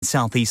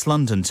southeast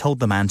London told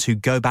the man to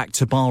go back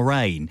to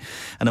Bahrain.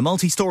 And a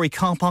multi-storey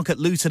car park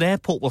at Luton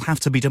Airport will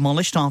have to be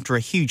demolished after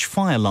a huge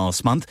fire last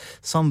month.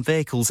 Some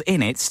vehicles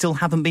in it still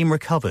haven't been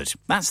recovered.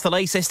 That's the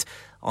latest.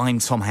 I'm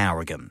Tom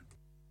Harrigan.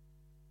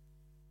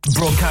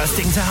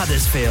 Broadcasting to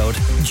Huddersfield,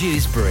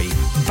 Dewsbury,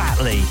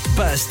 Batley,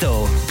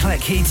 Birstall,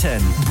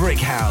 Cleckheaton,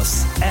 Brickhouse,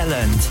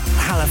 Elland,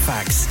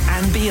 Halifax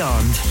and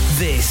beyond.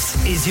 This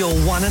is your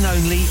one and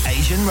only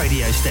Asian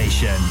radio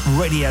station.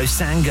 Radio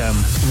Sangam,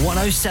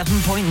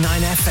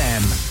 107.9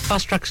 FM.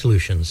 Fast Track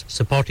Solutions,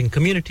 supporting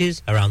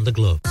communities around the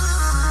globe.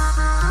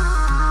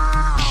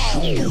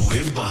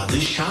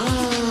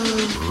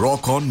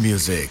 Rock On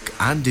Music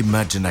and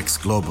Imagine X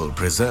Global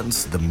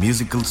presents the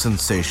musical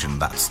sensation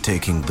that's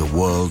taking the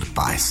world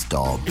by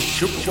storm.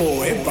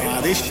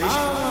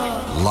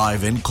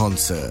 Live in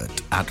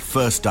concert at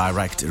First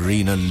Direct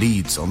Arena,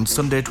 Leeds on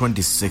Sunday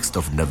 26th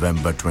of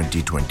November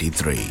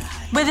 2023.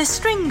 With a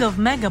string of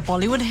mega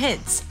Bollywood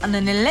hits and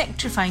an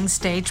electrifying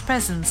stage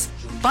presence,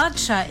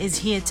 Badshah is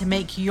here to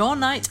make your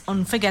night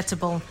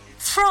unforgettable.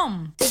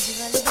 From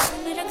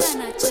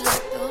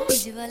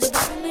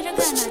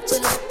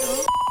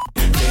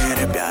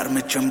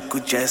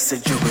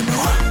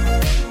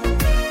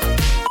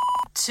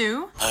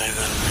to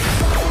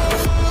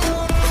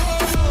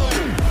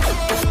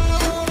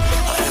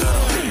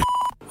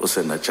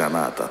उसे नचाना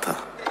आता था.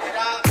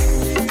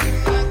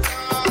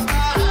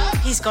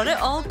 He's got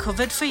it all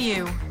covered for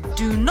you.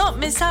 Do not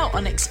miss out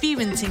on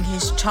experiencing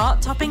his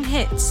chart-topping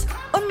hits,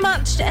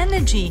 unmatched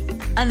energy,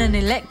 and an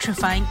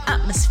electrifying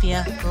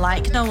atmosphere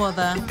like no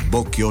other.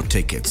 Book your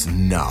tickets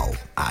now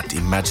at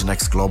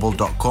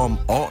imaginexglobal.com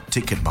or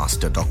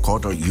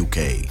ticketmaster.co.uk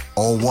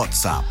or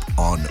WhatsApp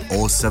on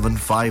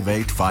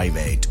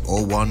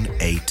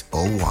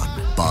 07585801801.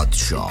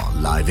 Badshah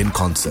live in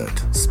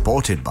concert,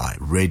 supported by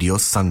Radio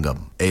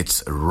Sangam.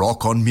 It's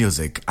Rock On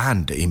Music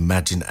and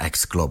Imagine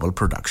X Global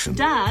production.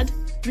 Dad,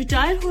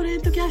 retire हो रहे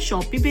हैं तो क्या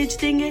shop भी बेच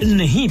देंगे?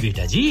 नहीं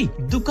बेटा जी,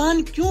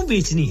 दुकान क्यों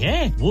बेचनी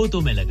है? वो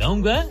तो मैं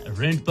लगाऊंगा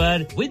रेंट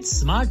पर with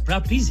smart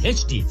properties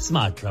HD.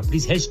 Smart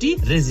properties HD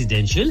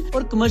residential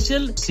और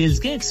कमर्शियल सेल्स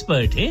के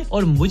एक्सपर्ट हैं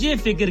और मुझे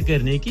फिक्र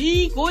करने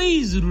की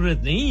कोई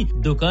जरूरत नहीं.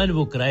 दुकान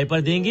वो किराए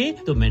पर देंगे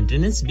तो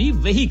मेंटेनेंस भी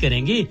वही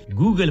करेंगे.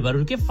 गूगल पर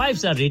उनके 5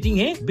 स्टार रेटिंग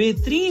है.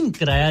 बेहतरीन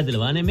किराया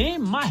दिलवाने में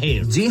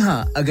माहिर. जी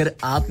हां, अगर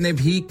आपने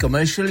भी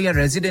कमर्शियल या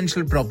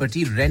रेजिडेंशियल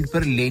प्रॉपर्टी रेंट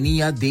पर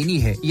लेनी या देनी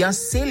है या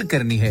सेल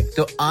करनी है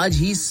तो आज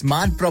ही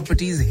स्मार्ट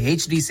प्रॉपर्टीज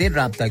एचडी से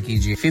राब्ता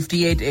कीजिए.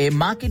 58A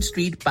market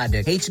street,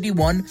 Paddock,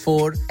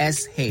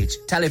 HD14SH.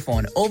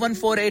 Telephone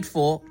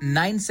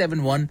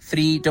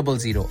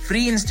 01484971300.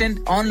 Free instant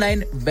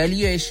online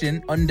valuation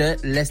under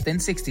less than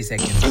 60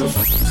 seconds.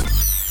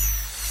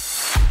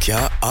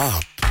 क्या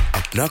आप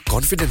अपना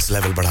कॉन्फिडेंस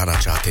लेवल बढ़ाना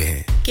चाहते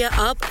हैं? क्या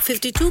आप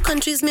 52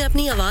 कंट्रीज में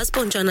अपनी आवाज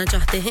पहुंचाना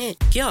चाहते हैं?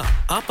 क्या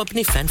आप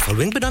अपनी फैन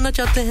फॉलोइंग बनाना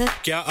चाहते हैं?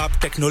 क्या आप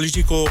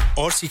टेक्नोलॉजी को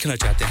और सीखना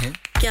चाहते हैं?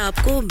 क्या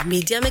आपको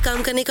मीडिया में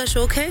काम करने का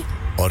शौक है?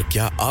 और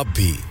क्या आप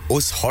भी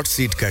उस हॉट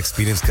सीट का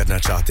एक्सपीरियंस करना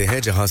चाहते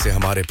हैं जहां से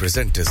हमारे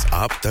प्रेजेंटर्स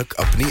आप तक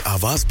अपनी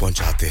आवाज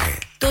पहुंचाते हैं?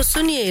 तो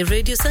सुनिए,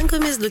 radio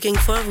Sangam is looking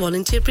for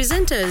volunteer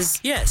presenters.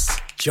 Yes,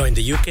 join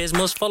the UK's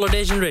most followed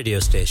Asian radio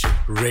station,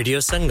 Radio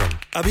Sangam.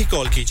 अभी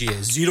कॉल कीजिए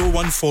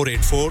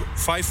 01484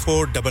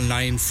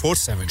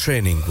 549947.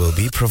 Training will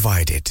be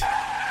provided.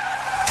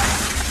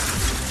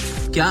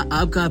 क्या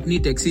आपका अपनी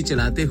टैक्सी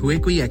चलाते हुए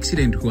कोई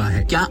एक्सीडेंट हुआ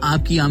है? क्या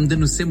आपकी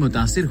आमदन उससे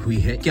मुतासिर हुई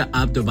है? क्या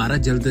आप दोबारा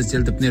जल्द से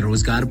जल्द अपने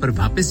रोजगार पर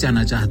वापस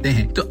जाना चाहते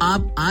हैं? तो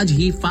आप आज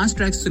ही फास्ट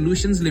ट्रैक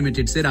सॉल्यूशंस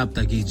लिमिटेड से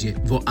राब्ता कीजिए.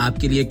 वो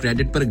आपके लिए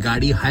क्रेडिट पर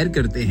गाड़ी हायर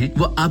करते हैं.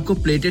 वो आपको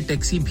प्लेटेड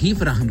टैक्सी भी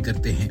फराहम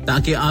करते हैं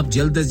ताकि आप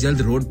जल्द से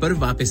जल्द रोड पर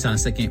वापस आ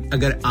सकें.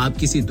 अगर आप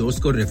किसी दोस्त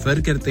को रेफर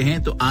करते हैं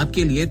तो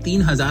आपके लिए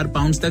 3000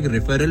 पाउंड तक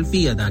रेफरल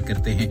फी अदा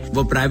करते हैं.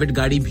 वो प्राइवेट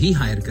गाड़ी भी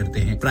हायर करते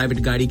हैं. प्राइवेट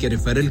गाड़ी के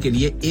रेफरल के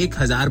लिए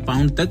 1000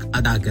 पाउंड तक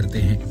अदा करते हैं.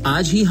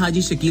 आज ही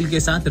हाजी शकील के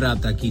साथ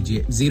राब्ता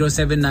कीजिए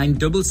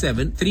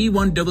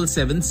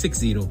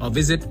 07977317760 और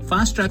visit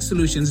fast track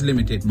solutions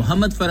limited,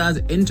 Mohammad Faraz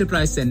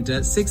enterprise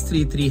centre,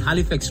 633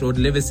 Halifax road,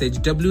 Liversedge,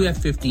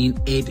 WF15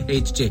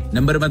 8HJ.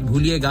 Number मत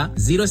भूलिएगा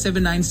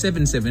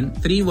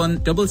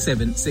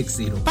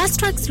 07977317760. Fast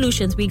Track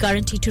Solutions, we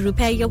guarantee to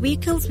repair your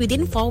vehicles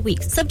within 4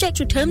 weeks, subject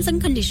to terms and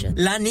conditions.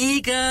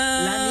 Lanika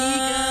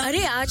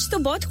अरे आज तो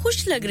बहुत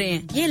खुश लग रहे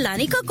हैं. ये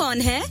लानिका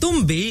कौन है?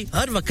 तुम भी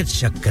हर वक्त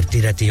शक करती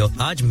रहती हो.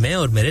 आज मैं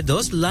और मेरे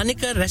दोस्त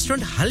लानिका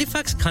रेस्टोरेंट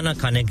हैलिफैक्स खाना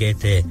खाने गए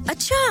थे.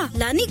 अच्छा,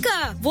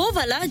 लानिका वो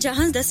वाला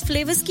जहां 10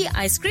 फ्लेवर्स की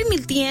आइसक्रीम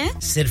मिलती हैं?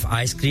 सिर्फ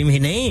आइसक्रीम ही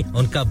नहीं,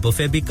 उनका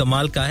बुफे भी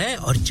कमाल का है.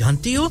 और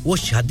जानती हो, वो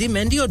शादी,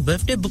 मेहंदी और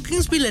बर्थडे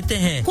बुकिंग्स भी लेते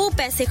हैं. खूब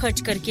पैसे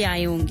खर्च करके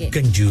आए होंगे.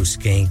 कंजूस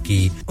कहीं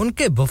की.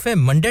 उनके buffet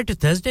Monday to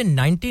Thursday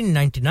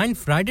 1999,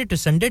 Friday to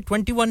Sunday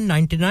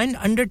 2199,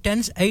 under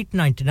 10s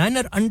 899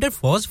 और अंडर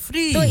 4s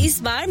फ्री. तो इस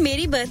बार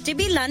मेरी बर्थडे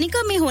भी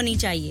लानिका में होनी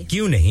चाहिए.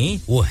 क्यों नहीं,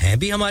 वो है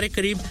भी हमारे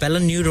करीब.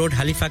 पेलन new road,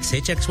 Halifax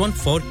Halifax HX1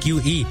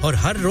 4QE और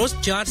हर रोज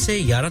 4 से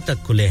 11 तक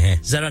खुले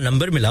हैं जरा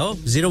नंबर मिलाओ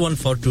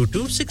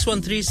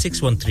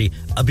 01422613613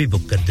 अभी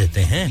बुक कर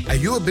देते हैं Are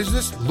you a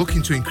business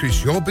looking to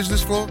increase your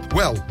business flow?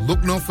 Well,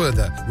 look no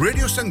further.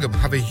 Radio Sangam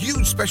have a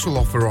huge special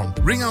offer on.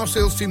 Ring our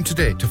sales team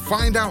today to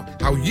find out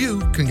how you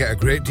can get a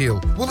great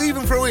deal. We'll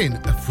even throw in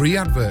a free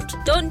advert.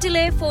 Don't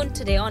delay, phone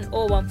today on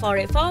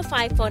 01484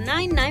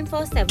 549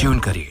 947.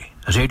 Tune kariye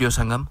Radio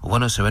Sangam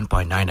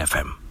 107.9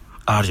 FM.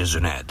 RJ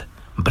Zunaid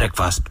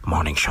Breakfast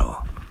Morning Show.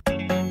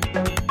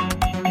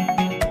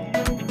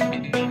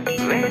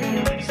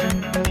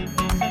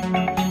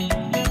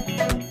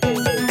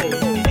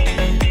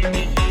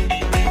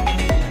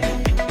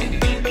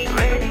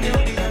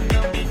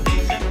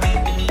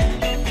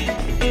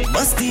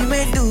 मस्ती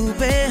में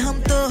डूबे हम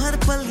तो हर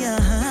पल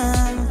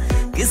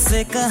यहाँ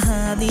किस्से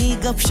कहानी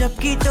गपशप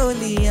की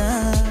टोलियाँ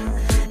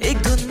एक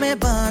धुन में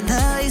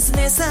बांधा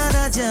इसने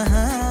सारा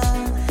जहां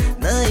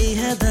नई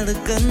है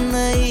धड़कन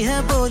नई है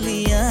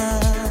बोलियां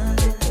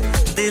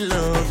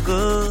दिलों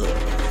को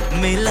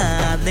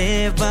मिलाने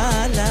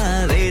वाला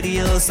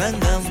रेडियो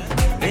संगम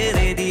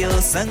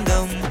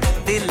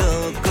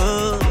दिलों को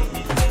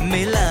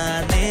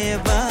मिलाने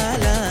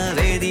वाला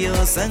रेडियो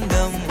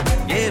संगम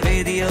ये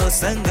रेडियो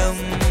संगम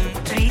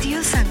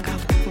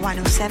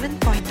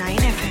 107.9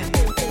 FM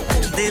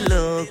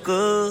दिलों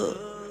को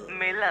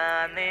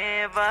मिलाने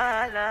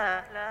वाला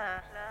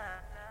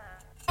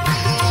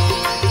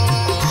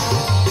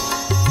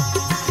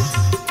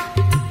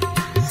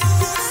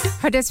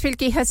हडर्सफील्ड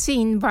की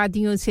हसीन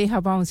वादियों से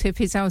हवाओं से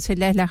फिजाओं से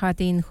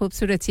लहलहाती इन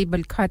खूबसूरत सी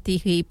बलखाती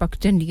हुई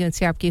पगडंडियों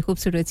से आपकी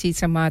खूबसूरत सी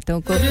समातों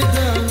को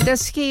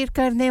तस्कीर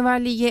करने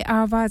वाली ये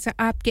आवाज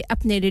आपके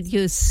अपने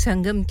रेडियो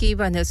संगम की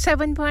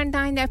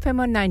 107.9 एफएम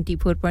और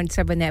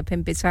 94.7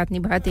 एफएम पे साथ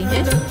निभाते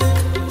हैं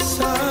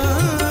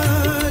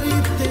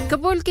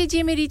कबूल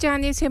कीजिए मेरी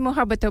जाने से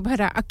मोहब्बत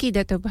भरा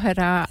अकीदत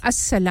भरा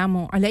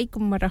अस्सलामु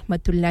अलैकुम व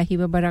रहमतुल्लाहि व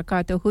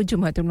बरकातहू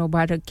जुम्मतुल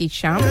मुबारक की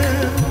शाम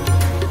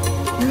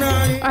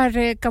और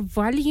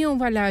कव्वालियों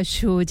वाला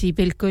शो जी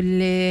बिल्कुल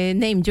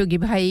नईम जोगी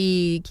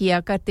भाई किया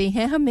करते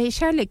हैं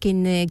हमेशा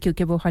लेकिन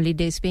क्योंकि वो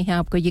हॉलीडेज पे हैं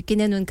आपको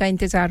यकीनन उनका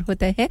इंतजार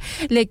होता है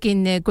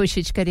लेकिन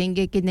कोशिश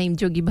करेंगे कि नईम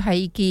जोगी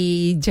भाई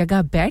की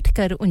जगह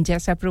बैठकर उन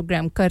जैसा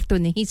प्रोग्राम कर तो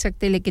नहीं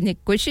सकते लेकिन एक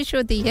कोशिश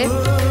होती है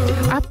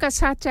आपका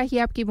साथ चाहिए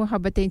आपकी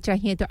मोहब्बतें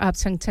चाहिए तो आप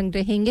संग संग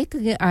रहेंगे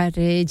और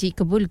जी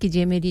कबूल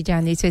कीजिए मेरी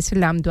जाने से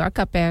सलाम दुआ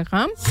का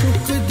पैगाम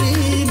सुख दी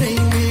नहीं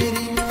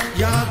मेरी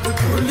याद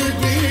भूल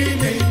दी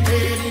नहीं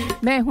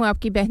मैं हूं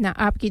आपकी बहना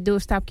आपकी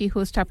दोस्त आपकी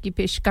होस्ट आपकी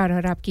पेशकार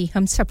और आपकी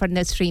हमसफर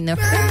नसरीन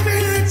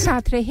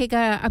साथ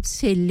रहेगा अब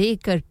से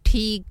लेकर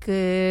ठीक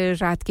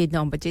रात के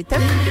 9 बजे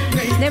तक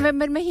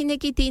नवंबर महीने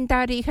की 3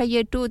 तारीख है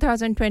ये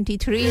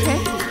 2023 है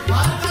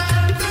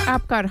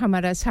आपका और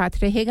हमारा साथ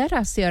रहेगा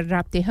रास्ते और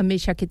राब्ते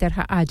हमेशा की तरह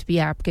आज भी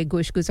आपके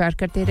गोश गुजार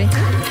करते रहें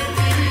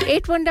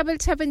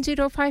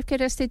 817705 के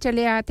रास्ते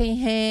चले आते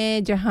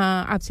हैं जहां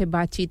आपसे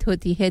बातचीत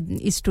होती है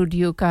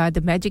स्टूडियो का the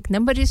magic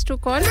number is to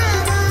call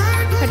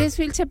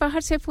Huddersfield से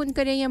बाहर से फोन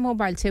करें या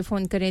मोबाइल से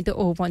फोन करें तो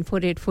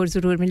 01484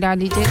 जरूर मिला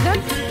लीजिएगा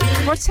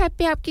व्हाट्सएप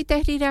पे आपकी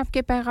तहरीरें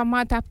आपके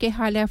पैगामात आपके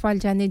हाल अहवाल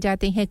जाने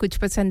जाते हैं कुछ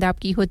पसंद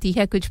आपकी होती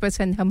है कुछ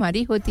पसंद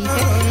हमारी होती है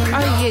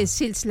और ये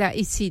सिलसिला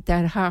इसी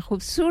तरह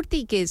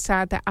खूबसूरती के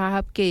साथ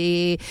आपके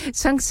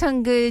संग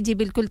संग जी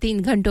बिल्कुल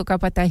 3 घंटों का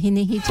पता ही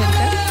नहीं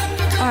चलता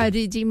और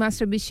जी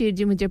मास्टर बशीर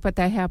जी मुझे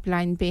पता है आप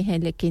लाइन पे हैं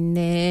लेकिन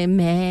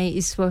मैं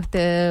इस वक्त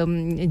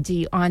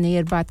जी ऑन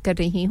एयर बात कर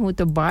रही हूं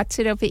तो बात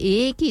सिर्फ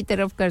एक ही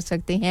तरफ कर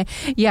सकते हैं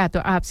या तो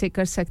आपसे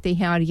कर सकते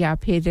हैं और या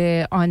फिर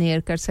ऑन एयर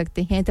कर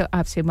सकते हैं तो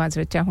आपसे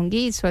माजरत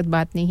चाहूंगी इस वक्त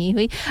बात नहीं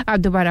हुई आप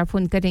दोबारा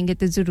फोन करेंगे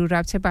तो जरूर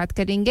आपसे बात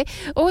करेंगे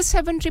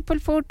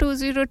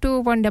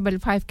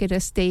 07442021155 के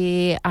रास्ते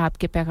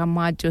आपके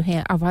पैगामात जो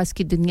हैं आवाज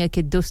की दुनिया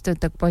के दोस्तों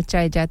तक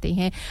पहुंचाए जाते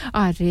हैं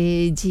और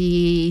जी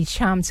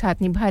शाम साथ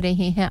निभा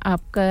रहे हैं आप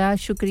का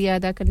शुक्रिया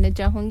अदा करना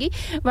चाहूंगी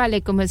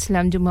वालेकुम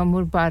अस्सलाम जुम्मा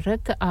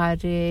मुबारक और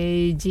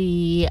जी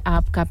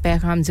आपका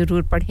पैगाम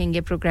जरूर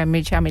पढ़ेंगे प्रोग्राम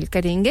में शामिल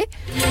करेंगे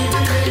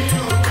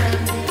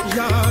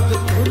याद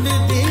भूल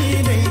दी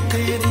नहीं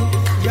तेरी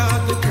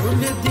याद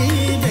भूल दी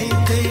नहीं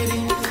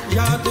तेरी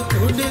याद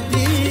भूल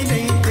दी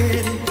नहीं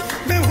तेरी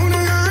मैं हुन आ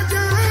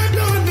जा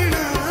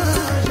ढूंढना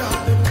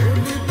याद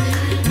भूल दी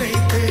नहीं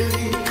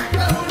तेरी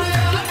मैं हुन आ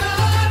जा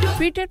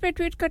ट्विटर पे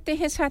ट्वीट करते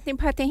हैं साथ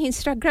निभाते हैं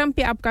इंस्टाग्राम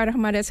पे आपका और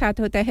हमारा साथ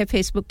होता है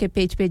फेसबुक के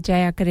पेज पे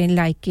जाया करें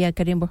लाइक किया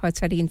करें बहुत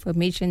सारी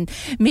इंफॉर्मेशन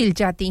मिल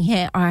जाती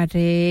हैं और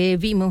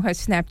वीमो है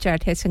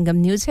स्नैपचैट है संगम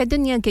न्यूज़ है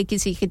दुनिया के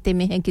किसी खित्ते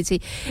में है किसी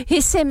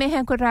हिस्से में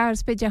है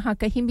कुरार्स पे जहां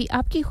कहीं भी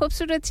आपकी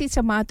खूबसूरत सी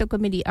समातों को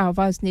मेरी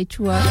आवाज ने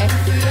छुआ है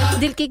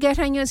दिल की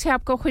गहराइयों से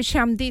आपको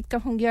खुशामदीद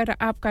कहूंगी और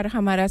आपका और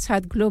हमारा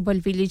साथ ग्लोबल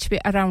विलेज पे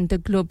अराउंड द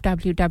ग्लोब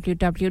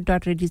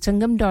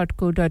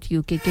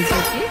www.radiosangam.co.uk के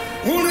जरिए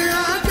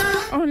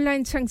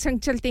ऑनलाइन संग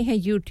चलते हैं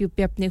YouTube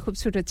पे अपने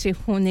खूबसूरत से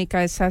होने का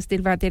एहसास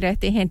दिलवाते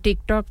रहते हैं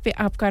TikTok पे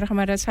आपका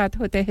हमारा साथ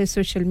होता है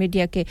सोशल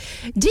मीडिया के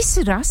जिस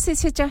रास्ते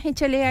से चाहे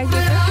चले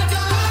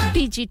आइएगा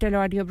डिजिटल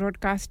ऑडियो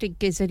ब्रॉडकास्टिंग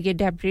के जरिए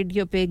डैब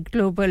रेडियो पे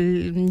ग्लोबल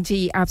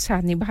जी आप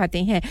साथ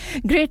निभाते हैं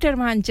ग्रेटर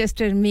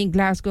मैनचेस्टर में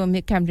ग्लासगो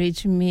में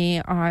कैम्ब्रिज में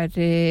और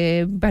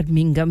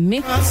बर्मिंघम में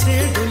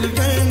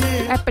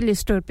एप्पल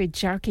स्टोर पे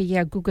जाके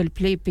या गूगल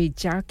प्ले पे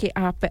जाके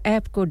आप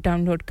ऐप को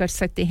डाउनलोड कर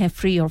सकते हैं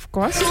फ्री ऑफ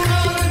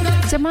कॉस्ट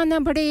ज़माना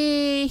बड़े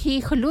ही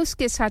खुलूस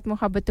के साथ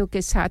मोहब्बतों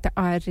के साथ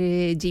और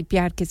जी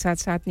प्यार के साथ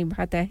साथ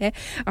निभाता है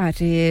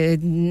और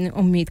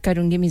उम्मीद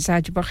करूंगी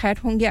मिजाज बखैर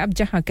होंगे अब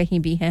जहां कहीं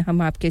भी हैं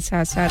हम आपके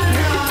साथ साथ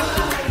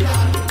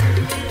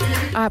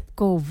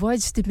आपको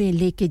वज्द में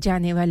लेके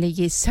जाने वाले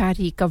ये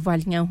सारी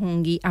कव्वालियां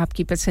होंगी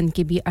आपकी पसंद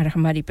की भी और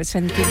हमारी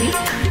पसंद की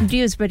भी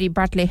ड्यूसबरी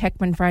बाटले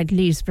Hackman wide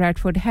Leeds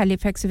Bradford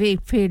Halifax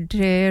Wakefield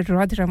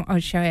रॉथरहम और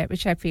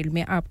शेफील्ड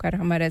में आपका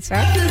हमारा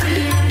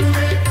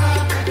साथ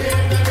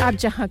आप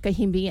जहां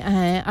कहीं भी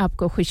आए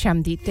आपको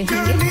खुशामदीद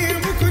कहेंगे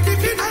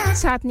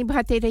साथ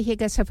निभाते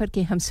रहिएगा सफर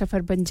के हम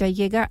सफर बन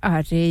जाइएगा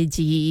और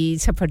जी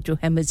सफर जो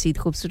है मज़ीद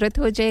खूबसूरत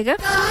हो जाएगा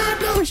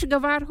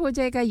खुशगवार हो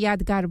जाएगा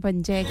यादगार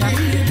बन जाएगा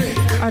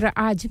और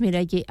आज मेरा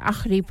ये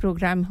आखिरी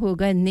प्रोग्राम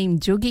होगा नीम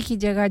जोगी की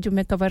जगह जो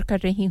मैं कवर कर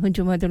रही हूं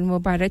जुमातुल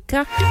मुबारक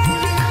का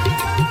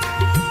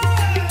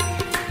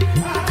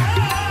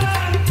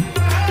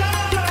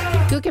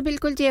क्योंकि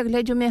बिल्कुल जी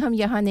अगले जुमे हम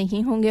यहाँ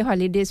नहीं होंगे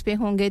हॉलीडेज पे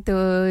होंगे तो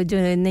जो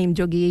नईम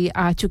जोगी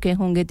आ चुके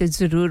होंगे तो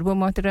ज़रूर वो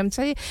मोहतरम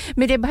से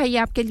मेरे भाई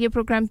आपके लिए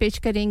प्रोग्राम पेश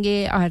करेंगे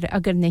और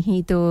अगर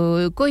नहीं तो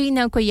कोई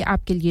ना कोई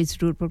आपके लिए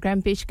ज़रूर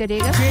प्रोग्राम पेश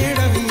करेगा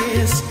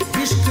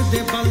इश्क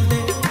दे बल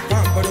दे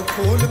बाबड़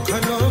खोल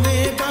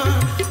खलोवेगा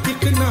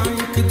एक ना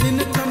एक दिन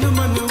तन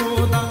मन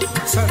ओदा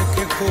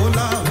सड़के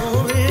खोला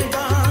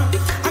होवेगा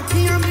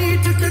अखियां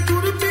मीट के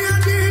टुर पिया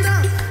जेड़ा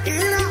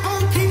एड़ा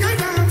औखियां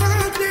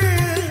गावाते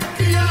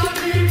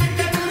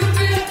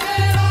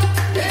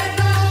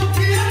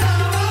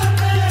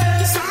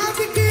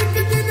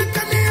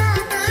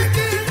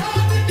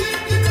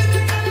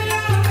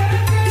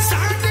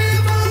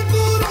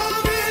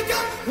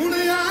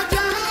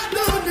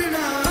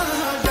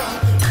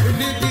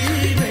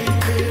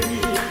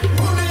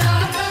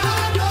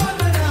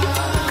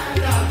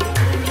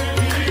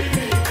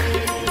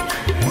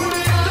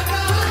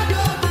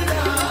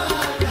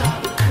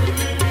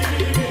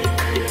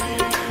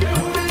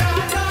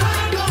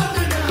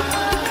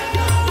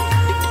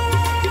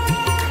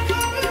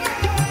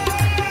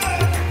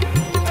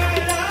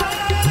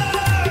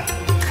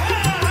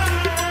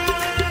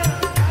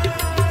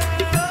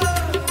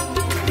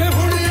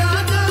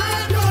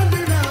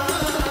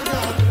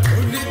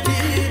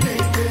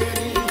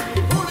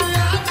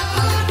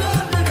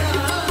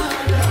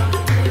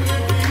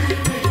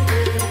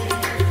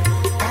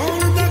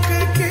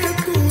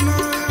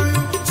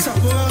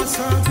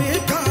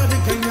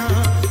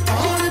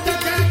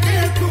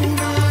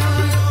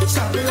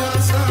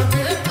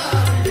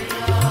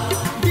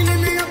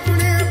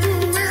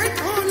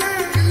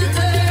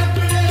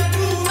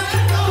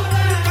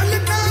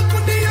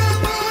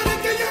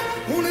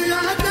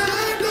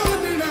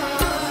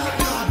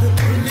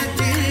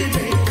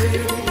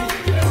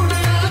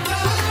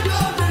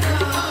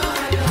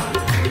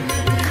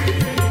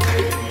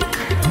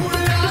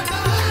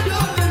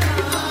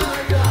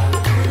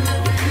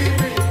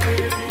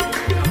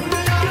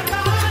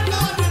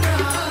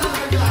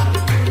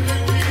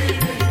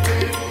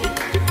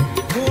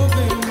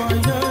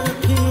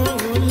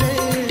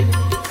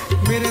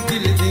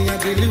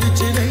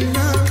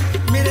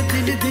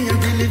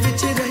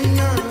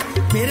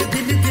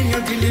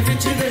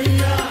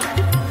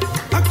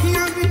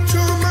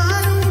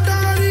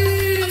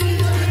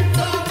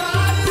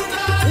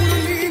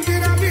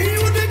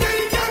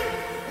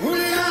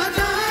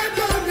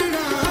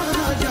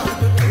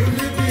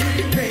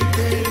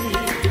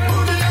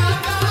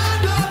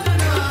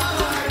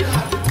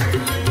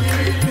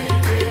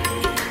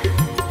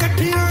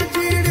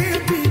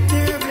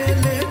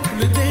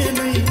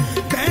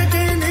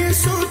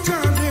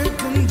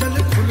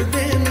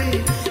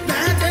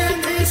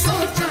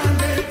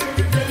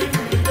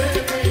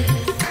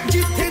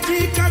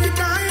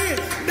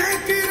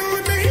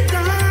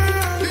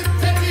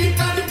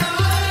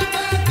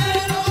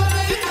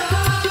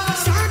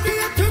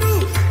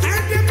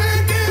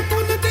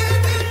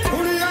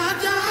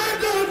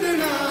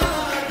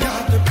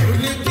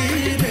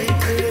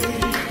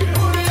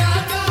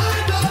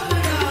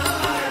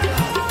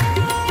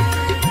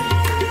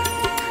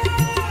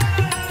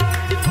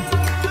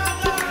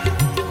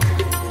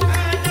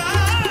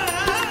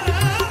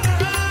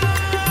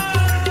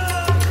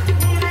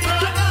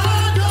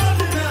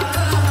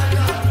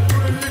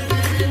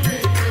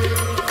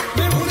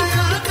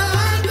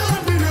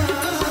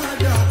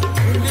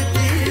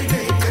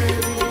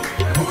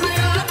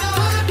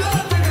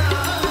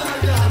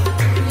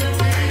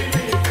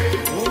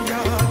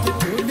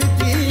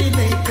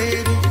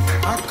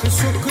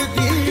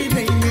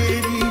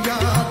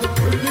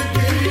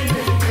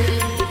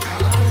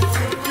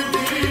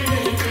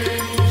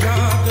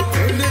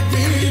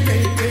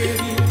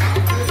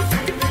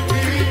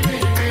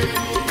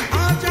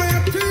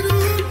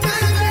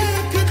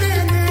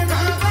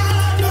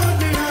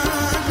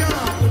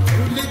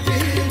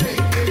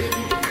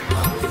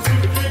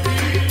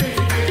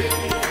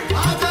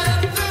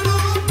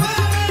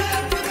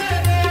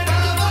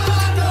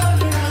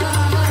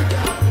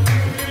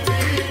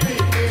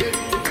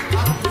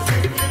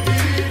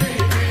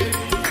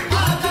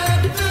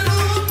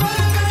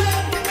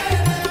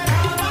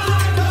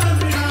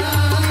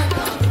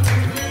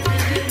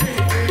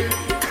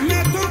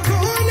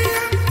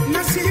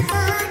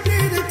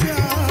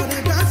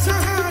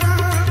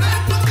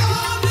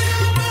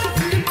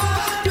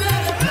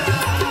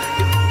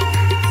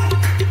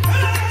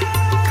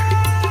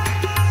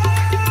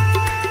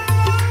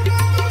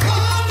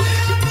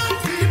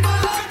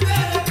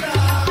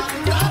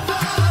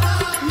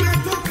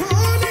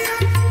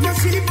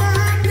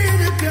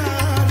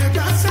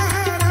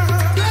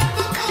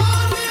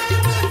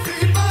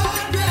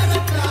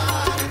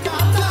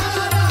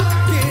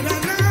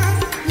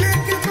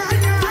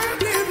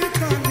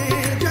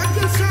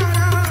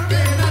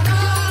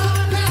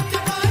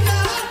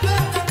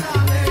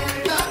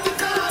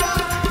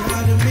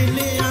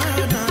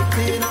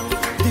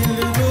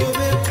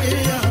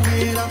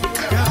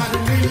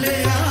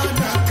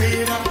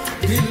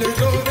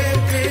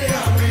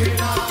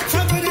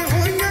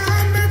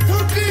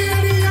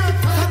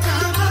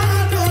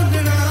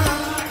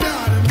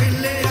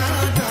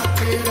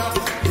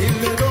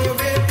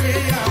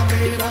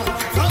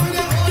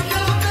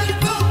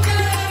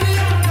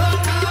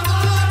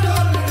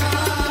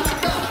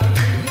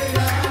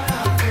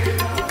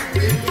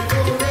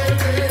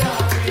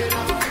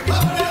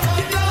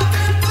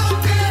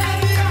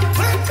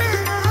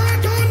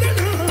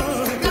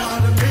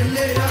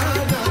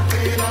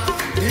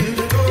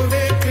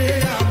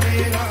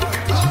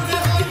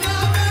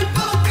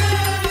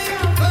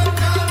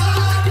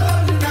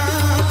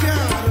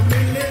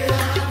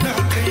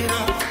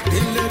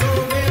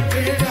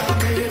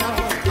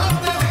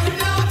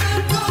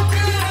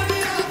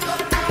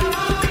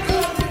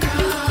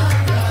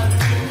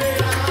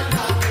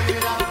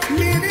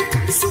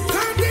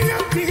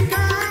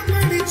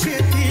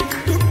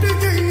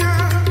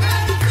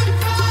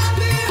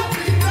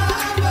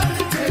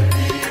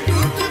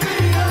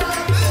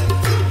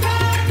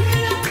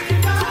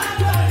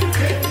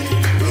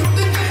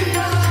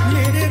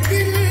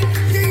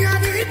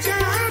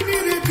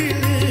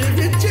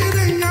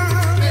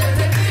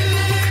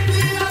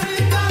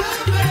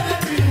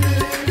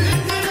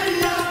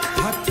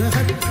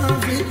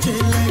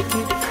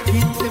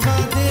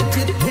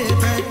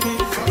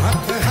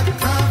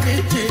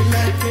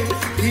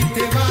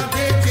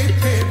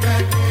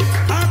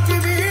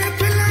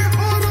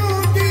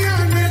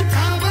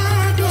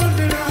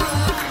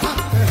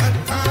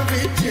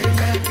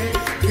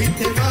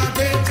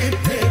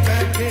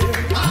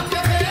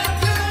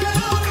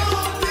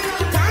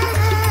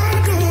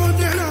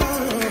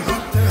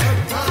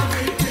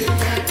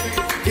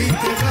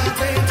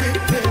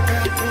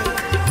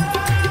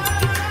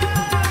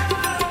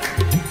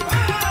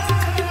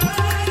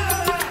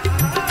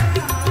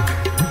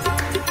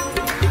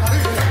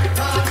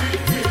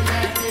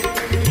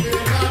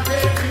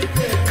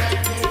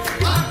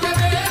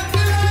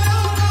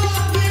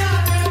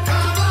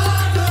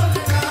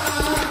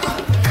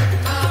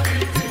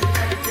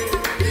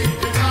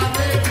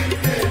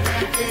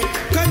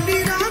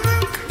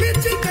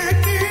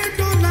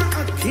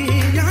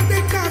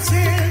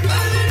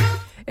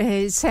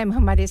सैम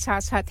हमारे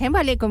साथ हैं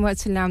वालेकुम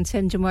अस्सलाम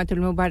सैम जुमातुल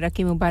मुबारक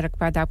की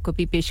मुबारकबाद आपको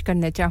भी पेश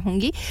करना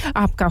चाहूंगी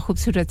आपका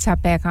खूबसूरत सा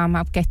पैगाम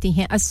आप कहती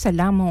हैं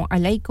अस्सलामु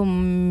अलैकुम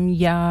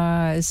या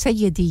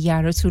सय्यदी या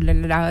रसूल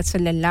अल्लाह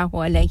सल्लल्लाहु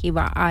अलैहि व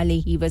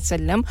आलिहि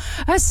वसल्लम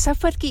हर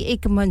सफर की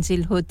एक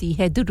मंजिल होती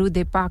है दुरूद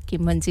पाक की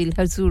मंजिल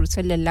हुजूर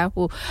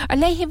सल्लल्लाहु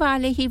अलैहि व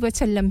आलिहि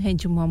वसल्लम है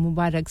जुम्मा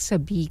मुबारक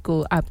सभी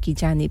को आपकी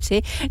जानिब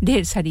से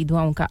ढेर सारी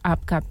दुआओं का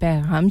आपका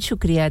पैगाम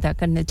शुक्रिया अदा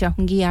करना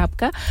चाहूंगी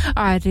आपका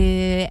और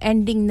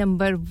एंडिंग नंबर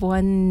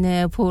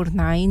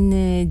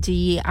 149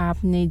 जी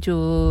आपने जो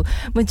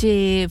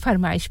मुझे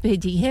फरमाइश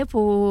भेजी है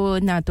वो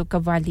ना तो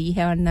कव्वाली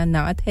है और ना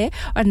नात है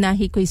और ना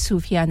ही कोई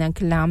सूफियाना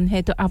कलाम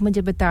है तो आप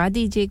मुझे बता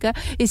दीजिएगा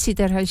इसी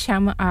तरह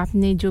शाम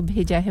आपने जो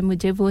भेजा है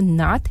मुझे वो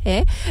नात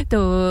है तो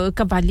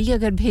कव्वाली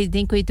अगर भेज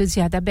दें कोई तो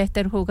ज्यादा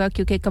बेहतर होगा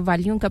क्योंकि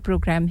कव्वालियों का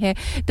प्रोग्राम है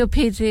तो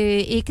फिर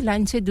एक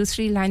लाइन से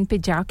दूसरी लाइन पे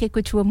जाके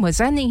कुछ वो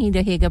मजा नहीं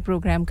रहेगा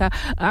प्रोग्राम का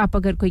आप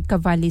अगर कोई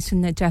कव्वाली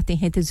सुनना चाहते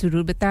हैं तो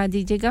जरूर बता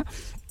दीजिएगा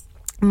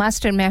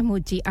मास्टर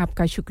महमूद जी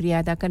आपका शुक्रिया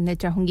अदा करना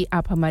चाहूंगी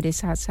आप हमारे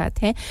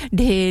साथ हैं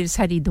ढेर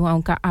सारी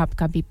दुआओं का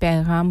आपका भी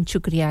पैगाम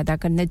शुक्रिया अदा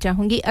करना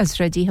चाहूंगी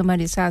अज़रा जी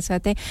हमारे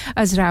साथ हैं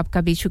अज़रा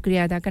आपका भी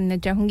शुक्रिया अदा करना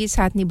चाहूंगी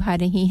साथ निभा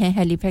रही हैं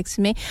हैलिफैक्स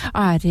में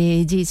और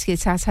जी इसके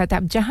साथ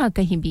आप जहां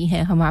कहीं भी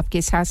हैं हम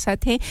आपके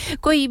साथ हैं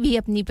कोई भी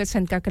अपनी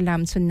पसंद का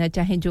कलाम सुनना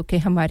चाहें जो कि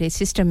हमारे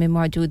सिस्टम में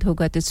मौजूद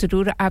होगा तो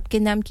जरूर आपके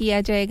नाम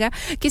किया जाएगा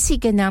किसी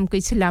के नाम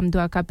कोई सलाम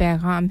दुआ का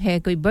पैगाम है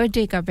कोई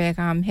बर्थडे का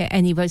पैगाम है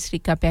एनिवर्सरी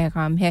का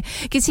पैगाम है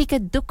किसी के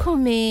दुखों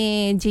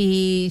में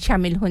जी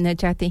शामिल होना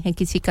चाहते हैं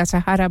किसी का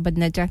सहारा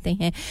बनना चाहते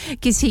हैं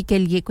किसी के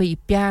लिए कोई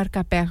प्यार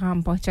का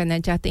पैगाम पहुंचाना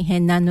चाहते हैं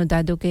नानो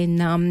दादो के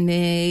नाम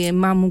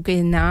मामू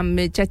के नाम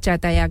चचा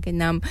ताया के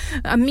नाम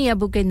अम्मी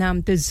अबू के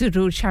नाम तो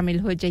जरूर शामिल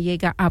हो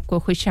जाइएगा आपको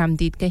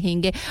खुशामदीद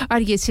कहेंगे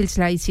और ये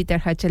सिलसिला इसी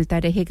तरह चलता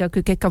रहेगा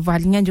क्योंकि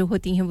कव्वालियां जो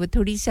होती हैं वो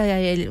थोड़ी सा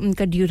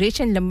उनका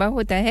ड्यूरेशन लंबा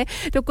होता है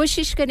तो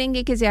कोशिश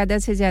करेंगे कि ज्यादा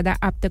से ज्यादा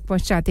आप तक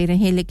पहुंचाते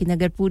रहें लेकिन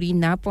अगर पूरी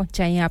ना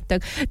पहुंचाएं आप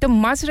तक तो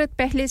माजरत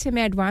पहले से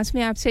मैं एडवांस में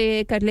आपसे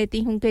कर लेती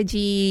हूं कि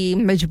जी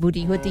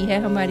मजबूरी होती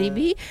है हमारी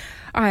भी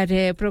और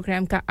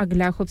प्रोग्राम का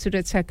अगला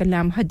खूबसूरत सा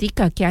कलाम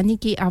हदीका क्यानी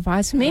की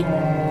आवाज में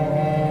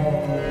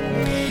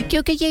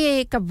क्योंकि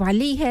ये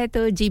कव्वाली है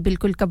तो जी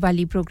बिल्कुल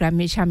कव्वाली प्रोग्राम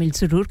में शामिल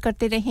जरूर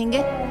करते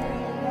रहेंगे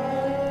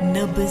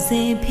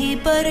नब्ज़ें भी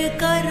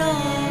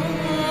बरकरार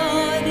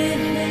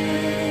है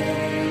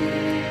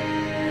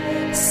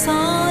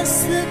सांस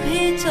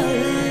भी चल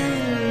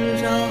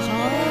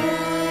रहा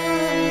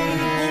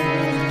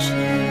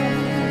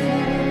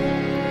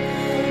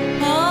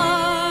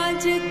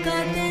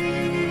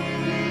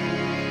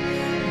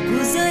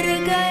गुजर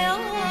गया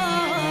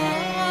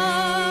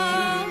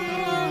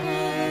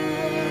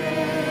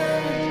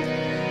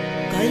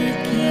कल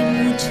की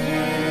मुझे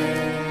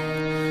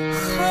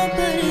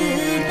खबर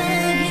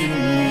नहीं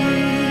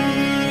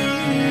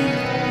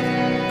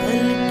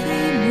कल की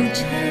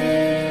मुझे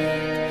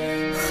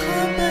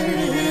खबर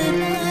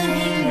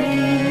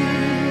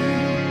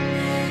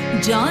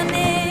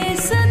जाने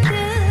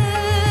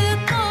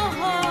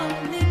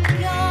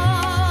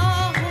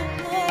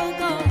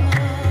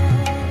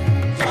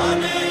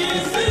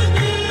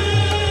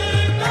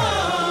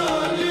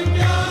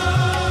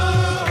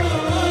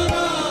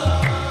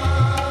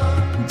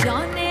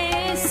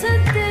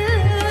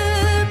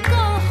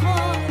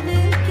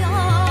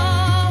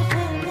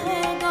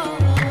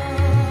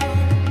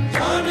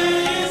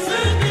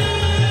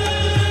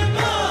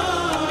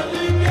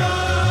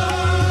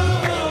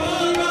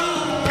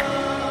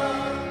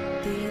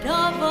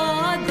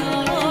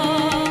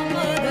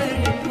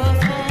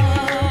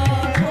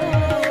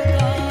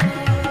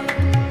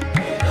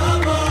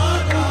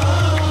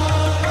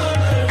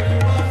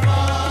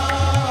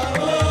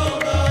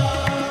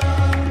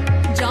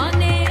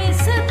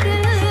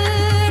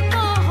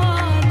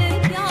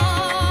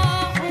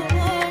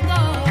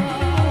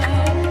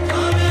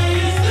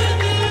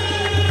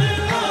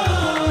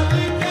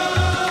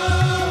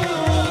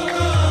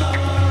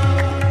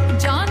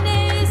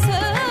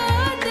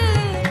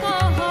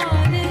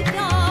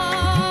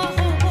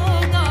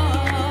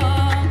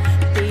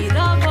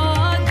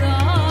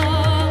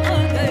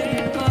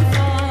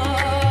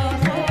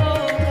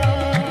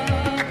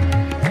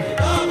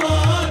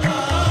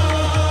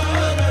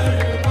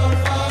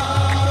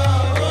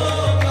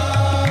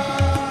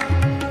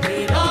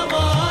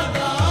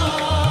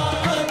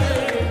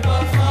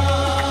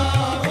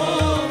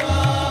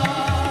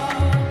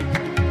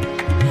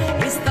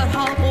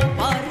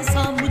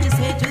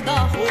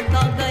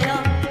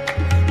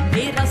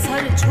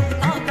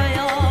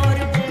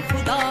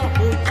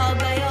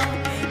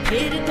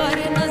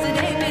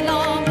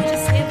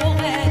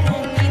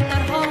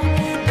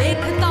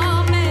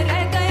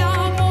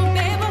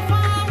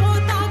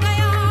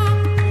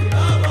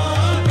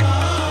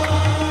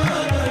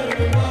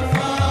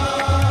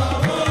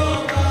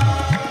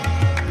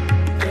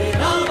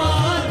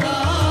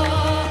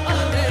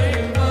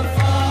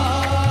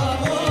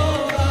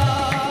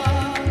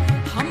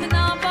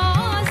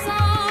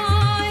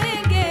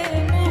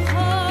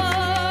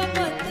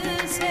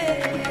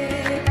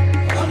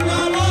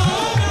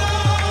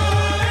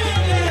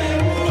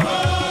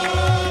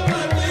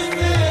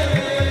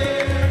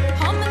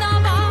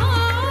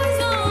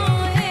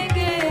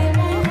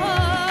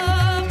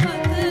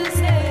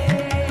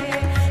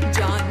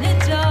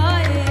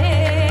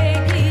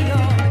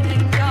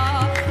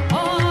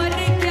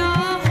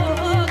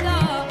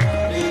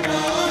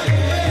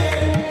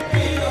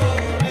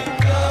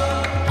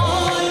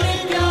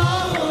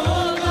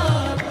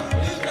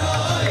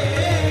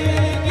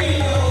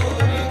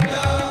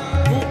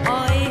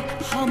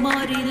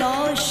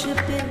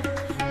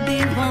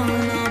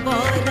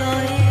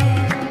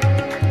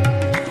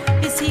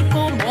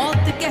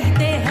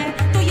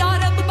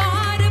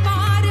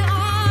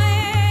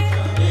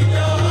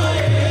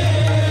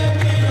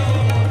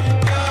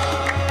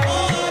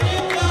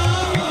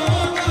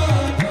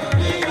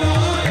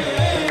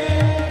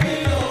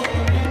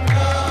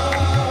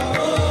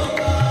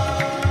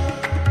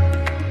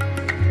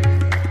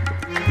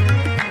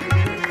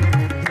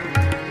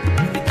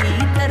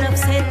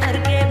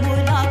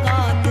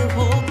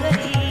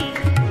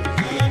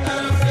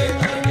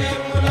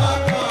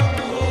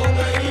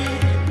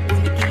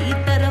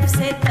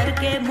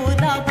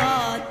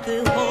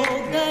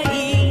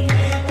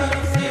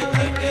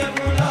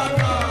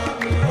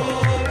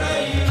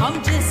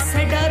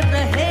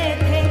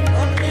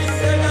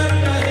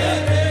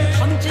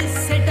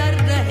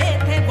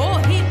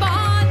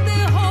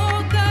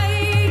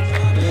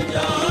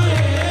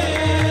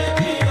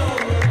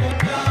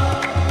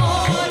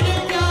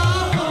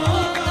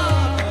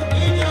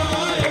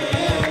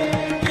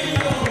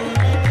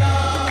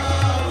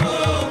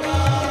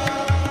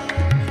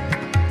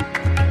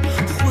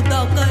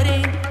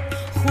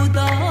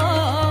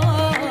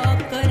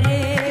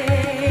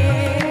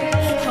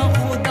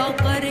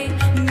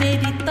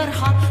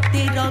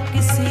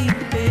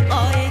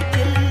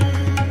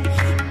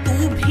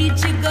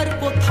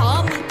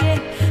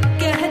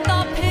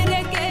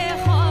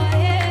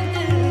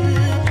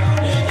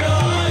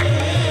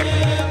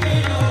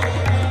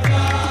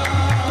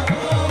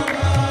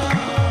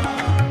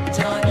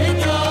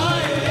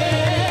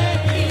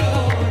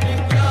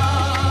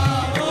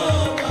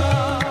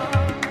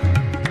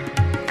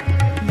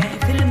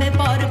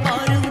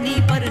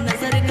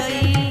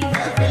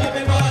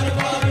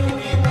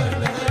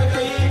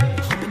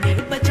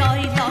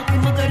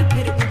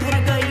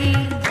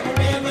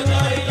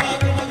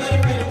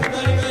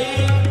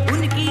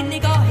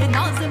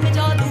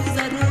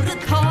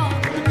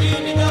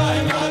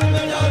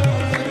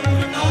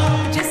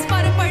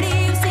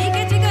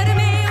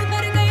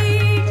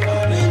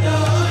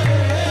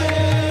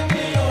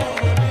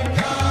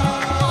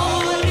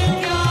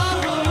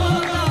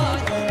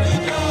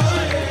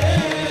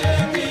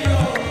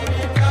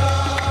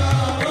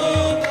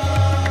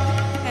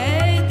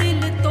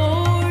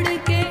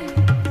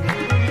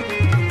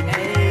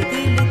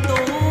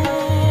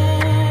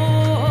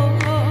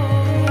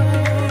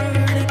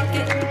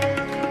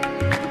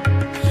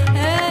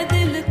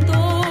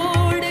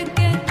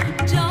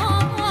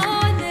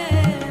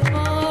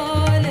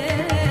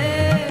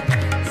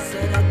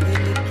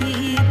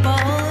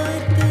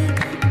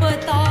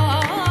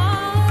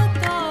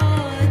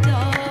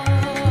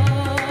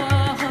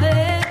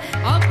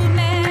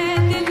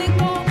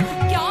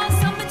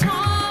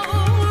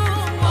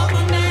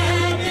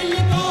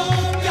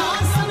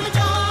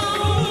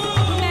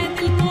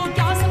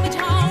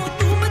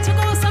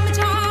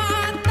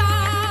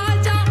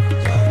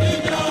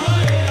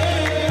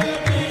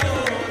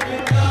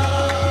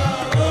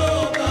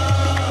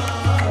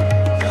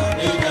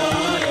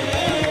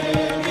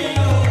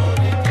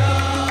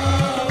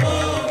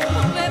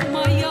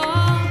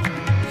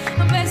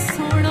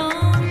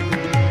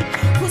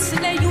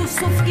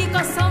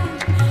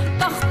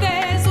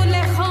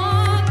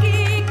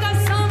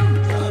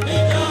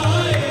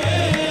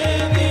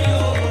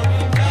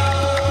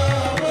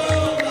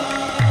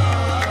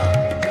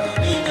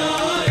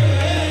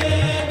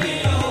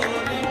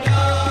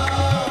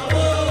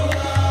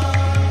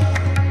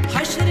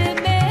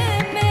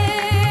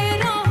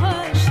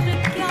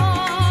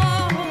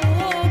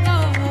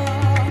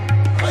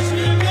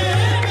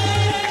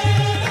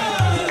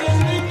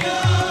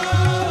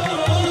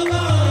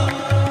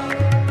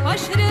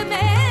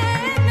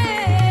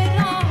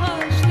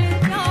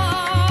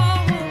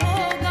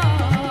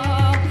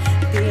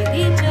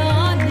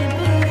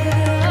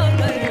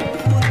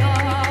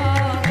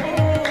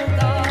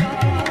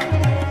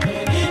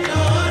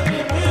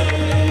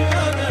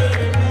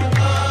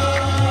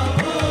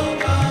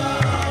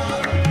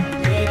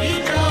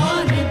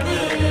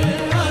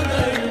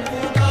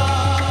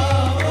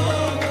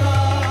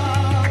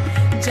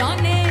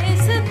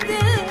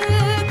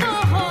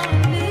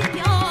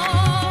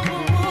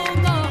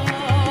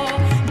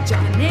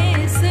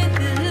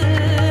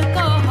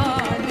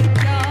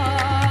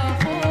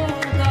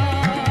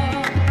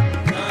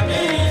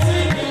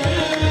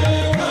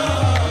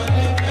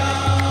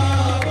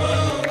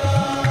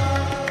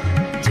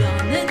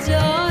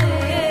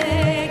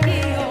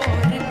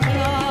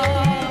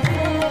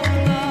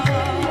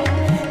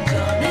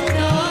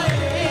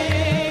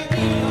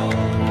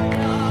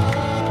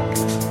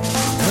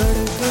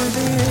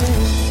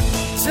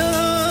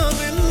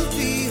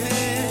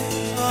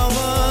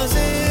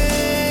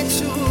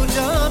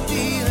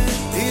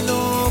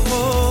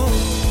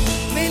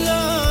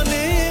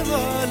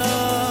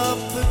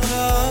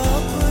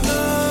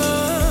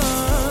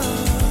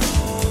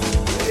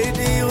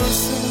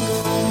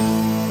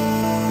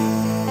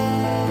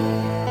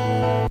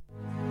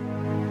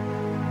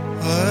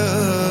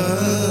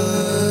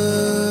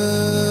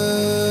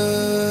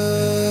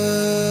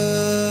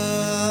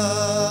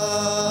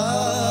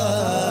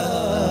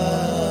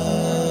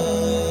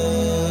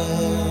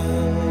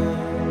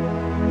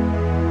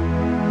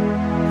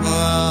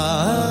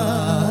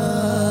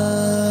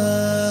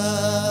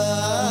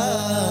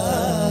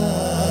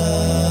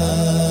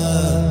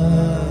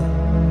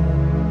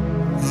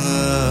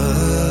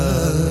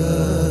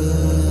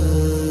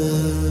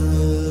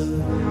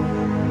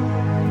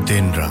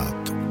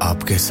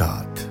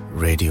साथ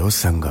रेडियो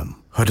संगम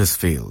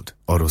हडर्सफील्ड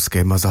और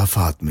उसके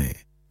मज़ाफ़ात में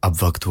अब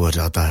वक्त हुआ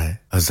जाता है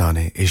अज़ान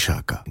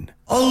इशा का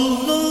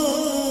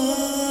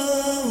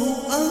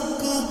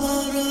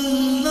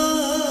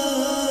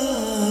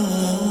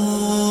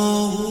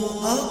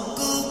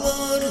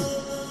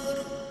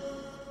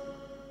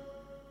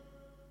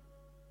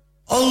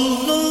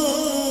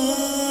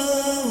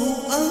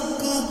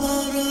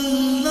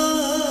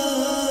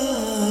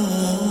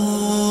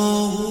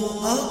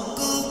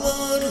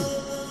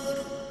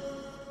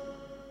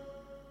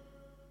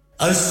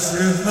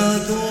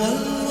أشهد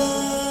أن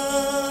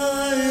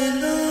لا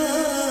إله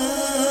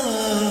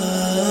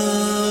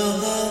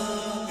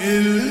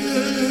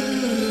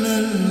إلا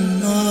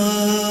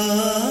الله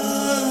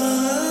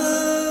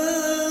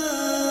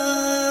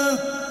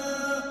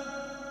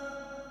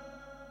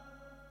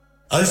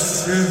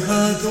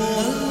أشهد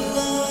أن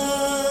لا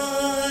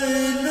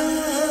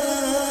إله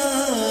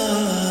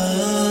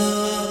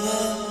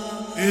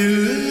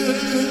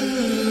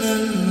إلا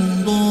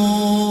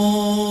الله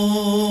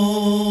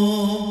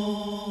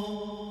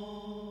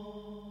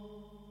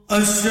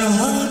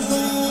أشهد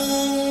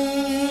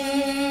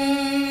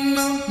أن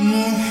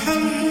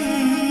محمدًا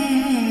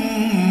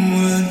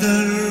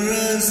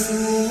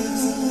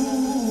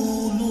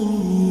رسول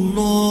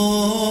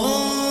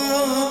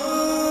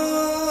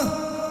الله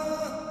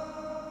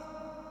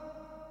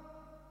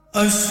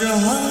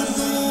أشهد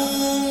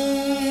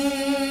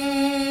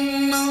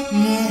أن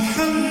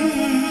محمدًا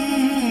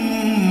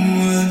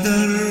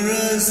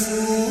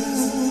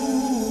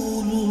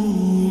رسول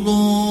الله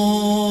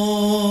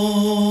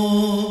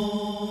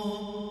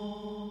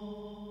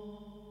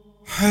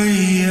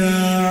حي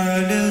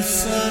على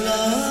الصلاة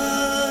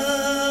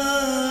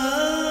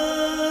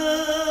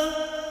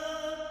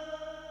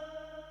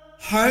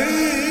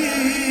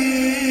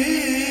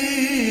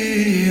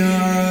حي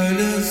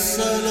على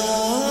الصلاة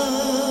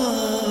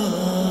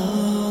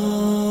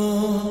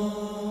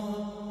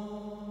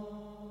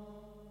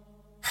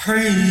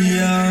حي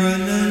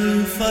على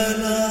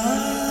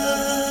الفلاح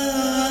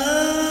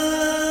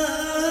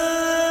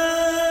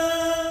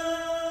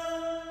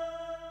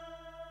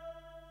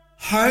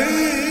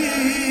حي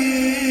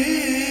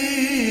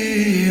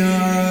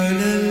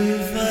على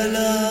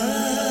الفلاح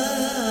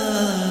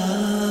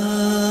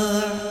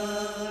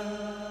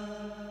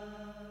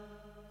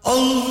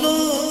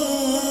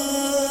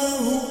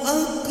الله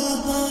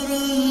أكبر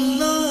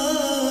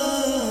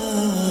الله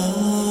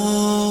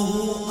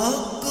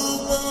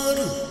أكبر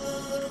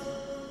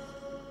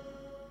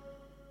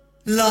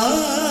لا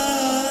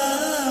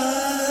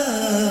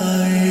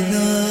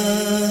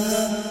إله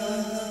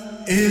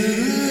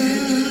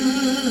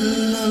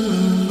إلا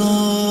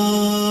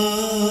الله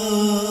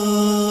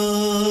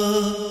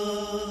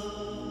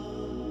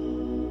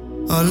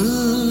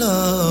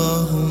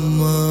اللهم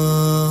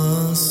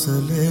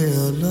صل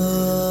على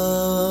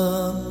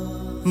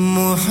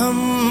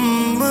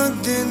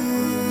محمد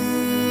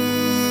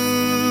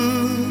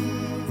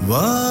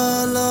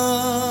وعلى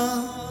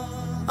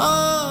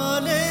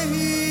آله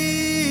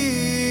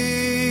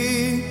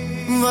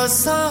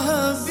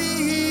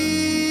وصحبه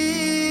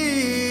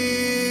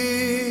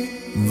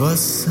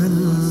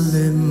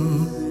وسلم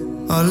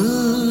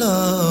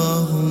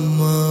اللهم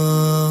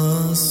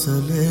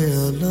صل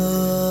على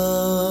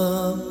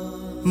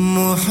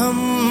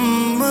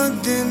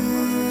محمد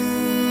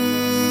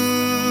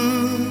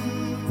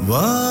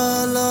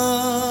وعلى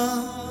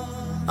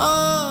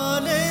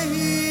آله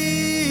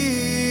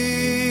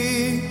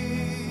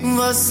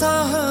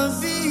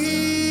وصحبه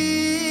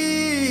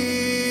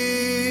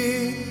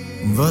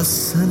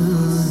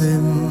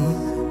وسلم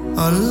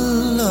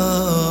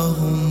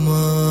اللهم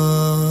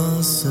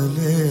صل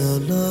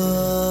على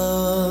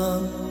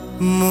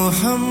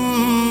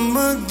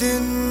محمد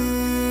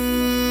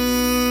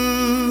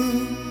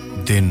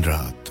दिन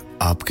रात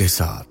आपके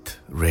साथ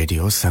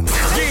radio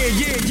Sangam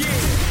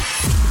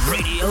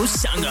Radio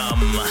Sangam.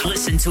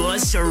 Listen to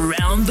us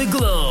around the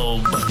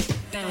globe.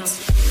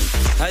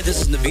 Hi, this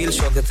is Nabeel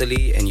Shaukat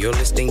Ali, and you're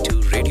listening to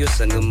Radio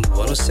Sangam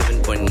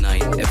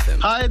 107.9 FM.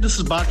 Hi, this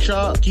is Baksha.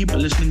 Keep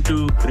listening to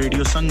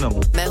Radio Sangam.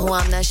 मैं हूँ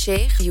आमना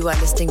Sheikh. You are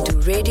listening to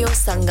Radio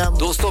Sangam.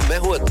 दोस्तों, मैं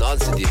हूँ अदनान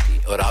सिद्दीकी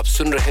और आप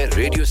सुन रहे हैं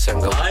Radio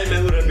Sangam. Hi, मैं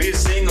हूँ रणवीर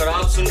सिंह और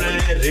आप सुन रहे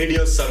हैं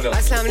Radio Sangam.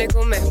 अस्सलाम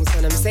वालेकुम. मैं हूँ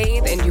सनम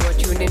Saeed, and you are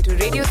tuned into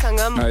Radio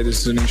Sangam. Hi, this is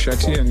Zunin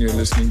Shakti, and you're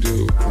listening to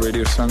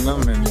Radio Sangam,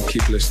 and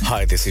keep listening.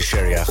 Hi, this is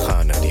Sharia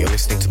Khan, and you're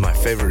listening to my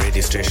favorite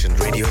radio station,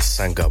 Radio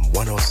Sangam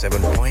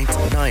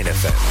 107.9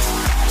 FM.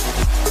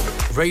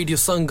 Radio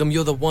Sangam,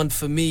 you're the one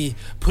for me.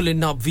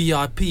 Pulling up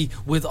VIP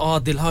with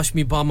Adil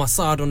Hashmi by my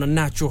side on a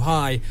natural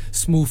high.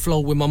 Smooth flow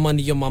with my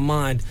money on my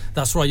mind.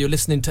 That's right, you're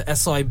listening to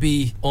SIB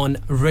on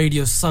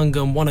Radio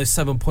Sangam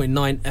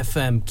 107.9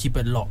 FM. Keep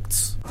it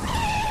locked.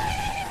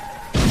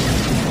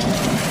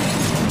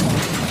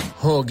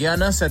 हो गया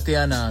ना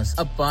सत्यानाश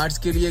अब parts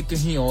के लिए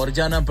कहीं और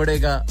जाना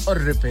पड़ेगा और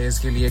रिपेयर्स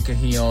के लिए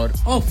कहीं और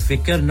ओ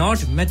फिकर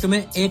नॉट मैं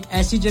तुम्हें एक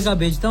ऐसी जगह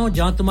भेजता हूं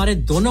जहां तुम्हारे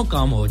दोनों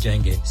काम हो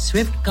जाएंगे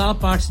Swift Car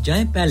Parts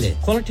जाएं पहले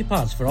quality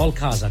parts for all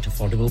cars at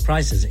affordable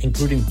prices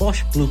including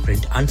Bosch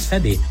Blueprint and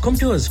Febby come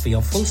to us for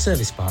your full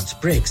service parts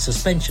brakes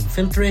suspension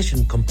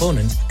filtration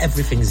components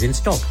everything is in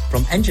stock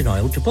from engine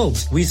oil to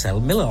bulbs we sell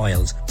Miller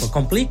oils for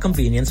complete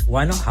convenience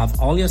why not have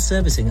all your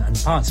servicing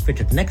and parts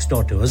fitted next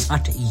door to us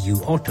at EU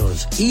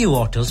Autos EU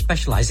Autos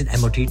specialize in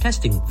MOT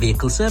testing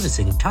vehicle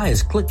servicing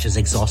tires clutches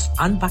exhausts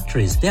and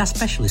batteries they are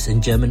specialists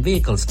in German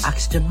vehicles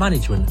accident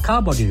management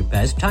car body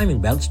repairs timing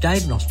belts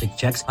diagnostic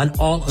checks and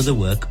all other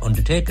work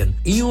undertaken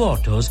EU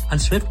Autos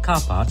and Swift Car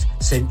Parts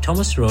St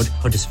Thomas Road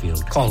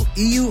Huddersfield call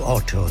EU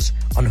Autos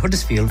on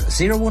Huddersfield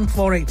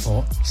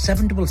 01484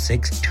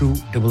 766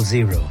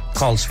 200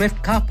 call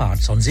Swift Car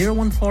Parts on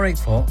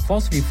 01484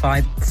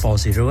 435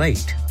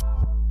 408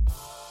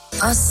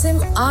 Asim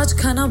आज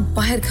खाना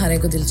बाहर खाने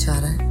को दिल चाह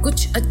रहा है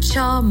कुछ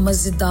अच्छा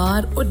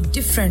मजेदार और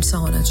डिफरेंट सा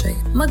होना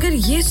चाहिए मगर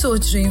ये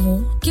सोच रही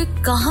हूँ कि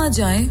कहाँ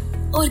जाएं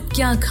और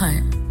क्या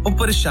खाएं ओ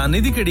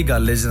परेशानी दी केड़ी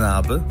गल है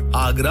जनाब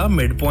आगरा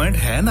मिड पॉइंट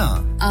है ना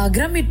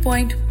आगरा मिड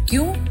पॉइंट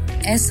क्यों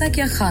ऐसा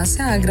क्या खास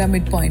है आगरा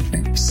मिड पॉइंट में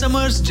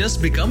Summers just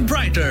become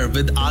brighter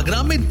with Agra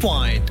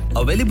Midpoint.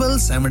 Available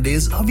 7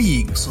 days a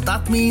week. So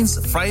that means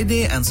Friday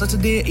and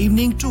Saturday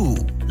evening too.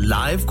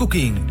 Live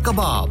cooking,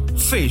 kebab,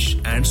 fish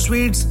and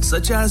sweets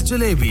such as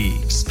jalebi.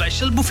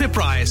 Special buffet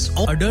price.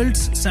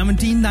 Adults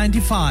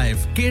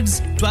 $17.95, kids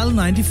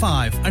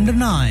 $12.95 under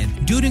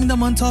 9 during the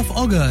month of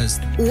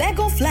August. Leg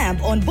of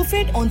lamb on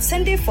buffet on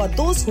Sunday for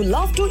those who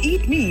love to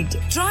eat meat.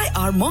 Try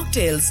our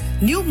mocktails.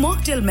 New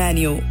mocktail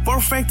menu.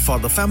 Perfect for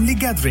the family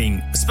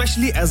gathering,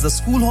 especially as the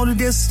school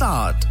holidays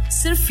start.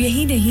 सिर्फ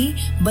यही नहीं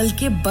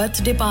बल्कि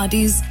birthday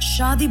parties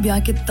शादी ब्याह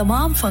के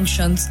तमाम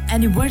functions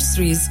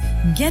anniversaries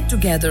get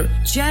together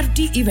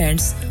charity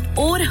events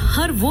और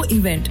हर वो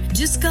इवेंट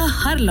जिसका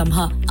हर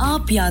लम्हा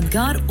आप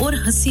यादगार और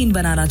हसीन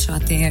बनाना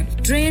चाहते हैं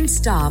ट्रेन्ड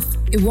स्टाफ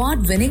अवार्ड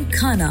विनिंग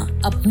खाना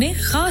अपने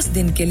खास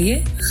दिन के लिए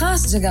खास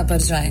जगह पर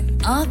जाएं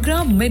Agra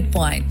mid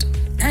point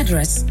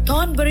Address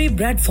Thornbury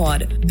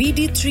Bradford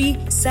BD3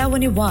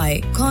 7Y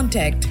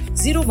Contact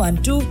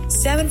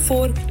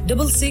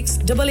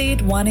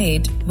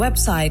 01274668818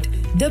 Website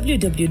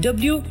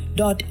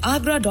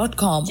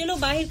www.agra.com चलो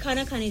बाहर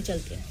खाना खाने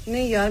चलते हैं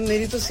नहीं यार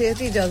मेरी तो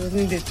सेहत ही इजाजत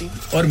नहीं देती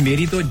और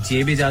मेरी तो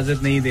जेब इजाजत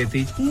नहीं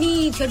देती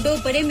नी छोड़ो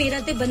परे मेरा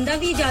ते बंदा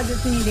भी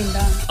इजाजत नहीं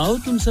देता आओ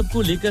तुम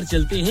सबको लेकर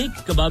चलते हैं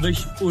कबाबिश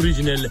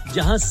ओरिजिनल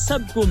जहां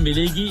सबको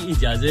मिलेगी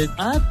इजाजत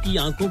आपकी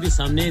आंखों के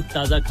सामने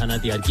ताजा खाना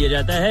तैयार किया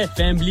जाता है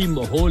फैमिली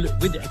माहौल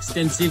with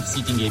extensive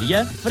seating area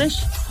fresh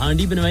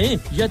handi बनवाएं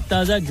या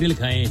ताजा ग्रिल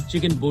खाएं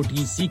chicken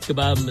boti seekh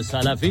kebab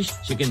masala fish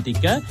chicken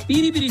tikka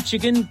piri piri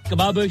chicken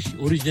Kababish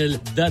original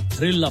the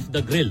thrill of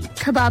the grill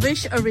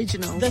Kababish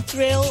Original The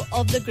Thrill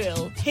of the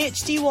Grill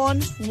HD1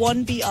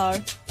 1BR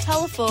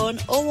Telephone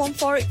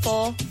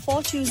 01484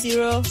 420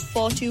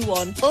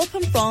 421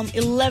 Open from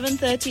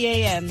 11:30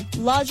 a.m.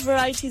 Large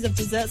varieties of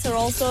desserts are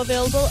also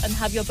available and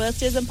have your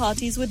birthdays and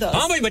parties with us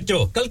हाँ भाई बच्चों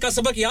कल का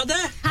सबक याद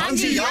है हाँ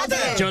जी याद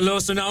है चलो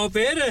सुनाओ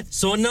फिर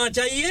सोना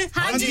चाहिए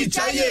हाँ जी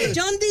चाहिए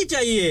चांदी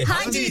चाहिए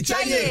हाँ जी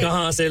चाहिए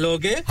कहाँ से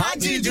लोगे हाँ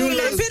जी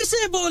जूलर्स फिर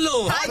से बोलो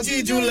हाँ जी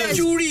जूलर्स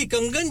चूड़ी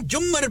कंगन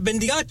झुमर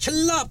बिंदिया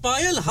छल्ला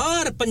पायल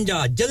हार पंजा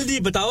जल्दी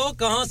बताओ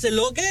कहाँ से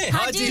लोगे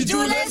हाँ जी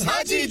जूलर्स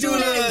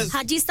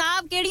हाजी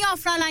साहब केड़ी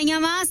ऑफर लाईया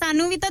वा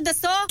सानू भी तो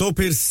दसो तो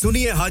फिर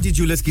सुनिए हाजी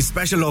ज्वेलर्स की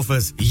स्पेशल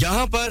ऑफर्स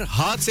यहाँ पर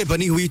हाथ से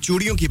बनी हुई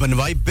चूड़ियों की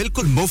बनवाई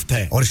बिल्कुल मुफ्त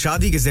है और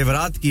शादी के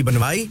जेवरात की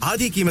बनवाई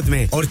आधी कीमत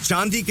में और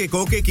चांदी के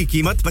कोके की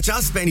कीमत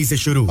 50 पैसे से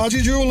शुरू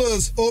Haji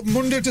Jewellers open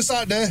Monday to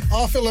Saturday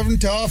 11:30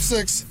 to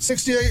 6:30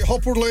 68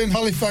 Hopwood Lane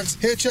Halifax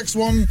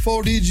HX1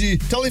 4DG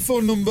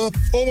telephone number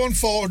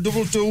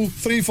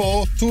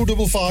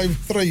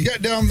 01422342553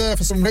 get down there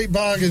for some great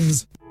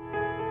bargains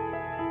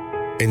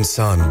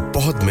इंसान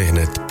बहुत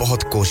मेहनत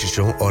बहुत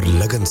कोशिशों और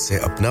लगन से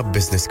अपना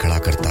बिजनेस खड़ा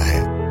करता है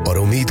और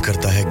उम्मीद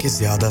करता है कि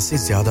ज्यादा से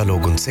ज्यादा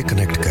लोग उनसे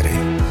कनेक्ट करें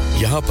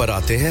यहाँ पर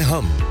आते हैं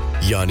हम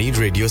यानी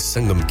रेडियो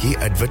संगम की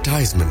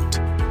एडवर्टाइजमेंट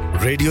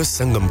रेडियो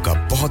संगम का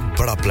बहुत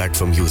बड़ा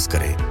प्लेटफॉर्म यूज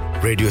करें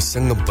रेडियो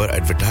संगम पर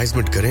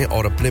एडवर्टाइजमेंट करें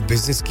और अपने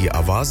बिजनेस की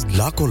आवाज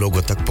लाखों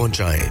लोगों तक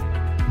पहुंचाएं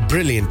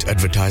Brilliant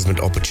advertisement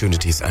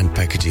opportunities and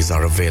packages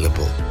are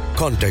available.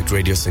 Contact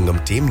Radio Singham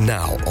team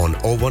now on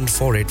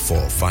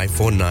 01484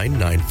 549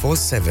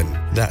 947.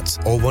 That's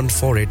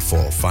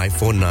 01484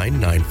 549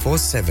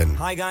 947.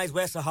 Hi guys,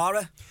 we're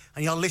Sahara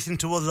and you're listening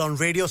to us on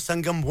Radio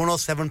Sangam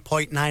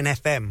 107.9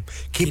 FM.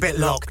 Keep it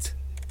locked.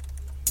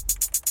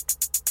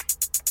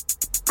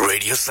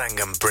 Radio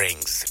Sangam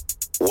brings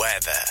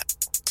weather,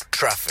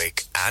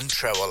 traffic and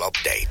travel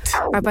update.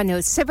 Upon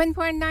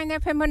 7.9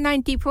 FM और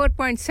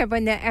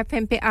 94.7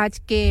 FM पे आज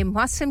के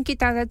मौसम की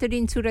ताज़ा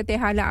तरीन सूरत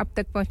हाल अब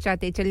तक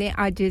पहुंचाते चले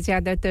आज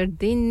ज़्यादातर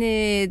दिन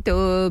तो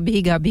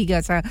भीगा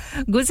सा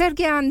गुजर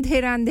गया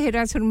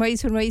अंधेरा सुरमई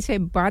से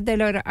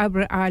बादल और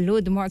अब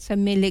आलूद मौसम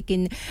में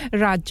लेकिन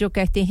रात जो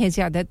कहते हैं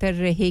ज़्यादातर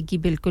रहेगी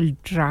बिल्कुल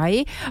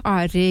ड्राई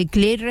और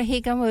क्लियर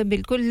रहेगा वो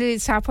बिल्कुल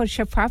साफ और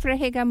शफाफ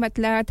रहेगा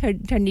मतलब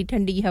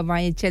ठंडी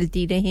हवाएं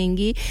चलती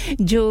रहेंगी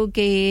जो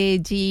कि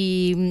जी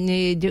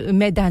जो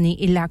मैदानी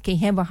इलाके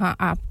हैं वहां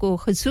आपको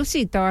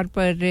खासूसी तौर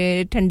पर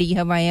ठंडी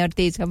हवाएं और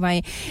तेज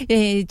हवाएं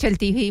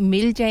चलती हुई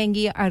मिल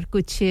जाएंगी और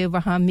कुछ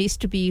वहां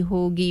मिस्ट भी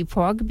होगी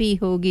फॉग भी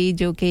होगी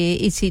जो कि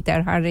इसी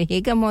तरह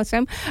रहेगा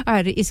मौसम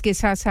और इसके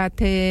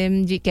साथ-साथ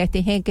जी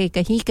कहते हैं कि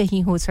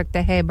कहीं हो सकता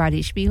है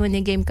बारिश भी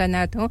होने के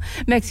इम्कानात हो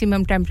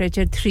मैक्सिमम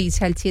टेंपरेचर 3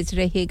 सेल्सियस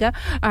रहेगा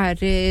और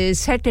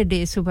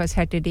सैटरडे सुबह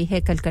सैटरडे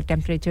है कल का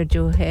टेंपरेचर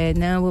जो है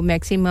ना वो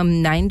मैक्सिमम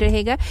 9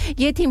 रहेगा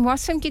ये थी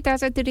मौसम की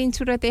ताज़ा तरीन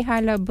सूरत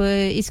हाल अब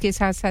इसके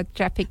साथ-साथ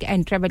ट्रैफिक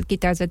एंड ट्रैवल की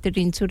ताज़ा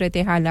तरीन सूरत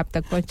हाल आप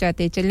तक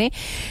पहुंचाते चलें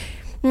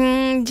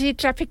जी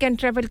ट्रैफिक एंड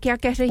ट्रैवल क्या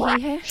कह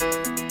रही है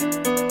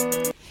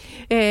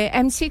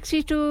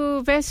M62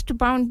 west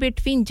bound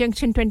between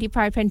junction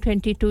 25 and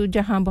 22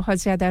 जहां बहुत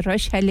ज़्यादा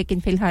रश है लेकिन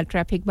फिलहाल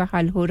ट्रैफिक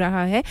बहाल हो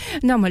रहा है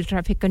नॉर्मल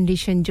ट्रैफिक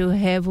कंडीशन जो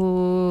है वो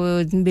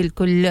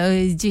बिल्कुल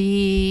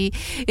जी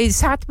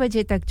 7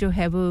 बजे तक जो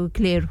है वो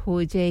क्लियर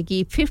हो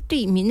जाएगी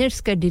 50 मिनट्स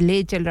का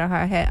डिले चल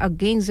रहा है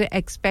अगेंस्ट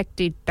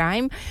एक्सपेक्टेड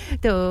टाइम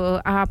तो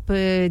आप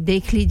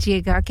देख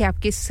लीजिएगा कि आप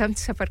किस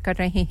सफ़र कर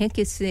रहे हैं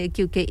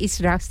क्योंकि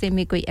इस रास्ते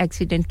में कोई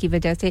एक्सीडेंट की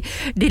वजह से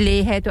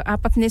डिले है तो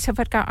आप अपने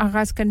सफ़र का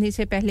आगाज़ करने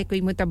से पहले कोई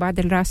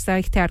मुतबादिल रास्ता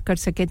इख्तियार कर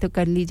सके तो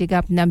कर लीजिएगा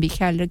अपना भी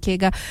ख्याल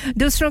रखिएगा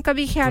दूसरों का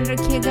भी ख्याल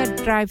रखिएगा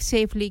ड्राइव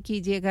सेफली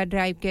कीजिएगा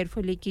ड्राइव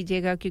केयरफुली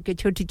कीजिएगा क्योंकि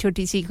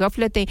छोटी-छोटी सी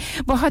गफलतें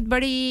बहुत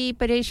बड़ी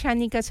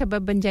परेशानी का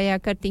सबब बन जाया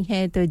करती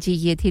हैं तो जी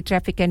ये थी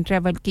ट्रैफिक एंड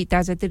ट्रैवल की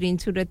ताज़ा तरीन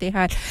सूरत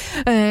हाल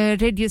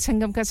रेडियो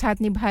संगम का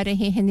साथ निभा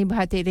रहे हैं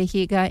निभाते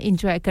रहिएगा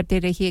एंजॉय करते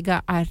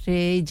रहिएगा और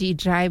जी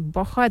ड्राइव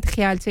बहुत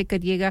ख्याल से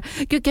करिएगा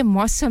क्योंकि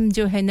मौसम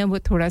जो है ना वो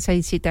थोड़ा सा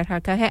इसी तरह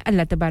का है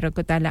अल्लाह तबारक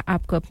व तआला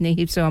आपको अपने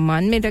हिफ्ज़ व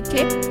अमान में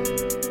रखे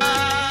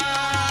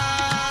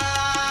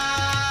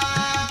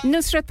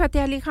नुसरत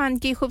फतेह अली खान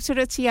की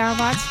खूबसूरत सी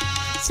आवाज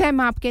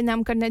सैम आपके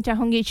नाम करना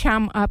चाहूंगी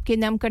शाम आपके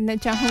नाम करना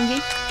चाहूंगी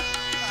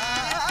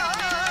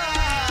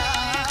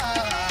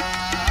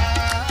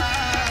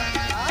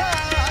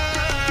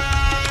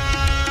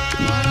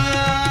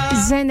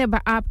ज़ैनब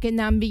आपके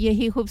नाम भी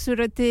यही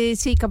खूबसूरत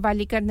सी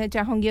कव्वाली करना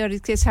चाहूंगी और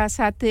इसके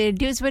साथ-साथ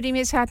ड्यूसबरी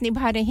में साथ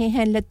निभा रहे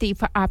हैं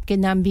लतीफ़ आपके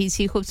नाम भी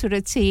इसी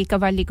खूबसूरत सी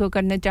कव्वाली को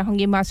करना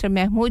चाहूंगी मास्टर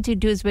महमूद जी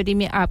ड्यूसबरी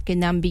में आपके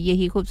नाम भी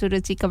यही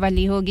खूबसूरत सी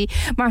कव्वाली होगी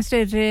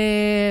मास्टर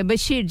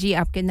बशीर जी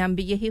आपके नाम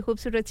भी यही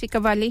खूबसूरत सी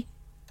कव्वाली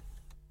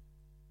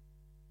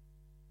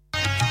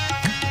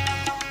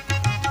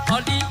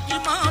अली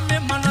इमाम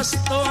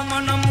मनस्तो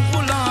मनम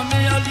Ghulam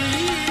Ali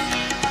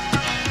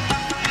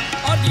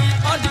Ali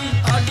Ali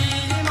Ali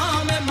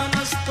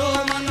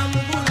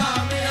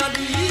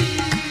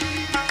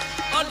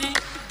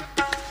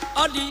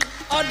Ali,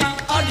 Ali,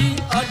 Ali,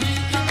 Ali,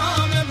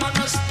 Imam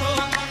Manasto,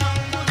 Manam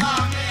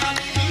Gulam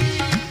Ali,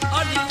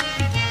 Ali,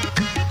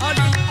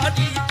 Ali,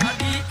 Ali,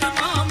 Ali,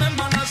 Imam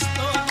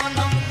Manasto,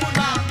 Manam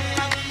Gulam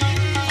Ali,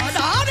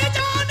 Adhar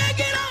Jaan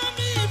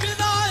Girami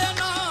Vidaya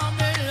Naam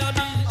Ali,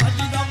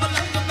 Ali da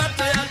Malang Mat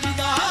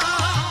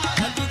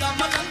Ali da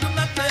Malang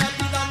Mat Ali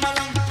da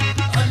Malang,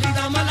 Ali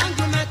da Malang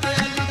Mat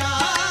Ali da,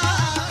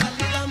 Ali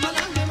da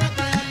Malang Mat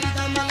Ali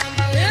da Malang,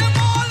 E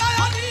Mola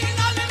Ali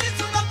nal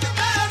nisbat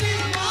meri.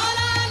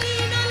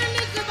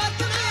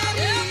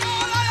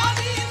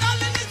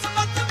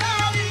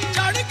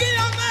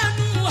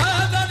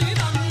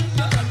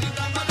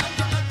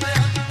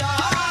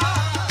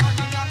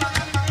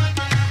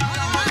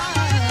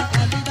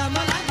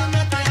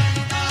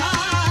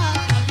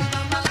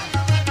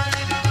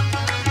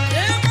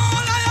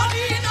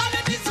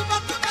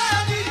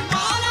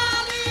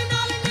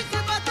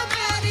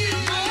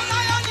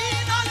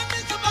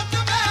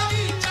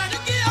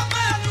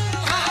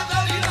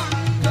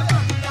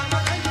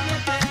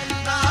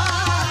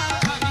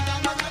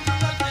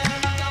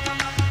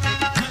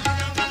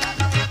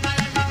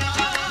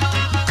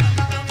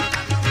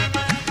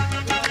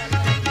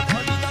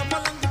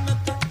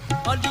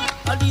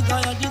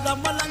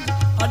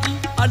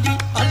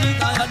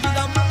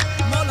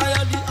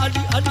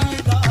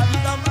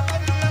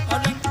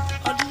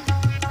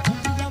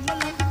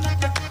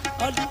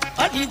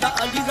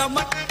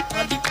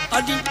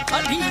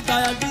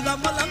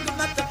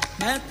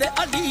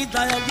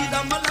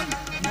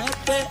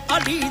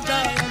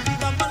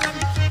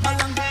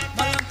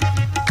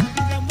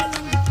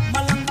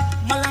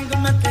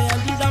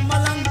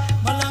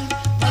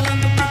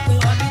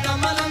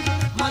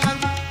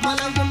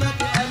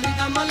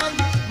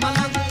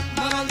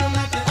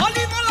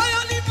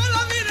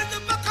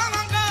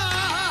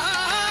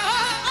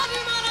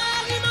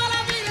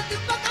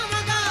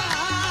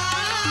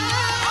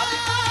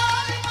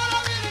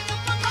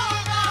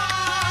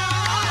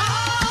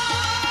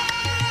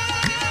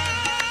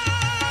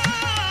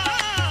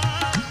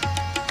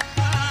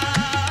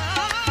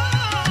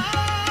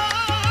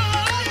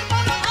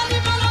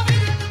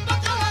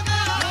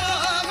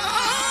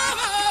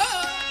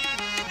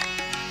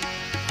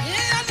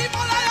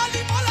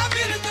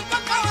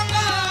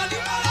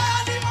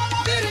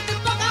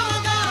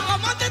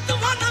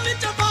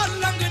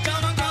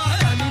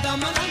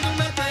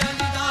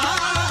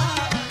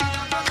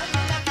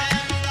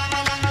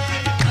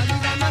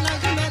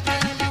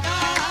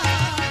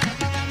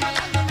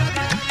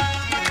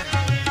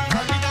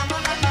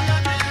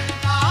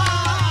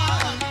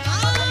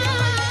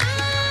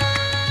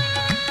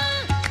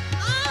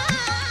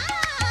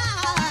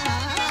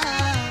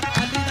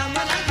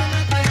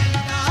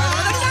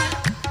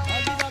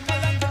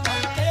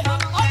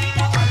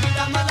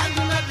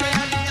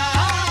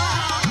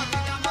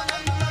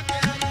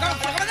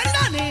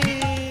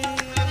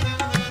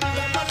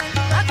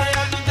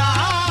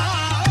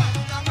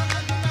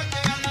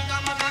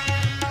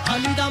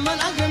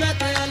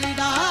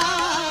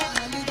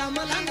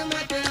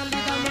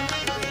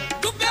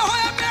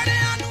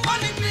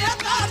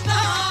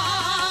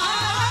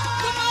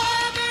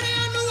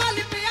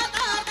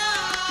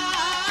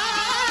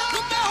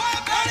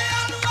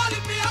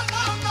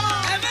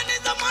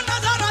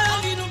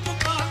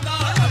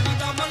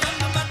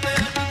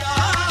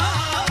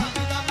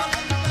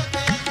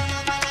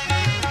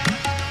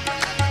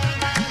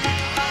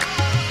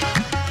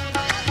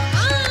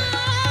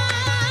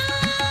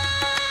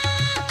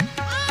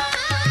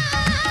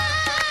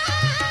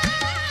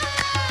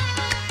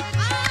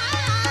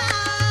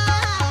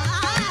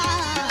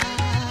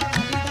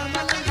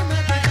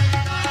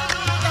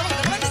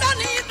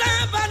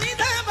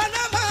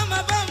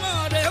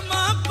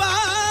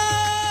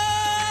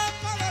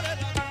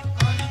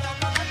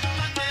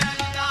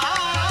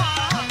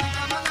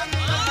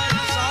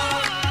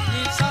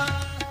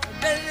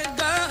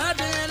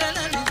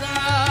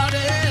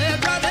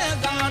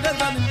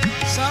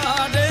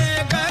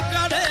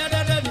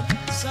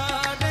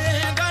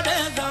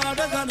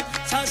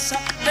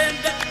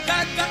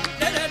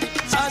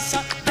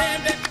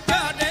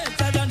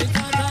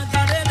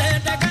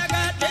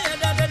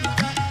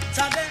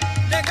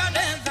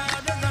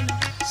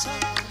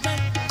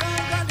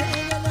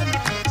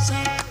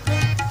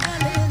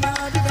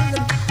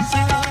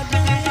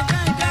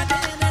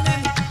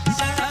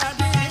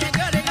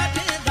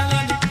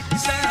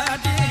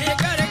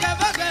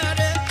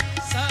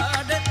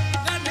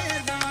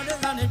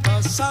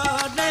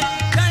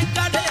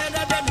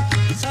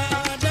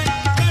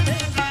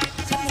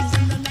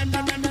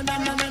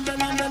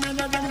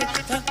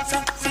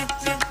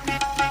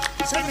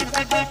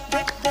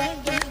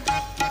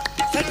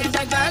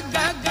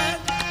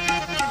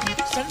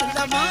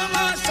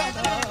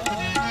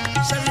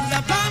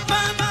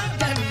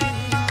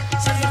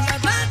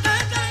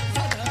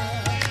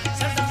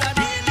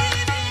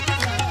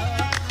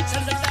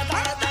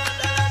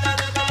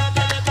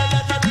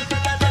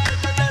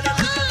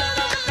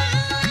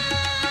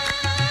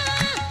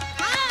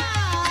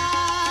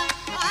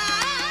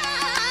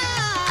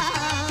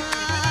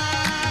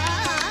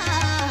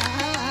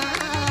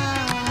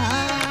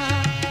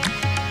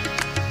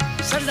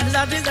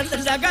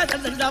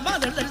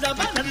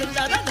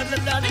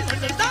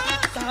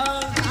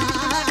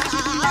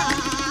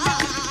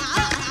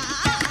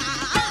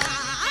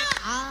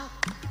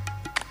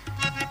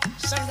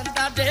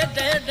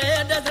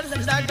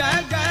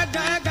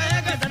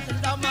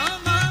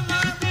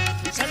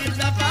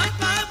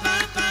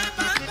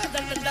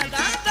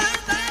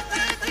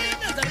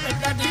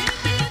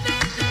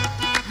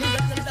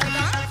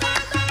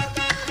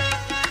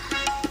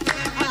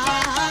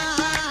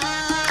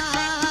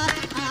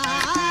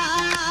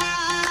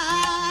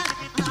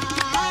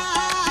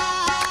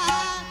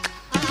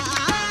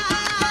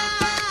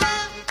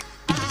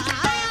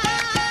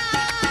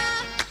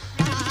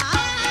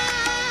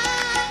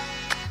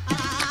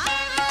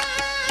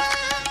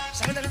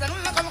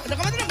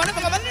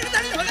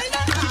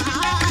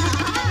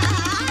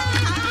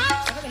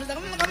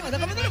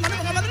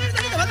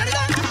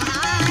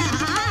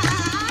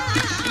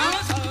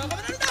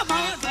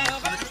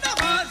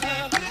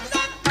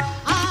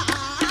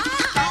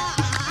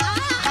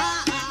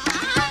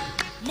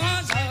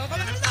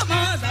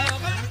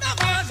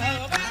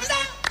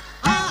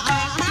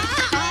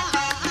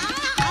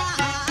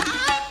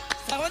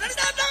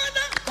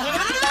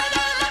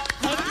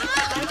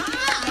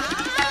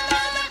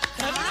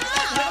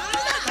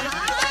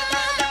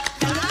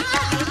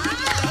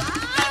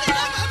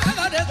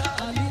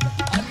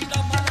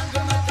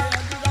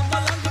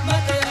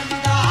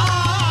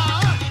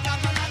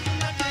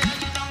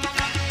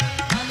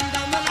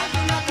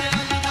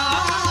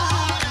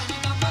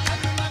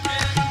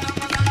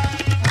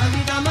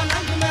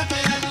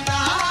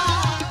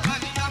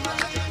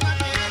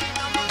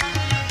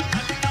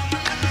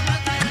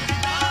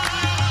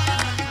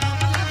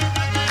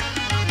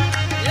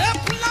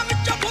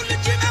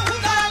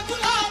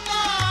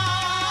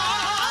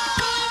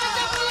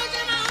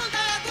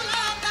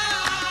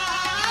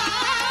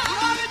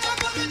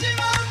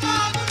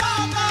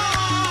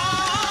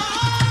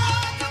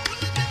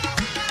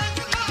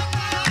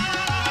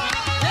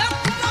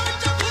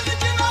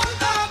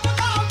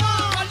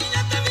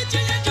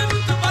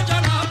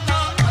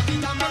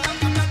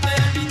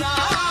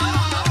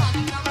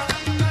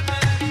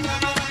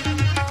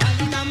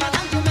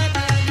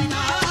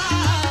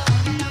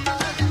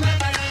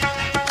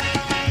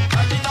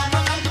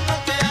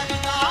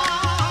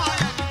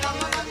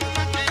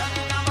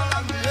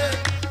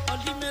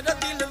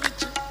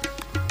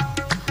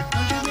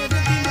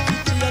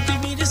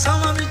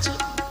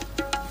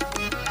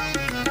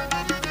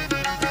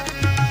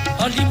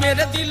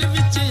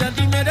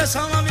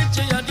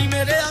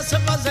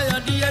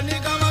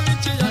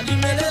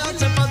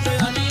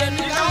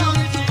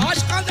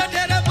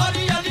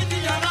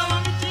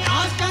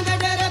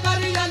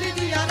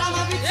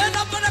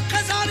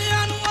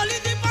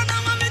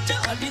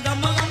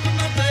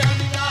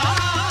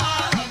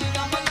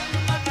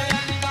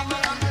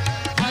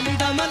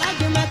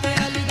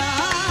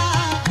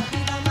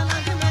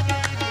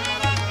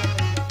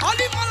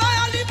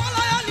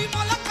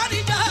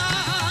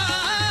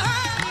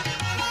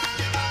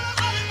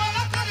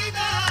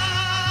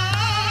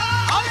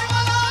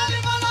 Ali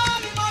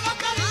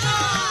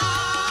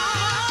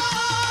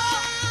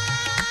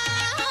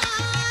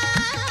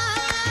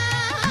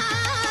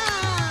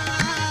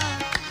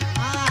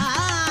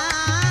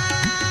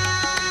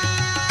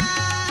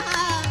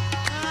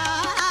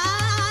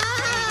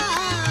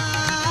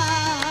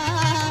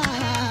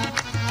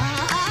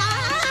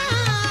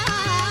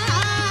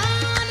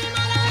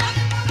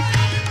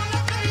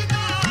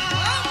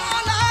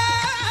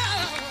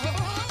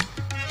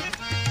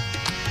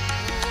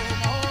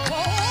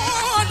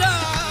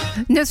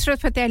Nusrat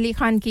Fateh Ali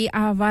Khan की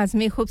आवाज़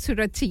में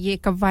खूबसूरत सी ये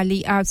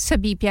कव्वाली आप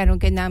सभी प्यारों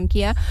के नाम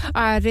किया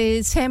और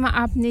सैम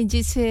आपने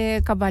जिस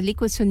कव्वाली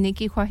को सुनने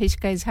की ख्वाहिश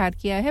का इजहार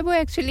किया है वो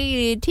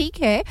एक्चुअली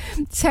ठीक है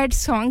सैड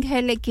सॉन्ग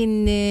है लेकिन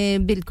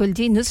बिल्कुल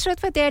जी नुसरत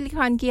फतेह अली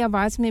खान की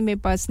आवाज़ में मेरे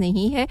पास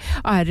नहीं है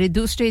और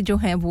दूसरे जो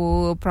हैं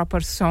वो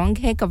प्रॉपर सॉन्ग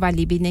है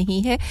कव्वाली भी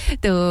नहीं है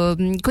तो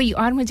कोई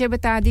और मुझे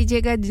बता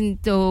दीजिएगा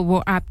तो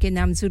वो आपके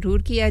नाम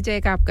ज़रूर किया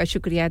जाएगा आपका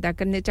शुक्रिया अदा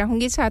करना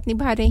चाहूँगी साथ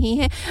निभा रही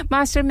हैं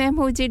मास्टर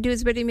महमूद जी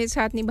ड्यूसबरी में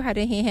साथ निभा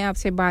रहे हैं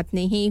आपसे बात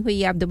नहीं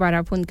हुई आप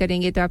दोबारा फोन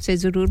करेंगे तो आपसे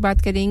ज़रूर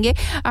बात करेंगे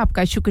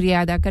आपका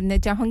शुक्रिया अदा करना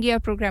चाहूँगी और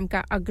प्रोग्राम का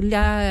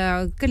अगला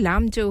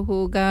कलाम जो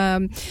होगा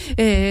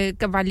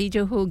कव्वाली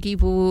जो होगी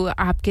वो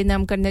आपके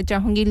नाम करना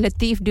चाहूँगी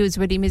लतीफ़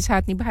ड्यूसबरी में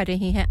साथ निभा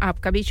रहे हैं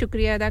आपका भी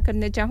शुक्रिया अदा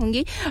करना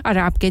चाहूँगी और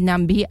आपके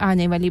नाम भी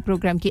आने वाली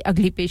प्रोग्राम की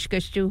अगली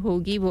पेशकश जो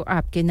होगी वो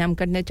आपके नाम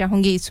करना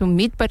चाहूँगी इस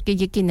उम्मीद पर कि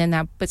यकीनन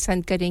आप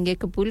पसंद करेंगे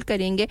कबूल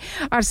करेंगे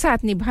और साथ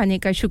निभाने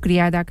का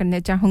शुक्रिया अदा करना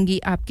चाहूँगी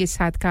आपके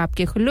साथ का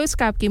आपके खुलूस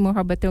का आपकी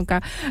मोहब्बतों का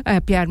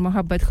प्यार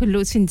मोहब्बत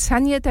खुलूस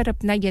इंसानियत और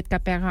अपनायत का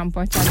पैगाम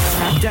पहुंचाने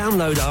वाला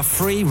Download our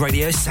free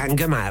Radio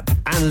Sangam app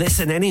and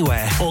listen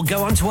anywhere or go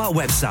onto our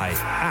website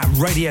at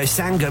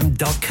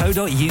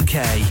radiosangam.co.uk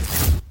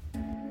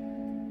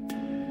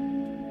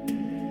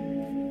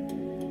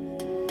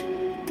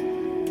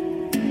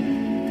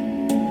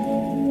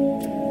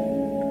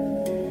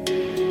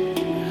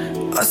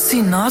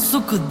ਅਸੀਂ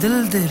ਨਾਜ਼ੁਕ ਦਿਲ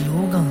ਦੇ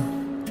ਲੋਗਾਂ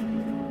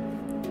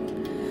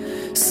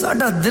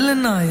ਸਾਡਾ ਦਿਲ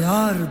ਨਾ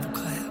ਯਾਰ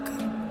ਦੁਖਾਇਆ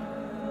ਕਰ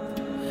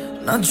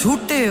ਨਾ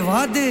ਝੂਠੇ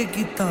ਵਾਅਦੇ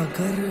ਕੀਤਾ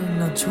ਕਰ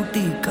ਨਾ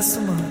ਝੂਠੀ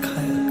ਕਸਮਾਂ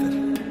ਖਾਇਆ ਕਰ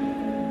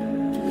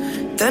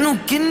ਤੈਨੂੰ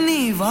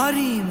ਕਿੰਨੀ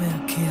ਵਾਰੀ ਮੈਂ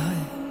ਆਖਿਆ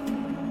ਹੈ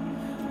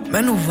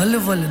ਮੈਨੂੰ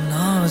ਵਲਵਲ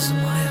ਨਾ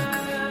ਅਜ਼ਮਾਇਆ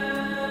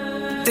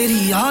ਕਰ ਤੇਰੀ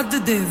ਯਾਦ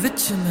ਦੇ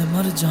ਵਿੱਚ ਮੈਂ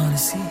ਮਰ ਜਾਣ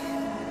ਸੀ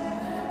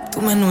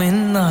ਤੂੰ ਮੈਨੂੰ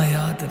ਇੰਨਾ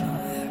ਯਾਦ ਨਾ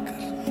ਆਇਆ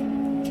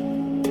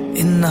ਕਰ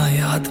ਇੰਨਾ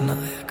ਯਾਦ ਨਾ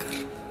ਆਇਆ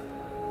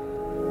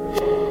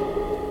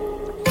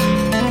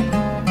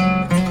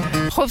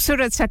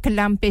खूबसूरत सा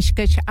कलाम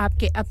पेशकश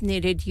आपके अपने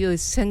रेडियो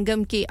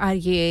संगम की और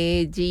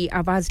ये जी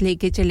आवाज़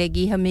लेके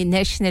चलेगी हमें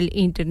नेशनल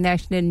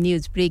इंटरनेशनल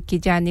न्यूज़ ब्रेक की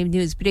जानिब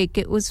न्यूज़ ब्रेक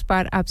के उस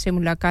पार आपसे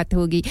मुलाकात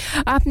होगी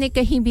आपने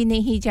कहीं भी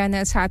नहीं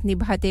जाना साथ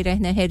निभाते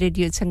रहना है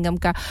रेडियो संगम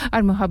का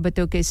और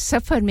मोहब्बतों के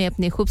सफ़र में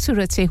अपने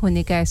खूबसूरत से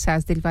होने का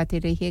एहसास दिलवाते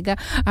रहिएगा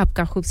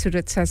आपका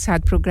खूबसूरत सा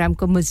साथ प्रोग्राम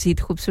को मज़ीद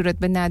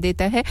खूबसूरत बना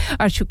देता है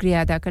और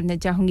शुक्रिया अदा करना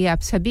चाहूँगी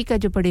आप सभी का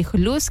जो बड़े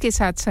खुलूस के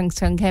साथ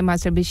संग है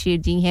मास्टर बशीर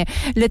जी हैं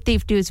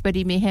लतीफ़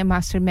ड्यूसबरी में है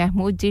मास्टर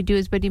महमूद जी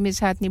ड्यूसबरी में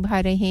साथ निभा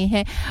रहे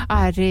हैं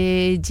और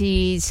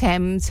जी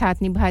सैम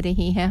साथ निभा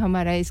रही हैं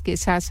हमारा इसके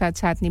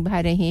साथ निभा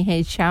रहे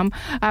हैं शाम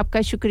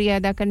आपका शुक्रिया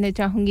अदा करना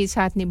चाहूँगी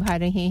साथ निभा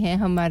रहे हैं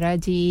हमारा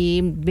जी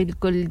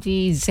बिल्कुल जी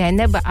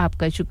ज़ैनब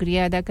आपका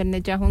शुक्रिया अदा करना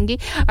चाहूँगी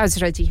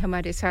अज़रा जी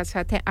हमारे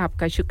साथ हैं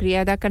आपका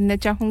शुक्रिया अदा करना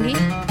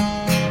चाहूँगी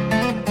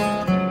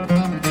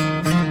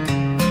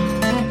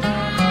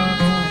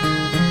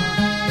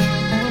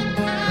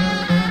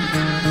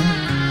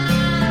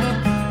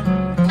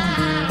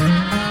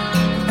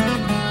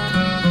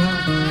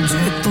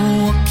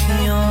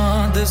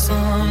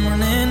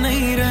सामने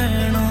नहीं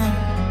रहना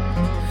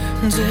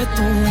जे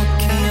तू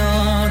अखियां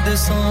दे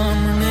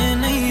सामने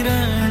नहीं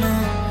रहना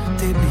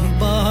ते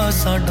बीबा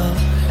साडा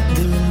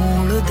दिल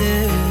मोड़ दे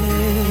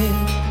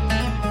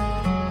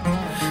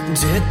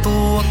जे तू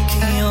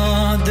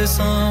अखियां दे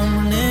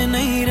सामने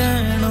नहीं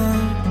रहना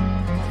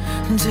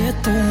जे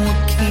तू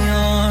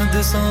अखियां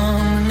दे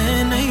सामने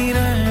नहीं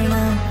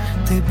रहना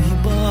ते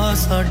बीबा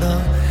साडा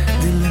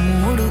दिल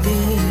मोड़ दे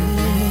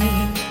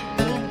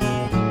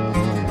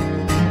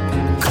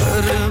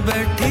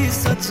बैठी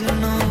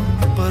सजना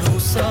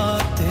भरोसा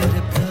तेरे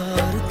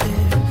प्यार ते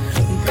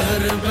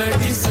घर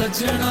बैठी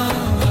सजना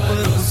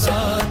भरोसा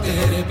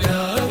तेरे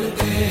प्यार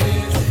ते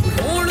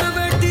रोण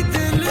बैठी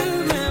दिल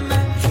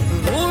में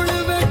रोण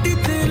बैठी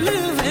दिल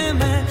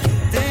में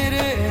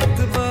तेरे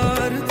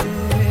एतबार ते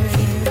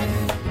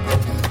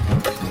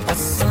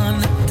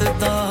असानत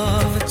दा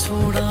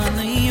छोड़ा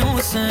नहीं हो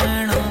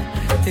सैना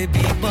ते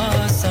बीबा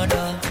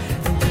साडा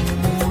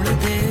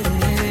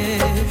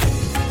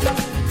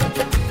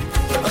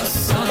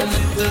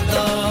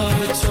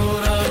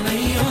छोरा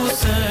नहीं हो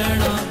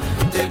सैना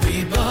ते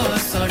बीबा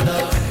साडा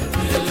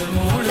दिल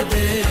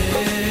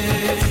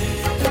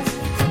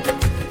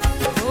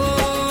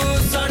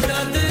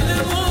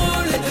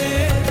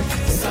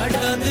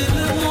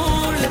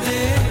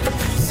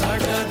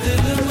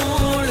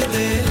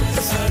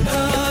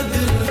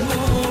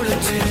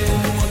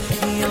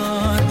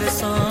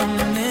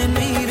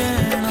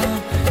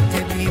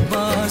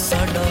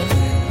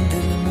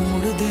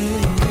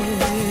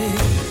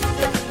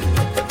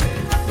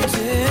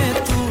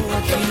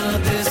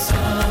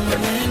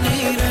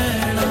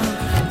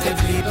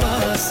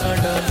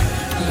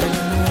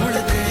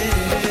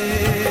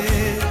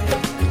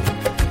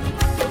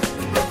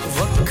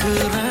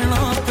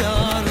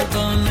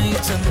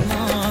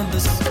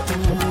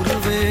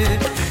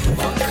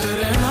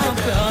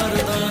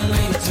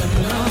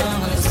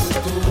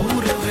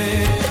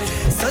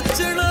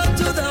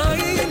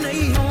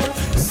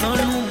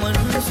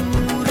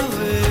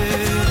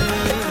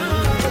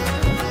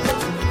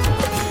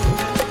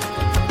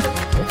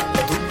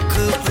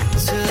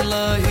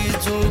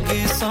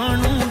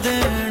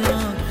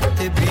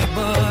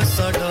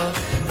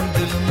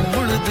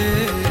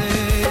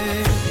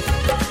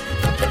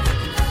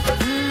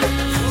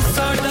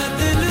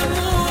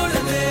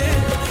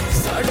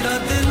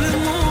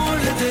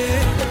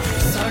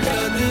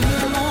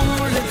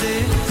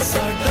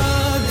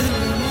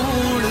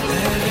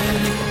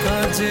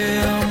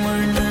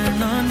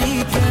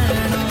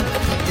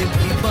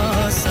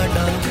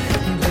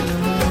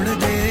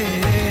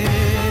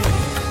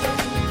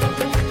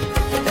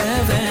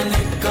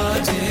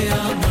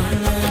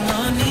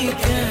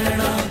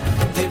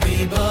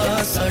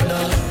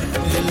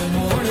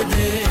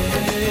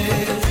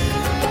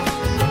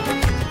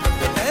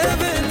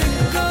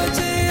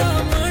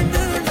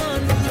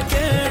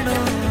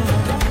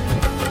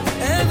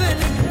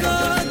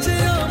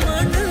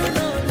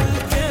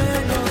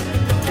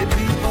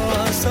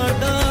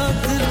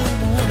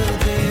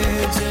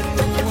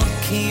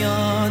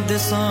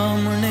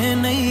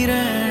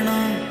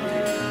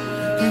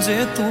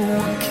ਜੇ ਤੂੰ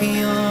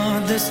ਅੱਖੀਆਂ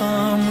ਦੇ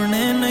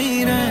ਸਾਹਮਣੇ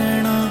ਨਹੀਂ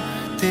ਰਹਿਣਾ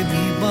ਤੇ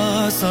ਬੀਬਾ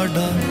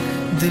ਸਾਡਾ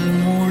ਦਿਲ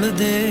ਮੋੜ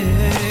ਦੇ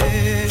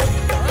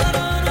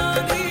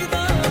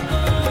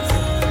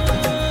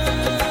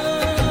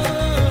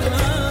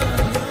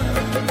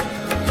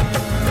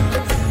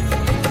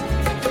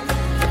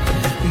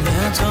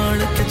जान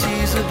के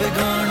चीज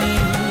बेगानी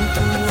हूँ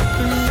तू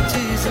अपनी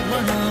चीज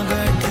बना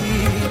बैठी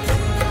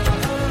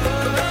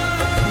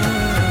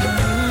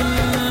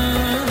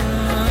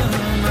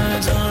मैं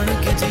जान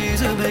के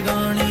चीज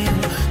बेगानी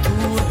हूँ तू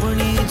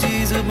अपनी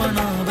चीज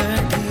बना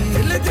बैठी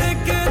दिल देख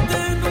के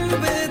तेनू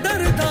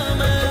बेदर्दा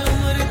मैं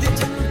उम्र दी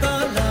चिंता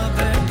ला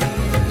बैठी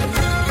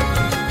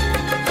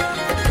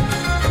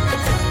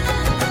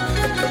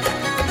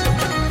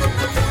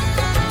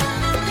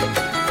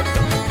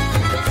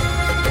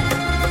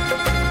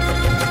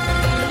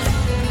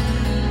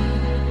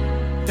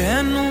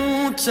तेनू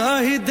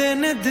चाहिदे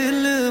ने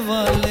दिल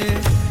वाले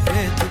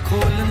भेद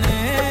खोलने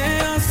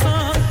आसा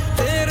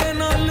तेरे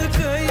नाल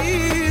कई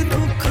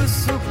दुख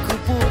सुख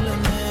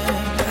बोलने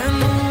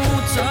तेनू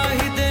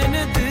चाहिदे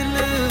ने दिल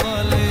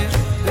वाले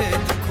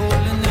भेद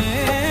खोलने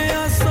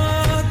आसा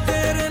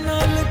तेरे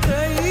नाल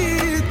कई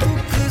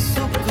दुख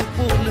सुख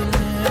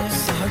बोलने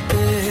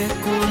साडे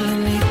कोल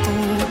नी तू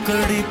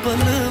कड़ी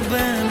पल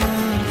बैना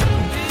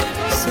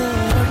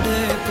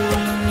साडे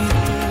कोल नी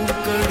तू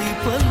कड़ी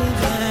पल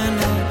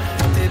बैना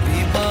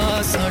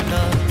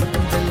साडा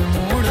दिल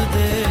मोड़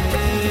दे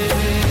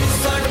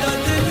साडा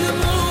दिल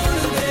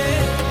मोड़ दे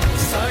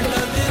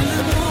साडा दिल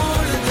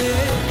मोड़ दे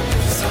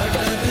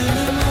साडा दिल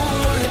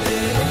मोड़ दे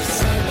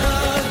साडा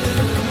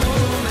दिल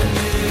मोड़ दे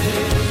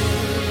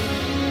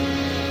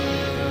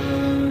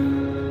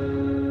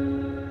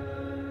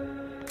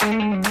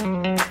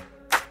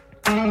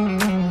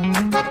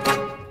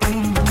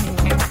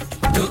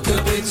दुख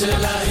विच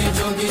लाई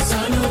जोगी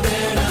सानू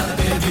देना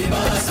तेरी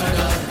बात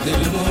साडा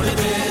दिल मोड़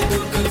दे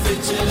दुख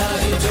विच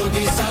लाई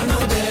जोगी सानू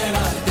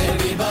देना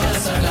तेरी बात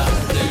साडा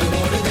दिल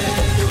मोड़ दे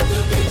दुख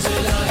विच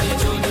लाई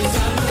जोगी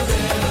सानू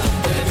देना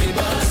तेरी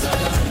बात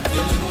साडा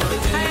दिल मोड़ दे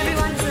Hi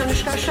everyone, this is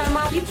Anushka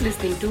Sharma. Keep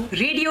listening to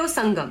Radio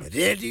Sangam.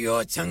 Radio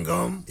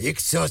Sangam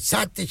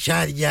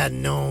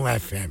 107.9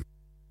 FM.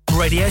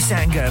 Radio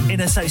Sangam, in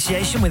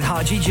association with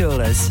Haji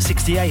Jewellers,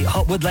 68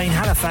 Hotwood Lane,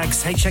 Halifax,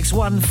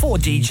 HX1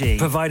 4DG.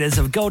 Providers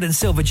of gold and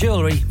silver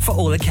jewellery for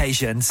all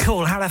occasions.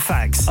 Call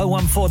Halifax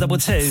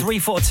 01422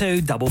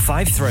 342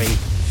 553.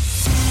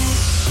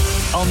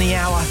 On the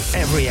hour,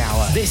 every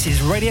hour. This is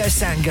Radio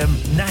Sangam,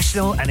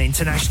 national and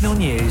international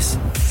news.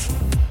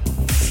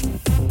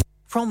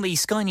 From the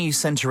Sky News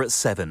Centre at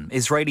 7,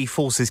 Israeli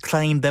forces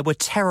claim there were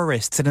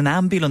terrorists in an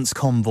ambulance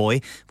convoy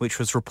which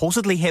was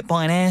reportedly hit by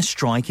an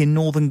airstrike in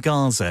northern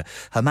Gaza.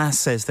 Hamas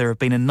says there have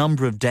been a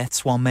number of deaths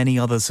while many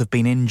others have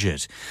been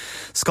injured.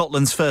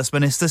 Scotland's First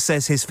Minister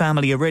says his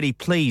family are really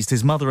pleased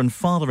his mother and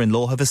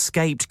father-in-law have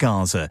escaped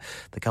Gaza.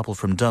 The couple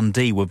from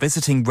Dundee were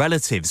visiting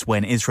relatives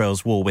when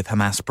Israel's war with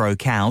Hamas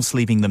broke out,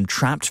 leaving them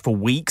trapped for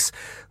weeks.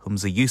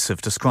 Humza Yousaf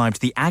described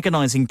the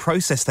agonising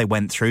process they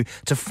went through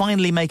to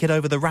finally make it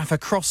over the Rafah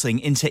crossing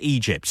into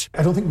Egypt.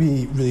 I don't think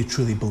we really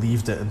truly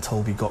believed it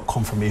until we got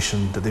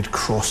confirmation that they'd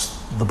crossed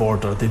the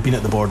border. They'd been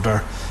at the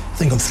border, I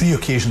think on 3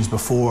 occasions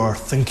before,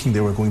 thinking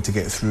they were going to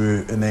get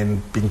through and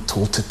then being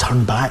told to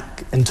turn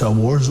back into a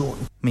war zone.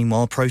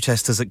 Meanwhile,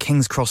 protesters at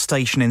King's Cross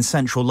Station in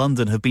central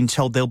London have been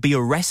told they'll be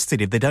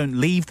arrested if they don't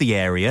leave the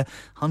area.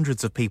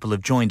 Hundreds of people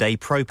have joined a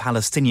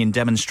pro-Palestinian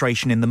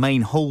demonstration in the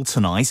main hall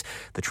tonight.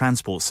 The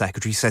Transport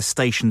Secretary says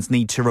stations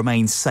need to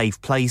remain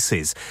safe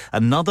places.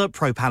 Another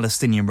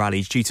pro-Palestinian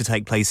rally is due to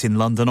take place in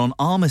London on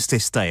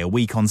Armistice Day, a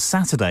week on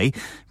Saturday.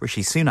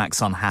 Rishi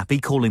Sunak's unhappy,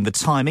 calling the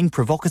timing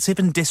provocative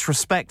and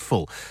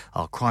disrespectful.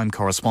 Our crime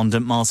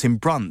correspondent Martin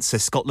Brunt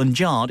says Scotland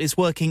Yard is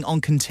working on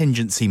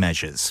contingency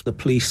measures. The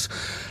police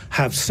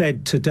have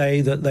said today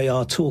that they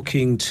are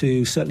talking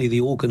to certainly the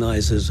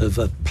organisers of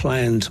a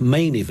planned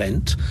main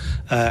event,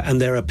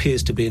 and there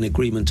appears to be an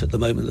agreement at the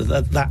moment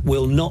that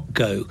will not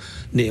go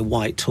near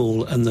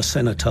Whitehall and the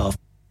Cenotaph.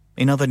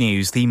 In other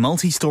news, the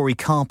multi-storey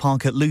car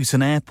park at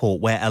Luton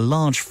Airport, where a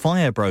large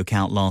fire broke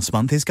out last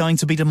month, is going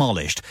to be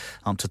demolished.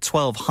 Up to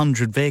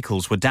 1,200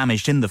 vehicles were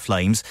damaged in the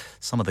flames.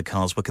 Some of the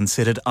cars were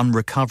considered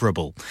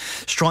unrecoverable.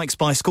 Strikes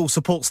by school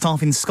support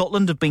staff in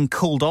Scotland have been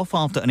called off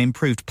after an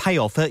improved pay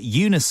offer.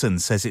 Unison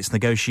says it's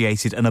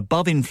negotiated an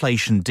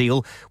above-inflation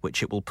deal,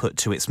 which it will put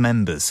to its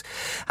members.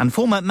 And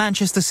former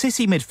Manchester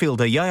City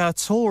midfielder Yaya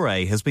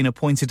Toure has been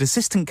appointed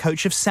assistant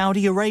coach of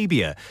Saudi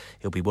Arabia.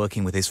 He'll be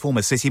working with his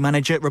former City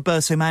manager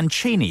Roberto Mancini,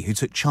 who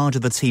took charge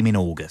of the team in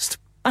August.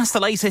 That's the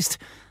latest.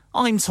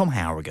 I'm Tom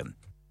Harrigan.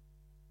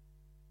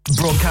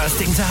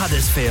 Broadcasting to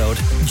Huddersfield,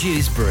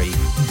 Dewsbury,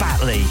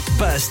 Batley,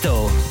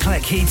 Birstall,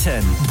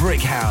 Cleckheaton,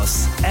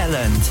 Brickhouse,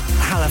 Elland,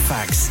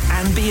 Halifax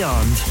and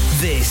beyond.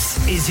 This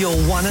is your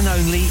one and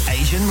only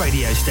Asian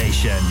radio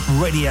station.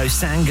 Radio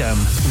Sangam,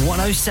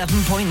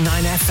 107.9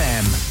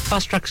 FM.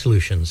 Fast Track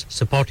Solutions,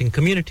 supporting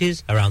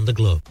communities around the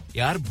globe.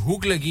 यार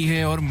भूख लगी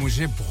है और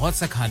मुझे बहुत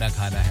सा खाना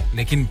खाना है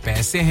लेकिन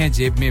पैसे हैं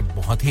जेब में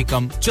बहुत ही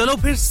कम चलो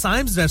फिर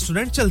साइम्स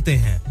रेस्टोरेंट चलते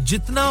हैं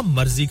जितना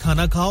मर्जी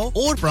खाना खाओ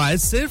और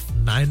प्राइस सिर्फ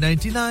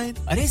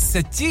 9.99 अरे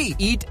सच्ची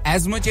eat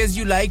as much as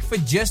you like for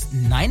just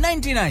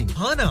 9.99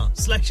 हाँ ना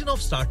selection of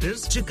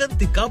starters chicken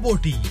tikka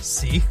बोटी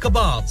सीख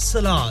कबाब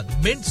सलाद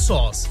mint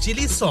sauce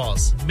chilli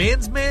sauce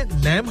mains में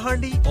लैम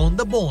हांडी on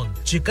the bone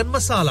chicken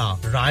masala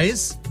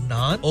rice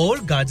नान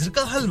और गाजर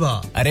का हलवा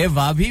अरे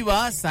वाह भी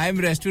वाह साइम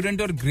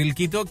रेस्टोरेंट और ग्रिल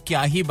की तो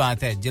क्या ही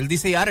बात है जल्दी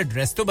से यार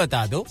एड्रेस तो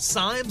बता दो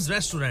Symons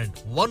restaurant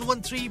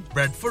 113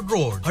 Bradford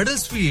road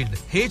Huddersfield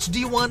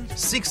HD1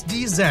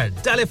 6DZ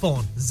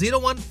telephone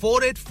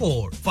 01484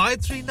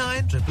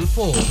 539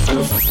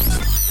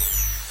 444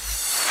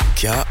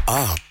 क्या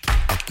आप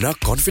अपना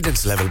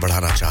कॉन्फिडेंस लेवल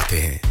बढ़ाना चाहते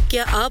हैं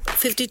क्या आप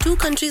 52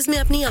 कंट्रीज में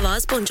अपनी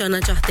आवाज पहुंचाना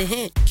चाहते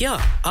हैं क्या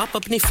आप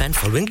अपनी फैन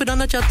फॉलोइंग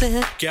बनाना चाहते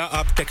हैं क्या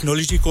आप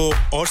टेक्नोलॉजी को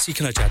और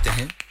सीखना चाहते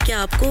हैं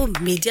क्या आपको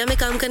मीडिया में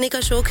काम करने का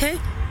शौक है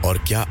और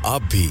क्या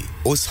आप भी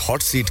उस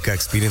हॉट सीट का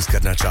एक्सपीरियंस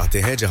करना चाहते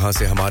हैं जहां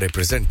से हमारे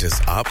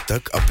प्रेजेंटर्स आप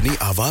तक अपनी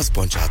आवाज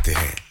पहुंचाते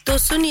हैं तो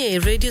सुनिए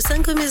radio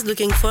Sangam is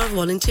looking for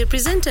volunteer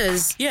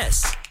presenters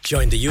yes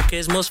join the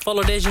UK's most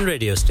followed Asian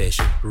radio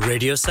station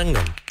Radio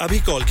Sangam अभी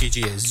कॉल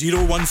कीजिए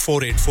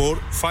 01484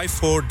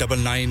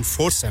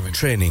 549947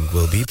 training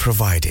will be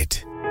provided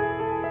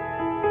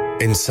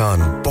इंसान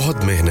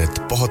बहुत मेहनत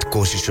बहुत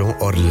कोशिशों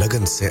और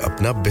लगन से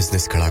अपना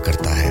बिजनेस खड़ा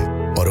करता है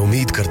और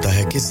उम्मीद करता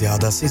है कि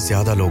ज्यादा से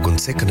ज्यादा लोग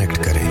उनसे कनेक्ट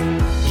करें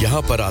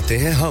यहाँ पर आते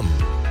हैं हम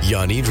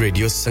यानी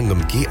रेडियो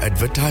संगम की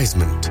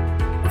एडवर्टाइजमेंट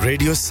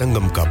रेडियो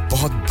संगम का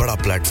बहुत बड़ा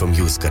प्लेटफॉर्म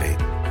यूज करें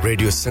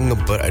रेडियो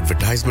संगम पर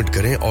एडवर्टाइजमेंट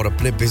करें और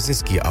अपने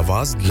बिजनेस की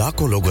आवाज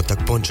लाखों लोगों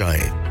तक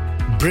पहुंचाएं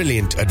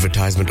Brilliant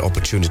advertisement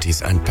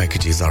opportunities and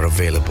packages are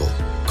available.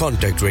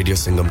 Contact Radio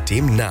Sangam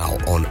team now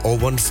on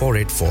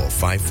 01484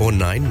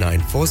 549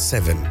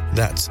 947.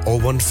 That's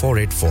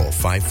 01484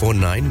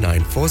 549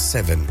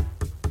 947.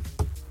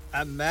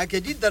 अब मैं के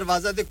जी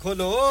दरवाजा दे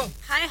खोलो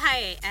हाय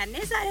हाय एने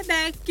सारे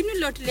बैग किनु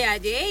लुट ले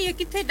आजे ये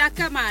किथे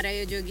डाका मार रहे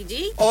हो जोगी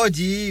जी ओ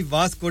जी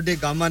वास्को डे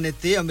गामा ने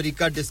ते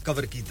अमेरिका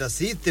डिस्कवर कीता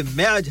सी ते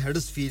मैं आज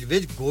हडर्सफील्ड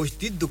विच गोश्त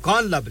दी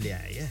दुकान लब ले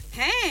आया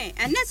है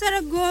एने सारा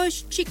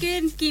गोश्त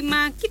चिकन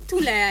कीमा किथु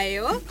ले आए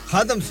हो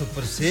खादम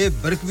सुपर से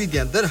बरकवी दे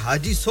अंदर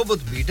हाजी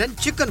सोबत मीट एंड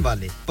चिकन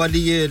वाले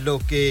पलिए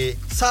लोके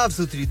साफ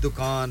सुथरी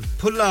दुकान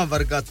फुल्ला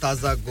वर्गा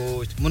ताजा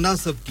गोश्त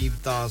मुनासिब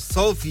कीमतां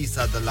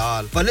 100%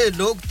 दलाल भले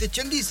लोग ते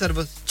चंगी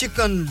service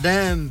chicken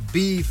lamb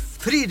beef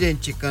free range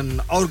chicken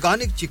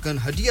organic chicken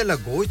हड्डी वाला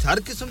गोश्त हर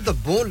किस्म दा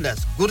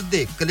बोनलेस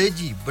गुर्दे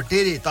कलेजी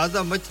बटेरे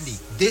ताजा मछली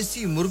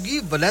देसी मुर्गी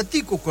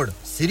बलाती कुकड़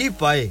सिरी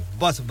पाए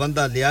बस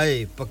बंदा ले आए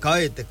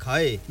पकाए ते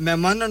खाए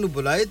मेहमानां नु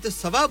बुलाए ते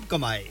सवाब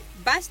कमाए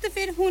बस तो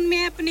फिर हुन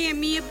मैं अपने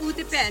अम्मी अब्बू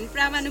ते भैन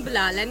भरावां नु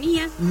बुला लनी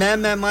है मैं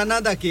मेहमानां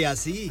दा किया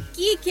सी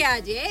की क्या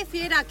जे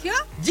फिर आखियो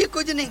जी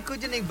कुछ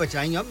नहीं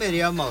बचाइयो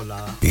मेरे मौला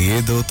ये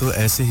दो तो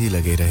ऐसे ही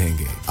लगे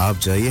रहेंगे आप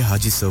जाइए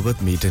Haji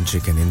Sobat meat and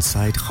chicken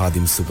inside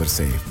Khadim super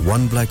safe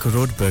 1 Black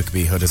Road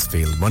Birkby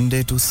Huddersfield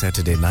Monday to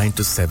Saturday 9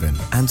 to 7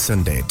 and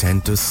Sunday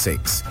 10 to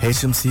 6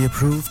 HMC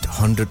approved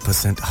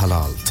 100%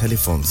 halal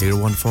telephone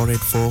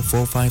 01484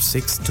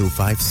 456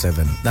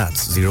 257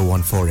 that's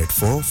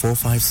 01484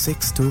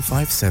 456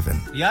 257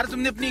 यार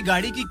तुमने अपनी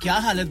गाड़ी की क्या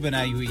हालत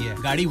बनाई हुई है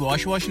गाड़ी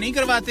वॉश नहीं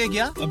करवाते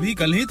क्या अभी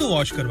कल ही तो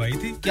वॉश करवाई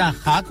थी क्या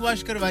खाक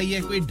वॉश करवाई है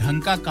कोई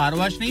ढंग का कार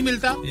वॉश नहीं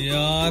मिलता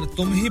यार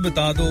तुम ही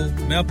बता दो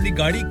मैं अपनी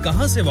गाड़ी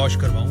कहां से वॉश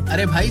करवाऊं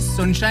अरे भाई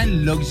sunshine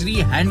luxury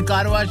hand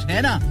car wash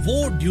है ना वो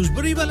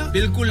ड्यूसबरी वाला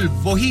बिल्कुल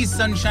वही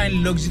sunshine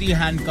luxury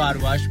hand car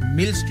wash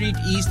mill street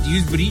east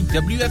Dewsbury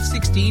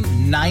WF16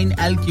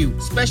 9LQ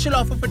special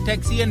offer for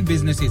taxi and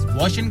businesses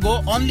wash and go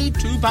only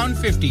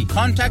 £2.50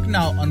 contact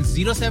now on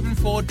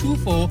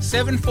 07424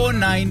 749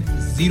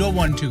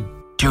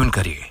 tune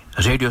करिए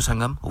radio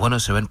संगम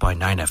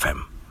 107.9 FM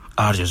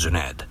RJ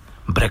Junaid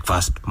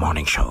breakfast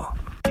morning show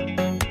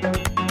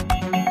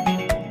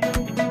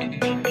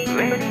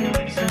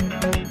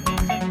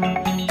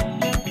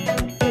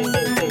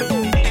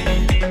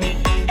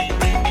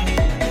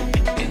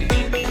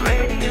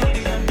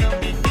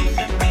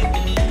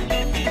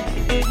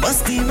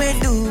मस्ती में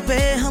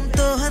डूबे हम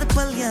तो हर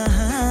पल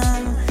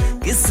यहाँ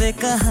किस्से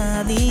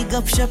कहानी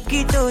गपशप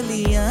की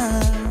टोलियां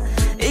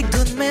एक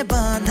धुन में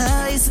बांधा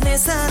इसने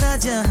सारा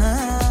जहां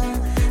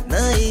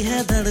नई है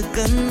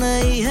धड़कन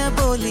नई है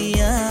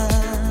बोलियां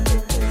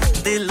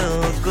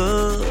दिलों को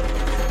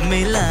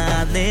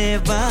मिलाने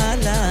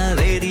वाला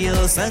रेडियो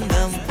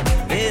संगम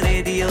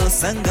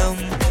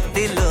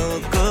दिलों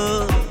को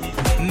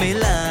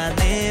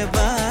मिलाने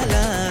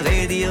वाला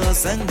रेडियो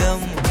संगम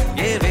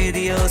ये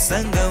रेडियो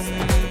संगम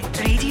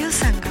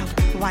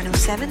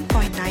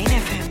 107.9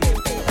 FM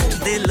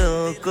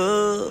दिलों को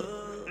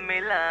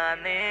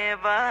मिलाने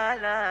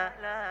वाला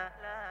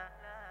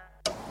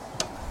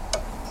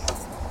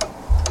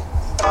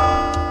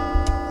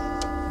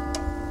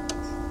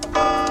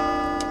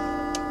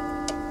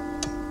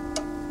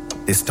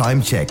This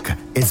time check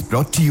is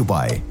brought to you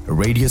by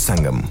Radio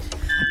Sangam.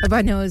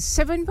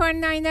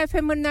 107.9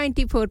 FM और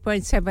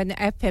 94.7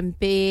 FM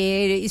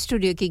पे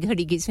स्टूडियो की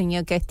घड़ी की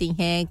सुइयां कहती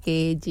हैं कि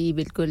जी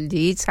बिल्कुल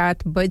जी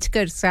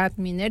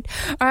 7:07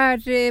 और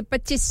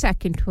 25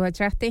 सेकंड हुआ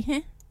चाहते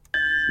हैं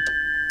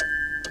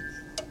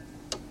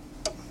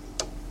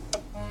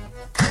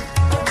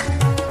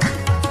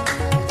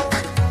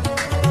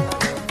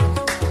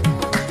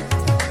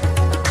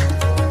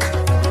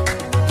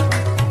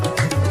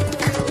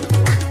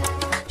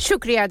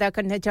शुक्रिया अदा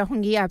करना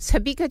चाहूंगी आप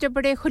सभी का जो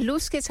बड़े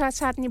खुलूस के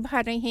साथ निभा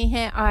रहे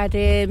हैं और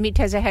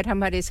मीठा जहर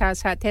हमारे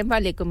साथ हैं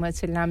वालेकुम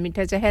अस्सलाम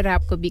मीठा जहर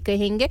आपको भी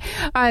कहेंगे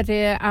और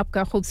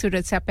आपका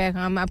खूबसूरत सा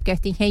पैगाम आप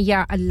कहती हैं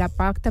या अल्लाह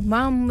पाक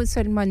तमाम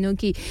मुसलमानों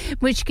की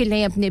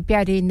मुश्किलें अपने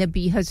प्यारे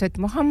नबी हज़रत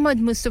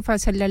मोहम्मद मुस्तफ़ा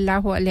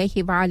सल्लल्लाहु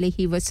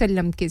अलैहि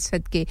वसल्लम के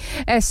सदके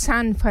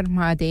एहसान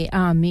फरमा दे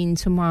आमीन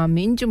सुमा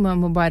आमीन जुमा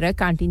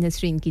मुबारक आंटी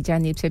नसरीन की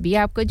जानिब से भी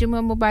आपको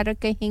जुमा मुबारक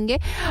कहेंगे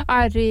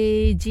और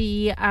जी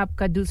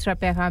आपका दूसरा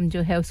पैगाम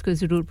जो है उसको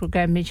जरूर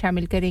प्रोग्राम में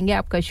शामिल करेंगे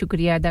आपका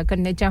शुक्रिया अदा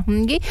करना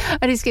चाहूंगी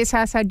और इसके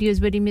साथ-साथ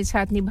ड्यूसबरी में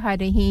साथ निभा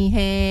रही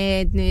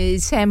हैं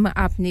सैम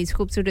आपने इस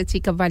खूबसूरत सी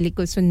कव्वाली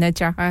को सुनना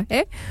चाहा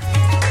है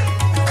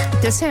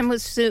तो सैम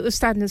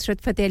उस्ताद नुसरत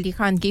फतेह अली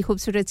खान की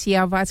खूबसूरत सी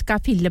आवाज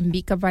काफी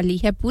लंबी कव्वाली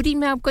है पूरी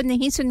मैं आपको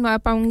नहीं सुनवा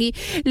पाऊंगी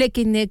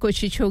लेकिन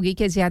कोशिश होगी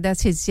कि ज्यादा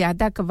से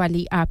ज्यादा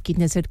कव्वाली आपकी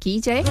नजर की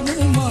जाए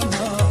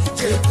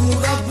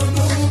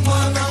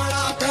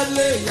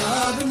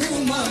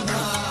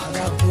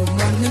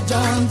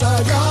ਜਾਂਦਾ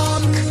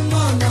ਯਾਰ ਨੂੰ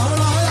ਮਨਾਣਾ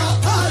ਆਏ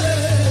ਜੇ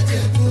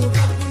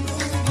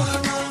ਤੂੰ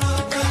ਰੱਬ ਨੂੰ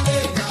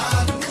ਮਨਾਣਾ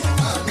ਪਹਿਲੇ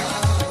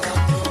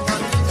ਯਾਰ ਨੂੰ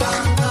ਮਨਾ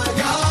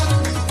ਰੱਬ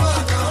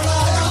ਮੰਨ ਜਾਂਦਾ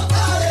ਯਾਰ ਨੂੰ ਮਨਾਣਾ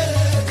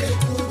ਆਏ ਜੇ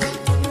ਤੂੰ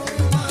ਰੱਬ ਨੂੰ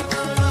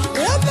ਮਨਾਣਾ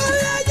ਏ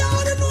ਪਹਿਲੇ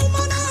ਯਾਰ ਨੂੰ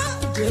ਮਨਾ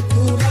ਜੇ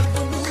ਤੂੰ ਰੱਬ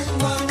ਨੂੰ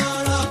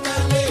ਮਨਾਣਾ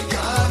ਪਹਿਲੇ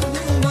ਯਾਰ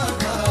ਨੂੰ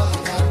ਮਨਾ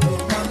ਰੱਬ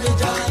ਮੰਨ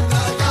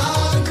ਜਾਂਦਾ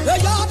ਯਾਰ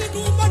ਏ ਯਾਰ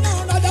ਨੂੰ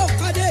ਮਨਾਉਣਾ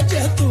ਔਖਾ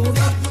ਜੇ ਤੂੰ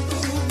ਰੱਬ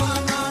ਨੂੰ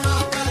ਮਨਾਣਾ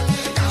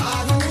ਪਹਿਲੇ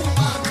ਯਾਰ ਨੂੰ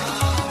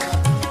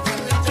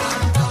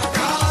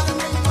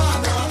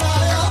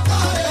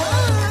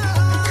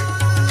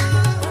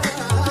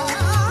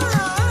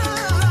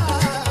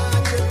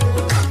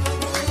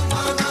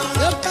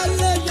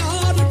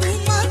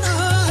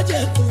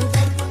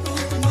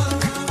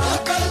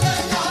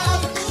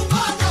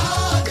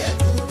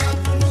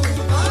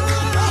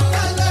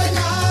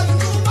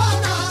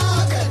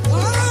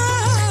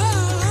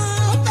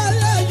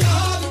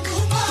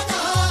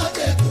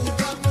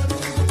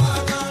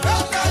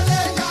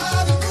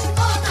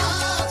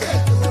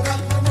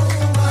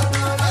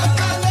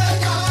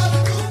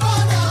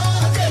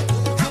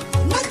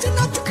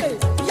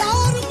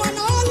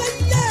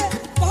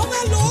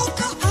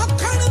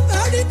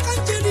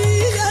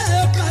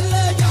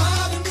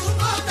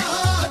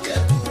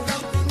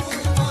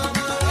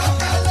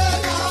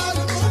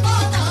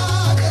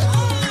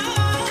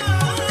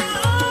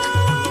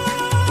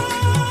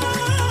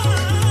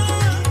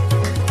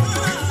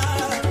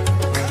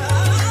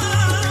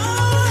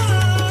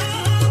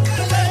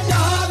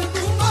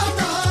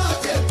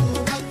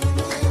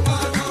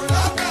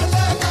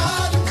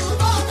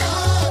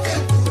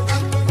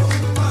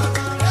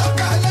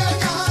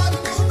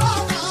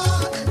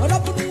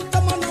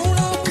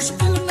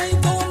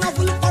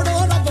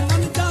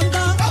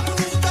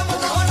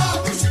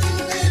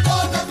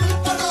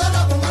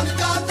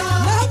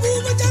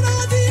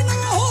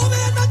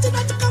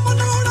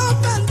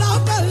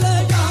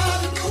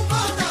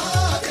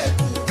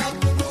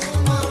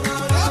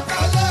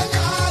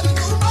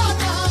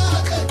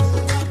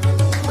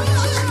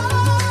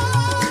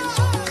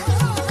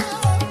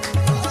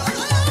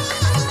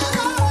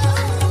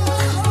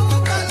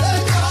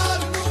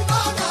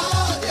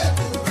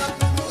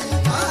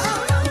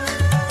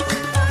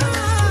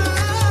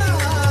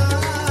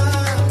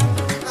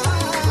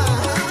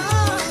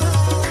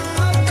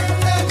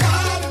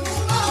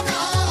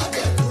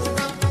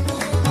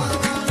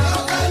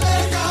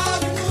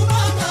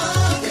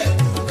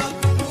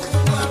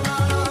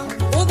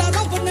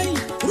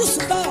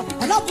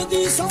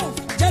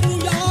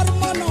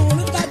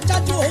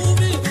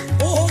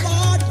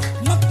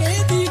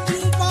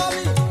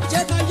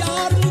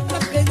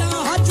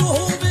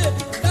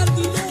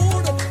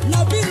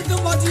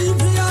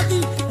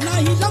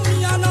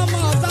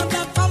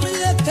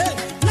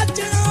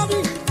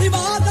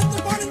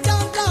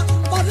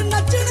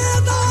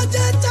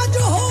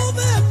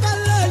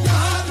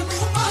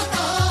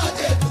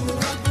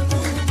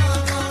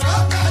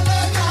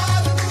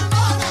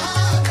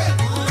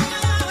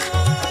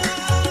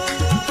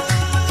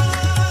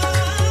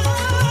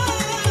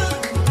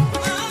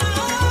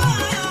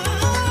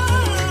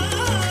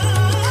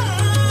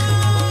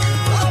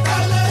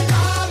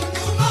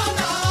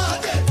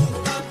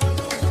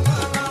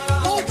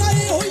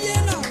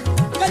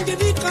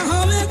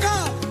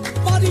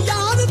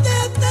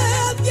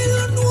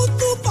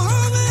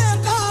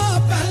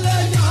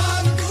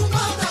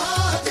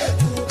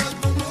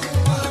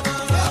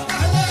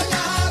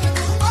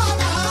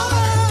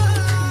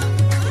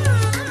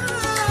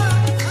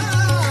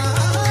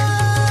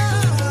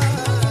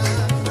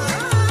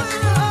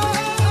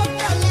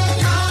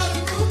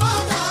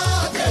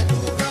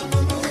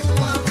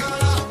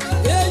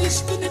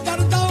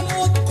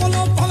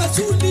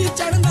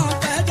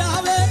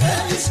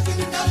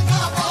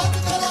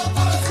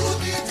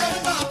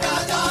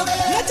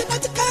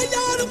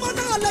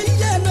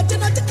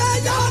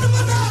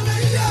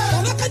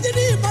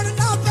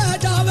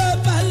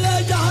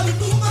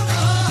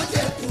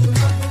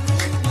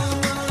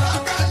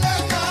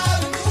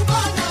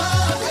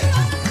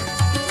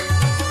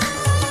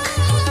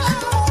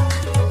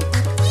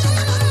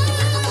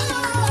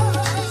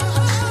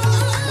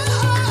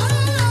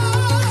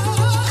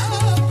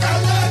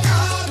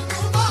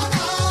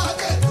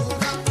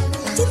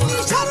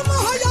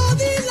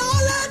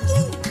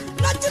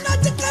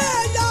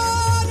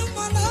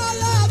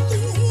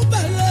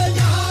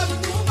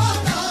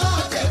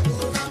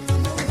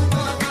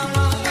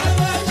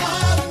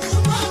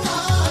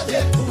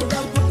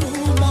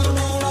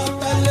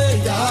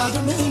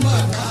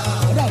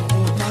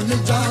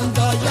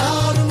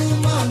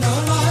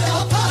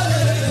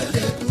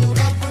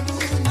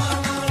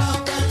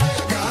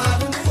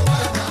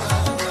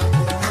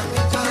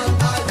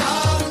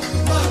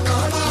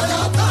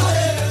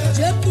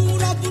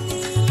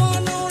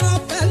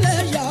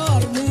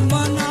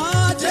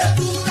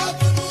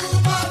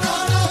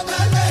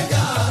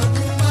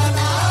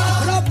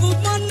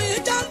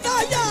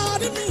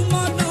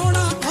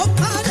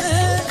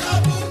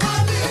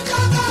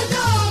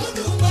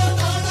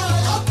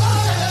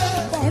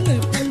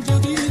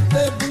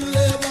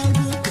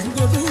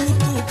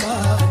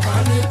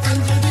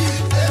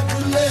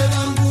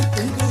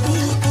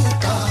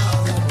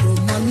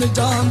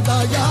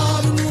ਜਾਂਦਾ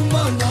ਯਾਰ ਨੂੰ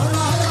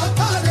ਮਨਾਉਣਾ ਆ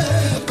ਤਾਰੇ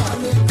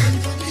ਬਣ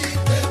ਕੰਜਰੀ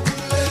ਤੇ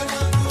ਬੁੱਲੇ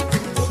ਵਾਂਗੂ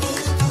ਗੁਰੂ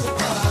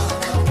ਤੁਮਾਰਾ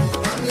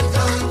ਬਣ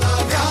ਜਾਂਦਾ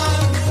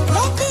ਯਾਰ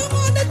ਰੱਬ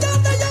ਮੰਨ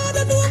ਜਾਂਦਾ ਯਾਰ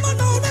ਨੂੰ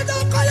ਮਨਾਉਣਾ ਦਾ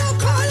ਕਾਇਆ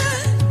ਖਾਏ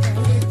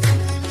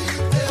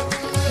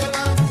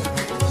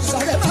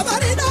ਸਾਡੇ ਬਾਬਾ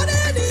ਰੀ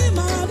ਨਾਰੇ ਨੀ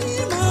ਮਾਰੀ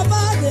ਮਾਂ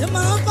ਦੇ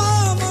ਮਾਂ ਪਾ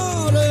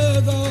ਮਾਰੇ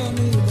ਦਾ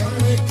ਨੀ ਬਣ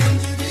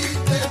ਕੰਜਰੀ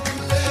ਤੇ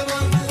ਬੁੱਲੇ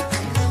ਵਾਂਗੂ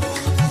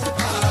ਗੁਰੂ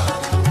ਤੁਮਾਰਾ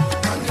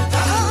ਬਣ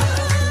ਜਾਂਦਾ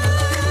ਯਾਰ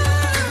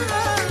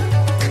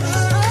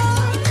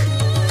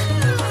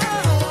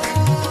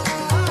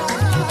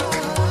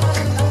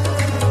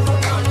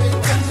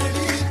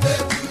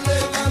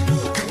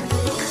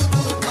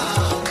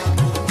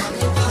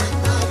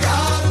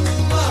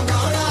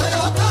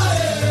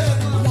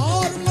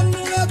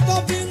ਮੰਨਣੇ ਤੋਂ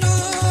ਬਿਨਾ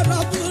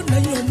ਰੱਬ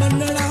ਨਹੀਂ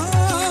ਮੰਨਣਾ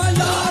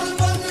ਯਾਰ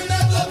ਮੰਨਣੇ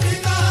ਤੋਂ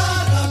ਬਿਨਾ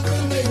ਰੱਬ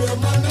ਨਹੀਂ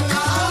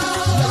ਮੰਨਣਾ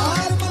ਯਾਰ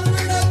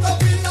ਮੰਨਣੇ ਤੋਂ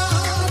ਬਿਨਾ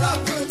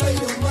ਰੱਬ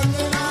ਨਹੀਂ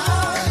ਮੰਨਣਾ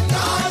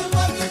ਯਾਰ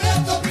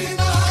ਮੰਨਣੇ ਤੋਂ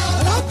ਬਿਨਾ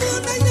ਰੱਬ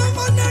ਨਹੀਂ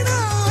ਮੰਨਣਾ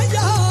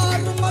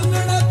ਯਾਰ ਮੰਨਣੇ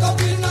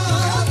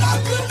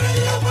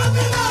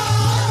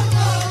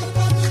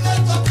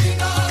ਤੋਂ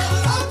ਬਿਨਾ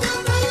ਰੱਬ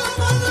ਨਹੀਂ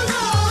ਮੰਨਣਾ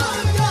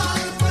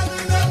ਯਾਰ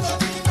ਮੰਨਣੇ ਤੋਂ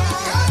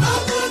ਬਿਨਾ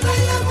ਰੱਬ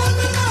ਨਹੀਂ ਮੰਨਣਾ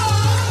ਯਾਰ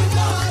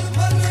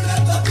ਮੰਨਣੇ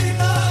ਤੋਂ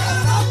ਬਿਨਾ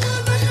ਰੱਬ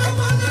ਨਹੀਂ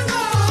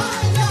ਮੰਨਣਾ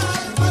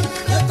ਯਾਰ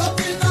ਮੰਨਣੇ ਤੋਂ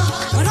ਬਿਨਾ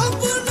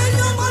ਰੱਬ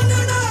ਨਹੀਂ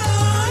ਮੰਨਣਾ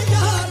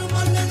ਯਾਰ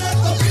ਮੰਨਣੇ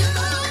ਤੋਂ ਬਿਨਾ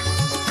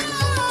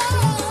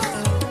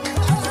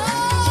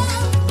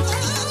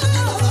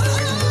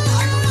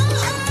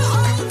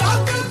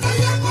ਰੱਬ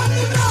ਨਹੀਂ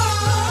ਮੰਨਣਾ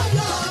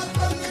ਯਾਰ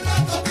ਮੰਨਣੇ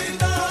ਤੋਂ ਬਿਨਾ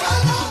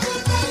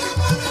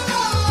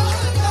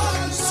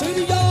ਸਿਰ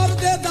ਯਾਰ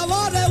ਦੇ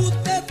ਦਵਾਰੇ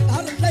ਉੱਤੇ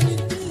ਧਰ ਲਈ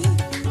ਤੂੰ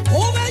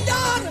ਹੋਵੇ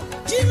ਯਾਰ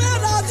ਜਿਵੇਂ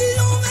ਰਾਜ਼ੀ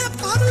ਹੋਵੇ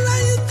ਕਰ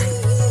ਲਈ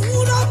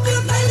ਤੂੰ ਰੱਬ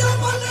ਨਹੀਂ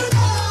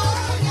ਮੰਨਣਾ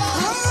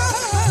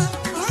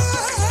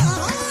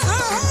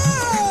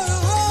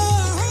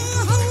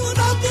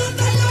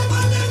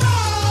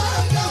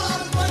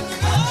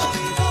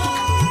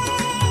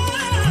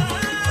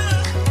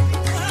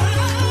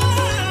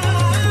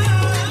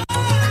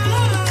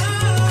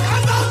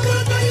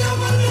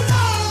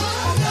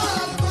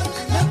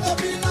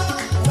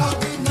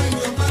ਰੱਬ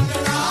ਨਹੀਂ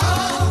ਮੰਨਣਾ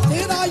ਯਾਰ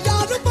ਤੇਰਾ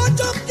ਯਾਰ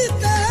ਬਾਜੋ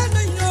ਕਿਤੇ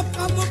ਨਹੀਂ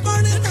ਕੰਮ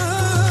ਬਣਨਾ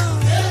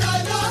ਤੇਰਾ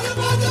ਯਾਰ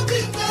ਬਾਜੋ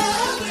ਕਿਤੇ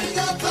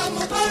ਨਹੀਂ ਕੰਮ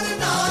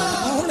ਬਣਨਾ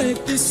ਉਹਨੇ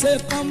ਕਿਸੇ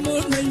ਕੰਮ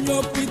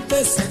ਨਹੀਂ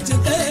ਕੀਤੇ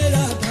ਸਜਦੇ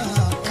ਰਾਦਾ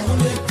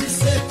ਉਹਨੇ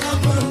ਕਿਸੇ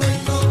ਕੰਮ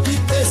ਨਹੀਂ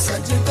ਕੀਤੇ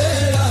ਸਜਦੇ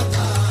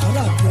ਰਾਦਾ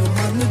ਰੱਬ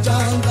ਮੰਨ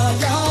ਜਾਂਦਾ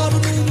ਯਾਰ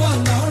ਨੂੰ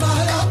ਮਨਾਉਣਾ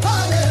ਆ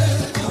ਤਾਰੇ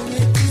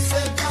ਉਹਨੇ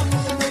ਕਿਸੇ ਕੰਮ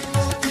ਨਹੀਂ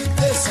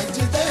ਕੀਤੇ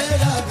ਸਜਦੇ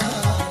ਰਾਦਾ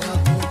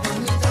ਰੱਬ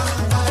ਮੰਨ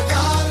ਜਾਂਦਾ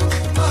ਯਾਰ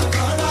ਨੂੰ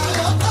ਮਨਾਉਣਾ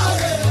ਆ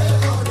ਤਾਰੇ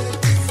ਉਹਨੇ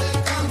ਕਿਸੇ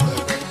ਕੰਮ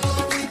ਨਹੀਂ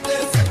ਕੀਤੇ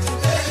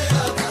ਸਜਦੇ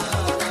ਰਾਦਾ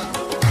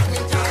ਰੱਬ ਮੰਨ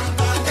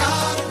ਜਾਂਦਾ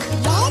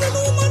ਯਾਰ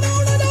ਨੂੰ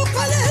ਮਨਾਉਣਾ ਦਾ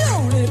ਕਲੇ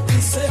ਉਹਨੇ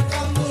ਕਿਸੇ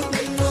ਕੰਮ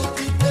ਨਹੀਂ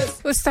ਕੀਤੇ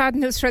उस्ताद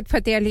नुसरत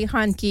फतेह अली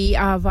खान की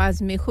आवाज़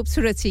में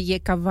खूबसूरत सी ये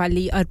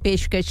कव्वाली और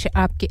पेशकश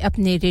आपके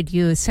अपने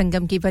रेडियो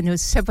संगम की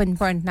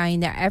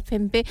 107.9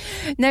 एफएम पे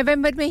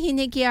नवंबर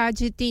महीने की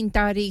आज 3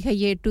 तारीख है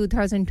ये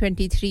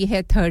 2023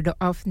 है 3rd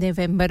ऑफ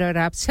नवंबर और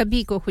आप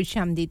सभी को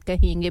खुशामदीद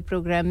कहेंगे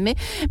प्रोग्राम में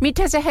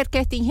मीठा जहर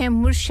कहती हैं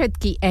मुर्शिद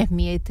की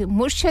अहमियत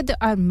मुर्शिद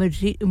और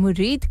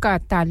मुरीद का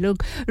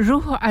ताल्लुक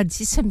रूह और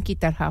जिस्म की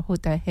तरह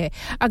होता है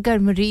अगर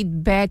मुरीद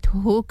बैत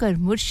होकर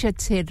मुर्शिद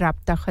से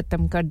राब्ता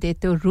ख़त्म कर दे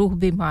तो रूह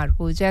बीमार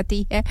हो जाती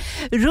है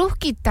रूह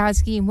की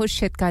ताजगी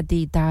मुर्शिद का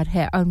दीदार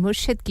है और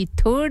मुर्शिद की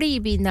थोड़ी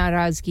भी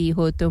नाराजगी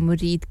हो तो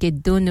मुरीद के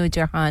दोनों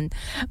जहान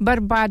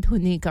बर्बाद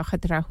होने का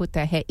खतरा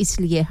होता है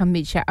इसलिए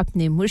हमेशा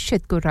अपने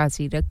मुर्शिद को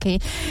राजी रखें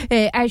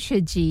आयशा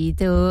जी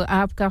तो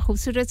आपका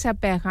खूबसूरत सा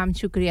पैगाम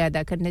शुक्रिया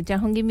अदा करना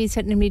चाहूंगी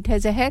मीठा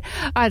जहर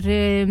और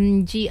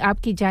जी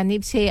आपकी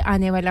जानिब से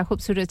आने वाला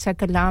खूबसूरत सा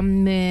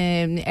कलाम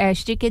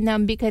ऐश जी के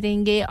नाम भी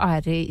करेंगे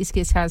और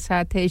इसके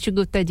साथ-साथ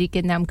शगुफ्ता जी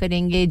के नाम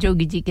करेंगे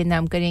जोगी जी के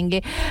नाम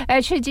करेंगे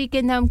आयशा जी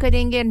के नाम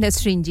करेंगे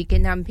नसरीन जी के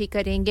नाम भी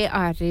करेंगे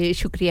और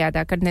शुक्रिया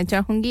अदा करना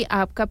चाहूंगी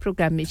आपका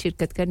प्रोग्राम में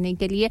शिरकत करने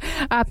के लिए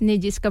आपने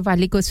जिस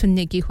कव्वाली को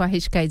सुनने की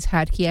ख्वाहिश का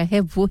इजहार किया है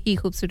वो ही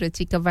खूबसूरत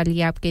सी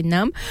कव्वाली आपके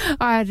नाम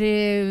और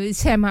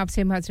सैम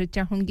आपसे माजरत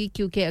चाहूंगी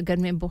क्योंकि अगर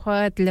मैं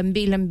बहुत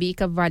लंबी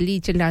कव्वाली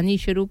चलानी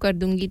शुरू कर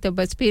दूंगी तो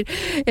बस फिर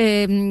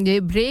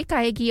ब्रेक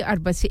आएगी और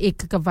बस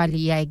एक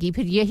कव्वाली आएगी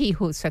फिर यही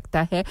हो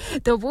सकता है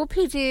तो वो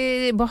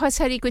फिर बहुत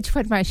सारी कुछ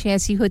फरमाइशें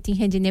ऐसी होती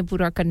हैं जिन्हें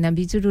पूरा करना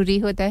भी ज़रूरी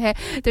होता है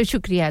तो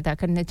शुक्रिया अदा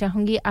करना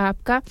चाहूंगी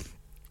आपका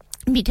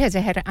मीठा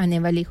जहर आने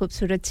वाली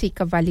खूबसूरत सी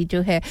कव्वाली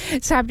जो है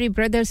साबरी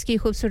ब्रदर्स की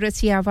खूबसूरत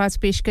सी आवाज़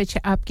पेशकश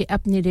आपके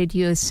अपने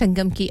रेडियो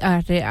संगम की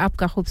और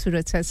आपका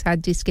खूबसूरत सा साथ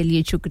जिसके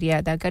लिए शुक्रिया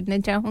अदा करना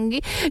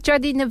चाहूँगी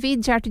चौधरी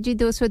नवीद जाट जी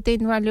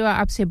 203 वालों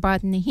आपसे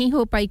बात नहीं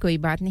हो पाई कोई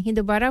बात नहीं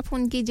दोबारा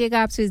फ़ोन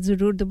कीजिएगा आपसे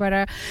ज़रूर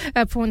दोबारा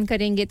फ़ोन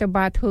करेंगे तो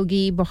बात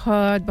होगी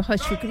बहुत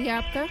बहुत शुक्रिया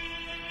आपका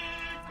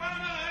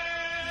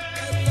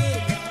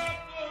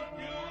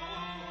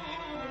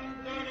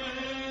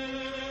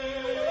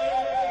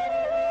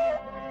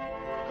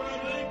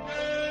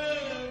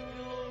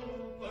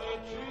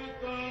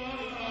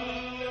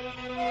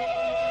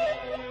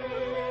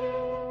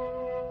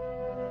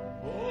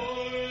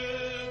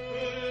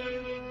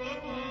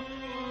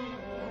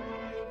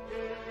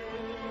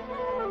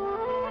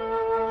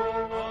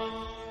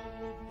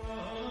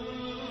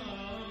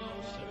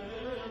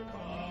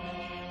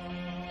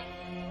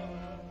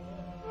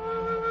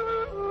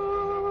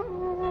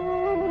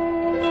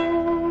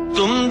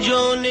तुम जो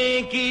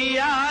नेकी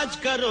आज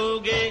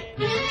करोगे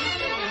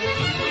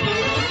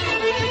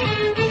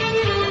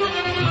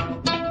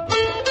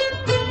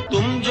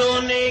तुम जो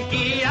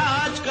नेकी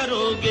आज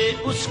करोगे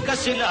उसका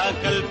सिला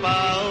कल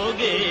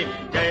पाओगे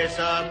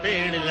जैसा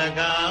पेड़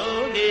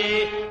लगाओगे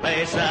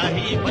वैसा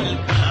ही फल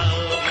खाओगे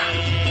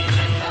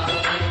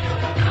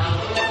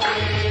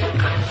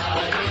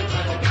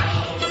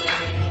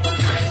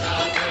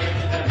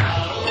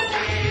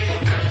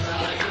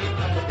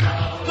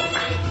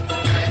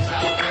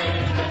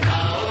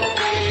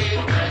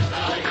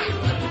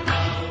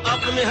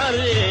अपने हर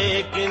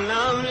एक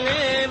नाम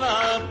लेवा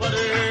पर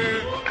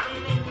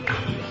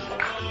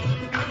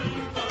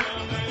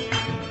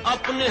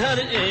अपने हर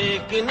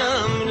एक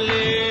नाम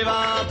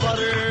लेवा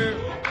पर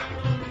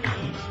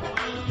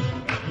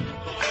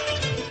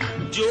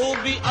जो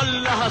भी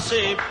अल्लाह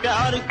से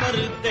प्यार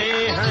करते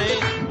हैं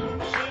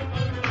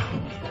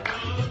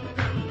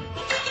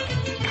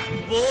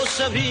वो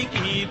सभी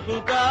की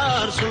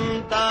पुकार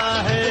सुनता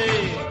है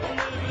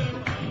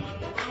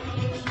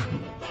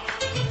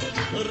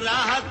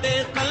राहते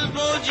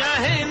कल्बो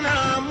जाहे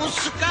नाम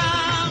उसका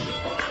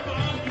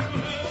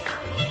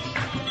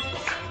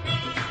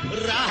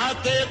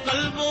राहते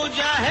कल्बो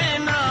जाहे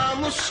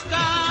नाम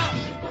उसका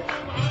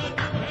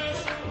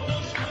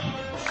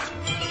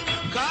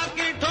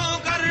खाकी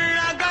ठोकर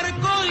अगर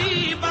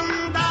कोई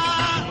बंदा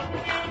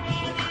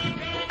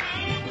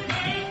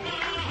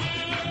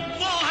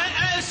वो है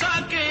ऐसा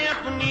कि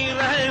अपनी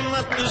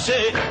रहमत से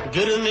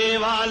गिरने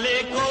वाले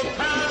को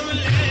थाम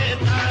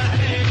लेता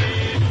है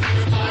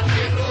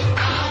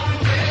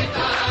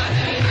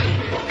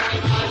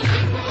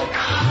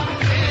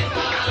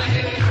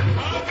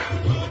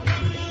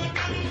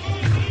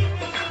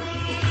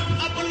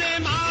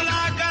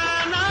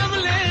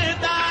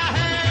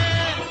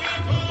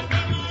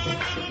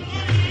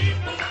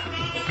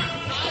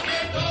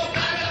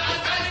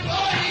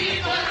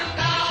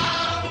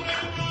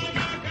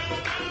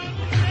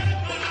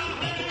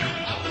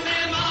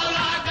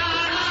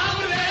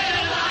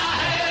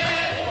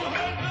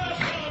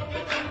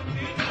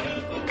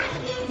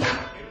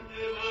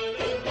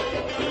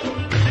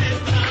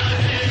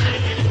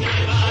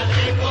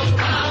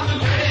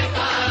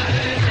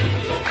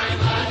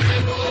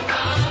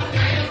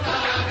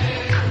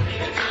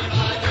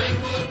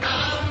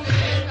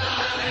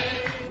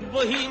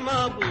वही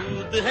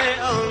माबूद है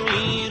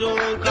अमीरों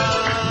का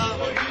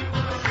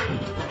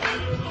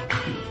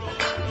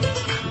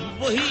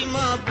वही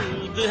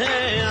माबूद है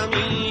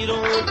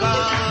अमीरों का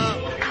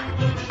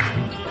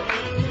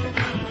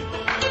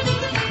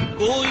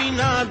कोई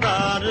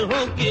नादार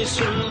हो कि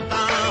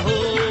सुल्तान हो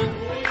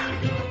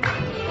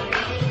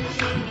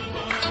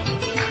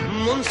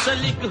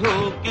मुंसलिक हो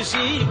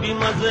किसी भी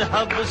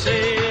मजहब से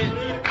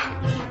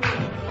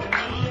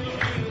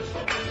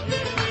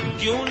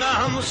क्यों ना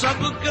हम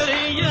सब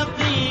करें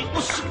यकीन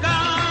उसका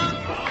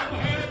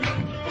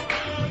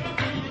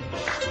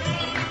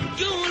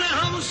क्यों ना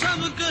हम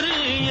सब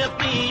करें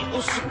यकीन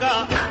उसका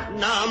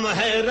नाम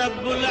है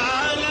रब्बुल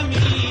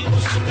आलमीन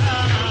उसका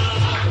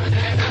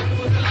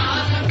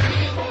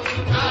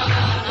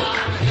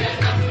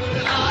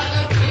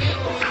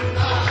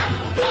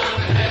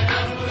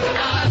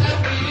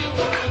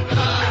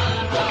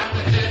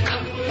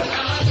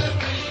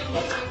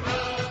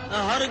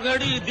हर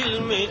घड़ी दिल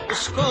में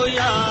उसको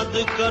याद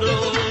करो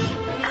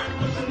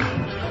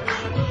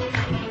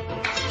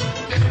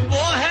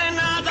वो है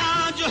नादा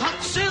जो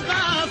हक से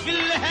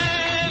गाफिल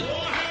है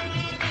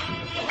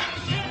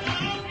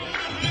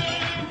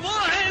वो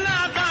है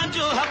नादा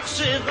जो हक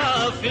से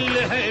गाफिल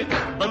है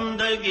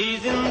बंदगी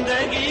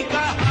जिंदगी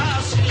का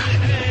हासिल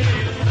है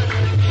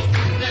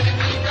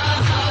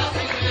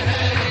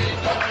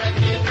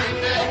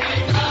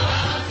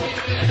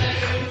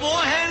वो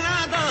है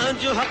नादा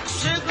जो हक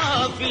से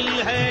गाफिल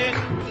है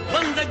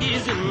बंदगी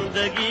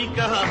जिंदगी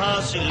का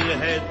हासिल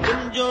है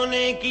तुम जो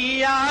नेकी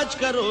आज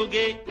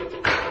करोगे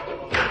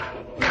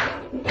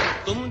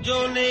तुम जो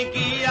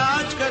नेकी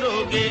आज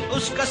करोगे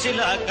उसका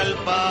सिला कल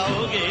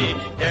पाओगे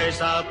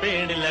जैसा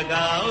पेड़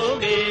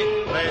लगाओगे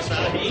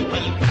वैसा ही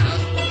फल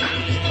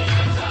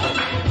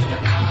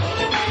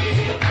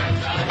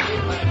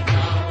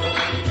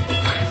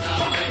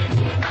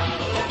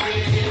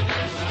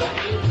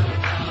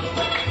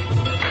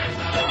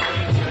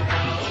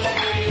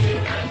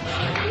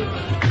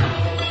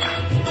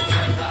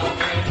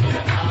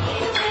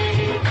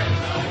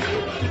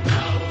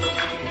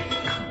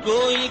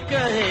कोई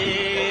कहे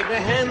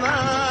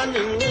रहमान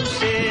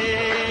से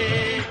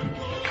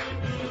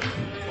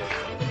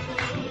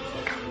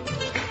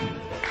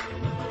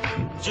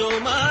जो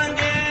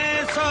मांगे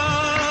सो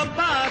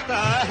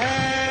पाता है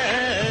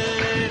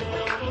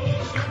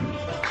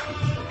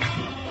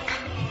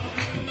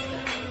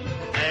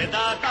ऐ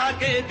दाता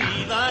के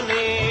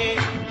दीवाने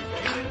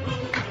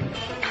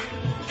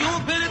क्यों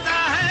फिरता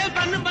है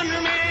बन बन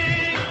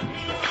में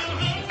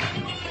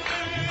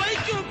भाई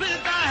क्यों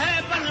फिरता है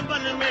बन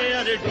बन में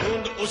अरे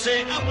ढूंढ उसे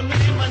अपने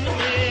मन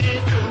में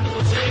ढूंढ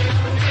उसे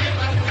अपने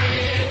मन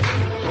में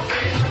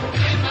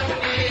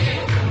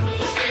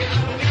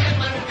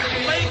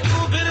भाई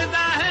क्यों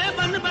फिरता है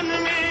बन बन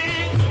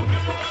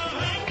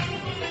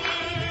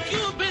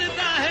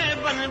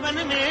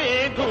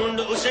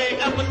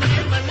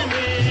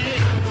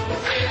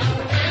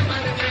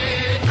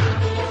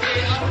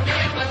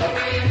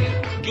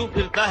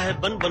फिरता है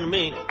बन बन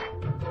में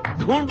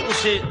ढूंढ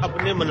उसे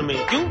अपने मन में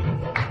क्यों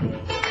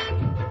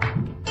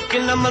कि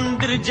न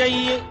मंदिर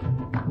जाइए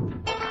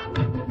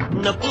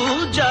न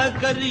पूजा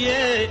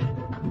करिए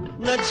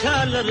न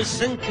झालर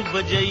शंख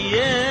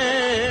बजाइए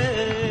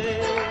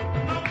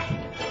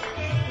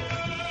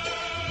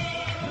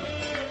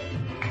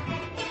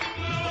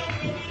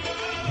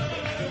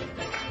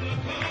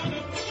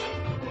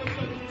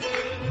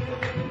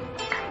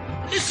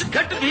इस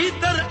घट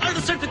भीतर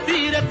 68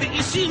 तीरथ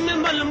इसी में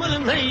मलमल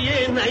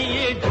नहिए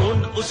नहिए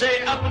ढूंढ उसे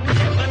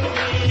अपने मन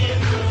में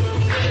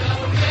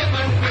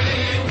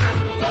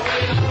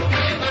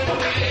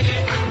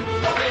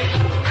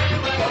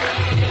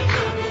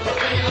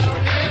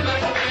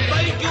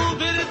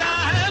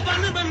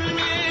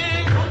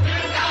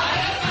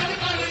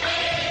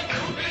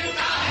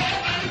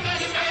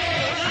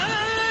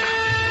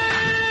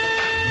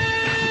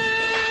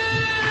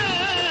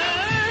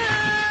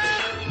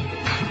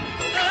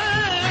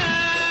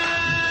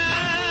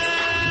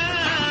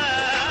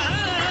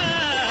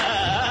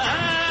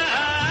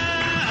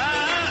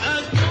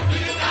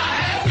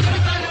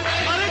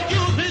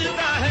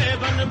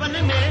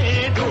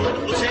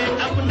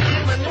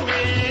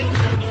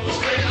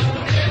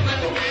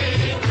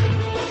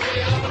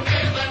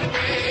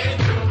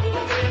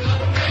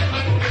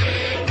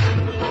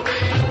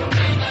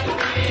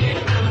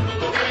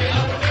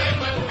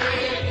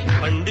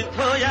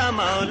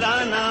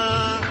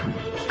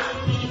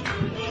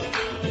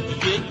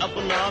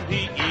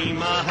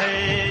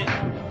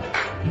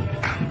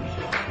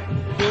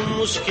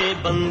उसके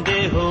बंदे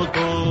हो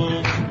तो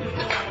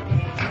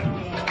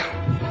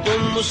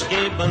तुम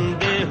उसके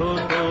बंदे हो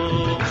तो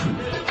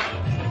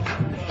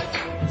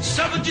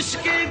सब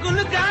जिसके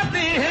गुण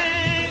गाते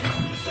हैं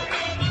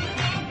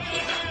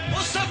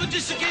वो सब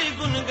जिसके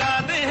गुण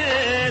गाते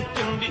हैं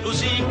तुम भी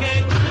उसी के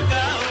गुण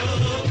गाओ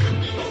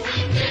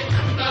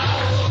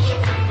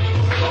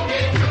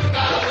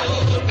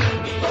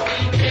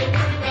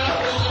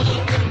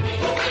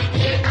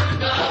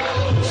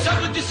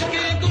सब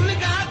जिसके गुण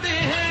गाते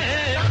हैं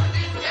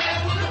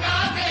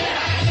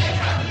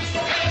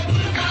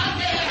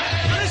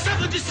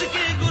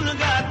जिसके गुण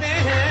गाते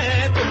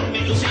हैं तुम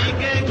भी उसी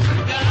के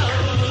गुण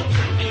गाओ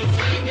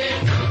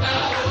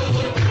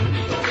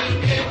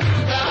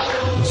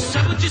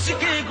सब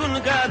जिसके गुण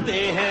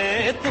गाते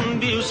हैं तुम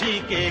भी उसी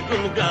के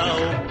गुण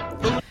गाओ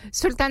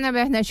सुल्ताना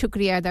बहना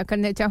शुक्रिया अदा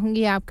करना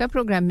चाहूंगी आपका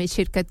प्रोग्राम में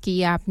शिरकत की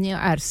आपने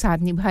और साथ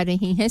निभा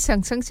रही हैं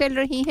संग चल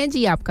रही हैं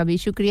जी आपका भी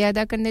शुक्रिया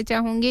अदा करना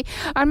चाहूंगी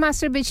और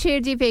मास्टर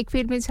बशीर जी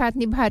वेकफील्ड में साथ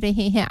निभा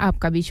रहे हैं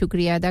आपका भी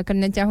शुक्रिया अदा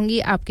करना चाहूंगी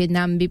आपके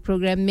नाम भी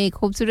प्रोग्राम में एक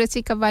खूबसूरत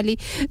सी कव्वाली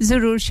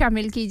जरूर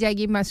शामिल की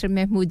जाएगी मास्टर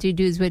महमूद जी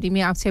ड्यूसबरी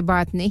में आपसे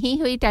बात नहीं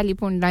हुई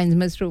टेलीफोन लाइंस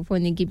मसरूफ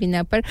होने की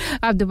बिना पर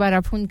आप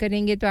दोबारा फोन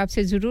करेंगे तो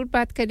आपसे जरूर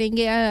बात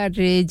करेंगे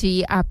और जी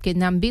आपके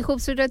नाम भी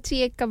खूबसूरत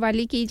सी एक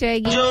कव्वाली की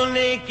जाएगी जो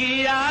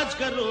नेकी आज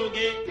करो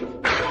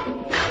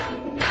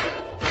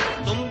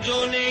तुम जो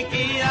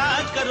नेकी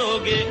आज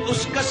करोगे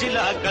उसका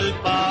सिला कल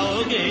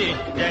पाओगे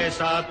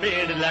जैसा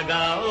पेड़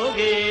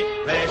लगाओगे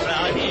वैसा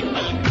ही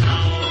फल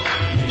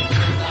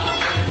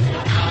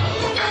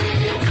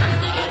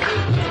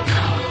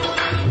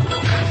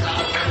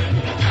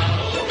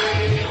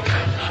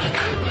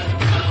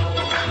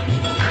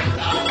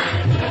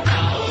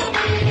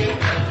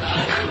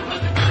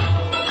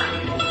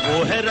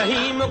वो है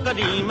रहीम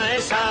करीम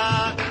ऐसा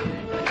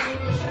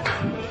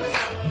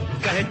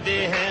कहते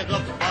हैं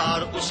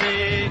गफ्फार उसे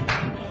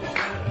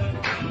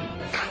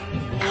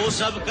वो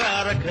सबका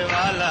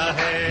रखवाला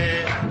है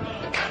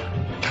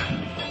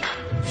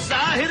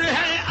जाहिर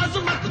है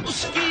अजमत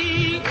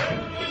उसकी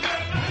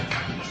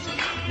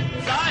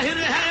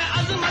जाहिर है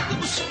अजमत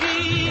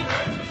उसकी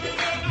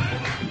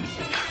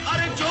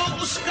और जो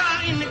उसका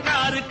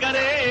इनकार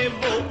करे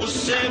वो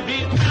उससे भी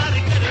प्यार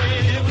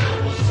करे वो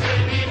उससे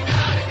भी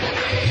प्यार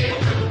करे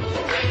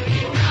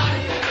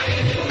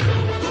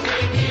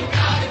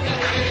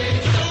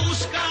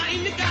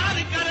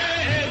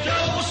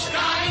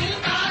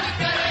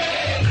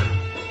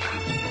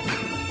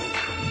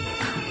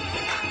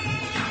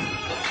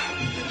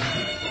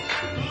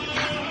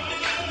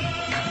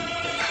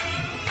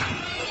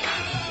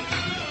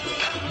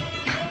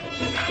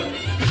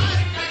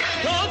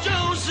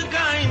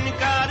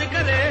उससे भी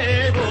प्यार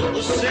करे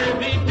उससे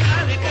भी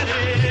प्यार करे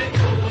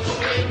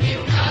उससे भी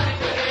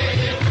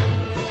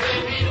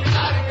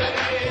प्यार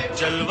करे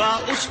जलवा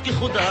उसकी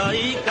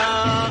खुदाई का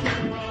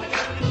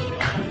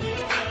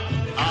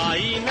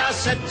आईना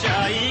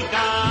सच्चाई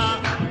का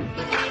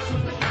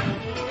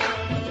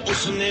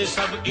उसने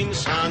सब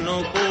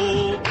इंसानों को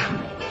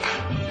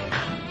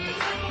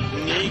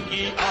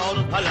नेकी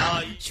और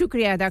भलाई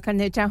शुक्रिया अदा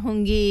करना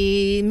चाहूंगी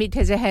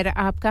मीठे जहर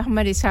आपका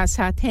हमारे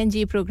साथ हैं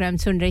जी प्रोग्राम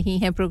सुन रही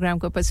हैं प्रोग्राम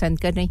को पसंद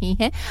कर रही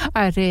हैं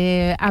और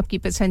आपकी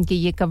पसंद की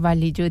ये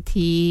कव्वाली जो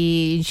थी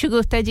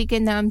शुगुफ्ता जी के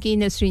नाम की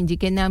नसरीन जी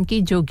के नाम की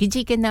जोगी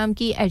जी के नाम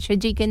की ऐशा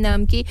जी के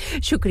नाम की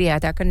शुक्रिया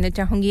अदा करना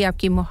चाहूंगी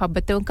आपकी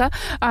मोहब्बतों का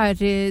और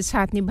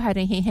साथ निभा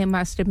रहे हैं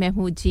मास्टर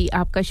महमूद जी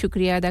आपका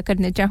शुक्रिया अदा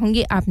करना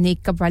चाहूंगी आपने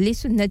एक कव्वाली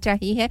सुनना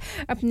चाहिए है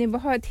अपने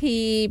बहुत ही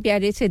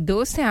प्यारे से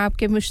दोस्त हैं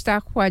आपके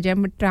मुश्ताक ख्वाजा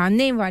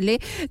मटराने वाले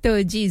तो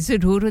जी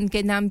जरूर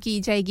उनके नाम की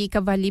जाएगी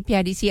कव्वाली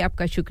प्यारी सी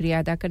आपका शुक्रिया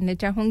अदा करना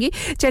चाहूंगी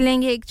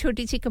चलेंगे एक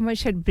छोटी सी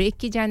कमर्शियल ब्रेक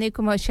की जाने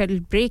कमर्शियल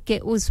ब्रेक के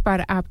उस पर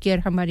आपकी और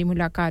हमारी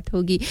मुलाकात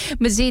होगी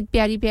मजीद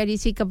प्यारी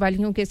सी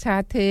कव्वालियों के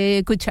साथ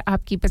कुछ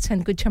आपकी पसंद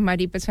कुछ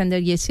हमारी पसंद और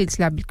ये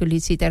सिलसिला बिल्कुल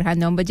इसी तरह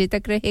 9 बजे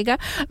तक रहेगा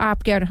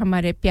आपके और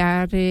हमारे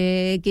प्यार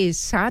के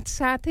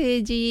साथ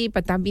जी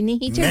पता भी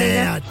नहीं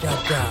चलेगा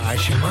चाचा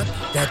आशमत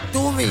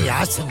तू भी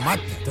आसमत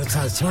तो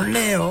सुन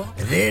ले हो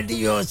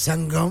radio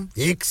Sangam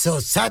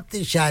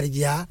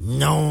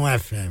 107.9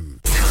 FM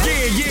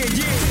Yeah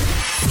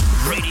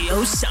Radio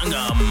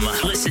Sangam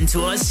listen to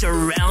us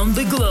around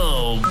the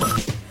globe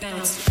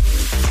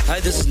Hi,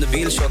 this is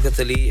Nabil Shaukat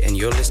Ali and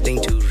you're listening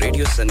to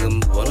Radio Sangam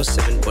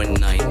 107.9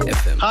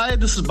 FM. Hi,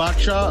 this is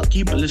Baksha.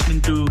 Keep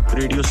listening to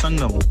Radio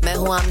Sangam. मैं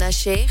हूँ आमना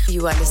Sheikh.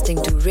 You are listening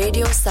to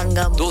Radio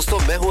Sangam. दोस्तों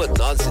मैं हूँ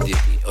अदनान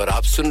सिद्दीकी और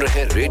आप सुन रहे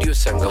हैं radio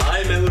संगम.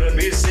 Hi, मैं हूँ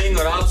रणवीर सिंह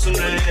और आप सुन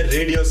रहे हैं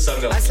रेडियो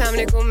संगम. अस्सलाम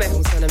वालेकुम मैं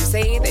हूँ सनम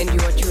Saeed and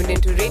you are tuned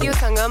into Radio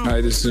Sangam. Hi,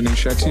 this is Zunin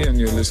Shetty and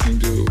you're listening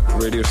to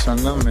Radio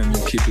Sangam and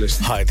keep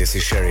listening. Hi, this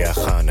is Sharia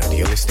Khan and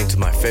you're listening to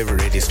my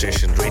favorite radio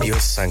station Radio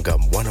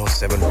Sangam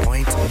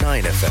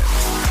 107.9 FM.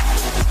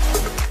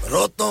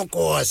 रोतों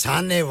को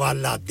हंसाने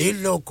वाला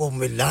दिलों को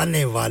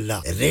मिलाने वाला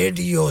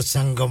radio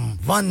Sangam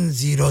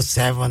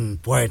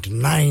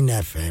 107.9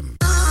 FM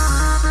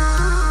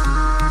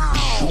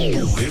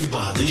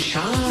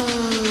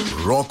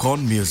Rock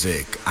on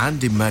Music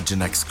and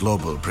Imagine X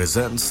Global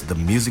presents the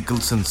musical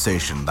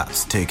sensation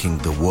that's taking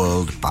the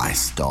world by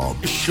storm.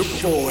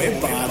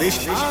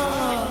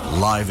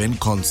 Live in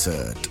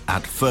concert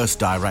at First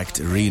Direct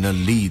Arena,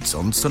 Leeds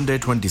on Sunday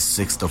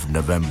 26th of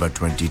November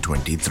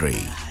 2023.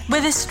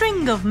 With a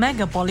string of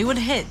mega Bollywood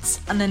hits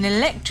and an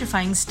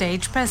electrifying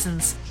stage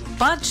presence,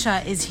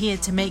 Badshah is here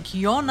to make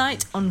your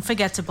night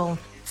unforgettable.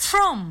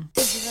 From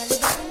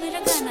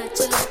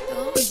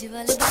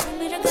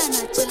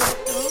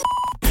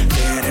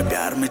तेरे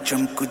प्यार में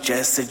चमकू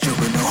जैसे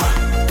जुगनू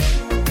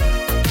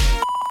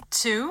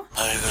to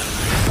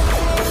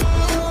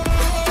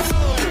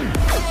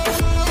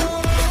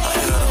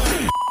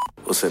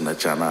उसे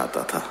नचाना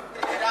आता था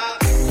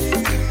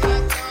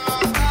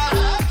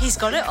He's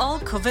got it all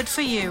covered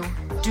for you.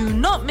 Do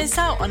not miss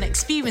out on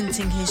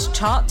experiencing his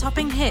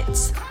chart-topping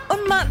hits,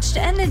 unmatched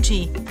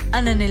energy,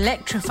 and an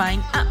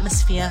electrifying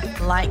atmosphere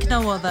like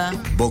no other.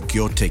 Book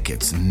your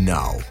tickets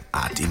now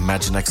at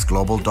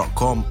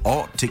imaginexglobal.com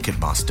or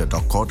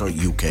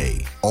ticketmaster.co.uk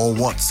or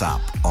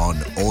WhatsApp on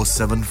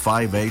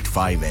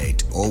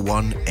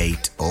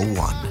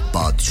 07585801801.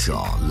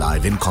 Badshah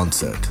live in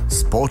concert,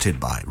 supported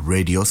by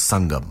Radio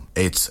Sangam.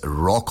 It's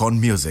Rock on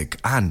Music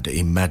and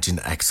Imagine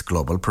X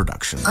Global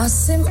production.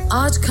 Asim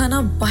आज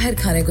खाना बाहर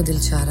खाने को दिल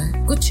चाह रहा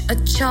है कुछ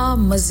अच्छा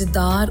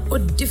मजेदार और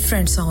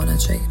डिफरेंट सा होना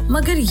चाहिए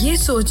मगर ये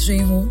सोच रही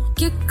हूँ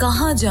कि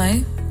कहाँ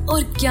जाएं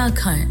और क्या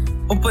खाएं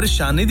ओ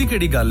परेशानी दी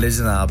केड़ी गल है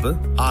जनाब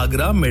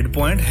आगरा मिड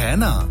पॉइंट है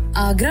ना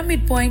आगरा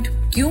मिड पॉइंट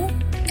क्यों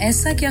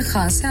ऐसा क्या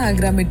खास है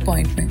आगरा मिड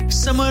पॉइंट में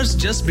Summers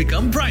just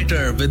become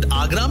brighter with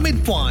Agra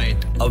Midpoint.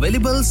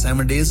 Available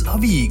 7 days a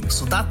week.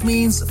 So that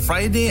means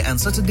Friday and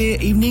Saturday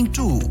evening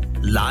too.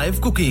 Live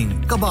cooking,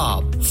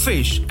 kebab,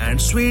 fish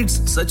and sweets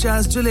such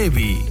as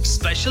jalebi.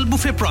 Special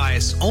buffet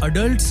price.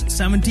 Adults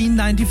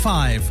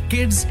 $17.95,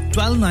 kids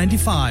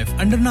 $12.95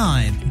 under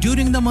 9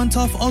 during the month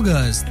of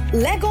August.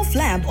 Leg of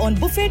lamb on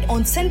buffet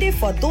on Sunday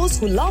for those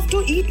who love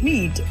to eat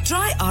meat.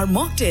 Try our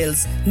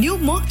mocktails. New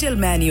mocktail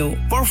menu.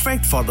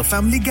 Perfect for the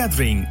family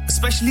gathering,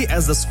 especially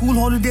as the school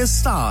holidays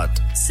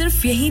start.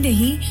 सिर्फ यही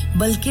नहीं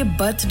बल्कि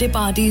birthday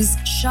parties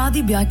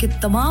शादी ब्याह के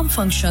तमाम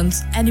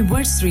functions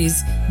anniversaries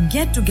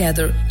get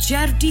together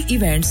charity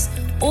events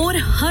और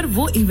हर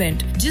वो इवेंट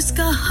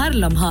जिसका हर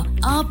लम्हा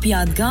आप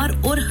यादगार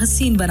और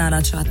हसीन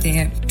बनाना चाहते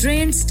हैं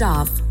ट्रेन्ड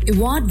स्टाफ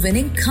अवार्ड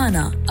विनिंग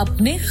खाना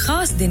अपने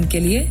खास दिन के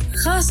लिए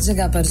खास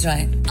जगह पर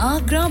जाएं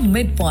Agra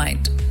mid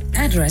point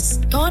Address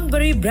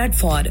Thornbury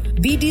Bradford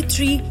BD3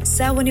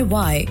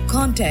 7Y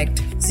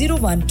Contact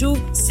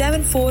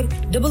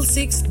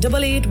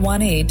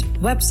 01274668818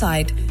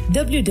 Website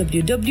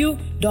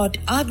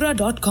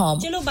www.agra.com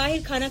चलो बाहर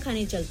खाना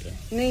खाने चलते हैं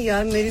नहीं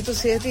यार मेरी तो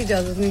सेहत ही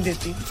इजाजत नहीं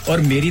देती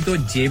और मेरी तो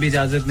जेब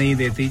इजाजत नहीं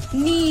देती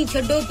नी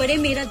छोड़ो परे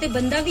मेरा ते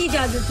बंदा भी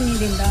इजाजत नहीं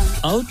देता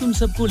आओ तुम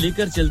सबको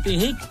लेकर चलते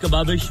हैं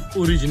कबाबिश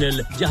ओरिजिनल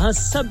जहां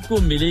सबको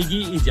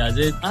मिलेगी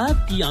इजाजत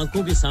आपकी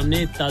आंखों के सामने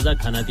ताजा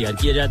खाना तैयार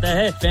किया जाता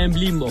है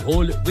फैमिली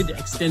माहौल with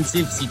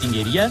extensive seating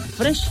area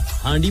fresh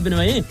handi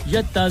बनवाएं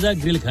या ताजा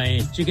ग्रिल खाएं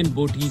chicken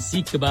boti,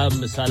 seekh kebab,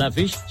 masala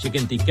fish,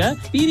 chicken tikka,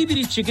 piri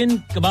piri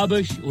chicken,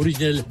 kebabish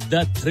original,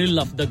 the thrill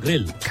of the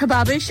grill.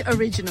 Kebabish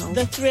original,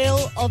 the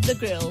thrill of the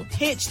grill.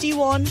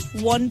 HD1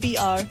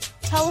 1BR.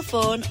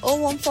 Telephone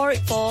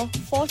 01484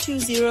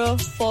 420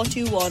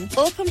 421.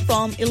 Open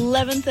from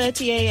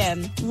 11:30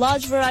 a.m.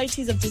 Large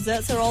varieties of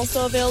desserts are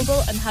also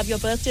available, and have your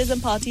birthdays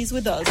and parties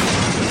with us.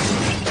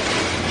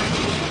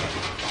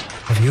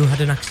 Have you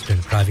had an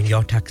accident driving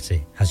your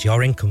taxi? Has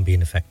your income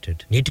been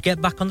affected? Need to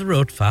get back on the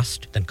road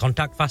fast? Then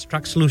contact Fast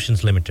Track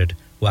Solutions Limited,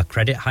 who are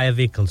credit hire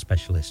vehicle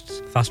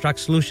specialists. Fast Track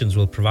Solutions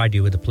will provide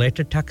you with a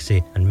plated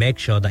taxi and make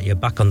sure that you're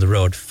back on the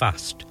road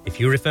fast.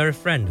 If you refer a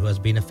friend who has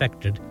been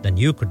affected, then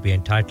you could be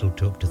entitled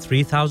to up to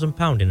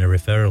 £3,000 in a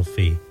referral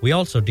fee. We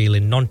also deal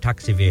in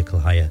non-taxi vehicle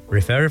hire.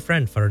 Refer a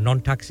friend for a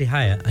non-taxi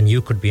hire and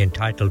you could be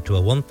entitled to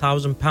a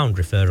 £1,000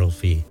 referral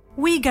fee.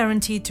 We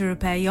guarantee to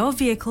repair your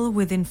vehicle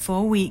within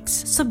 4 weeks,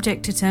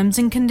 subject to terms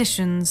and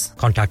conditions.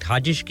 Contact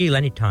Haji Shkil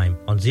anytime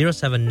on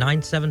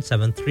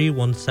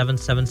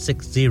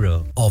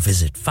 07977317760 or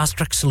visit Fast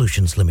Track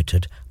Solutions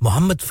Limited,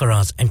 Mohammed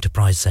Faraz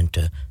Enterprise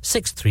Centre,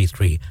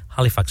 633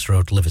 Halifax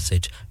Road,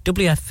 Liversedge,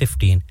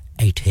 WF15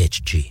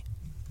 8HG.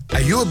 Are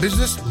you a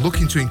business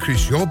looking to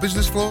increase your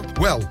business flow?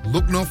 Well,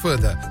 look no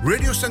further.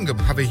 Radio Sangam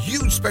have a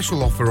huge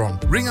special offer on.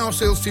 Ring our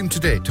sales team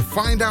today to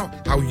find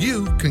out how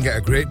you can get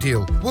a great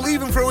deal. We'll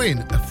even throw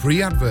in a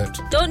free advert.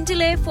 Don't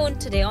delay, phone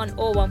today on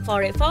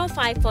 01484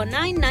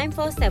 549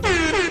 947.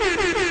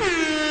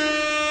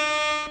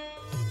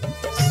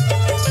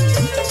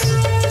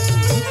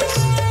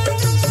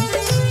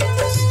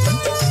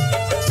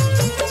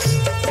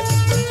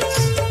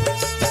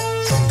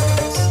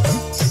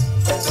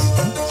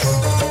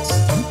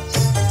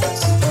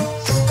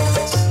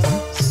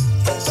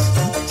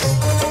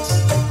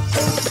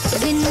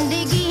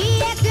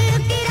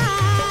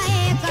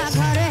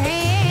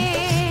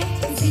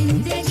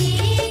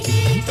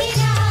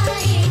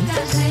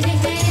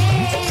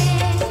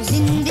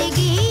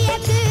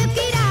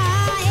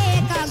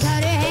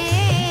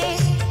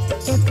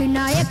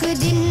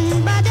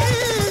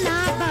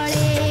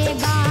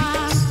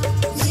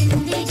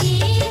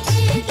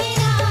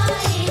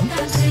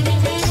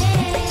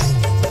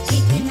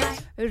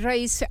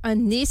 Rice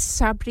Anees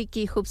Sabri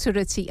की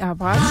खूबसूरत सी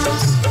आवाज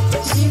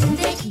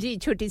जी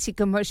छोटी सी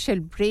commercial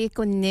break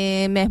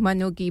उनने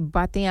मेहमानों की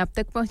बातें आप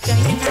तक पहुंचाई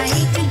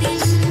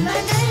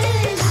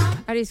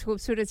और इस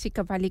खूबसूरत सी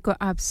कव्वाली को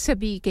आप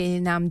सभी के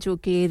नाम जो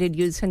कि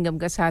रेडियो संगम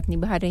का साथ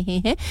निभा रहे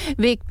हैं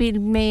वेकपील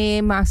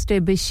में मास्टर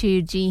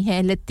बशीर जी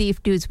हैं लतीफ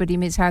ड्यूसबरी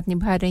में साथ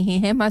निभा रहे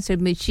हैं मास्टर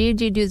बशीर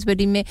जी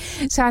ड्यूसबरी में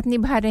साथ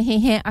निभा रहे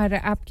हैं और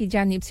आपकी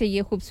जानिब से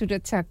ये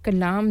खूबसूरत सा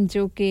कलाम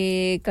जो कि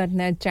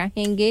करना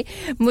चाहेंगे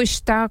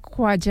मुश्ताक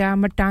ख्वाजा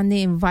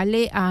मटाने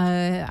वाले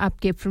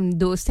आपके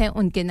दोस्त हैं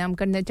उनके नाम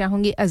करना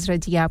चाहूंगी अजरा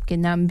जी आपके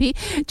नाम भी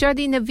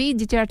चौधरी नवीद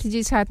जाट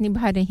जी साथ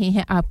निभा रहे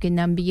हैं आपके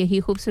नाम भी यही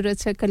खूबसूरत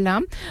सा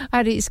कलाम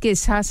और इसके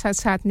साथ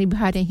साथ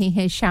निभा रहे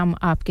हैं शाम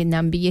आपके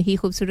नाम भी यही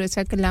खूबसूरत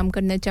सा कलाम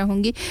करना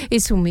चाहूंगी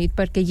इस उम्मीद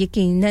पर कि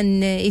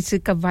यकीनन इस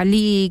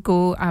कव्वाली को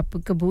आप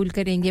कबूल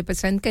करेंगे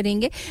पसंद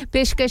करेंगे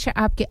पेशकश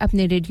आपके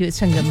अपने रेडियो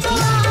संगम की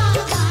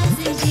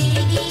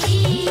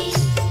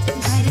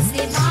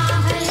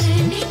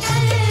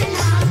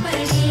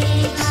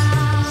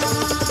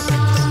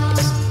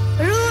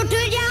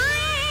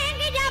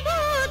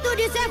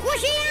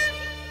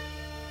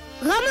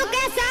गम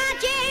के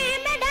साचे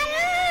में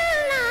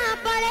डलना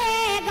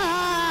पड़ेगा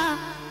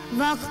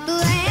वक्त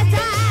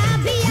ऐसा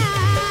भी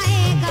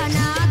आएगा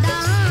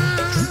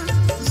नादान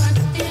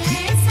वक्त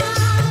ऐसा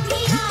भी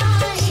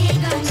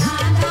आएगा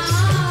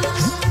नादान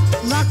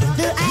वक्त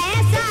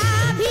ऐसा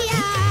भी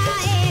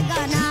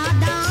आएगा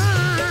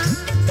नादान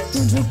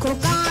तुझको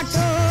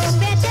कांटों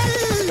पे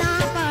चलना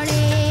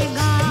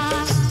पड़ेगा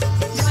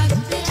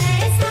वक्त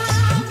ऐसा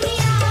भी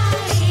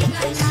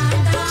आएगा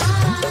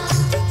नादान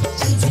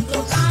तुझको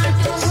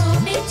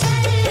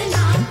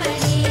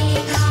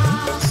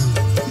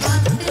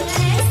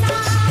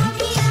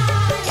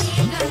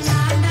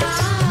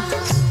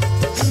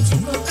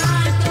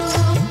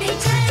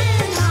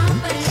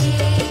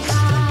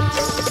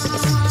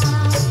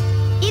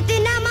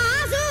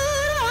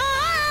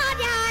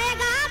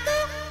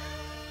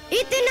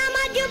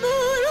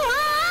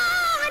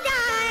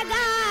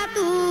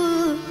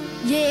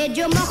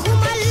जो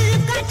मखमल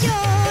का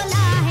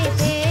चोला है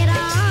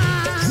तेरा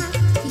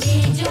ये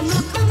जो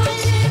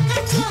मखमल का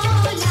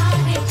चोला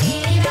है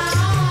तेरा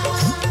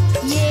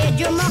ये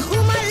जो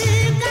मखमल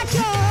का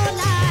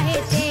चोला है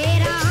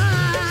तेरा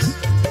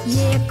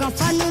ये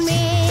कफन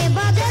में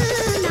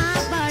बदलना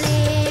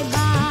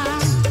पड़ेगा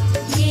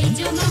ये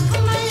जो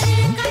मखमल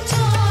का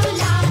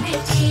चोला है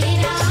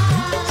तेरा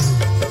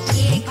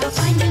ये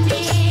कफन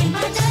में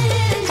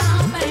बदलना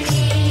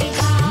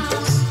पड़ेगा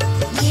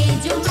ये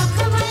जो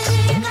मखमल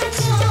का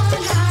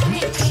चोला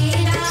है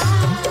तेरा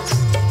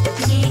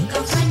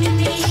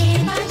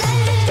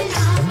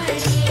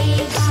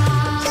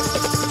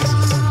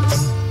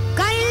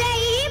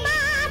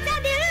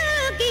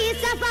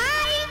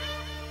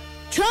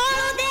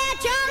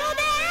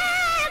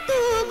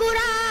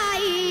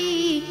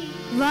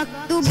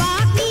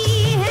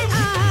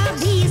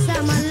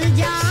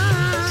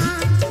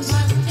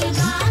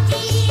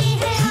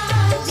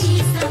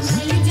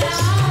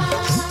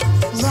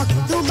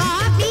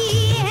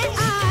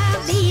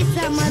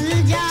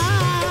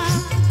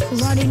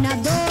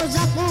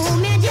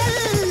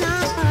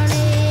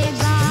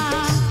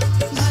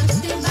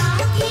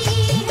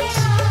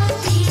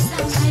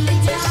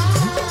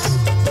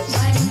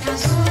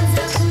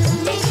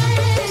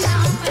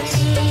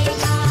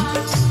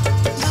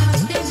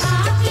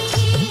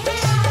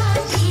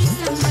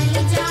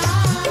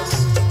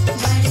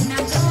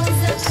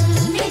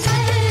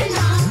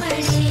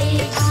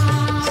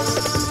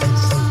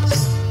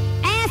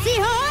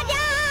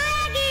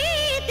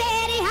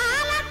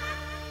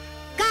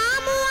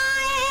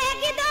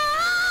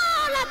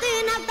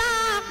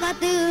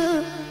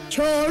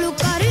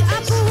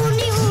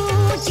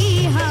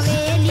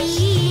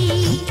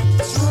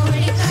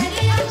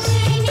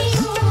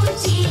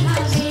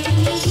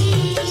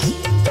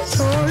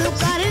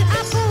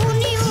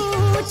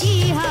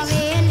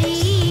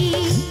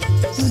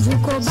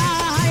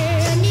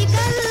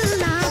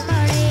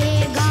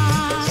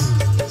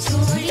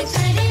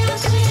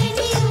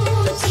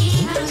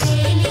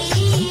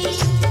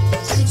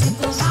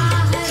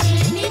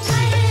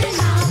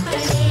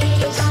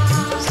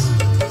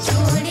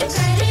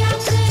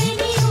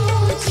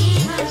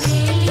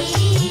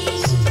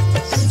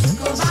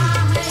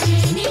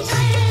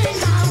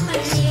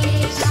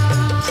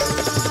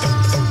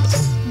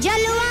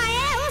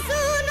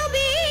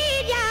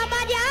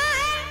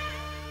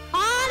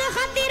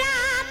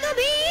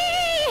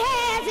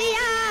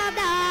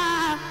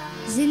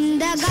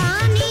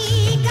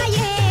जिंदगानी का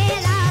ये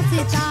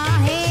रास्ता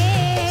है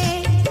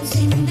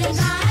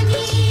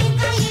जिंदगानी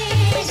का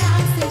ये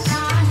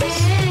रास्ता है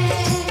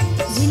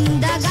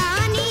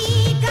जिंदगानी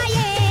का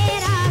ये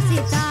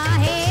रास्ता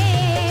है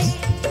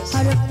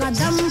हर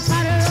कदम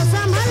पर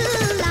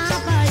संभलना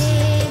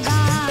पड़ेगा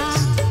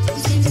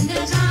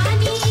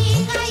जिंदगानी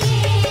का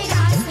ये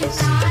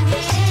रास्ता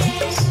है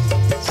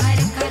हर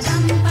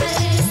कदम पर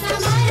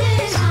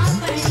संभलना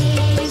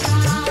पड़ेगा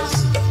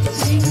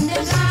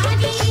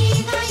जिंदगानी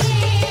का ये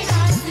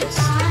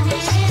रास्ता है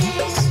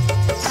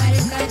हर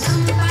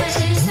कदम पर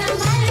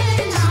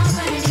संभलना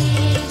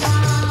पड़ेगा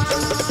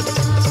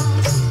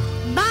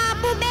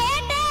बाप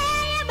बेटे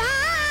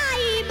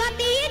भाई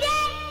भतीजे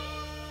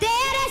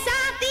तेरे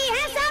साथी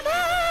हैं सब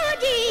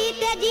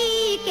जीते जी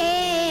के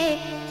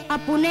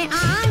अपने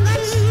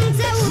आंगन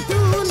से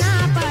उठना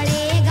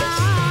पड़ेगा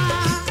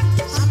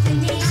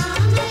अपने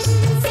आंगन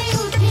से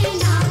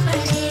उठना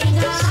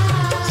पड़ेगा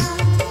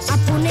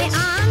अपने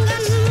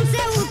आंगन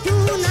से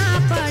उठना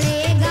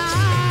पड़ेगा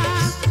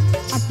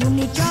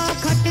अपनी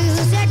चौखट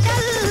से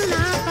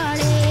टलना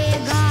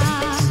पड़ेगा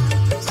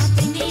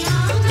अपने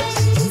आंगन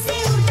से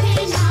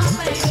उठना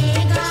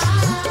पड़ेगा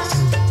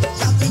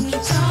अपनी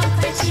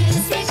चौखट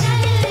से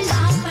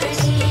टलना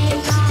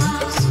पड़ेगा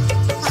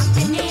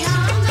अपने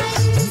आंगन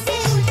से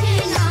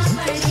उठना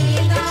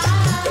पड़ेगा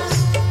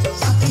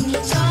अपनी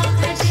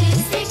चौखट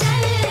से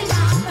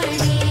टलना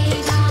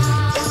पड़ेगा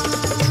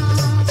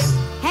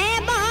है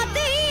बहुत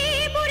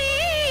ही बुरी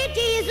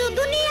चीज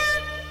दुनिया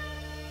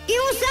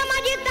क्यों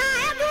समझता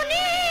है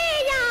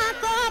दुनिया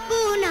को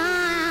अपना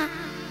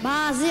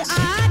बाज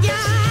आजा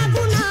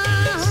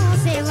गुनाहों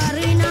से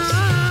वरना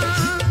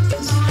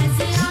बाज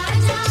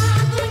आजा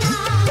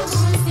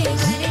गुनाहों से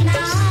वरना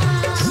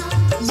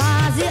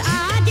बाज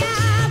आजा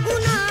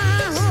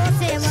गुनाहों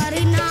से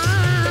वरना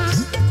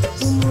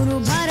उम्र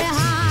भर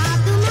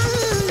हाथ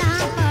मलना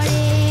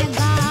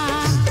पड़ेगा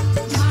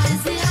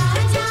बाज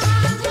आजा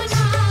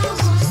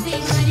गुनाहों से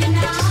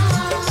वरना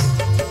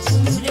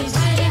उम्र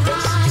भर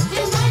हाथ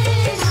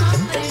मलना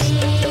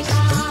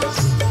पड़ेगा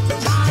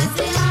बाज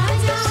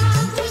आजा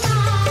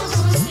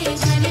गुनाहों से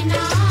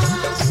वरना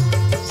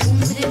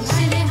उम्र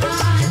भर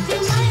हाथ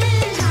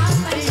मलना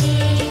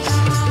पड़ेगा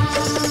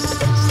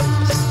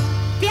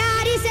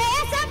प्यारी से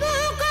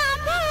सबको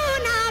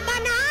अपना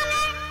बना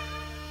ले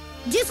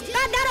जिस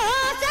कदर हो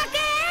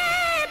सके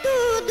तू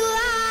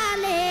दुआ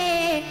ले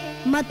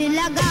मत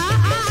लगा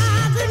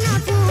आग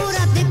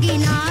नफरत की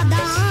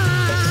नादा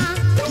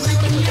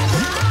मत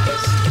लगा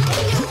आग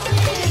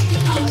नफरत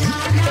की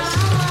नादा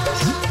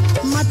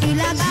मत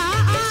लगा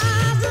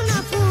आग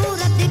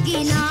नफरत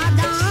की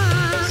नादा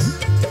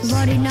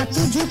वरना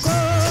तुझको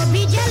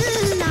भी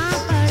जलना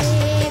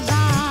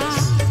पड़ेगा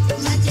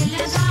मत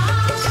लगा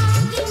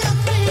आग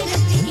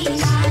नफरत की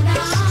नादा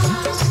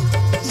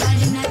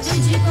वरना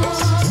तुझको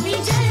भी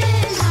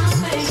जलना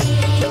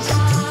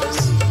पड़ेगा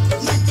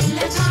मत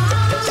लगा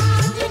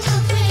आग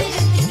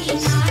नफरत की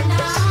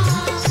नादा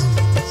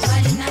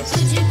वरना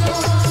तुझको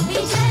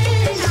भी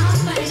जलना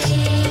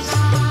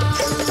पड़ेगा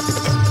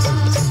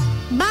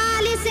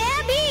बाल से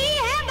भी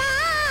है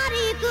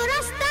बारीक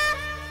रास्ता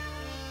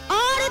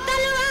और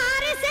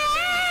तलवार से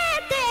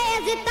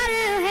तेज तर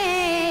है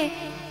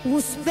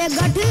उस पे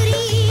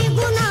गठरी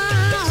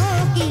गुनाहों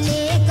की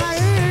लेकर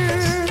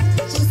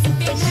उस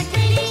पे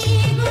गठरी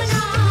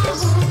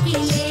गुनाहों की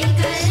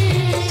लेकर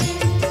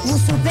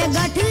उस पे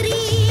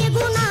गठरी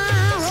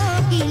गुनाहों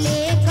की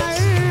लेकर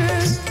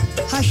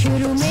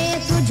हश्र में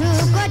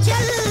तुझको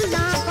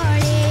चलना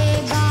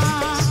पड़ेगा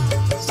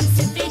उस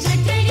पे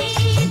गठरी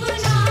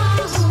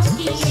गुनाहों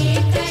की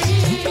लेकर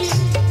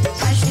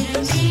हश्र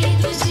में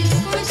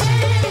तुझको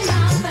चलना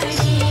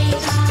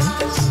पड़ेगा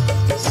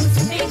उस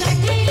पे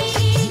गठरी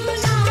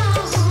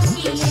गुनाहों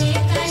की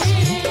लेकर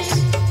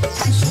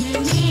हश्र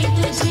में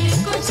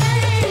तुझको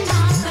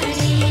चलना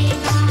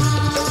पड़ेगा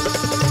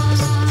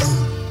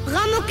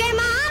गम के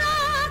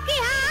मारों की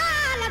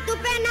हालत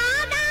पे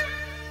नादा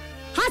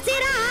हंस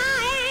रहा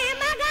है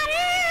मगर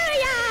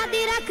याद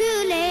रख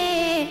ले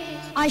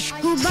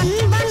अश्क बन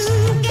बन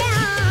के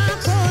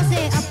आंखों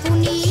से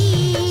अपनी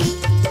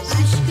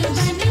अश्क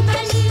बन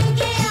बन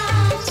के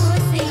आंखों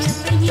से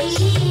अपनी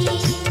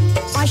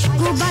अश्क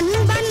बन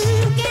बन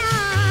के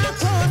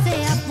आंखों से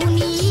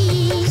अपनी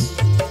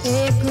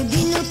एक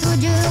दिन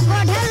तुझको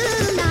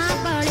ढलना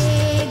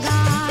पड़ेगा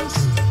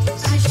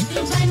अश्क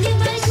बन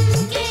बन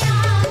के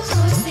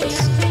आंखों से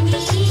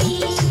अपनी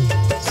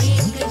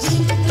एक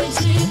दिन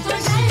तुझको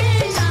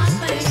ढलना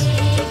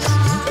पड़ेगा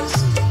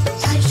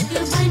अश्क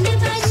बन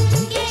बन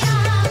के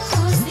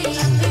आंखों से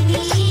अपनी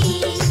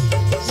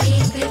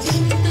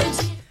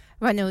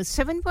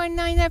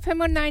 107.9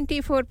 FM और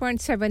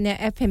 94.7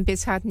 FM पे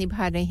साथ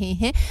निभा रहे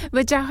हैं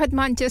वजाहत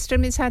मैनचेस्टर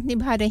में साथ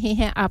निभा रहे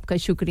हैं आपका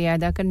शुक्रिया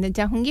अदा करना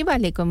चाहूंगी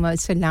वालेकुम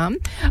अस्सलाम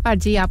और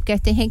जी आप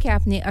कहते हैं कि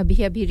आपने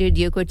अभी-अभी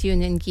रेडियो को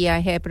ट्यून इन किया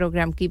है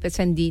प्रोग्राम की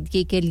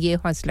पसंदीदगी के लिए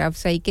हौसला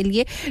अफजाई के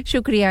लिए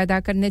शुक्रिया अदा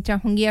करना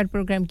चाहूंगी और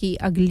प्रोग्राम की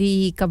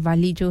अगली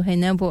कव्वाली जो है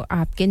ना वो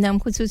आपके नाम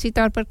खुसूसी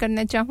तौर पर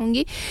करना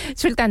चाहूंगी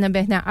सुल्ताना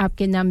बहना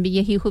आपके नाम भी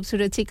यही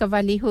खूबसूरत सी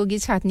कव्वाली होगी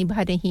साथ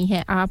निभा रही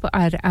हैं आप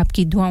और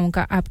आपकी दुआओं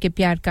का आपके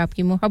प्यार का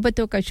आपकी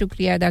मोहब्बतों का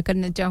शुक्रिया अदा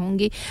करना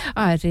चाहूंगी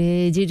और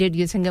जी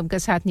रेडियो संगम का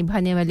साथ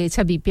निभाने वाले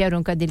सभी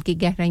प्यारों का दिल की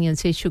गहराइयों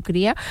से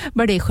शुक्रिया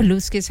बड़े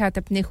खुलूस के साथ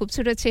अपने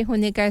खूबसूरत से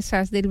होने का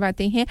एहसास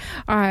दिलवाते हैं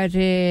और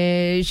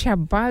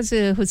शहबाज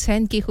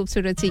हुसैन की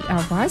खूबसूरत सी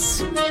आवाज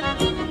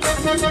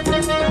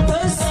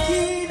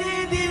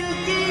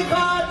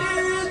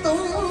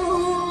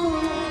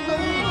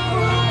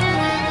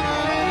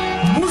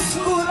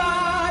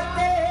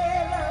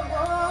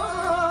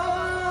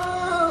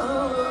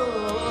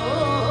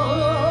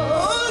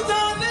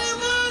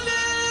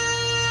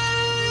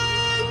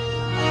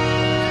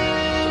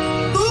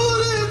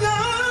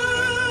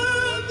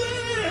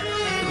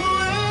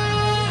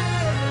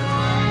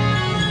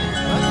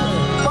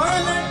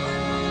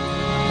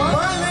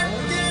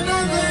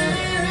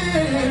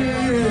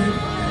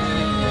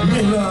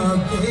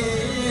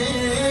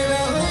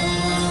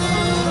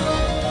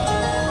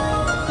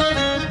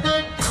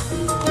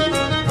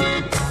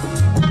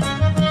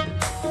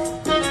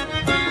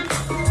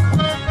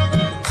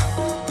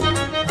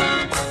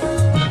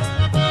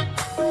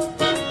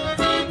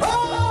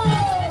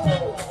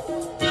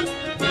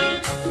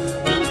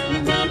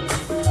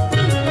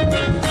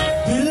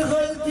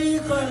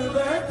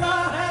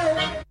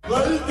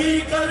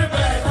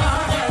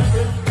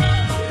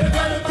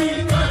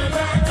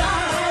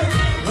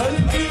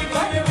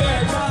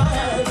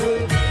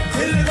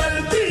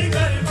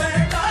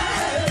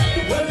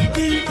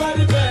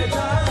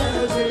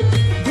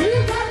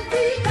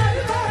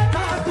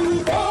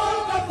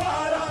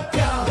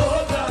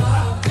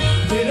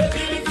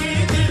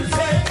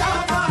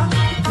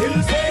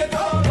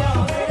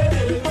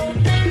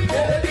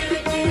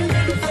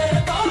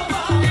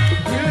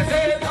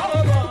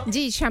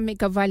शाम में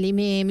कव्वाली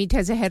में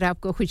मीठा जहर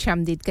आपको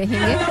खुशामदीद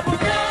कहेंगे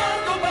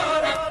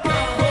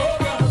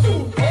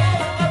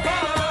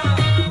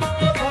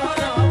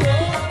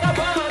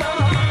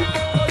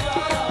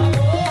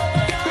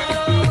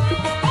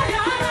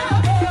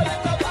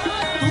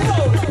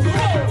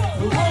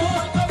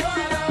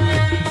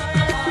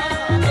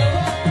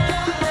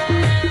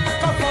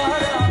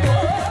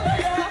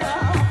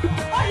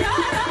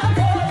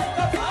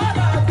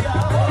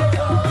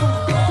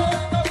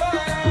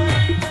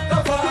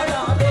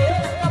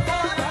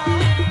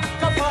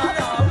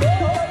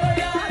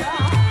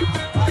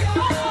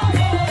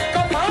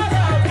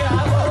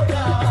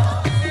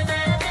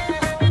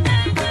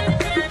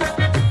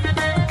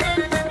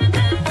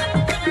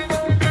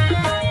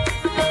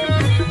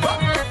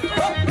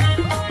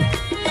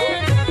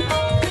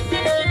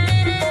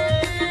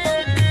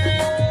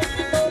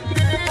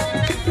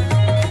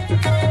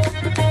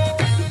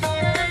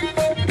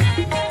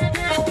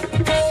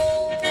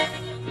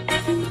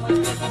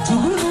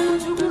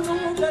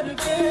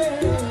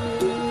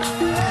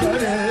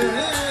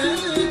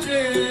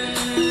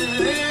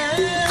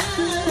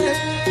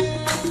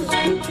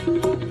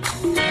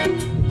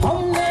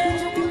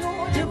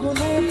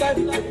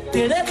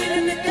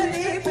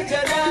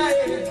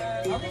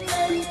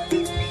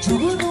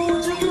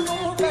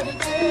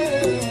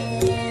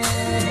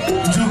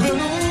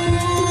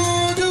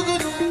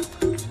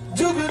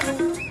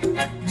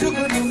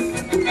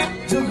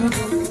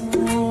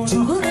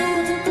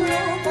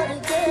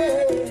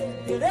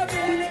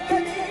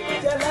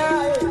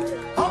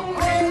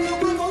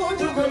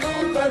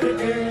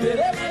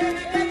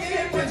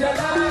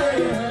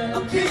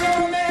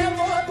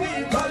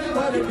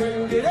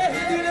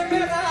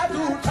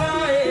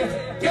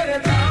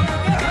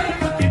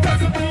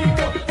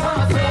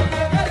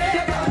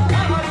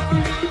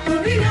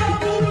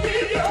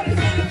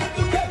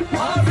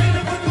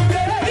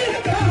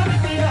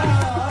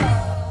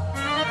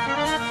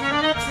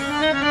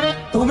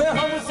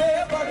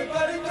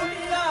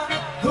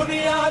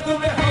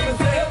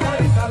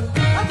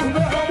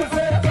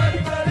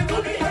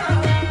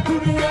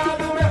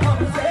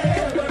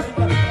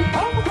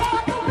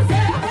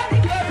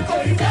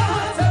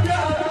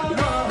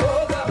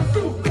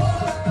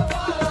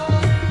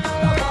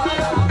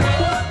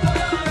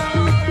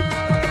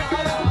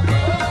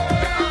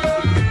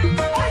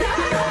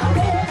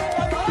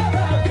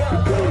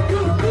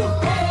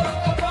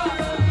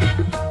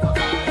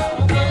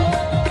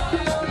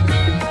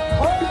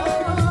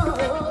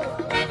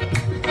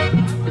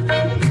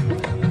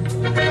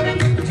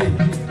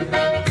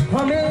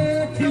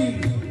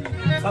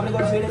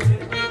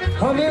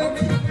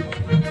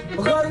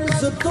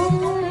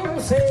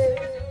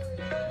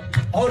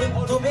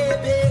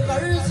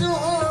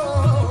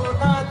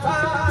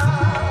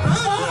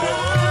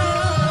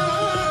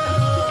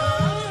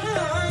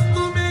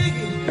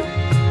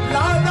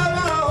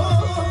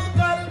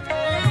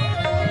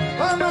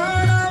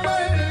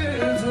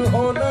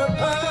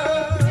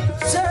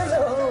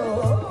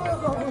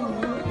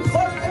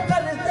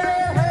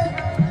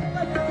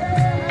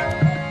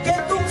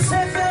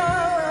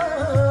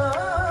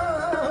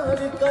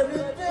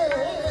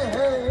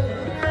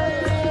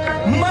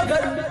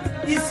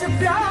इस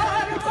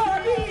प्यार को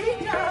भी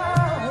क्या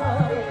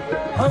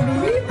हम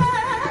ही में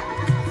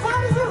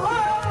फर्ज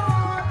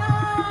होना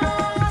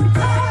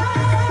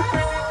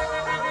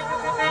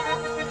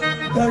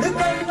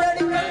धड़कन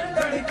धड़कन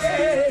धड़के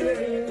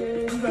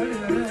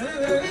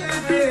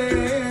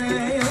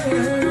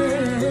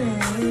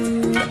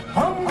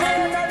हमने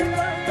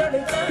धड़कन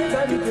धड़कन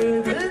धड़के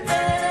दिल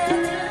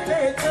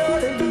तेरे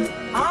छोड़ दी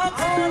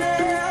आँखों ने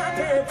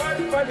आके पढ़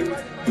पढ़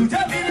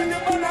तुझे दिल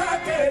बना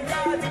के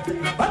याद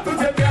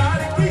तुझे प्यार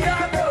किया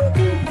तो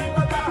तू भी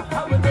बता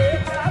हमने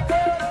क्या तो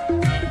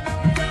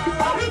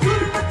अब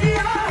जुर्म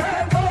किया है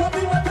वो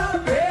भी बता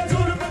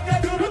बेजुर्म के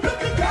जुर्म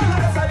की क्या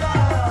सजा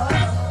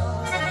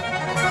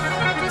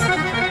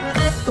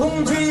तुम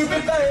जीत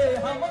गए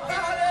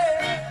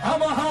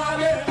हम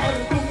हारे और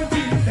तुम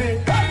जीते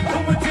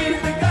तुम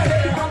जीत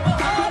गए हम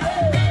हारे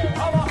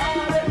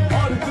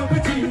और तुम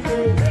जीते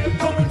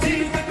तुम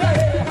जीत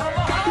गए हम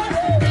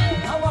हारे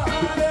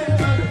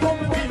और तुम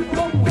जीत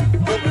तुम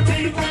जीत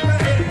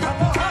गए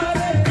हम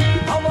हारे तुम जीत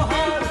गए हम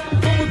हारे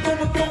और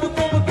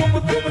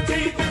तुम जीत गए तुम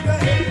जीत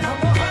गए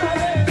हम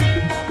हारे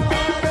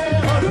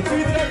और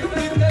तुम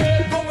जीत गए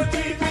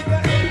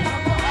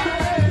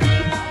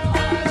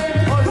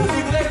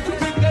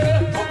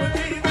तुम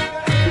जीत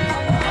गए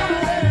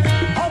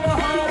हम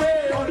हारे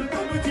और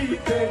तुम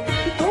जीते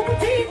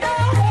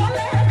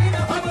बोले बिन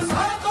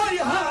हमसा कोई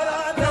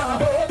हारा ना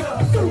होगा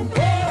तू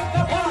बोल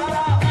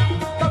कपारा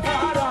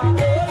कपारा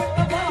बोल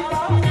कपारा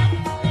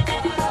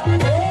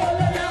बोल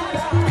यारा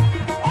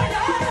ओ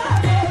यारा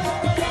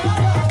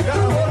क्या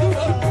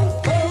होगा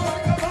बोल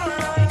कपारा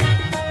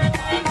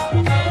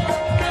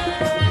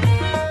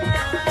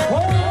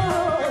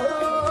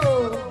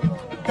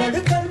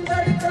धड़कन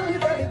धड़कन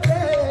धड़के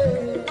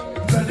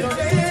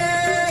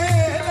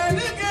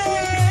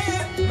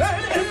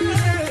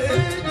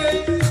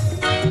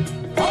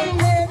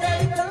हमने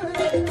धड़कन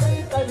धड़कन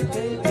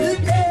धड़के दिल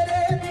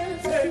तेरे दिल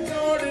से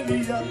जोड़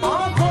लिया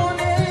आँखों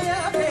ने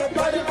आके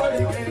पढ़ पढ़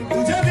के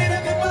तुझे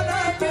बिरद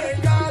बना के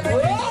याद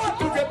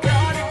तुझे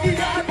प्यार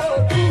किया तो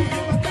तू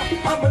ही बता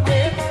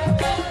हमने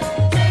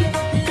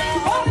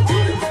और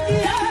जुर्म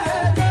किया है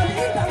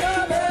तेरी लगा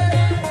में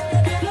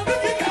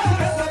क्या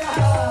सजा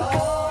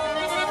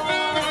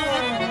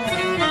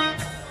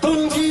तुम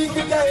जीत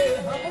गए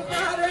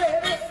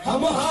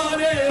हम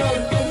हारे और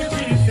तुम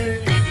जीते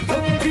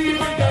तुम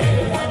जीत गए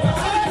हम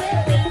हारे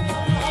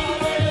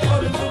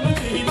और तुम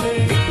जीते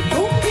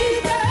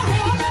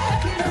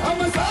हम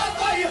सा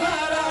कोई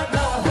हारा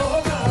ना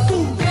होगा तू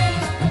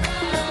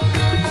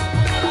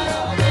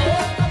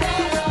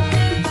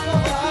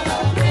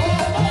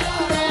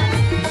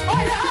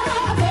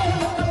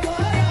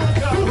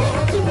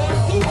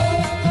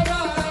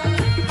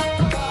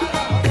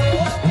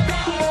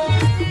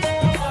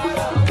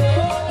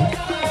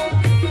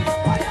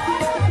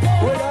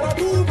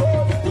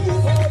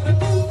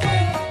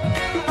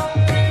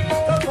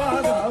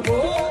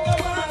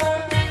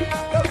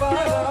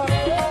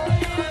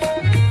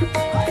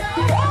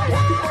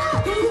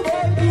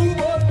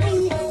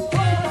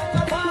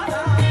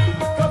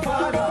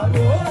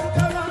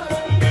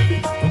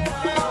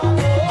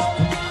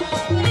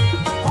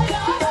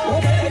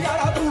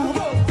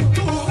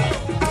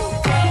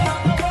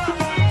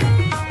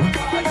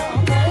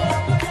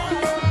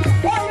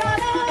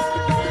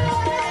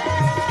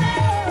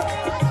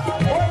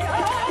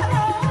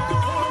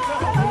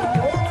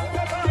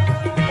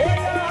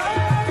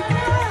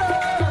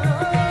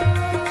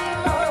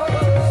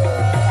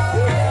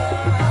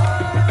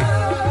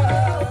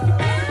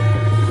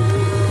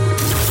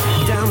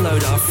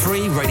Download our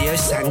free Radio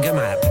Sangam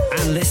app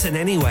and listen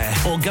anywhere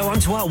or go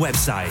onto our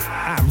website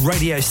at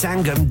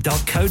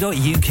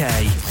radiosangam.co.uk.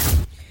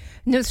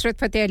 Nusrat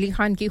Fateh Ali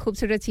Khan की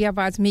खूबसूरत सी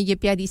आवाज में ये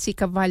प्यारी सी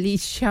कव्वाली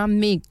शाम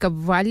में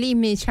कव्वाली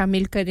में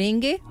शामिल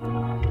करेंगे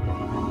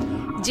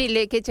जी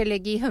लेके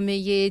चलेगी हमें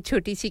ये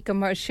छोटी सी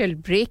कमर्शियल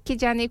ब्रेक की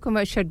जाने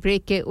कमर्शियल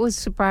ब्रेक के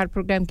उस पार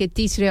प्रोग्राम के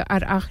तीसरे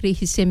और आखिरी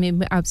हिस्से में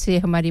आपसे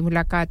हमारी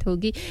मुलाकात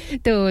होगी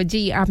तो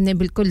जी आपने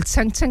बिल्कुल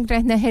संग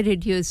रहना है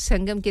रेडियो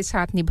संगम के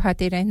साथ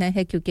निभाते रहना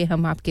है क्योंकि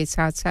हम आपके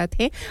साथ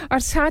हैं और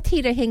साथ ही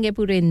रहेंगे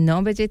पूरे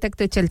 9 बजे तक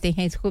तो चलते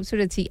हैं इस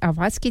खूबसूरत सी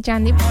आवाज की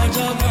जानिब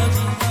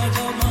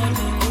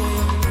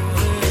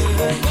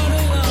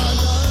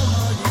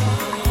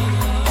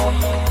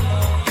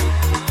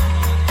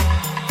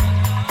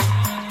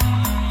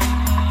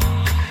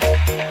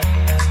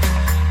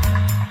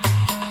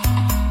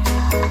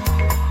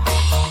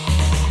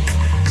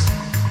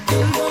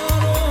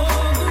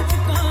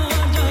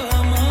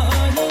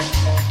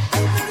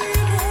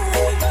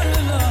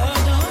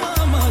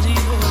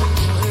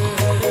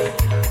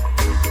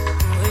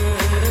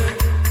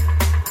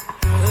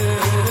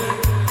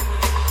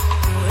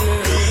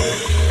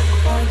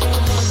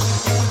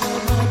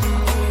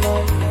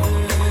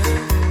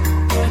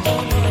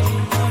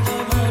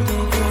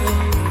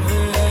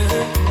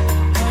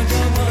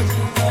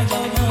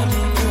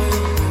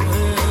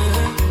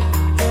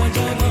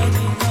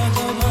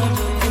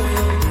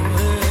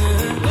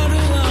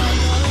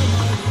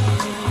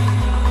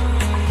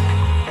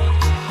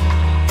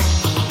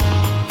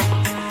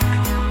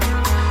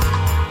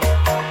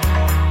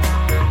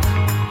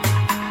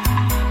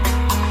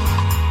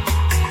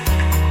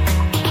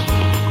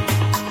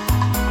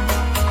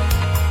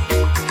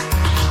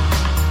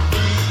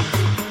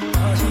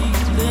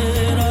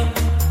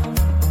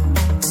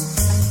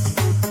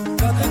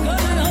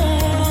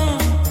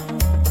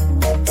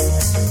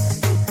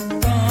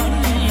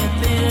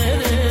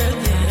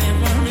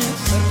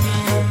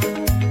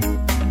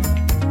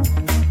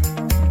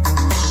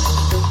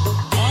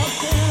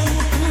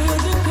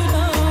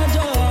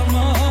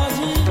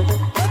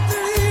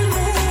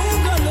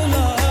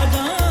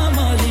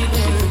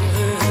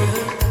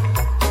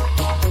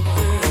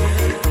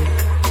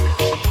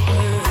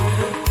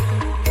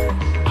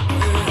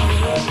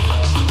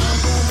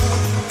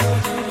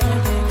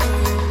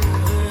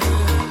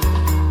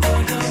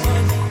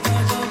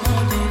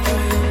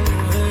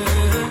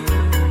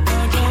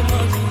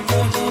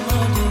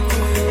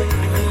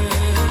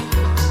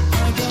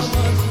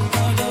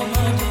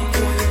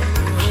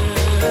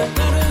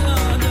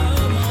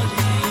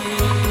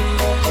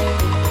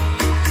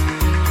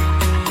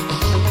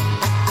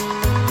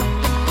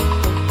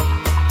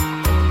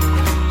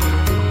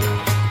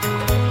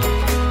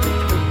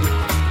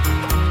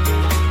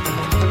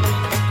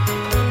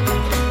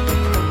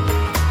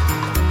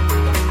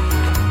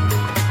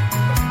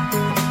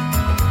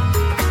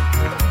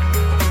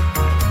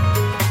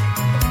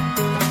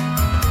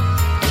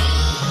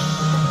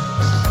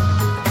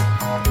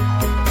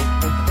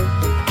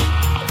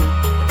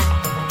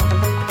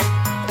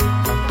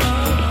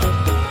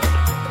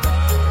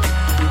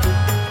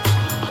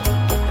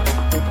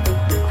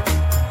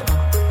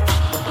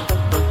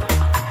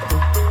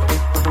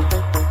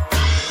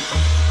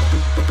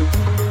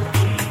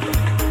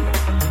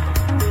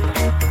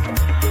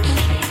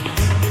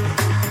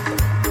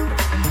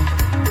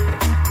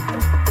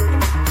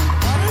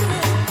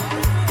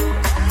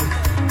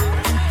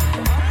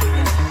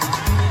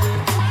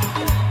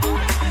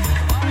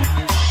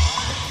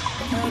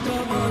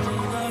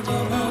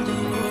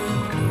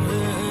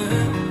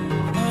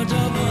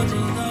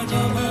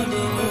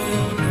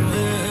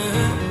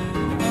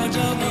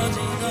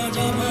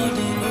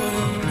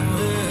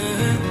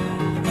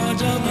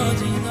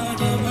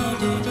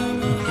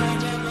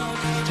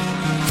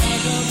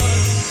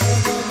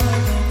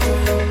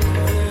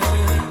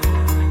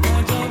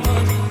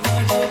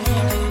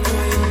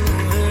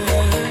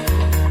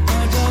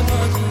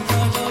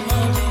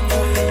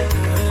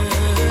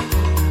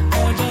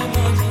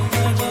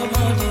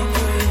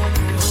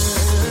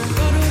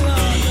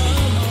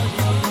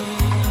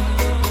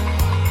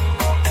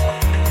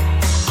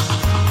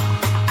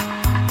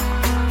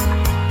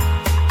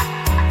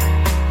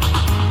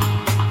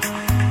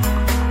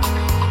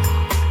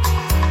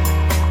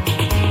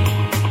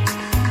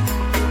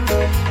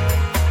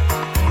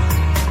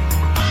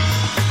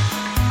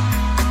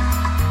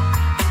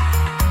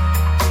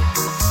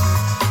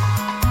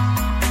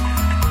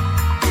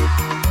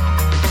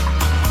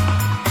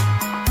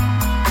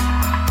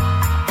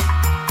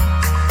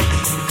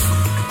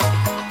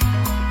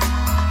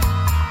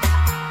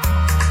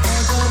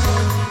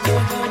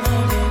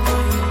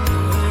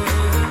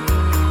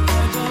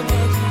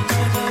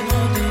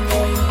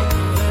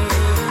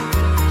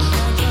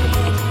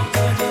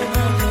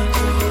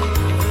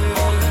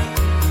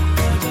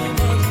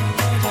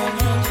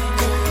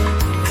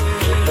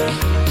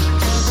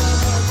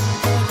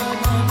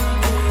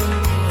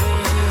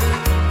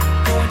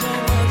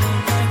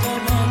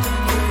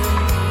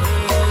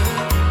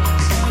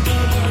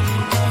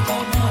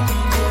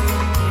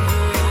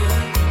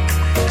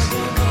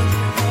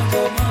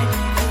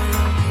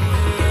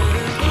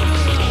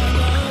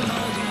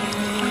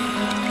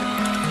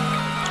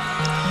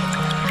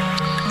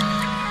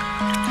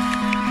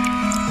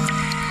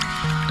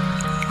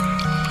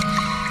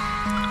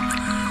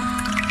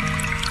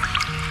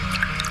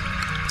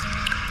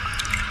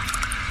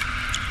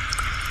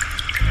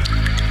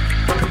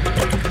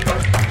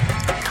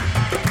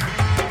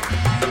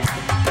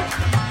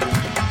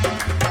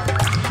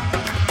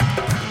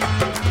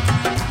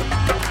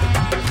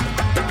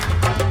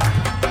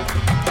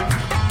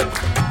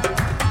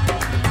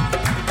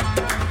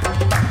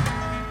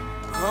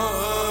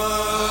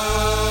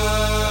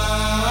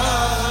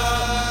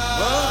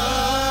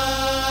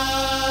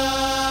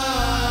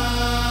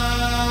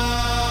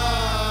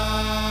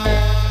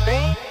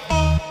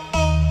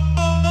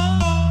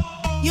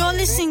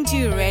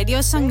Radio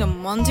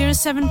Sangam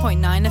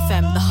 107.9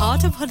 FM, the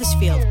heart of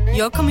Huddersfield.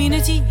 Your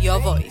community, your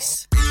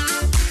voice.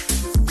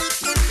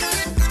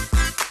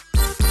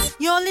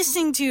 You're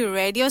listening to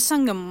Radio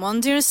Sangam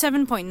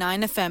 107.9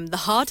 FM, the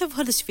heart of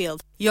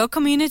Huddersfield. Your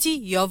community,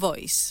 your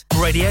voice.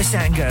 Radio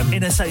Sangam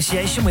in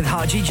association with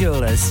Haji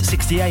Jewellers,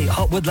 68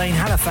 Hotwood Lane,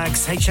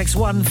 Halifax,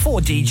 HX1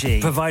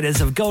 4DG. Providers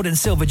of gold and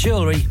silver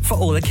jewellery for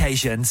all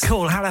occasions.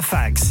 Call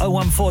Halifax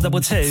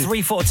 01422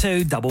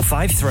 342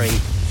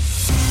 553.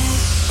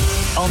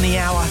 On the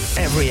hour,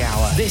 every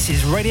hour. This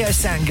is Radio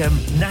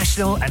Sangam,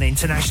 national and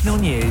international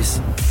news.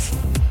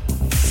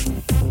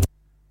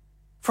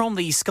 From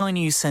the Sky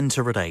News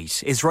Centre at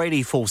 8,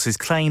 Israeli forces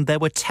claim there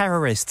were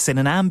terrorists in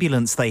an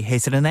ambulance they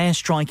hit in an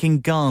airstrike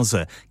in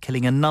Gaza,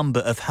 killing a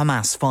number of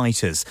Hamas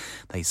fighters.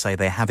 They say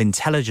they have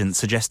intelligence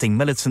suggesting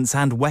militants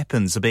and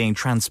weapons are being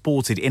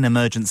transported in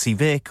emergency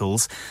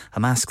vehicles.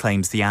 Hamas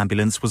claims the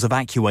ambulance was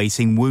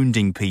evacuating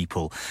wounding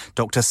people.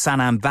 Dr.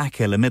 Sanam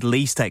Bakil, a Middle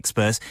East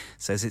expert,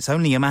 says it's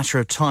only a matter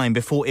of time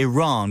before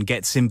Iran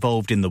gets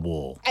involved in the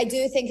war. I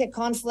do think a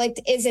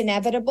conflict is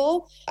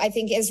inevitable. I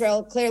think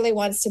Israel clearly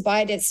wants to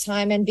bide its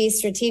time and be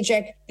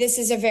strategic. This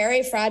is a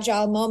very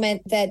fragile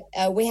moment that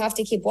we have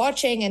to keep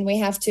watching, and we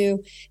have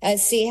to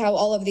see how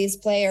all of these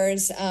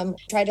players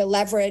try to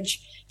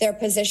leverage their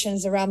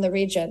positions around the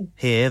region.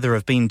 Here, there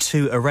have been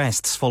 2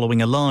 arrests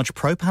following a large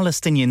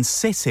pro-Palestinian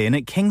sit-in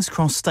at King's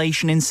Cross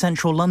Station in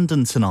central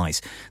London tonight.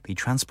 The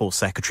Transport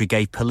Secretary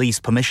gave police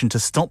permission to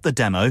stop the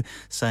demo,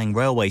 saying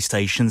railway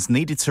stations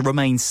needed to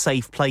remain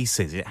safe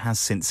places. It has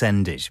since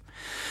ended.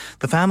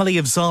 The family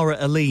of Zara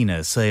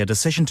Alina say a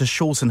decision to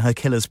shorten her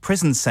killer's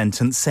prison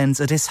sentence sends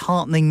a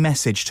disheartening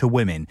message to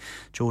women.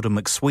 Jordan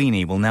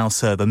McSweeney will now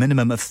serve a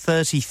minimum of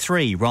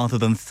 33 rather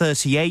than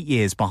 38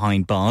 years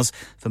behind bars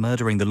for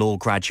murdering the law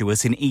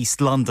graduate in East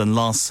London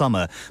last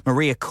summer.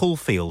 Maria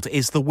Caulfield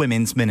is the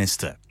Women's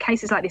Minister.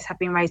 Cases like this have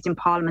been raised in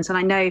Parliament, and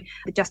I know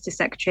the Justice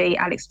Secretary,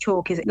 Alex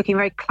Chalk, is looking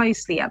very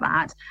closely at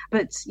that.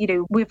 But, you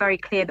know, we're very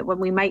clear that when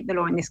we make the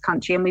law in this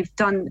country, and we've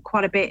done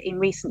quite a bit in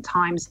recent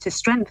times to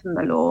strengthen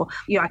the law,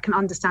 you know, I can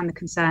understand the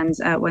concerns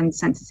when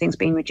sentencing's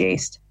been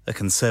reduced. A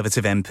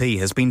Conservative MP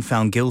has been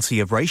found guilty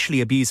of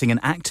racially abusing an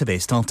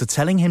activist after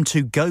telling him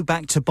to go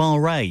back to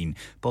Bahrain.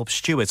 Bob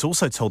Stewart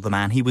also told the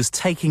man he was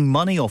taking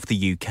money off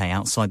the UK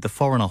outside the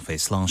Foreign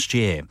Office last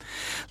year.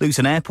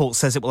 Luton Airport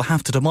says it will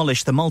have to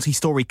demolish the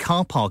multi-storey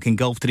car park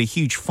engulfed in a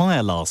huge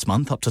fire last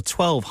month. Up to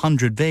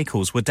 1,200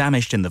 vehicles were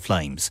damaged in the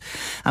flames.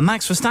 And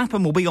Max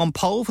Verstappen will be on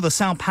pole for the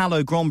Sao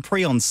Paulo Grand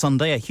Prix on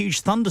Sunday. A huge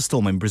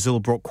thunderstorm in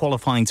Brazil brought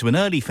qualifying to an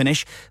early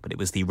finish, but it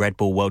was the Red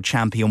Bull world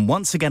champion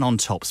once again on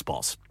top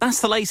spot. That's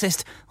the latest.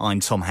 I'm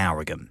Tom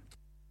Harrigan.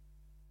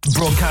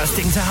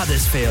 Broadcasting to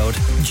Huddersfield,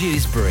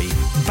 Dewsbury,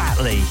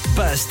 Batley,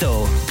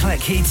 Birstall,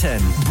 Cleckheaton,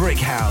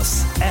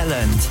 Brickhouse,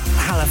 Elland,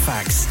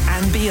 Halifax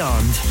and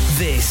beyond.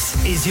 This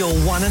is your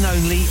one and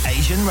only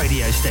Asian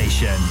radio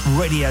station.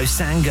 Radio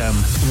Sangam,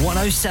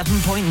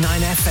 107.9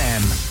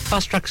 FM.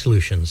 Fast Track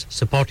Solutions,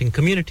 supporting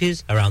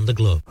communities around the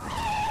globe.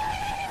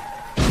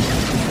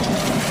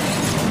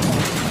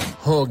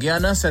 हो गया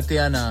ना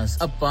सत्यानाश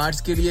अब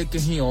parts के लिए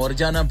कहीं और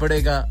जाना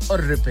पड़ेगा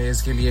और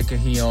रिपेयर्स के लिए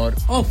कहीं और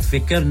ओ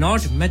फिकर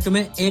नॉट मैं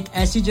तुम्हें एक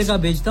ऐसी जगह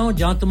भेजता हूं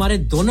जहां तुम्हारे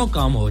दोनों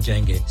काम हो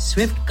जाएंगे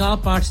स्विफ्ट कार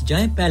पार्ट्स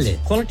जाएं पहले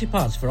quality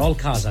parts for all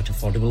cars at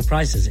affordable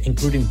prices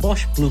including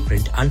Bosch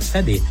Blueprint and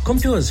Febby come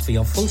to us for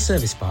your full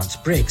service parts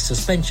brakes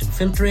suspension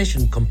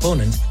filtration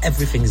components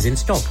everything is in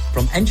stock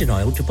from engine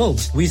oil to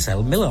bulbs we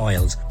sell Miller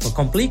oils for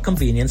complete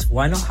convenience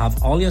why not have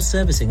all your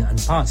servicing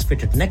and parts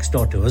fitted next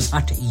door to us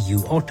at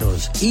EU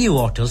Autos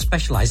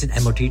specialize in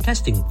MOT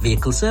testing,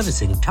 vehicle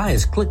servicing,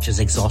 tyres, clutches,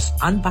 exhausts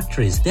and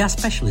batteries. They are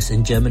specialists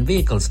in German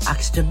vehicles,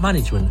 accident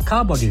management,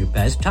 car body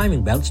repairs,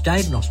 timing belts,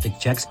 diagnostic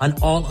checks and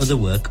all other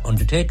work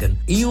undertaken.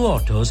 EU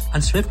Autos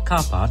and Swift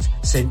Car Parts,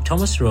 St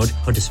Thomas Road,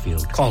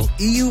 Huddersfield. Call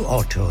EU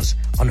Autos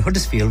on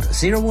Huddersfield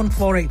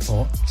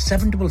 01484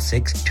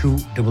 766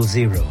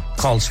 200.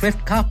 Call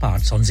Swift Car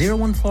Parts on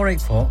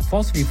 01484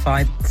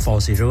 435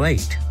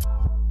 408.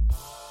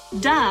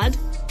 Dad,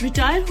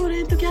 retire हो रहे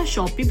हैं तो क्या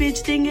shop भी बेच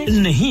देंगे?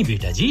 नहीं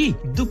बेटा जी,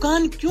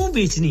 दुकान क्यों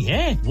बेचनी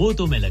है? वो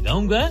तो मैं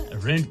लगाऊंगा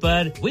रेंट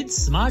पर with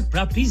smart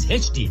properties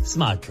HD.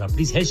 Smart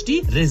properties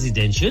HD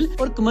residential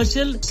और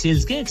कमर्शियल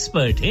सेल्स के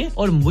एक्सपर्ट हैं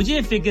और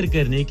मुझे फिक्र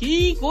करने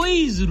की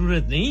कोई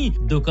जरूरत नहीं।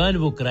 दुकान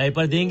वो किराए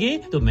पर देंगे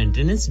तो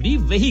मेंटेनेंस भी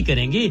वही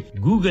करेंगे।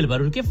 गूगल पर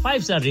उनके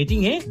 5 स्टार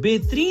रेटिंग है,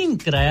 बेहतरीन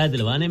किराया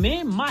दिलवाने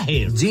में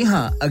माहिर। जी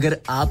हां, अगर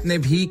आपने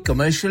भी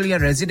कमर्शियल या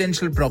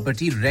रेजिडेंशियल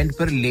प्रॉपर्टी रेंट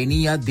पर लेनी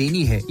या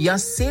देनी है या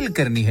सेल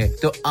करनी है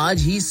तो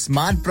आज ही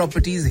स्मार्ट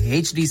प्रॉपर्टीज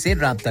एचडी से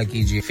राब्ता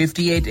कीजिए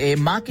 58A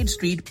market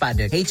street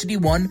Paddock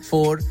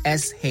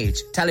HD14SH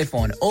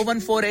telephone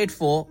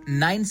 01484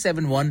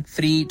 971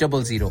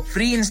 300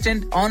 free instant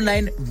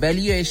online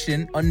valuation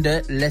under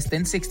less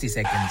than 60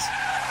 seconds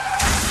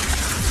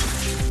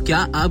क्या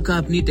आपका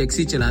अपनी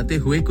टैक्सी चलाते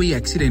हुए कोई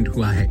एक्सीडेंट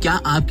हुआ है क्या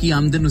आपकी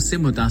आमदन उससे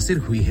मुतासिर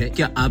हुई है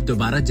क्या आप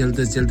दोबारा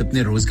जल्द से जल्द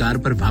अपने रोजगार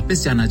पर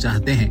वापस जाना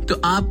चाहते हैं तो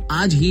आप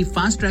आज ही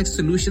फास्ट ट्रैक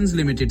सॉल्यूशंस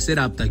लिमिटेड से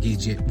राब्ता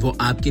कीजिए वो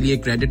आपके लिए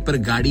क्रेडिट पर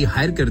गाड़ी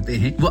हायर करते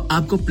हैं वो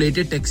आपको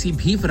प्लेटेड टैक्सी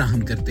भी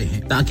फराहम करते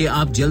हैं ताकि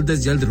आप जल्द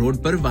से जल्द रोड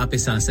पर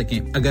वापस आ सकें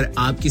अगर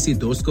आप किसी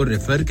दोस्त को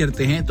रेफर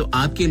करते हैं तो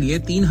आपके लिए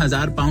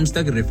 3000 पाउंड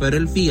तक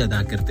रेफरल फी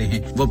अदा करते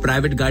हैं वो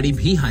प्राइवेट गाड़ी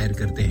भी हायर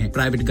करते हैं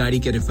प्राइवेट गाड़ी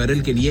के रेफरल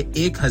के लिए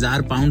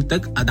 1000 पाउंड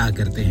तक अदा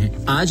करते हैं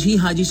आज ही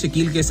हाजी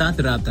शकील के साथ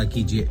राब्ता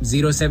कीजिए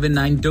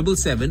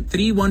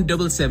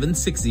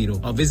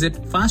 07977317760 और visit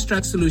fast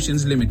track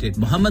solutions limited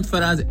Mohammad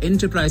Faraz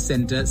enterprise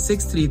centre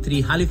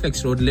 633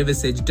 Halifax road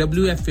Liversedge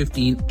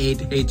WF15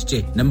 8HJ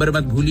number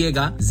मत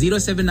भूलिएगा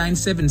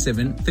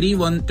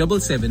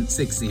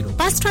 07977317760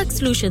 Fast Track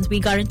Solutions we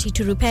guarantee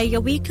to repair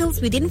your vehicles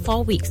within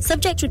 4 weeks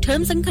subject to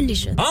terms and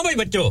conditions हां भाई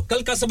बच्चों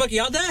कल का सबक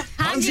याद है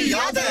हां जी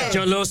याद है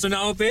चलो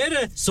सुनाओ फिर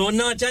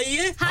सोना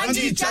चाहिए हां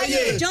जी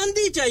चाहिए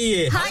चांदी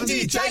चाहिए हां जी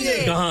चाहिए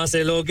कहां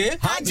से लोगे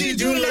हाजी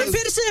जूलर्स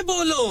फिर से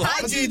बोलो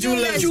हाजी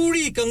जूलर्स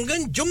चूड़ी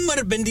कंगन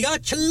झुमर बिंदिया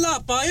छल्ला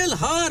पायल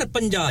हार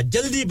पंजा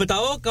जल्दी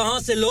बताओ कहां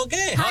से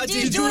लोगे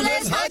हाजी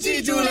जूलर्स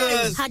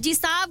हाजी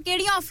साहब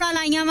केड़ी ऑफर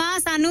लाईया वा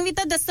सानू भी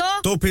तो दसो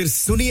तो फिर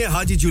सुनिए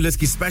हाजी जूलर्स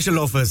की स्पेशल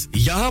ऑफर्स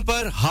यहां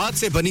पर हाथ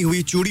से बनी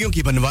हुई चूड़ियों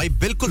की बनवाई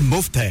बिल्कुल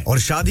मुफ्त है और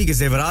शादी के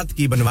जेवरात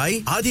की बनवाई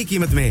आधी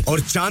कीमत में और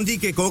चांदी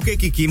के कोके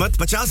की कीमत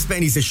 50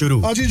 पैसे से शुरू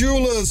Haji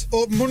jewellers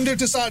open Monday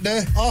to Saturday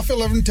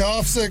 11:30 to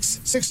 6:30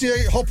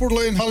 68 Hopwood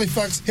Lane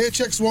Halifax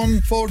HX1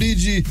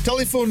 4DG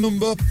telephone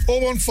number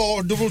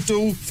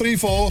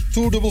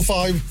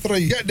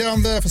 01422342553 get down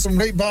there for some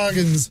great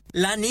bargains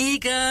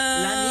लानिका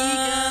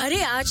अरे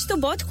आज तो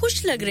बहुत खुश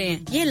लग रहे हैं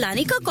ये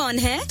लानिका कौन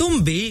है तुम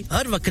भी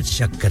हर वक्त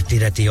शक करती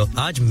रहती हो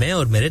आज मैं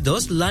और मेरे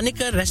दोस्त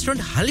लानिका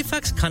रेस्टोरेंट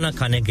हैलिफैक्स खाना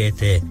खाने गए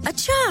थे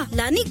अच्छा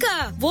लानिका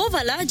वो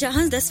वाला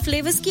जहां 10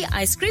 फ्लेवर्स की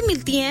आइसक्रीम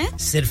मिलती है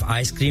सिर्फ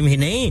आइसक्रीम ही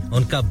नहीं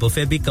उनका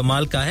बुफे भी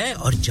कमाल का है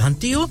और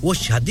जानती हो वो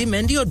शादी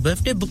मेहंदी और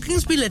बर्थडे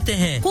बुकिंग्स भी लेते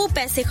हैं खूब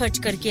पैसे खर्च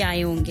करके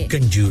आए होंगे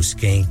कंजूस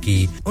कहीं की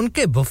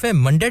उनके buffet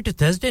Monday to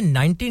Thursday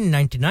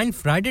 1999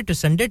 Friday to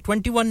Sunday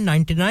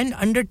 2199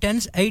 under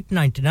 10s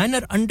 899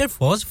 और अंडर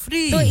 4s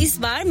फ्री तो इस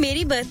बार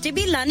मेरी बर्थडे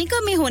भी लानिका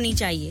में होनी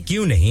चाहिए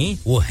क्यों नहीं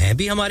वो है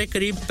भी हमारे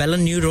करीब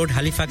पेलन new road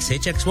Halifax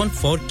HX1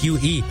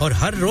 4QE और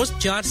हर रोज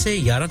 4 से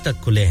 11 तक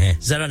खुले हैं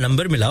जरा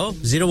नंबर मिलाओ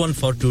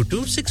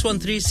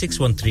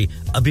 01422613613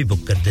 अभी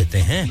बुक कर देते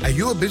हैं Are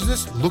you a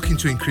business looking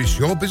to increase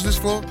your business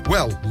flow?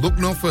 Well, look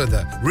no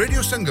further.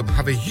 Radio Sangam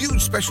have a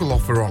huge special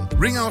offer on.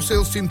 Ring our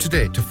sales team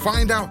today to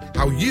find out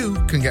how you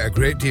can get a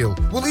great deal.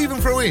 We'll even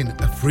throw in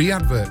a free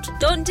advert.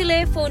 Don't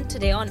delay phone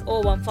today on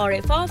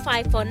 01484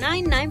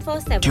 549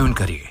 947 Tune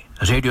kariye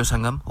Radio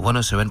Sangam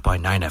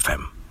 107.9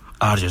 FM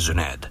RJ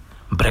Zunaid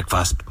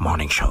Breakfast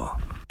Morning Show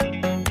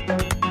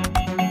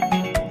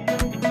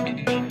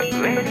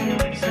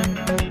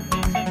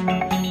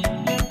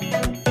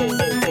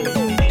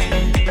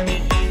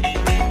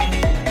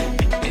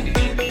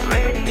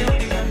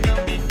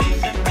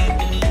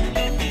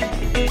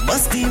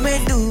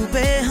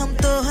डूबे हम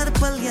तो हर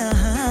पल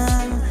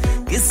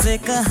यहाँ किस्से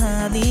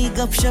कहानी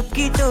गपशप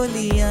की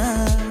टोलियां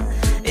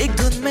एक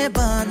धुन में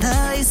बांधा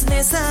इसने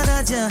सारा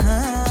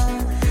जहां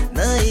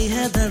नई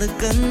है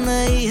धड़कन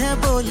नई है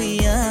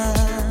बोलियां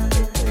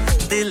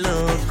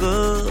दिलों को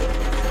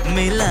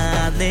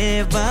मिलाने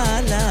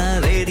वाला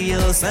रेडियो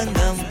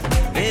संगम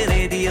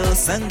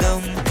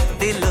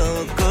दिलों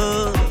को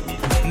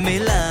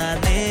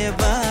मिलाने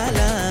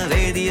वाला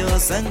रेडियो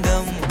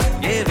संगम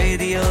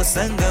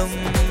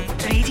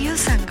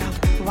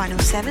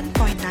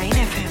 107.9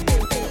 FM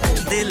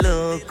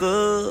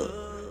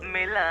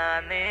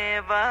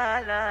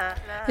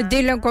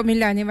दिलों को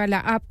मिलाने वाला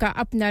आपका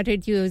अपना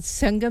रेडियो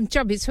संगम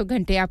 24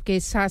 घंटे आपके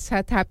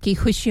साथ-साथ आपकी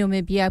खुशियों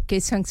में भी आपके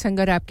संग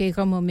और आपके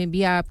गमों में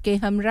भी आपके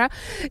हमरा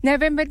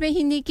नवंबर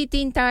महीने की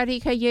 3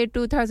 तारीख है ये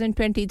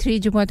 2023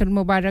 जुमातुल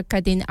मुबारक का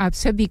दिन आप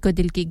सभी को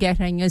दिल की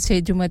गहराइयों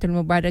से जुमातुल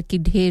मुबारक की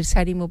ढेर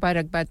सारी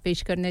मुबारकबाद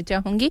पेश करना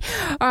चाहूंगी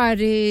और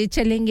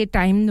चलेंगे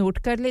टाइम नोट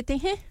कर लेते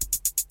हैं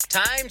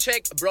Time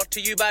check brought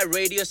to you by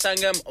Radio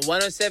Sangam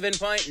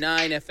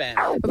 107.9 FM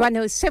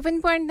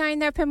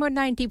 107.9 FM और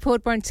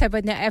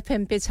 94.7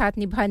 FM पे साथ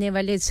निभाने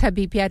वाले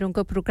सभी प्यारों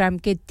को प्रोग्राम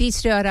के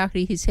तीसरे और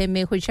आखिरी हिस्से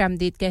में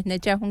खुशामदीद कहना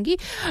चाहूंगी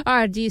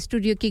और जी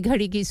स्टूडियो की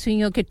घड़ी की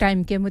सुइयों के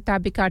टाइम के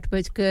मुताबिक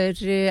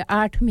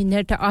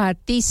 8:08 और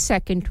 30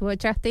 सेकंड हुआ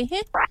चाहते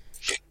हैं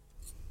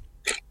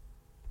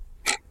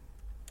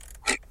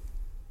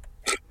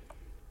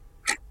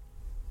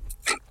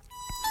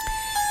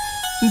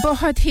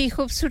बहुत ही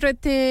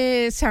खूबसूरत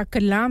सा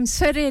कलाम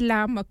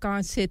सरेला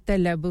मकान से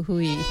तलब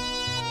हुई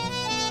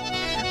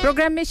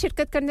प्रोग्राम में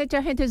शिरकत करना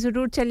चाहें तो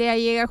जरूर चले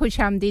आइएगा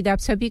खुशामदीद आप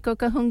सभी को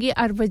कहूंगी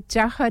और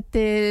वजाहत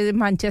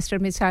मैनचेस्टर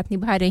में साथ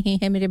निभा रहे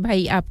हैं मेरे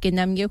भाई आपके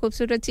नाम ये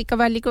खूबसूरत सी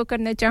कवाली को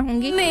करना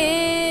चाहूंगी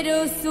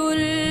मेरो सुल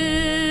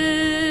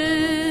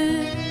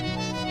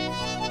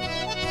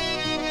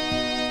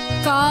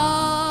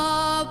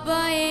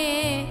काबे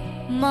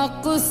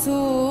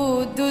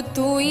मकसूद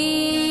तुई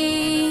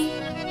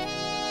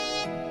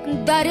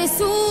दर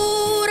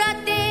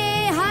सूरते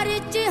हर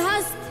च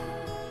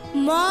हस्त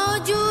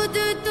मौजूद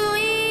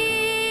तुई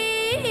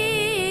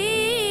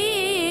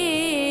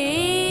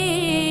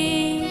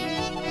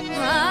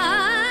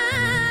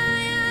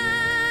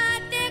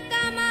आयात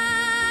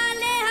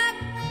कमाल हक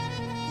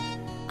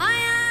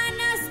आया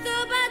नस्तु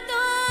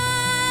बतो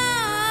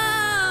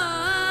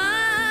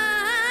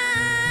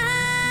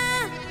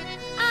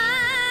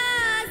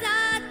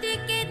आजात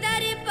के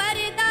दर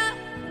पर्दा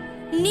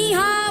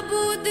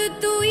निहाबूद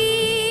तुई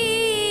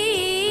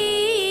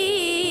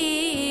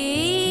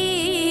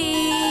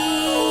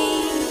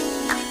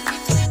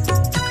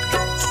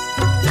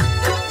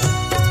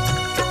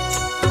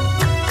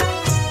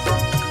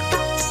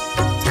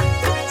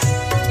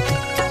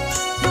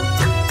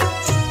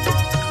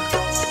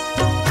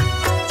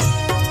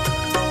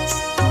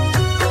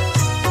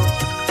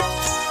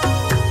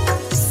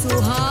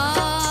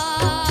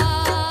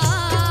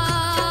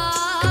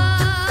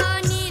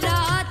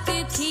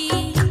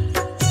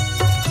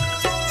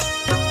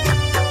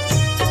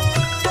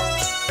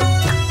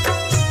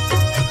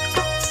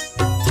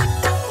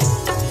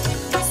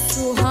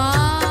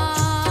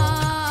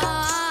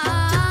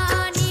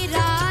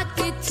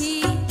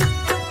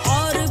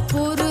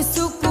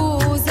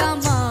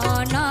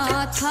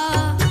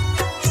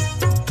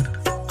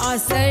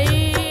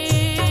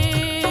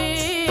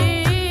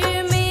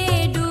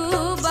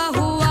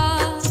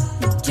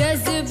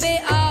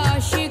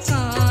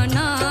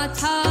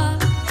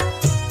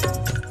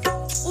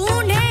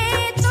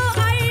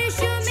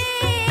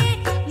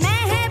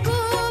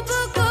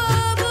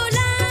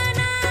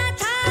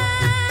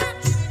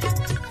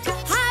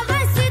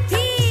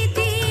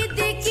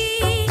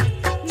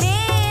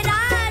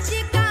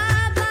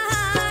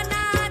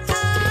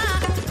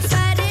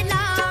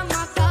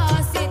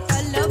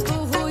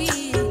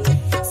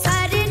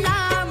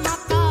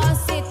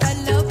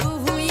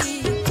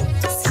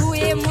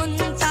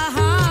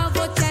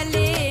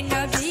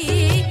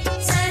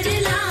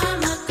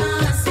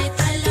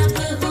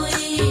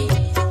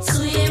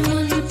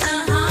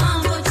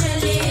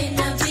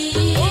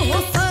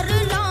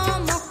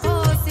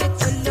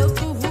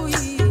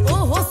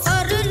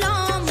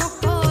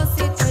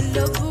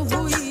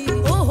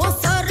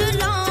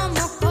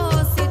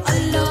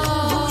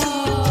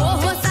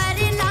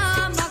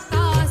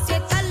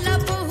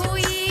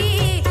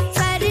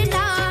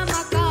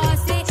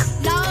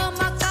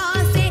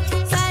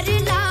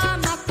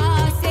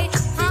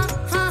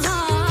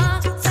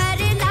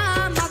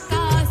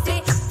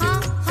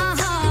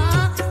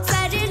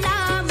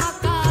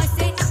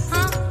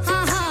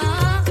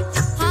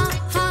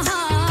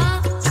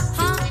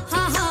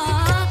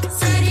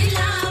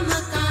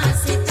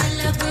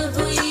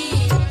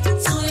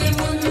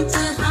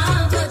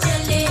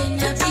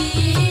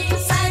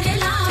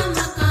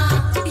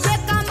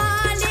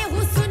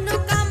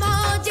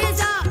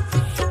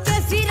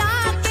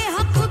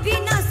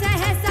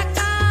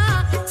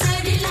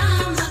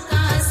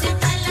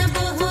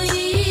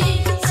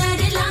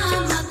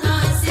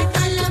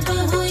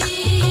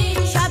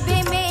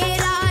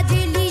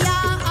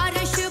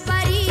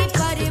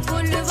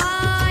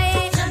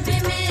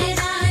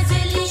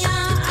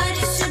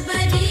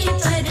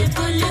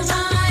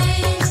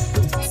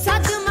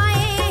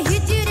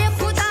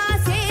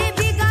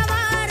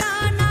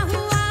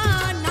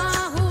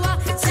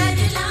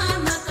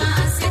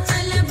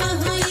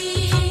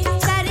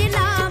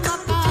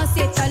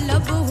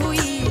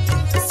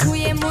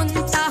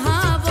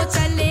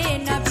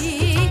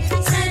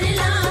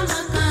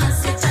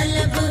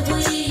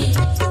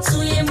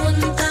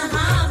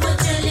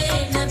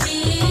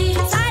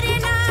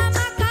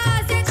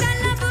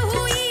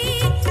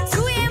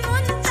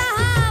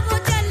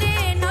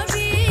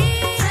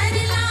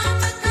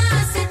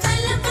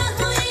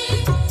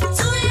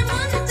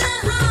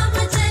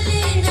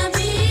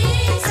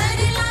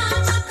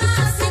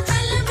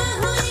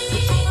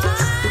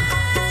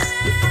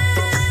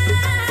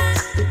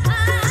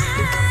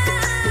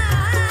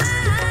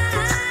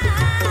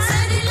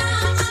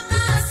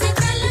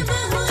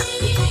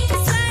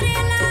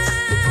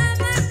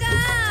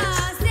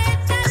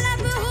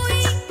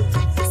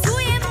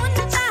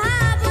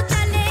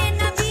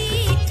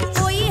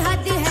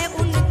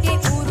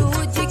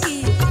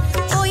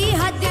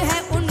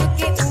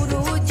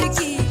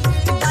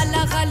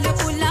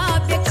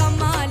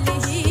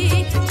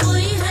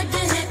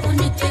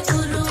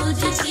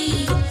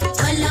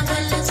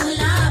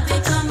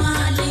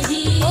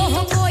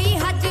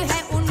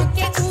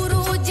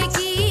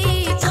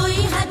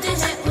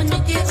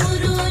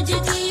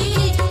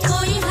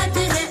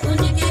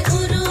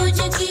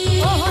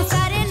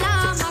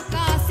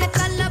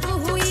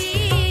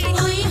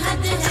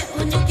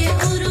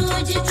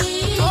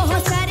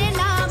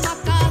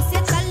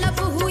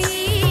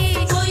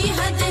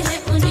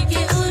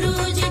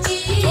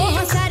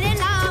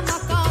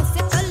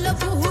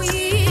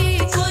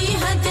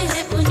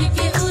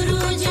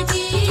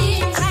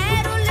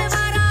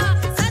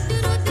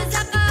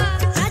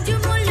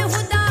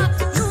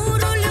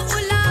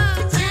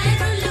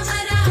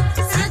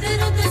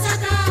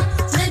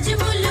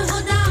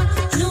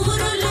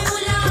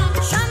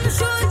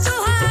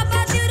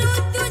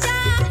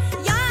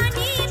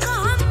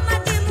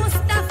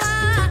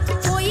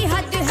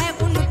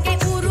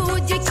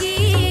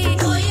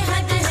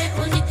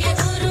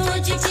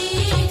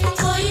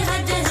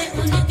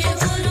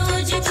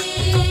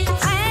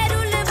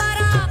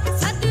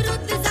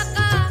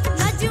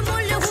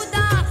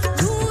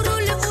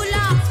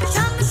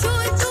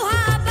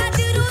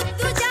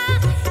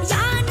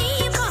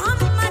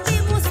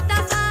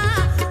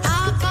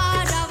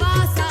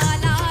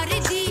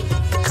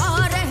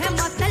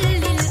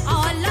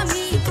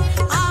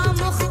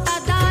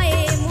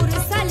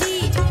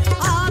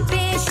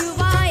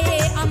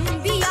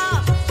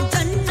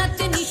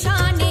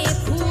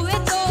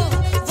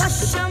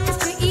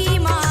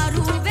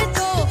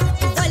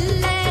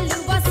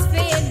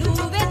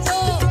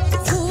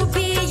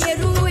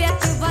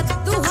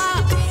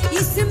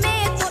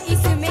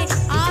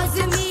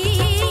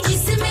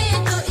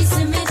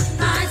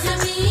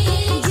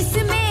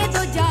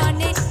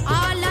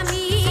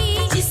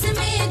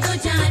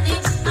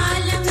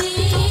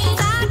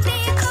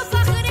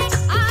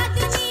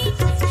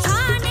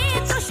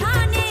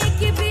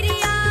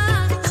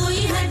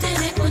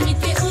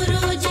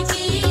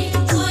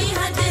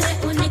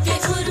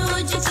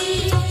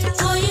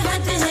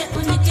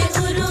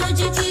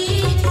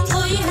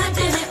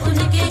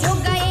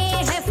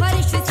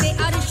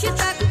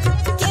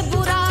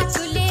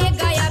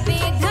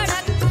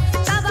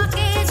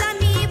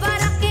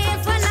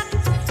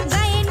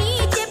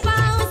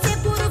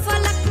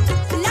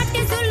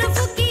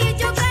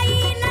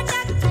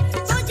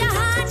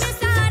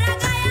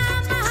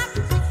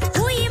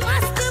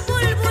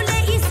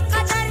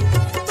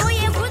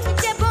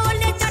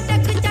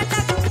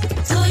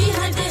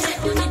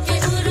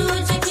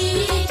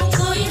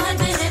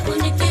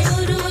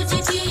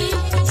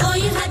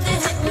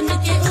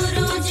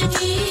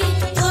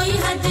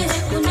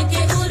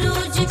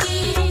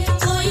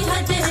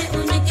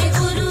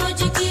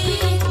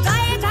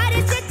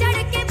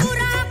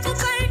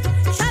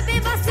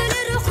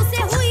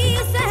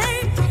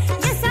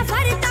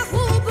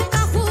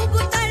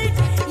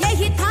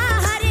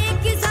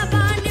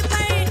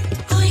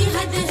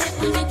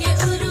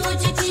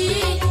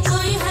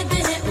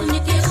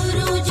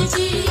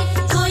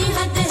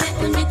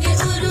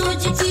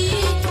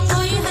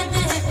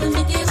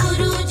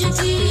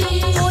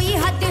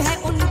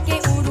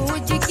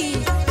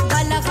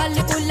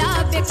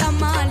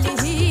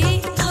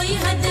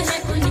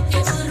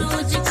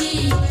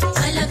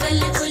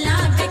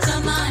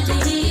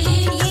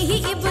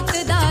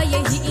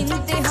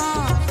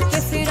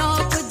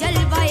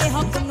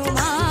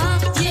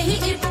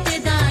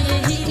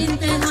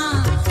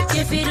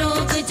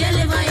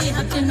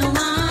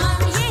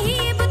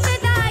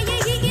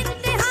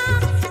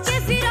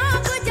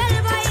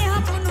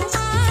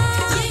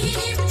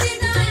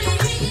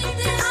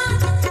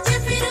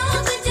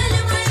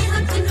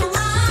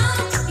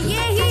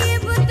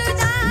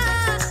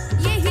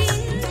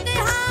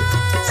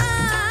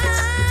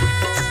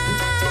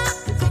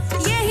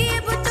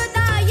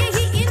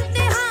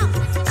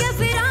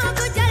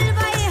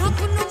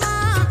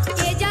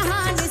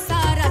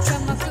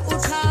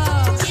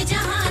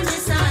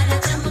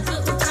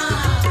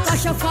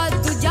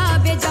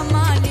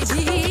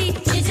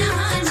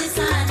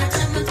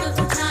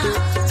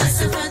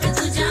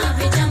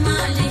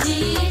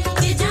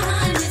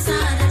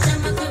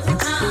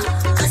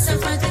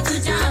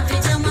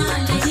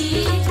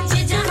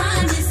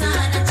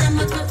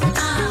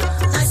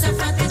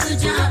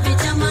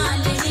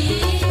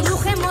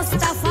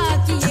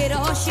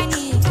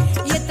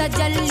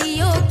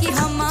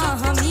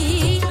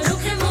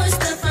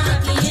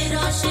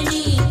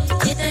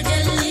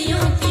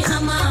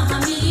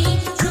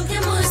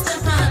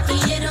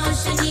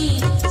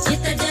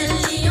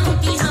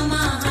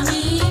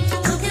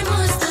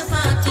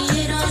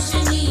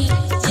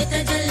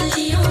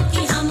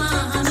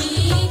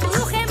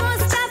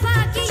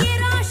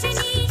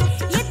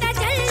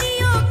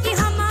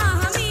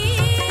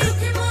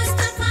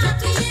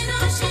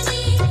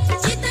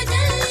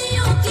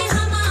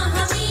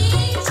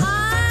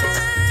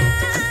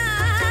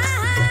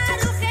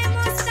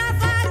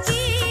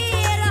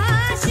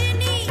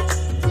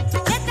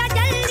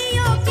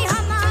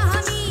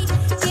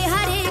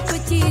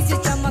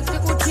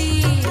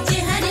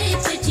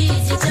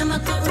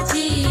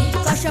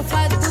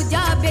कशफत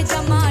दुजा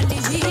बेजमाल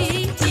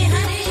ही कि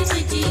हर एक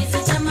चीज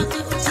चमक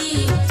उठी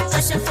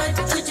कशफत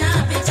दुजा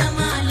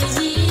बेजमाल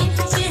ही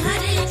कि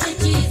हर एक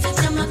चीज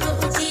चमक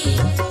उठी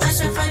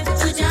कशफत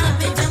दुजा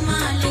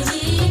बेजमाल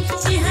ही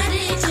कि हर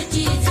एक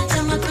चीज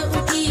चमक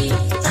उठी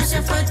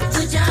कशफत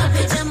दुजा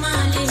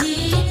बेजमाल ही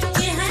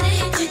कि हर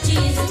एक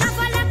चीज न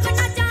फलक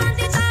न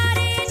चांद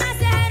तारे न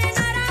शहर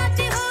न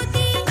रात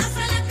होती न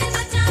फलक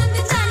न चांद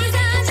तारे न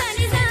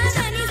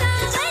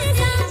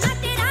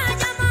तेरा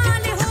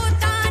जमाल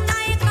होता न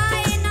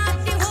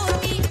कायनात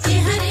होती कि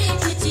हर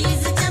एक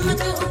चीज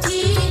चमक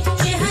उठी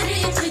कि हर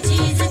एक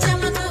चीज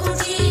चमक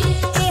उठी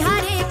कि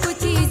हर एक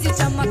चीज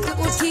चमक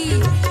उठी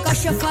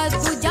कशफत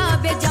दुजा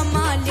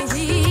बेजमाल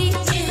ही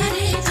कि हर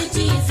एक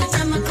चीज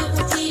चमक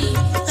उठी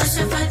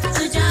कशफत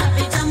दुजा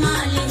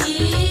बेजमाल ही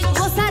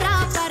वो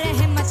सरापा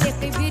रहमत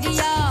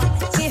किबरिया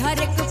कि हर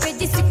एक पे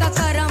जिसका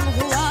करम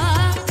हुआ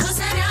वो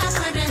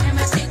सरापा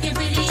रहमत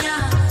किबरिया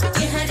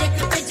कि हर एक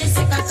पे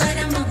जिसका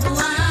करम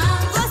हुआ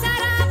वो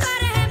सरापा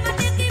रहमत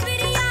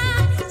किबरिया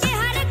कि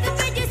हर एक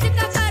पे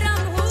जिसका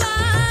करम हुआ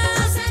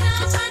वो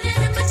सरापा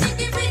रहमत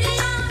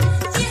किबरिया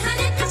कि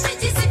हर एक पे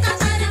जिसका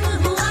करम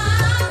हुआ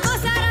वो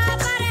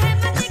सरापा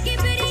रहमत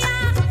किबरिया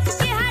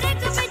कि हर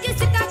एक पे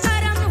जिसका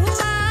करम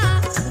हुआ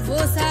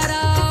वो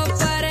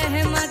सरापा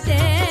रहमत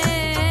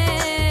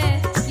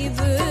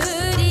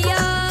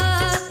किबरिया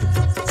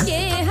के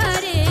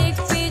हर एक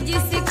पे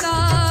जिसका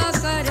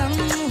करम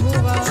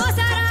हुआ वो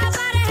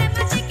सरापा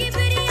रहमत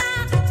किबरिया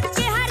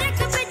के हर एक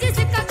पे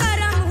जिसका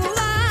करम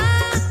हुआ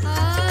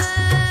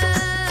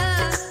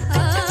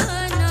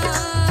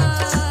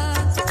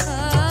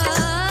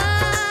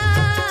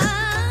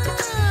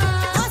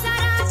वो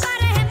सरापा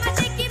रहमत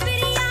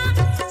किबरिया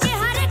के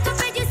हर एक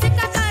पे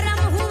जिसका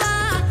करम हुआ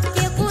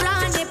कि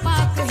कुरान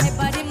पाक है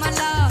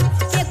बरमला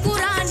कि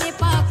कुरान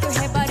पाक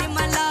है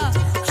बरमला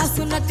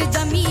हसनत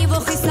जमी वो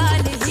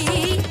खिसाल ही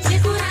कि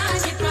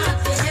कुरान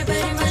पाक है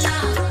बरमला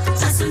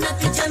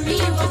हसनत जमी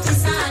वो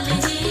खिसाल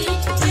ही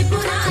कि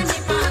कुरान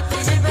पाक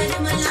है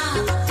बरमला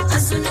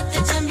हसनत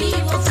जमी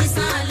वो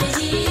खिसाल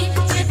ही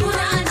कि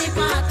कुरान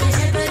पाक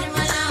है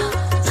बरमला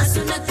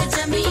हसनत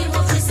जमी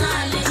वो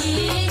खिसाल ही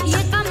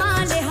ये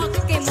कमाल हक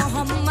के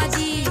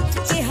मोहम्मदी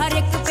कि हर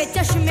एक पे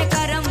चश्मे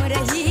करम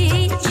रही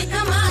ये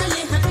कमाल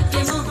हक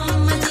के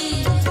मोहम्मदी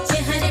कि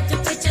हर एक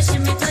पे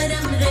चश्मे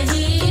करम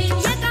रही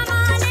ये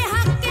कमाल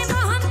हक के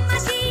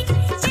मोहम्मदी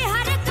कि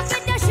हर एक पे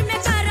चश्मे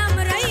करम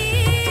रही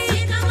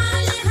ये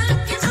कमाल हक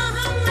के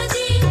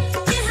मोहम्मदी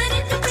कि हर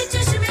एक पे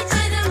चश्मे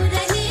करम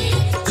रही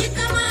ये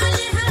कमाल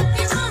हक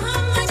के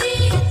मोहम्मदी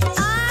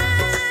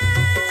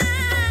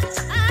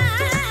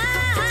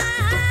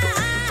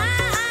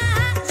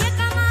ये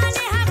कमाल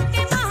हक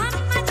के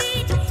मोहम्मदी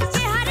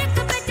कि हर एक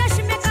पे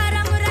चश्मे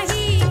करम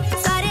रही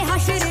सारे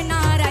हश्र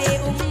नाराए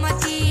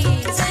उम्मती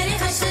सारे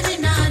हश्र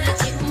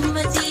नाराए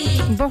उम्मती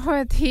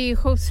बहुत ही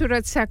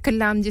खूबसूरत सा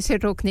कलाम जिसे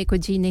रोकने को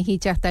जी नहीं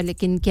चाहता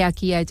लेकिन क्या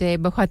किया जाए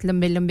बहुत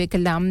लंबे-लंबे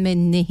कलाम में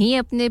नहीं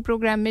अपने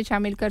प्रोग्राम में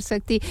शामिल कर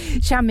सकती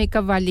शाम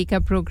कव्वाली का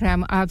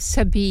प्रोग्राम आप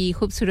सभी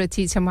खूबसूरत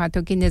सी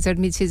समातों की नज़र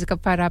में मिसेस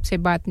गफ्फार आपसे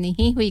बात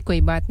नहीं हुई कोई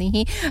बात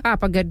नहीं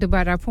आप अगर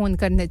दोबारा फोन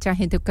करना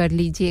चाहें तो कर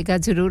लीजिएगा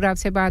ज़रूर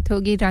आपसे बात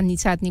होगी रानी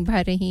साथ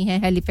निभा रही हैं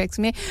हैलिफैक्स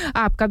में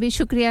आपका भी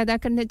शुक्रिया अदा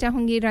करना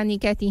चाहूंगी रानी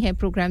कहती हैं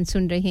प्रोग्राम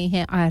सुन रहे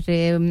हैं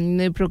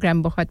और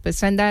प्रोग्राम बहुत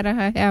पसंद आ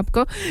रहा है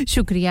आपको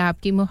शुक्रिया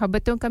आपकी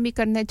मोहब्बतों का भी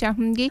करना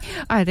चाहूंगी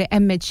और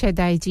अहमद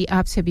शदाई जी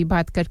आपसे भी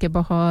बात करके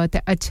बहुत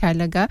अच्छा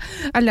लगा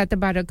अल्लाह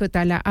तबारक व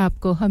तआला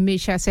आपको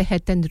हमेशा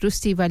सेहत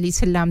तंदुरुस्ती वाली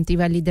सलामती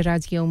वाली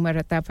दराज़ी उम्र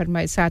अता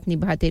फरमाए साथ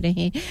निभाते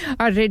रहें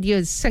और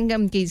रेडियो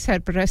संगम की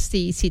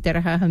सरपरस्ती इसी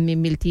तरह हमें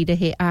मिलती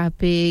रहे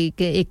आप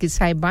एक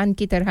साहिबान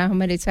की तरह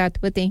हमारे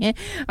साथ होते हैं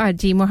और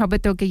जी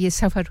मोहब्बतों के ये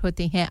सफर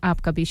होते हैं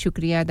आपका भी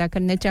शुक्रिया अदा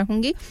करना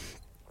चाहूंगी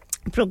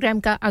प्रोग्राम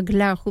का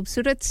अगला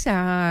खूबसूरत सा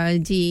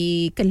जी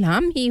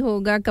कलाम ही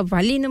होगा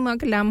कव्वाली नुमा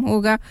कलाम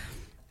होगा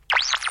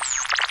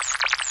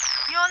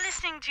You're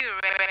listening to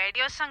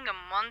Radio Sangam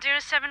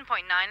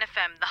 107.9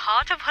 FM, the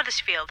heart of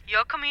Huddersfield.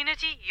 Your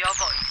community, your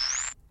voice.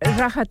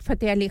 राहत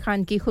फतेह अली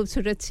खान की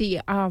खूबसूरत सी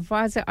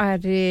आवाज़ और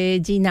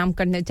जी नाम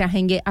करना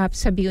चाहेंगे आप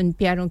सभी उन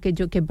प्यारों के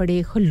जो कि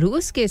बड़े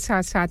खुलूस के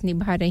साथ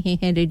निभा रहे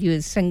हैं रेडियो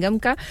संगम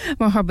का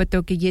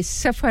मोहब्बतों के ये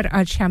सफ़र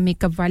और शाम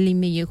कव्वाली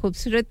में ये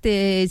खूबसूरत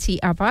सी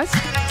आवाज़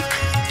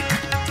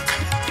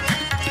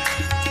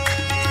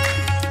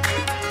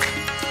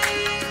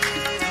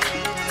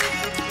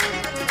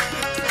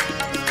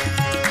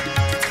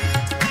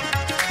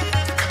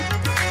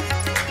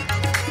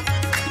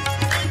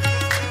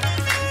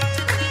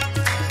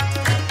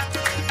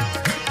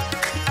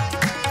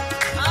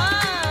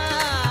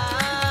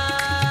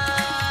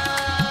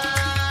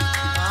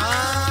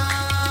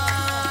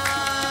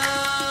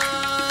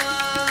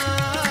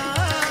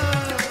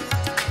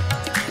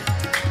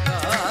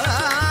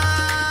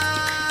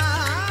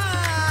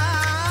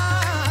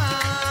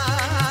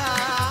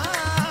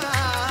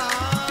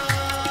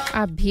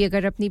आप भी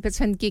अगर अपनी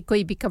पसंद की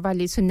कोई भी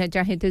कव्वाली सुनना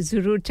चाहें तो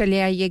जरूर चले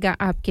आइएगा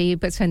आपके ये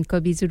पसंद को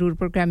भी जरूर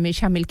प्रोग्राम में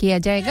शामिल किया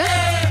जाएगा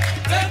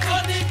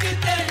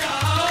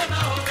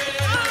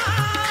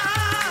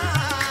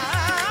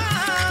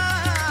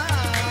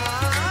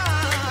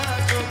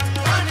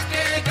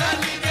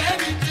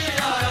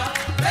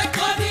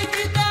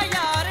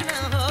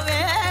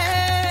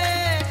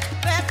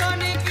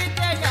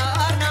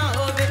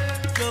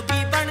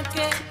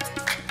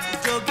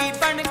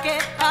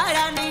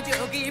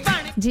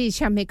जी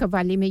शाम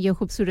कव्वाली में ये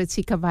खूबसूरत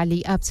सी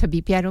कव्वाली आप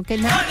सभी प्यारों के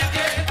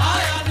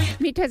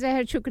नाम मीठा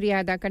जहर शुक्रिया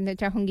अदा करना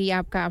चाहूंगी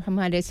आपका आप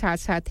हमारे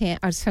साथ हैं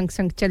और संग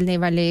संग चलने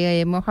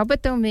वाले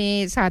मोहब्बतों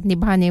में साथ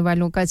निभाने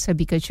वालों का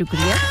सभी का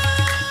शुक्रिया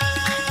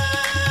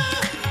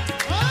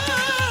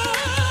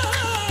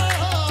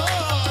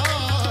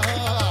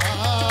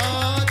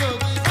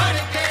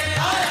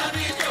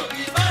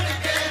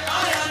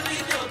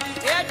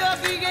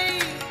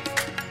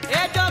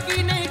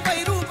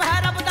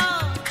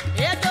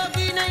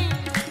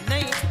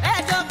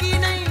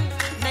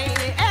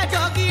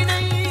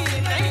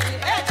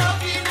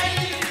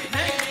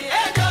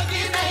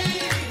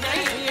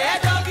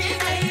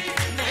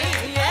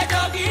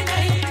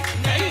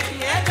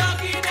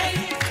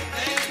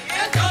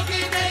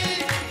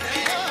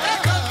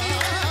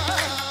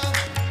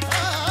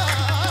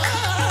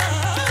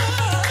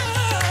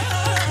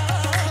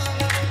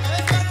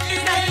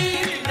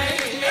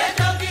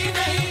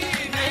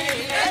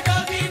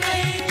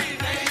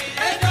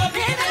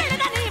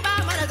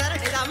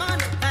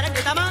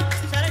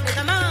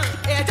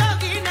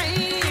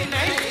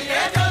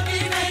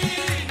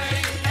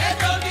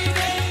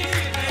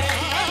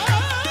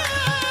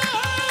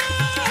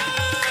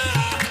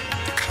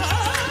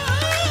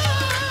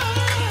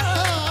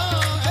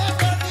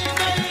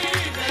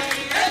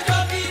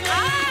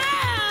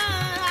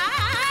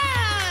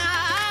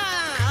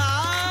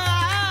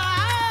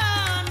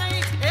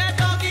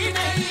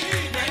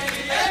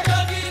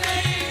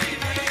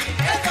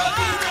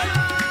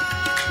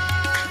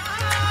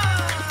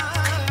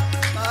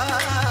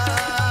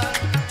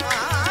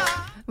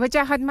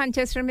वजाहत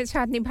मैनचेस्टर में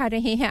साथ निभा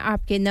रहे हैं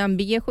आपके नाम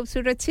भी ये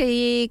खूबसूरत से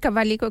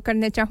कव्वाली को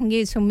करना चाहूंगी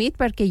इस उम्मीद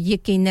पर कि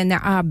यकीनन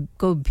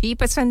आपको भी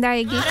पसंद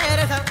आएगी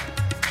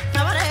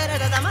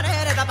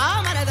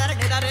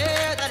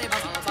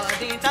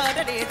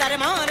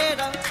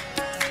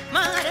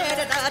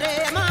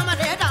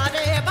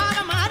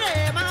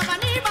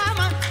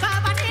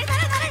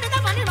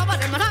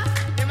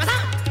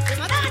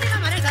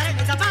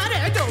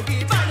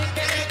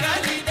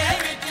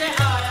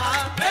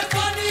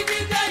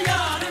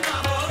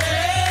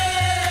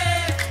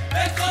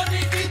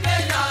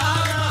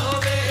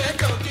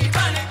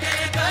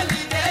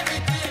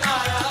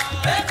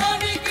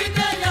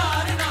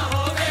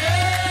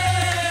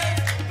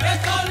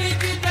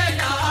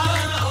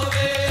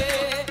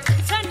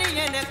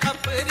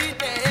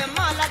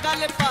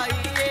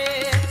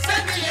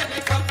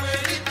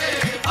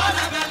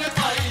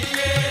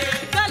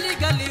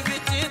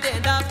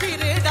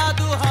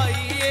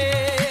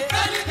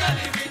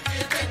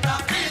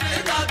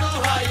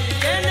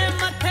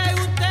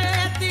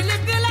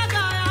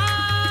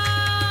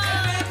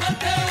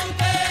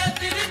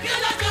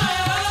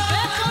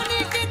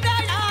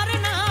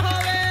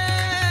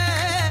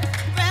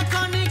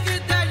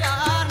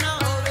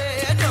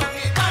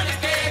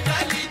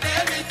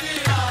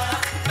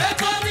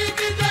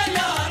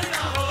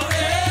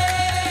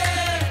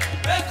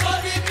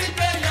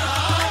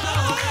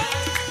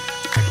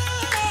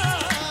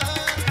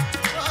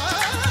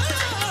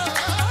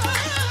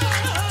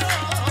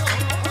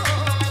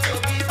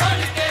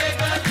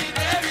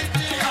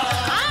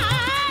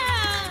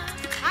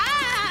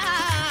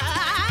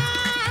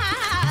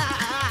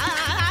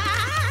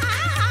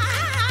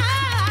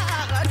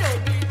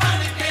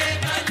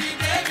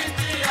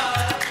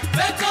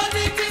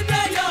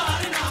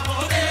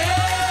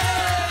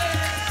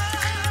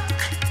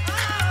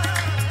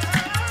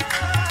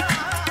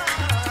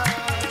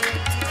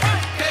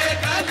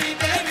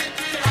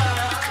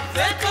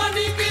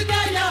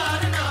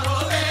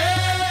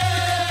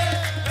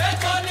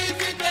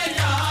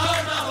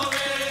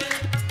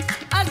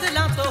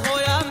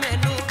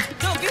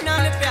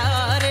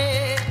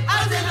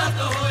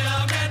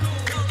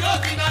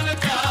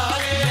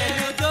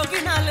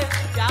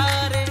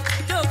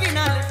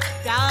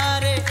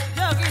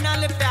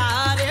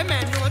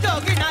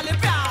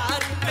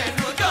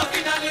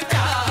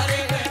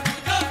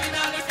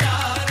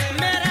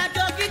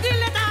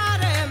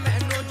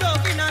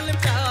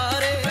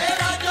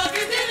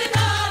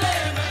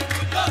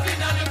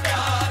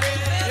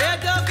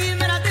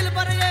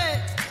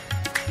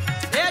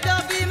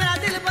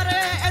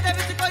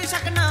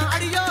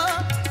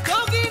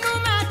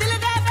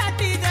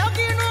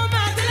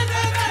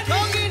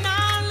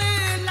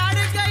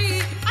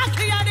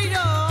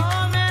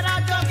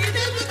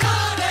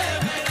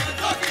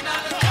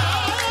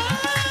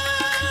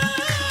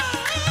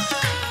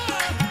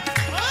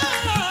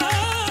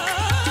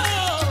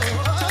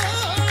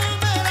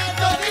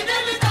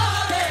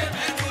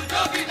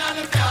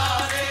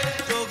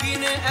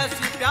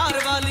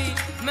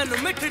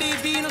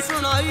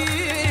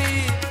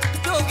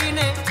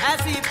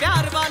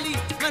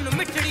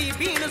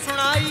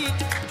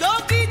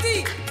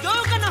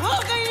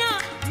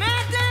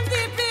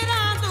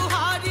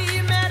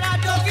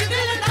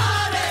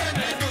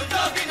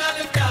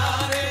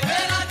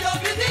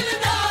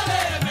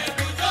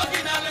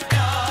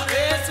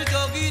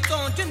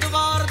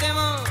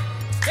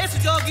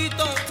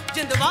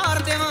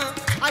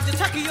ਅੱਜ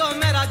ਸਖੀਓ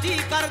ਮੇਰਾ ਜੀ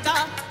ਕਰਦਾ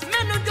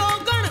ਮੈਨੂੰ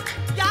ਜੋਗਣ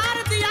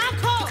ਯਾਰ ਦੀ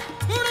ਆਖੋ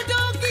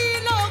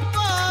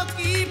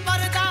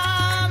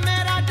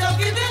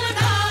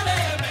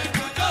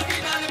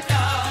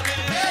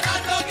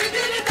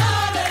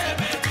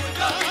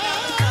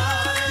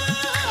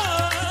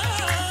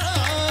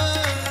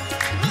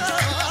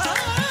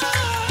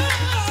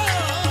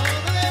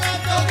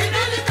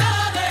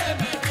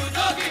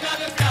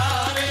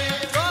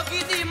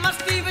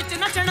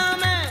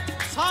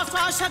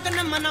शगन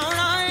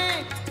मनाउणा है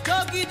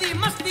जोगी दी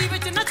मस्ती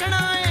विच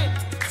नचना है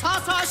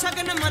सा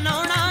शगन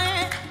मनाउणा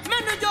है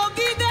मैनू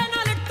जोगी दे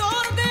नाल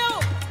टोर दियो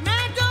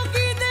मैं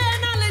जोगी दे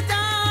नाल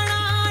जाना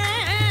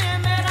है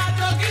मेरा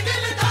जोगी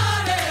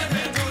दिलदार है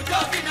मैनू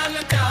जोगी नाल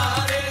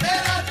प्यार है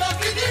मेरा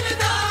जोगी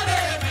दिलदार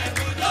है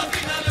मैनू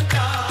जोगी नाल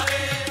प्यार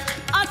है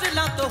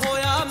अजला तो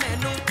होया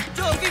मैनू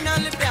जोगी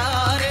नाल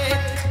प्यार है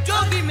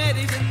जोगी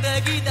मेरी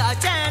जिंदगी दा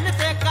चैन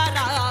ते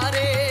करार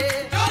है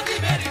जोगी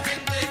मेरी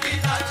जिंदगी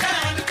दा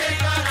चैन ते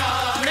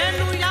करार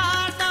मैनू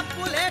यार दा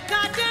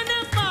भुलेखा जन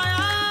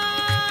पाया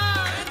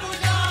मैनू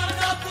यार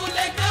दा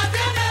भुलेखा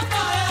जन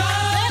पाया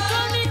देखो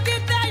नी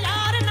किते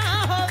यार ना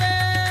होवे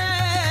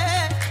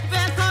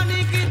देखो नी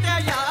किते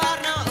यार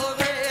ना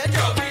होवे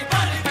जोगी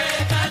बन के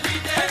गली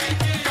दे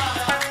विच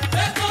आया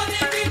देखो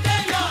नी किते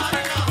यार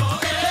ना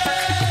होवे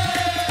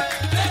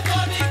देखो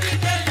नी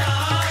किते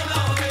यार ना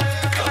होवे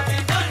जोगी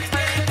बन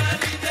के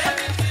गली दे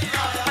विच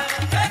आया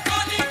देखो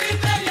नी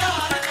किते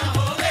यार ना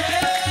होवे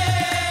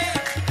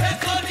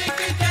देखो नी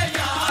किते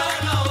यार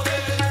ना होवे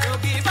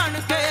जोगी बन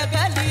के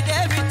गली दे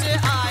विच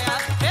आया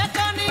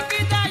देखो नी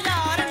किते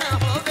यार ना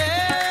होवे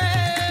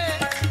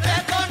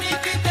देखो नी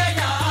किते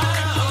यार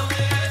ना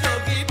होवे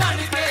जोगी बन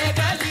के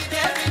गली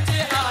दे विच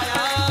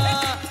आया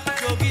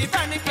जोगी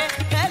बन के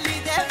गली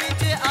दे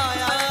विच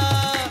आया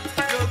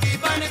जोगी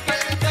बन के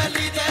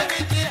गली दे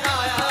विच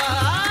आया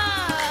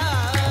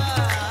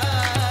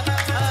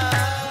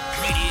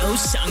Radio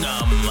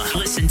Sangam.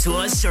 Listen to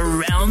us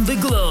around the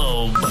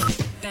globe.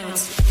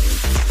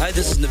 Hi,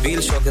 this is Nabil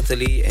Shaukat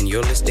Ali, and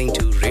you're listening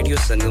to Radio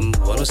Sangam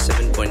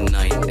 107.9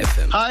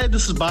 FM. Hi,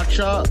 this is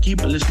Baksha.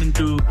 Keep listening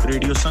to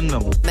Radio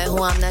Sangam. मैं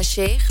हूँ आमना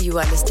Sheikh. You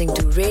are listening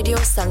to Radio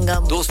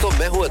Sangam. दोस्तों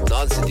मैं हूँ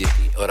अदनान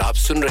सिद्दीकी और आप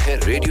सुन रहे हैं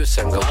radio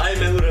संगम. Hi,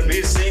 मैं हूँ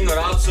रणवीर सिंह और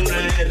आप सुन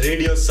रहे हैं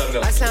रेडियो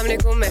संगम. अस्सलाम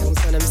वालेकुम. मैं हूँ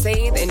सनम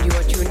Saeed and you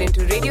are tuned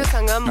into Radio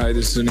Sangam. Hi,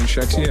 this is Sunil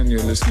Shetty and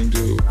you're listening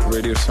to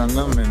Radio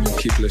Sangam and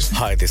keep listening.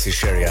 Hi, this is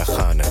Sharia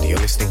Khan and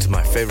you're listening to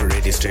my favorite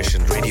radio station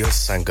Radio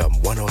Sangam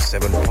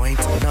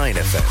 107.9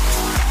 FM.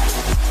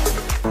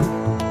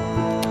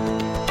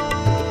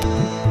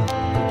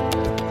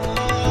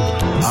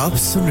 आप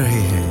सुन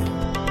रहे हैं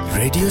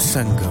radio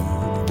संगम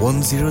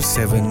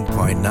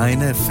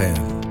 107.9 FM.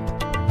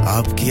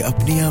 आपकी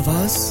अपनी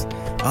आवाज,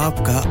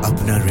 आपका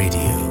अपना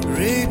radio.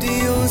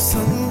 Radio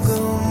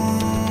Sangam.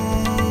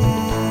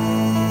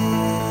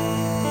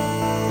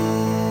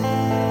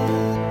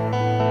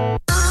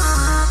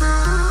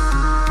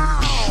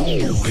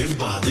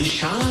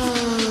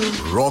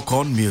 Rock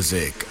On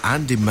Music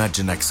and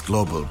Imagine X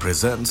Global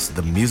presents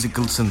the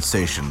musical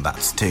sensation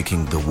that's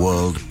taking the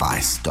world by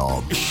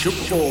storm.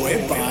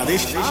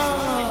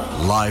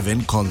 Live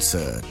in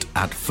concert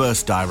at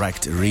First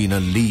Direct Arena,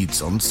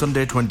 Leeds on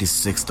Sunday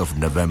 26th of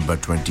November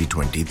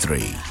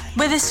 2023.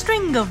 With a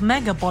string of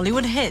mega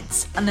Bollywood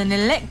hits and an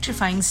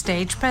electrifying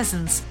stage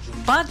presence,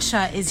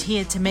 Badshah is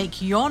here to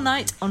make your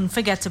night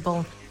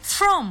unforgettable.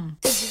 From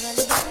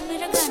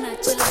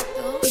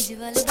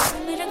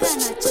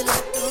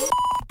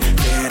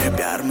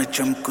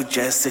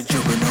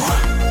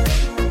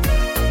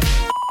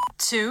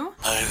to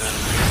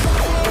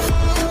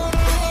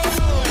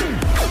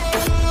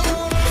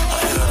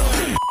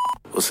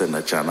उसे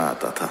नचाना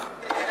आता था.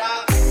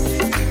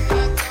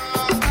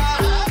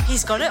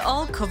 He's got it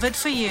all covered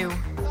for you.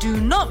 Do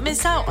not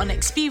miss out on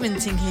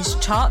experiencing his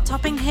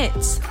chart-topping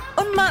hits,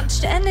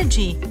 unmatched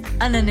energy,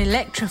 and an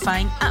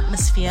electrifying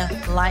atmosphere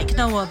like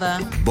no other.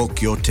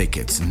 Book your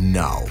tickets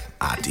now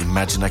at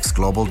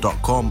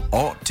imaginexglobal.com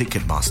or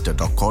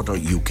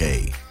ticketmaster.co.uk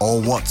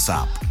or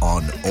WhatsApp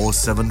on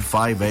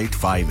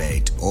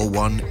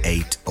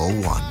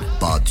 07585801801.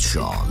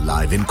 Badshah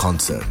live in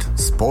concert,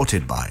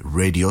 supported by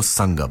Radio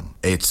Sangam.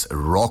 It's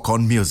Rock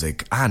On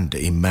Music and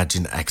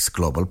Imagine X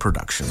Global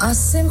Production.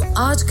 Asim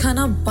आज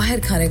खाना बाहर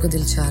खाने को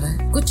दिल चाह रहा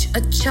है. कुछ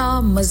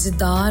अच्छा,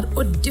 मजेदार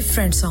और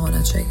डिफरेंट सा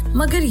होना चाहिए.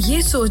 मगर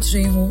ये सोच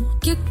रही हूँ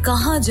कि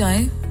कहाँ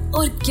जाएं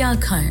और क्या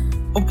खाएं.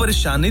 ओ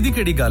परेशानी दी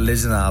केड़ी गल है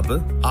जनाब.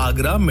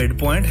 आगरा मिड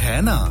पॉइंट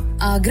है ना.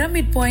 आगरा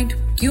मिड पॉइंट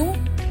क्यों?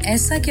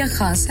 ऐसा क्या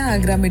खास है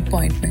आगरा मिड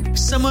पॉइंट में?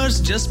 Summers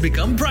just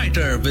become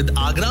brighter with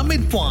Agra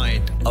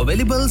Midpoint.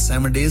 Available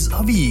 7 days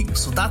a week.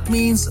 So that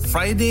means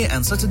Friday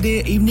and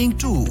Saturday evening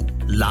too.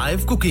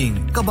 Live cooking,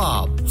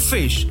 kebab,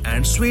 fish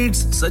and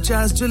sweets such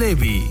as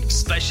jalebi.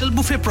 Special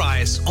buffet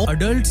price.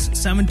 Adults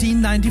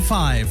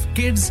 $17.95,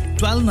 kids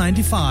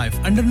 $12.95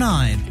 under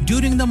 9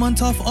 during the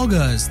month of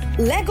August.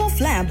 Leg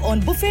of lamb on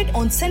buffet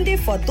on Sunday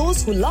for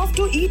those who love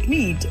to eat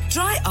meat.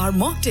 Try our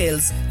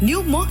mocktails.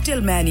 New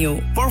mocktail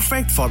menu.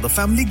 Perfect for the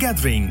family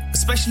gathering,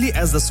 especially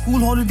as the school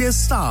holidays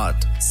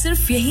start.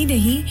 सिर्फ यही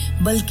नहीं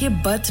बल्कि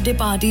birthday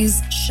parties,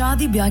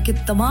 शादी ब्याह के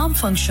तमाम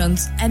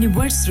functions,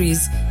 anniversaries,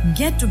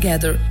 get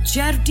together,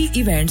 charity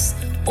events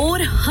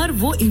और हर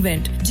वो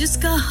इवेंट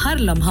जिसका हर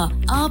लम्हा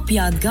आप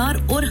यादगार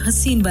और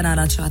हसीन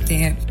बनाना चाहते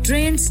हैं.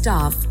 ट्रेन्ड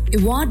स्टाफ,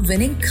 अवार्ड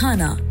विनिंग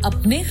खाना,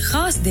 अपने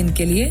खास दिन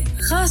के लिए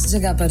खास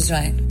जगह पर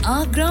जाएं.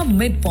 Agra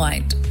mid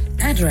point.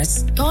 Address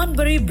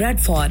Thornbury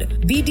Bradford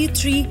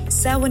BD3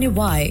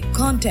 7Y.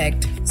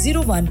 Contact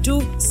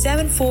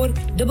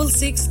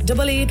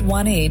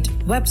 01274668818.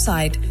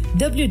 Website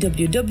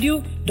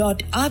www.agra.com.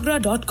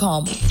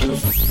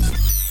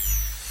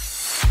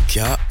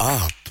 क्या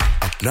आप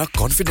अपना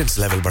कॉन्फिडेंस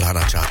लेवल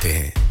बढ़ाना चाहते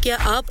हैं? क्या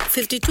आप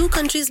 52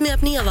 कंट्रीज में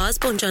अपनी आवाज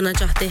पहुंचाना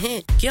चाहते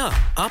हैं? क्या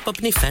आप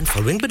अपनी फैन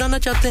फॉलोइंग बनाना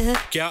चाहते हैं?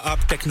 क्या आप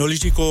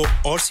टेक्नोलॉजी को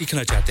और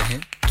सीखना चाहते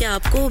हैं? क्या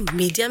आपको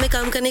मीडिया में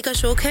काम करने का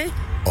शौक है?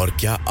 और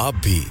क्या आप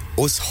भी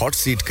उस हॉट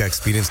सीट का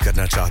एक्सपीरियंस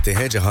करना चाहते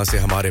हैं जहां से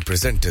हमारे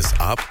प्रेजेंटर्स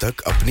आप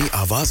तक अपनी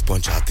आवाज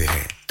पहुंचाते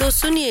हैं? तो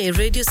सुनिए,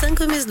 radio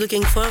Sangam is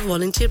looking for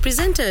volunteer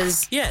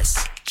presenters. Yes,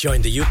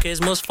 join the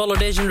UK's most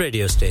followed Asian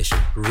radio station,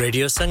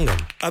 Radio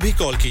Sangam. अभी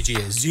कॉल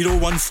कीजिए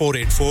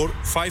 01484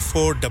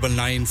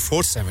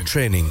 549947.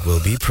 Training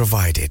will be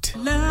provided.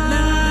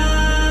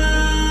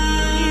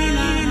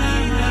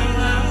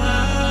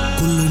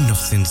 Kullu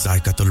नफ्सिन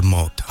जायकातुल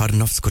मौत, हर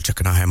नफ्स को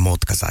चखना है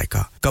मौत का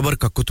जायका। कब्र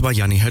का कुतबा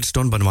यानी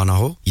हेडस्टोन बनवाना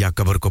हो या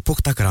कब्र को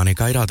पुख्ता कराने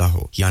का इरादा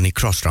हो यानी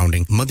cross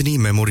rounding, Madni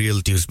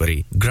memorial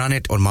Dewsbury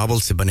granite और मार्बल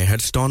से बने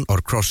हेडस्टोन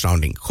और क्रॉस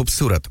राउंडिंग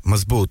खूबसूरत,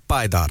 मजबूत,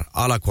 पायदार,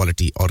 आला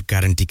क्वालिटी और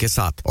गारंटी के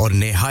साथ और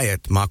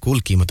निहायत माकूल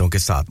कीमतों के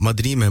साथ।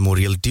 मदनी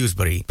मेमोरियल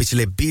ट्यूसबरी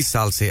पिछले 20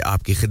 साल से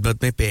आपकी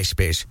खिदमत में पेश।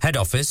 Head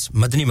office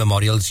Madni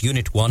memorials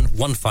unit 1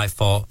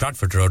 154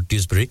 Bradford road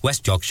Dewsbury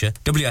west Yorkshire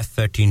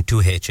WF13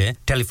 2HA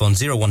telephone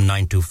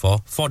 01924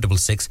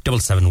 466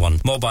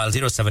 771 mobile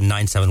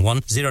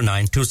 07971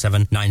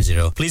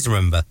 092790 please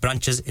remember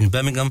branches in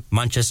Birmingham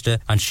Manchester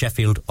and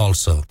Sheffield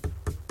also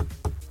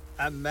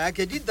मैं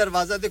के जी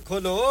दरवाजा दे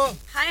खोलो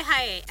हाय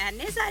हाय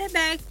एने सारे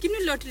बैग किनु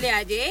लुट ले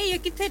आजे ये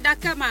किथे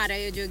डाका मार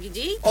रहे हो जोगी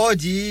जी ओ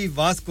जी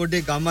वास्को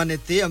डे गामा ने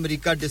ते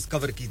अमेरिका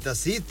डिस्कवर कीता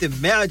सी ते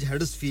मैं आज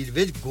हडर्सफील्ड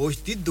विच गोश्त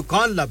दी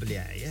दुकान लब ले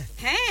आया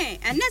है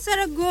एने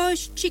सारा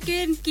गोश्त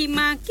चिकन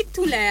कीमा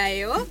किथु ले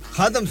आए हो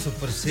खादम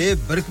सुपर से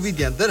बरकवी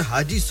दे अंदर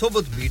हाजी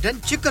सोबत मीट एंड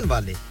चिकन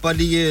वाले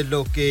पलिए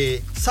लोके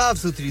साफ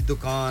सुथरी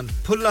दुकान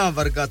फुल्ला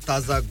वर्गा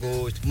ताजा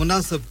गोश्त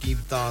मुनासिब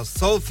कीमतां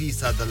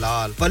 100%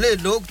 दलाल भले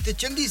लोग ते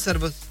चंगी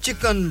service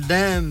chicken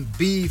lamb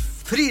beef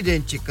free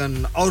range chicken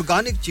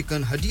organic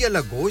chicken हड्डी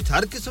वाला गोश्त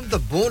हर किस्म दा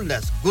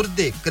बोनलेस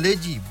गुर्दे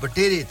कलेजी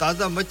बटेरे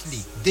ताजा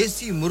मछली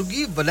देसी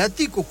मुर्गी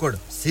बलाती कुकड़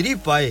सिरी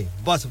पाए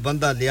बस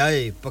बंदा ले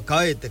आए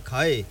पकाए ते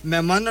खाए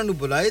मेहमानां नु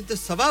बुलाए ते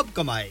सवाब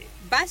कमाए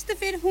बस तो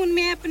फिर हुन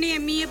मैं अपने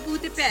अम्मी अब्बू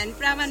ते भैन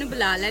भरावां नु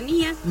बुला लेनी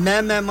है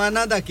मैं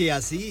मेहमानां दा किया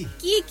सी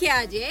की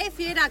क्या जे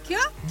फिर आखियो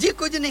जी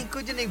कुछ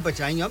नहीं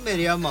बचाइयो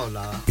मेरे या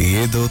मौला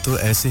ये दो तो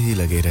ऐसे ही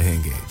लगे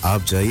रहेंगे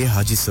आप जाइए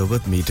Haji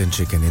Sobat meat and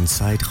chicken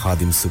inside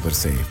Khadim super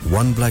से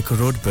 1 Black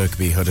Road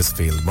Birkby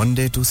Huddersfield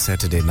Monday to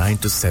Saturday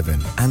 9 to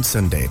 7 and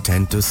Sunday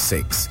 10 to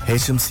 6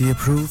 HMC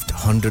approved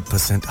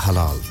 100%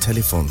 halal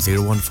telephone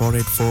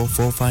 01484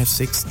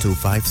 456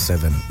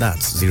 257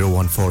 that's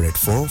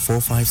 01484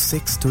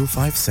 456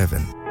 257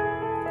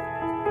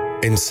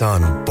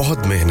 इंसान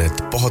बहुत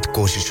मेहनत, बहुत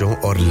कोशिशों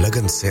और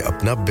लगन से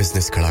अपना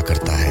बिजनेस खड़ा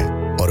करता है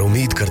और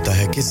उम्मीद करता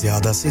है कि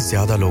ज्यादा से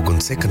ज्यादा लोग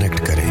उनसे कनेक्ट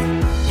करें।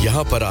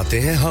 यहाँ पर आते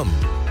हैं हम,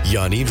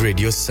 यानी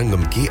रेडियो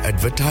संगम की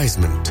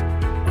एडवर्टाइजमेंट।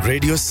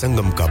 रेडियो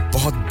संगम का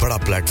बहुत बड़ा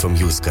प्लेटफॉर्म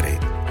यूज करें।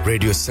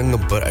 रेडियो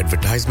संगम पर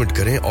एडवर्टाइजमेंट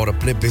करें और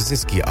अपने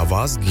बिजनेस की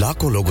आवाज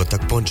लाखों लोगों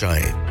तक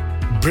पहुंचाएं।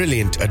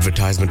 Brilliant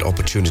advertisement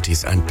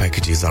opportunities and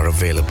packages are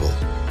available.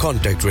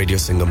 Contact Radio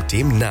Sangam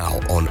team now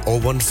on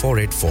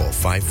 01484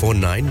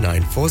 549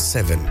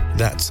 947.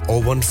 That's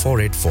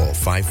 01484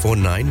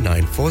 549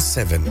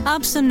 947.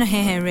 आप सुन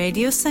रहे हैं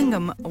रेडियो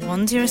संगम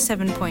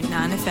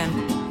 107.9 FM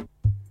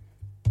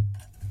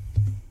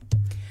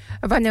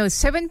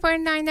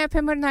 107.9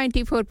 FM और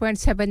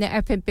 94.7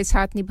 FM पे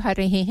साथ निभा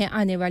रहे हैं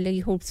आने वाली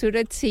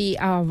खूबसूरत सी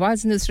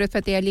आवाज़ नुसरत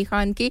फ़तेह अली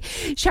ख़ान की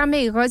शाम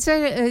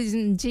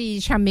ग़ज़ल जी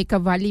शाम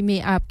कव्वाली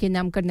में आपके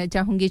नाम करना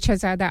चाहूँगी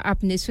शहज़ादा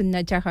आपने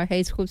सुनना चाहा है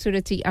इस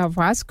खूबसूरत सी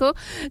आवाज़ को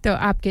तो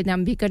आपके नाम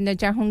भी करना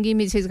चाहूँगी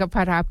मिसेस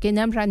गफ़ार आपके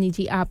नाम रानी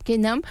जी आपके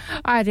नाम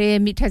और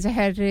मीठा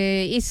ज़हर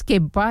इसके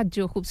बाद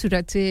जो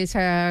खूबसूरत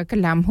सा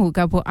कलाम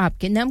होगा वो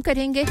आपके नाम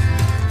करेंगे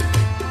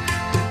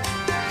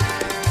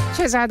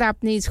शहज़ादा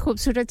आपने इस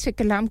खूबसूरत से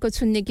कलाम को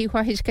सुनने की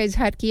ख्वाहिश का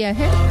इजहार किया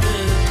है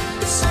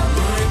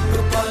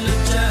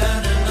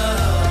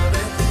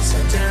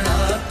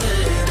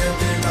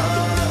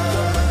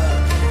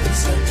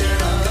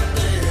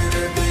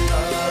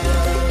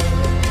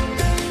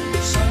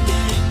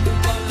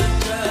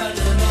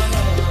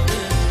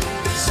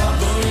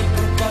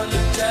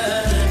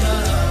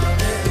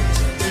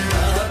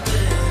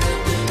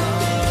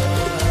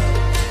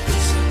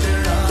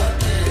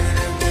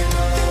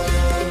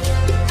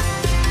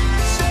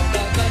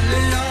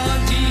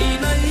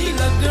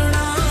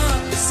लगना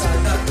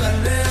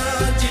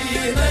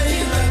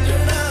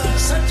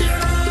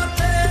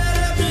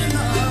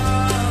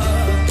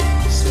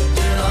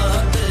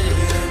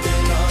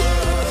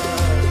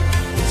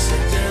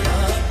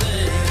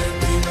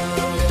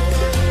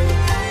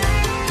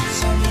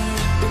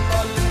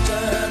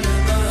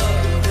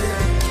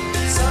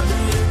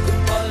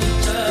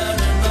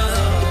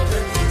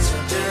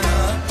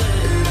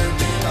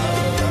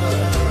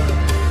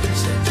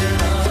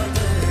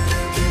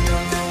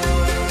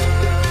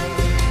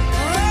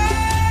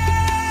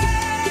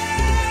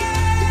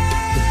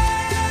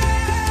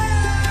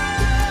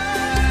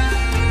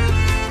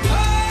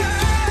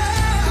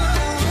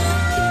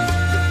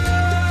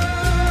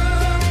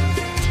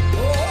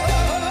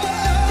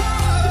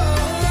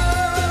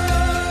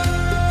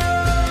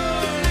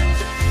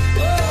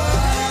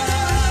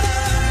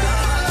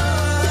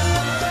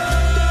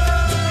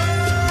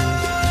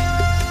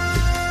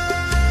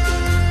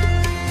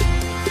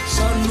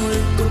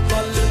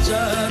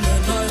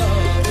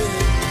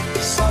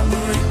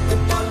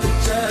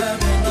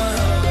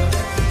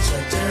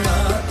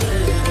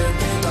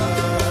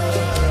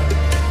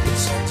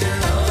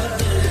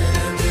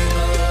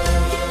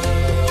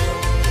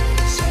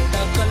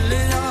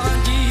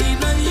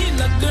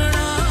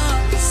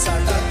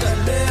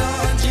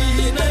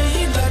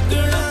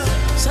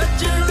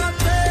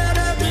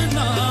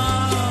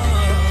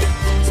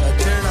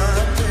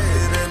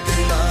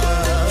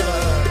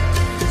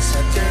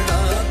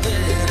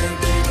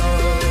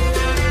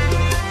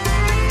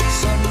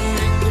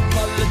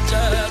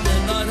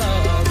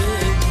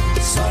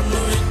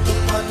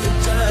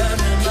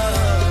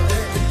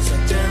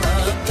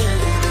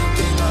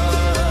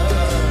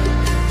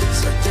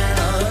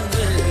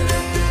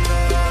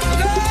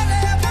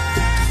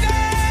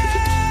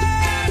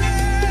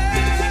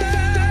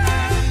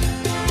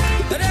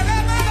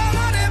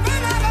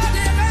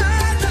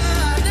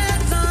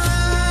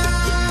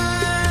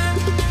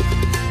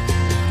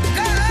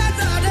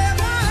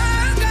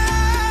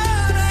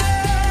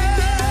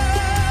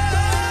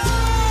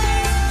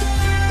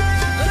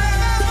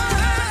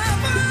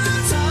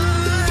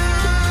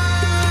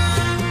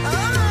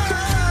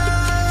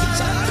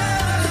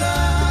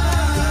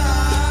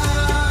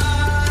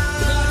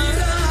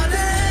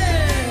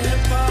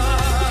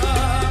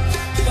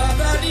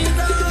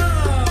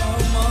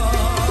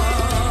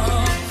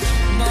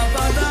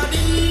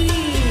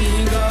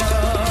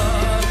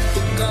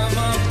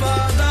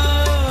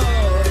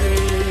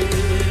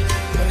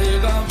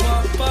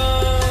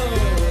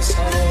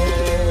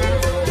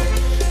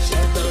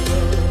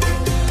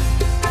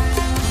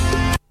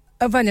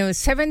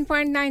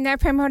 107.9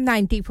 FM और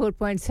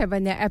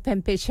 94.7 FM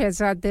पे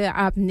शहजाद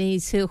आपने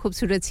इस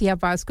खूबसूरत सी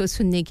आवाज़ को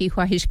सुनने की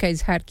ख्वाहिश का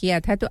इजहार किया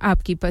था तो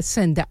आपकी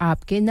पसंद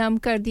आपके नाम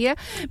कर दिया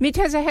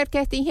मीठा ज़हर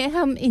कहती हैं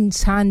हम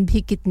इंसान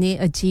भी कितने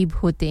अजीब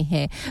होते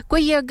हैं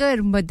कोई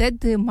अगर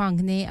मदद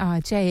मांगने आ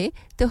जाए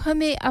तो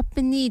हमें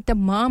अपनी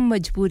तमाम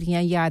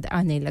मजबूरियां याद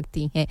आने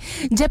लगती हैं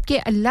जबकि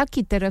अल्लाह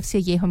की तरफ से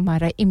ये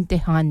हमारा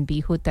इम्तिहान भी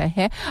होता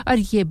है और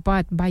ये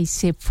बात बाइस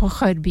से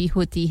फख्र भी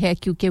होती है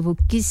क्योंकि वो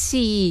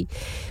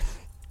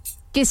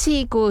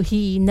किसी को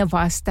ही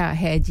नवाजता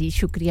है जी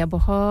शुक्रिया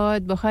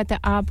बहुत बहुत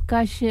आपका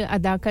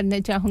अदा करना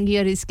चाहूंगी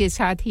और इसके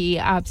साथ ही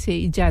आपसे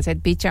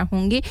इजाजत भी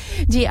चाहूंगी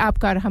जी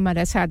आपका और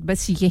हमारा साथ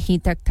बस यहीं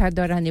तक था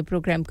दौरान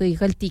प्रोग्राम कोई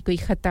गलती कोई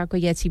खता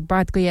कोई ऐसी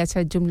बात कोई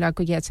ऐसा जुमला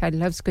कोई ऐसा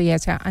लफ्ज कोई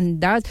ऐसा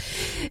अंदाज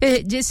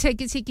जिससे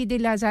किसी की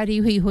दिल आजारी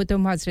हुई हो तो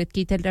माजरत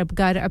की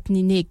तलबगार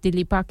अपनी नेक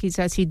दिली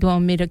पाकीज़ा सी दुआओं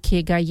में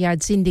रखिएगा या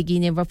जिंदगी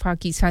ने वफा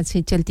की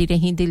सांसें चलती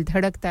रहीं दिल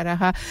धड़कता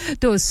रहा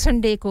तो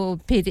संडे को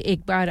फिर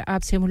एक बार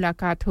आपसे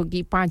मुलाकात होगी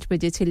 5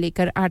 बजे से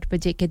लेकर 8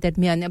 बजे के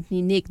दरमियान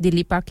अपनी नेक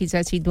दिली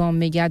पाकीज़ा सी दुआओं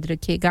में याद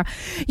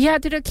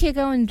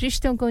रखिएगा उन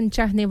रिश्तों को उन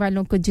चाहने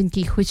वालों को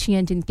जिनकी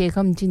खुशियां जिनके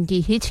गम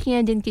जिनकी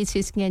हिचकियां जिनकी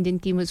सिसकियां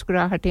जिनकी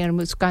मुस्कुराहटें और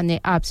मुस्कानें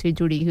आपसे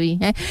जुड़ी हुई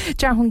हैं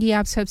चाहूंगी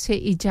आप सबसे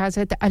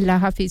इजाजत अल्लाह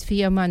हाफिज़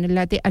फी अमान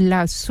अल्लाह ते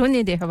अल्लाह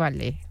सुने दे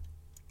हवाले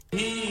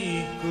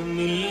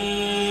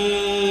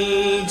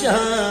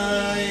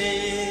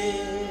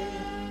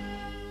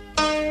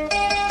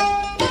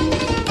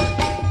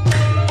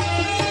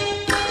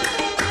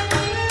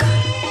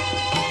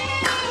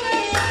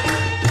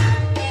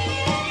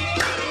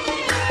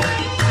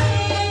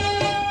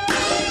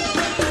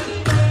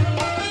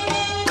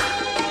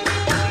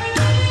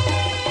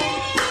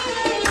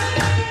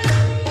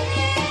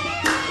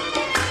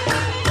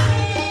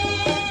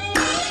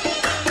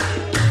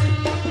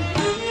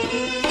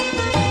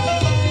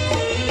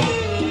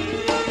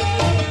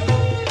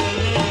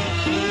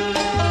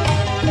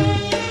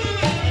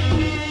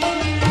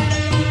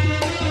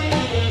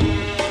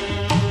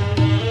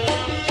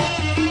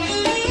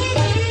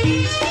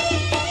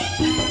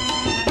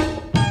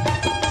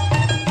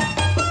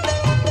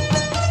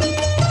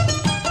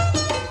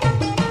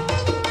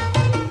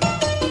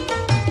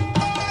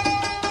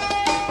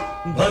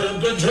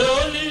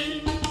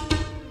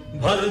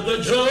भर दो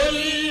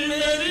झोली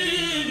मेरी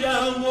या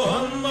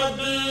मोहम्मद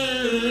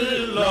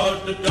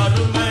लौट कर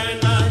मैं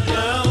ना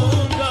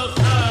जाऊंगा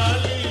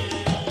खाली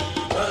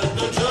भर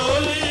दो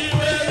झोली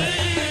मेरी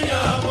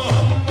या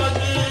मोहम्मद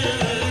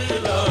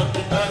लौट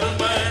कर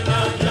मैं ना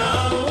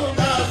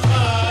जाऊंगा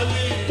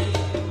खाली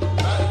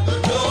भर दो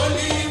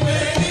झोली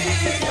मेरी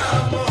या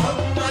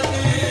मोहम्मद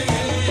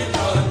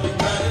लौट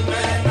कर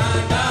मैं ना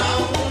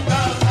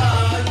जाऊंगा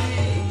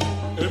खाली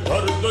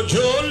भर दो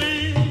झोली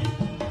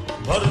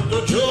भर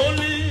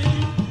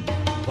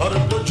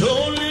दो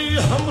झोली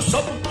हम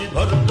सब की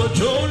भर दो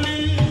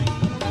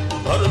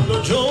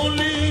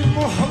झोली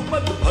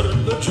मोहम्मद भर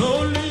दो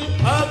झोली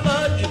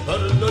आबाज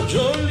भर दो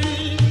झोली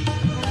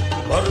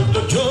भर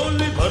दो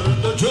झोली भर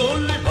दो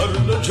झोली भर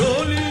दो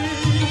झोली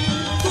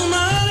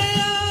तुम्हारे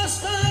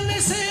आस्ताने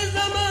से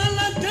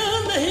ज़माना क्या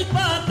नहीं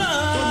पाता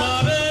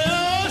तुम्हारे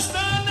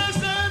आस्ताने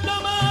से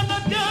ज़माना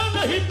क्या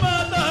नहीं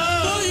पाता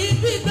कोई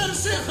भी दर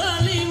से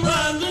खाली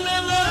मांगने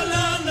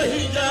वाला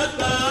नहीं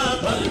जाता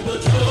भर दो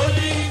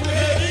झोली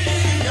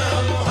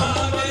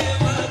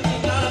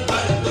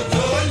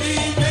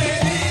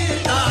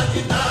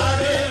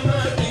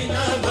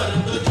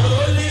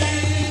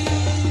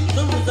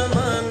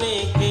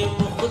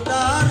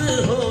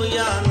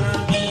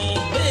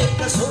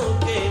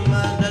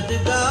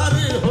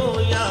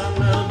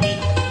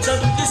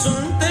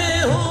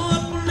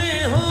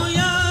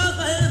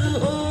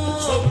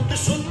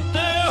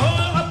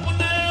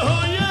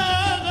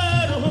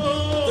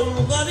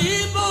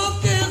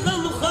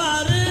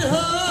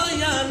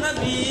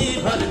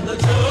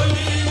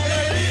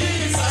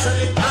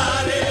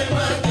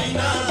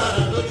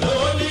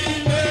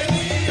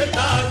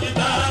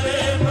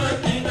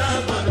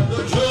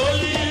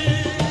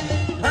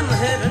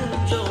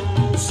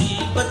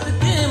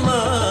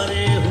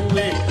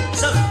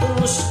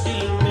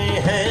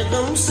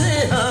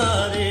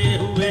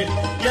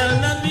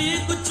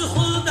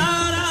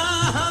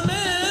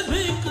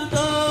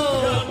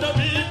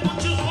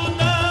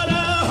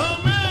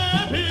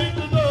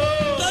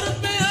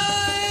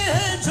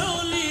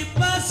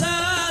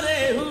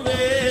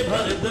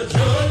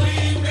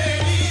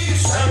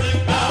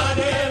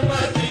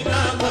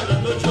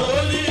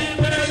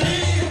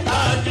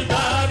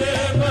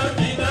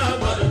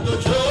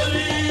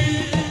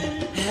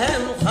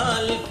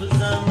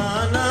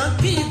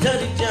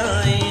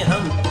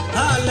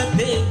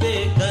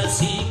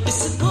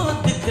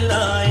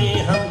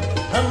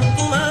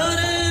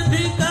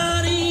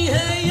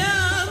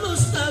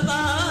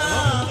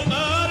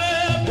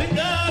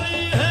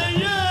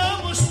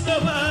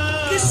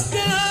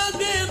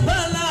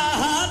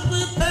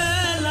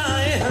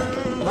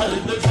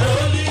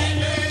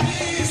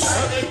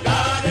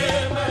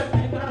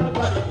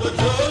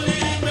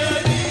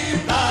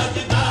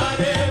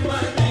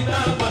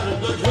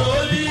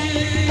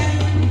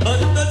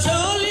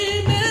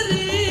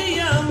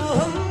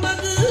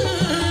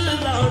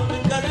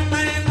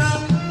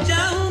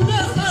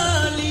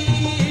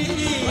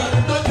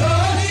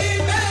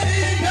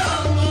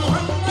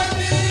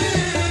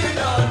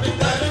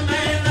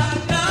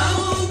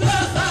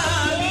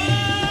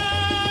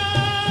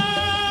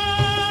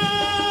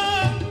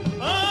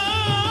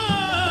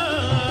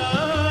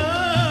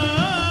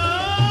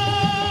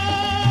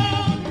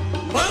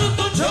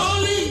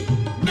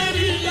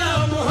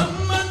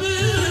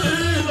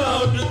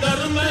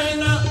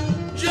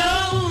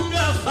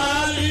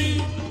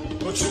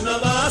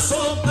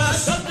नवासों का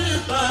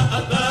सदका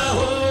अता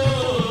हो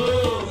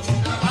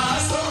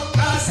नवासों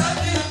का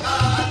सदका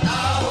अता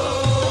हो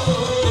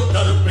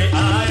दर पे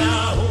आया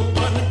हूँ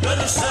बनकर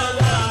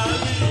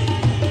सवाली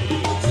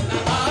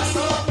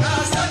नवासों का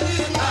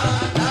सदका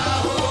अता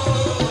हो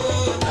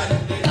दर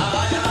पे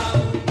आया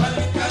हूँ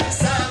बनकर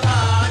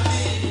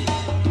सवाली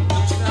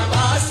कुछ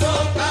नवासों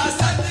का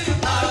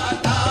सदका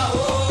अता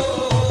हो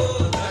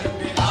दर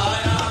पे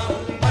आया हूँ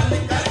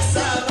बनकर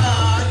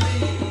सवाली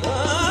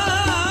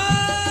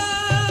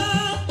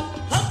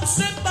हक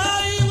से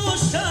पाई वो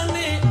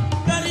शाने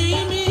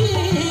करीमी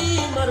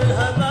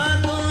मरहबा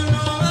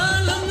दोनों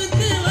आलम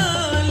के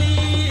वाली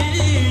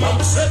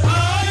हक से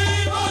पाई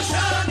वो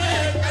शाने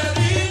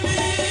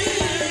करीमी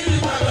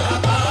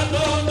मरहबा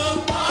दोनों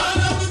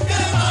आलम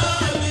के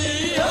वाली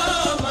ओ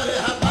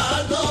मरहबा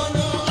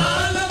दोनों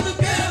आलम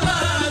के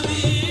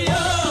वाली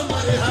ओ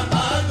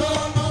मरहबा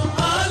दोनों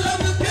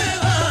आलम के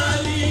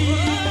वाली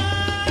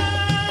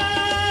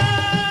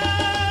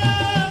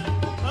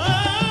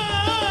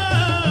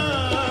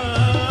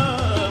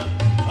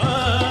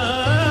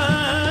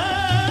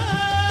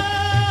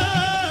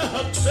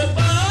हक से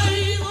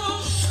पाई वो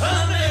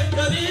शाने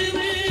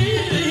करीमी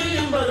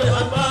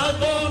मरहबा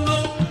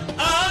दोनों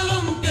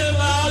आलम के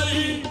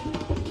वाली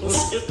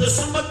उसकी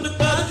किस्मत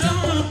का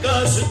चमका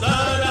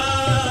सितारा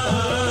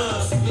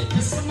उसकी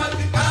किस्मत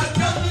का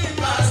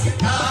चमका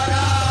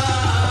सितारा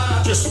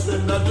जिसमें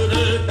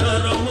नजरे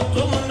करम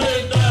तुमने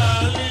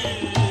डाली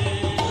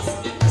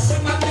उसकी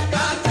किस्मत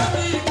का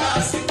चमका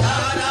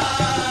सितारा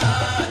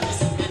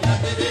जिसमें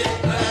नजरे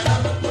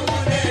करम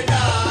तुमने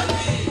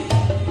डाली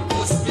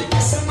उसकी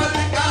किस्मत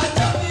का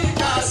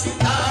चमका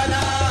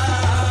सितारा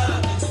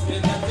जिसमें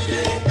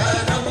नजरे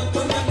करम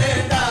तुमने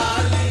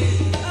डाली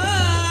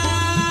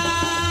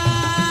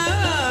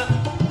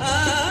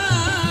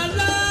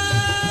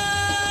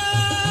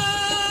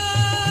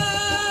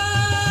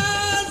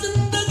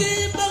जिंदगी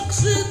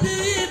बख्श दी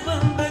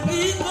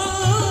बंदगी को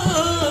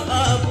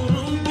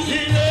आबरू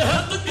दीने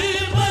हक की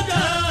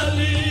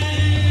बजाली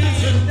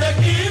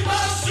जिंदगी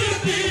बख्श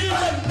दी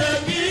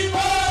बंदगी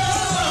को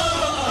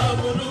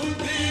आबरू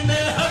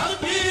दीने हक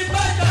की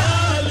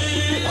बजाली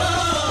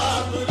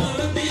आबरू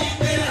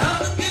दीने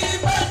हक की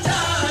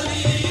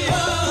बजाली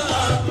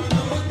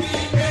आबरू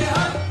दीने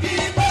हक की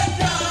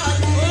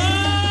बजाली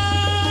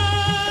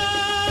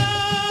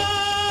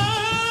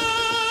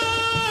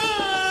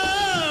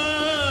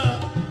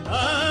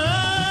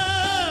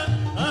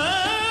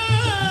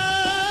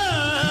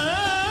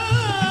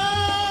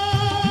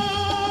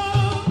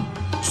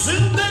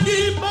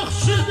जिंदगी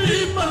बख्श दी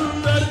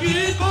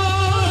बंदगी को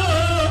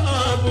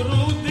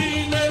आबरू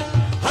दीने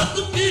हक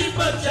की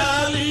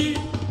बचाली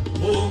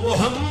वो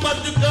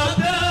मोहम्मद का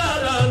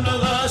प्यारा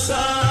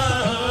नवासा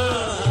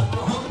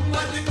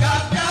मोहम्मद का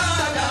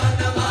प्यारा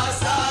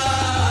नवासा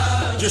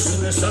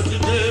जिसने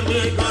सजदे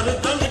में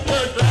गर्दन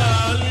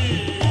कटाली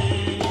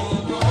वो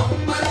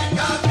मोहम्मद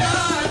का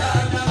प्यारा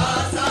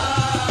नवासा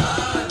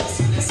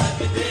जिसने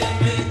सजदे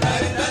में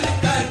गर्दन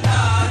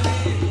कटाली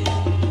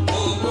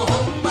वो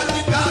मोहम्मद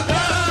का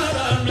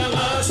प्यारा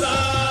नवासा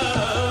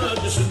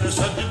जिसने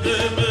सजदे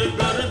में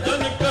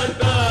गर्दन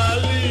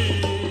कटाली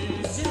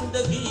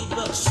जिंदगी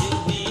बख्श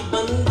दी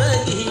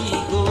बंदगी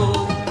को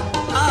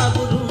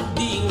आबरू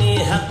दीने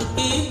हक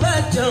की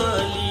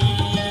बचाली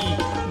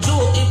जो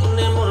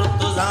इब्ने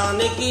मुर्तज़ा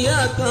ने किया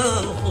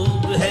काम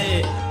खूब है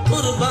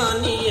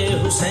कुर्बानी ये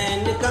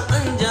हुसैन का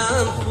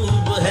अंजाम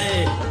खूब है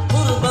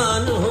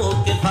कुर्बान हो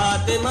के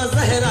फातिमा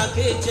ज़हरा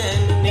के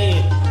चैन ने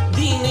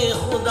दीने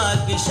खुदा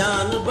की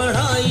शान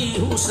बढ़ाई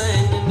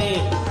हुसैन ने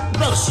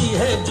बख्शी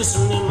है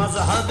जिसने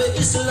मज़हब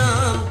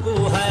इस्लाम को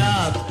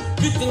हयात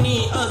कितनी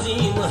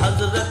अजीम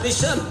हजरत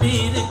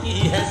शब्बीर की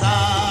है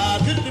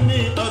ज़ात कितनी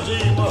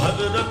अजीम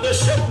हजरत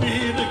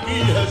शब्बीर की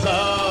है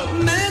ज़ात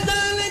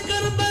मैदान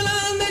करबला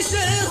में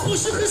शह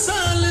खुश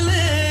खिसाल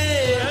ने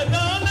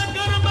मैदान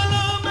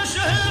करबला में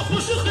शह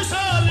खुश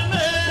खिसाल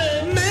ने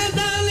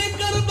मैदान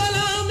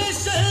करबला में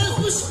शह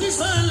खुश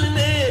खिसाल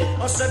ने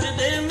और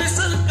सजदे में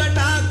सर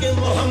कटा के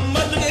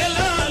मोहम्मद के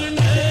लाल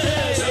ने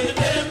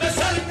सजदे में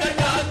सर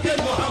कटा के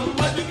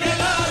मोहम्मद के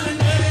लाल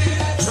ने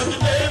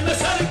सजदे में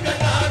सर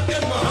कटा के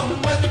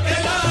मोहम्मद के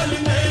लाल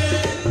ने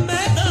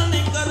मैदान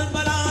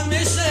करबला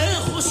में शह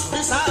खुश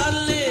खिसाल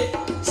ने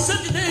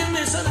सजदे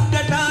में सर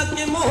कटा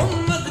के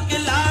मोहम्मद के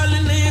लाल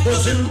ने तो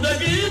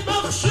जिंदगी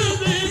बख्श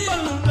दी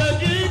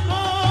बंदगी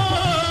को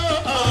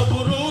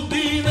आबरू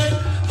दीने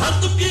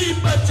हक की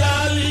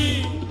बचाली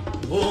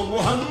वो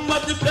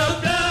मोहम्मद का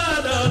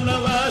प्यारा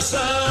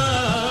नवासा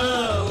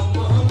वो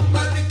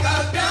मोहम्मद का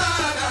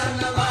प्यारा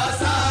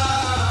नवासा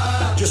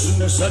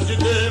जिसने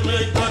सजदे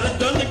में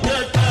गर्दन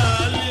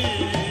कटाली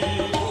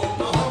वो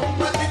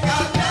मोहम्मद का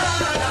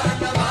प्यारा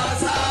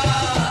नवासा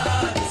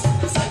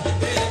जिसने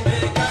सजदे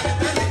में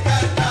गर्दन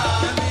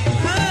कटाली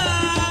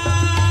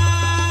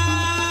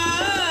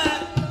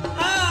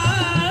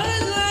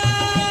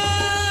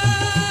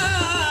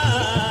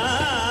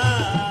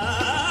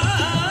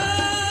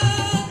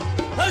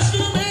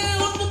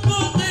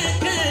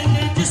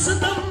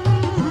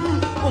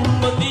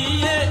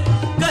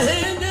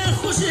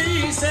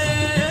खुशी से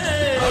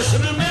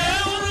हश्र में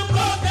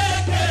उनको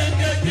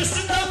देखेंगे किस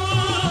दम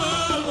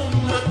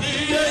उम्मती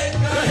ये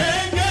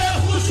कहेंगे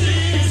खुशी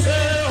से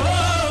हो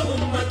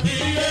उम्मती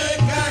ये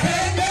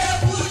कहेंगे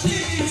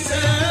खुशी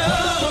से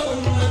हो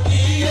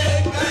उम्मती ये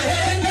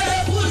कहेंगे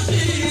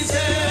खुशी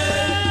से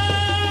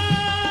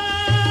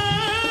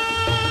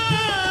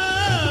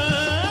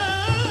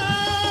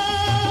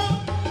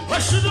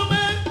हश्र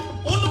में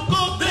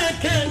उनको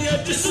देखेंगे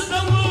जिस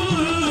दम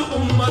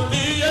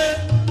उम्मती ये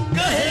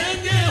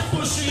कहेंगे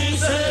खुशी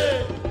से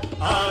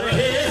आ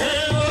रहे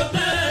हैं वो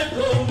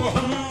देखो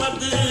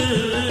मोहम्मद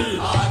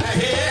आ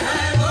रहे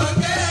हैं वो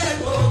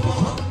देखो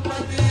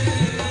मोहम्मद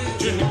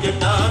जिनके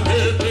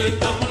कांधे पे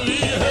कमली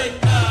है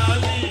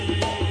काली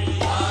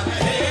आ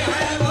रहे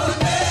हैं वो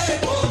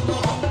देखो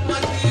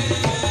मोहम्मद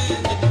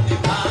जिनके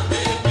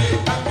कांधे पे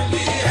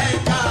कमली है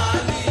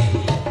काली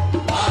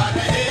आ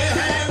रहे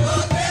हैं वो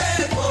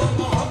देखो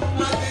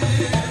मोहम्मद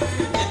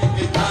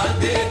जिनके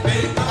कांधे पे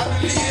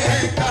कमली है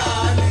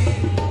काली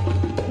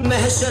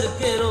महशर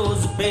के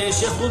रोज पेश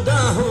खुदा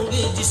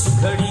होंगे जिस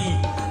घड़ी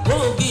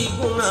होगी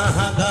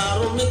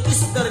गुनाहगारों में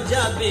किस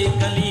दर्जा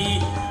बेकली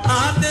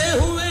आते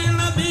हुए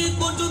नबी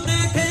को जो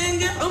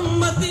देखेंगे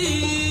उम्मती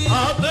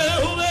आते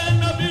हुए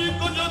नबी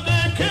को जो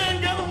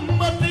देखेंगे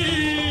उम्मती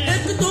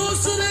एक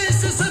दूसरे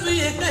से सब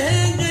ये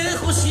कहेंगे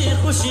खुशी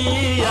खुशी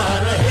आ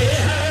रहे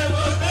हैं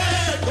वो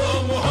देखो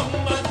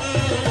मोहम्मद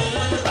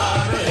आ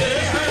रहे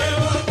हैं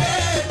वो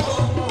देखो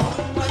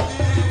मोहम्मद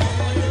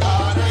आ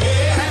रहे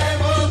हैं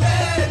वो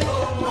देखो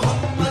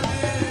मोहम्मद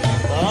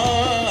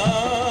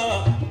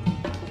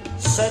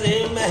सरे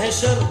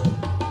महशर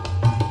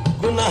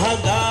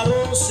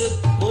गुनाहगारों से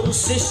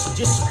पुरसिश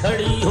जिस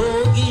खड़ी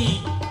होगी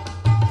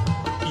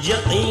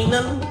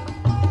यकीनन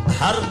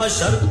हर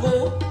बशर को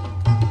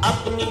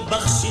अपनी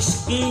बख्शिश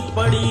की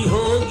पड़ी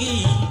होगी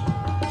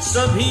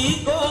सभी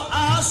को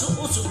आस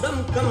उस दम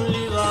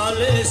कमली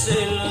वाले से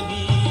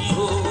लगी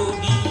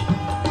होगी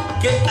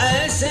कि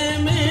ऐसे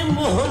में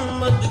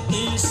मोहम्मद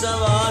की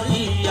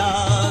सवारी आ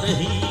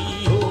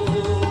रही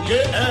होगी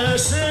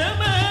ऐसे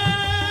में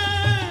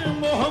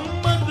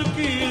मोहम्मद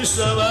की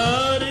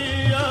सवारी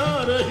आ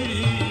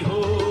रही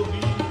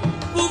होगी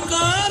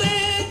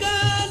पुकारेगा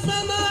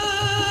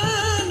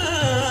ज़माना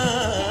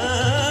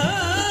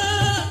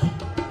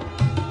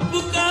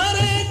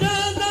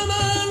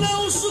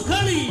उस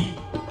घड़ी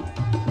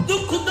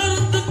दुख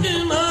दर्द के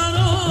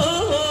मारो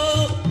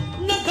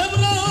न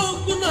घबराओ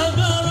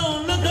गुनाहगारों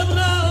न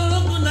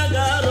घबराओ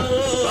गुनाहगारों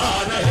आ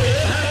रहे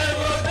हैं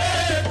वो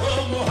देखो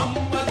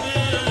मोहम्मद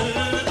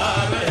आ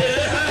रहे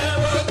हैं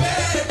वो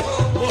देखो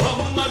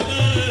मोहम्मद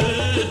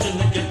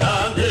जिनके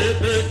कांधे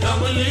पे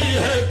कमली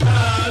है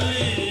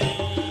काली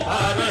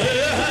आ रहे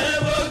हैं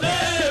वो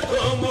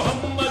देखो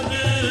मोहम्मद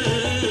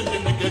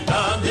जिनके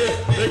कांधे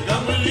पे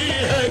कमली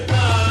है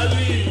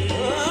काली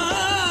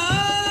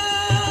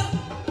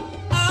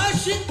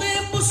आशिक़े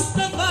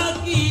मुस्तफा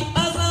की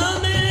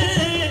अज़ाने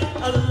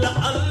अल्लाह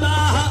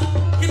अल्लाह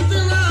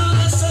कितना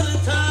असर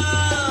था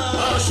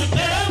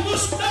आशिक़े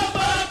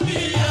मुस्तफा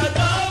की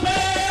अदा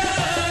में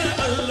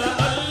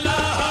अल्लाह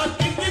अल्लाह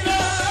कितना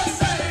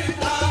असर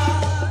था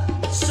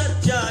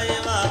सच्चा ये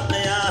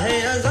वाक़या है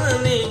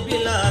अज़ाने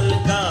बिलाल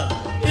का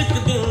एक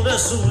दिन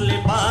रसूल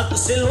पाक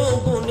से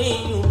लोगों ने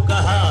यूं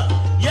कहा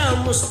या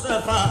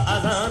मुस्तफा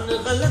अज़ान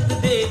गलत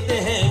देते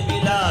हैं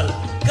बिलाल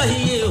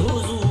कहिए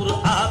हुजूर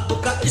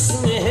आपका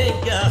इसमें है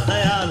क्या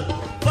ख्याल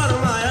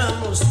फरमाया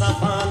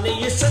मुस्तफा ने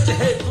ये सच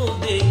है तो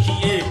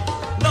देखिए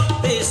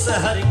वक्ते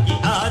सहर की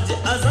आज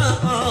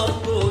अज़ान और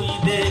कोई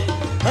दे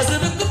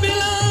हजरत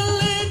बिलाल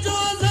ने जो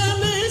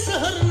अज़ान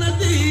सहर न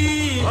दी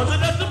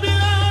हजरत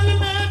बिलाल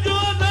ने जो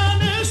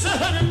अज़ान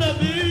सहर न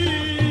दी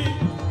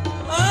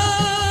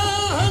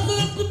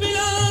हजरत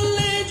बिलाल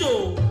ने जो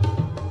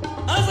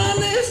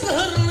अज़ान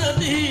सहर न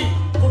दी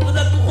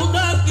कुदरत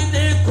खुदा की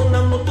देखो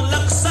न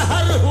मुतलक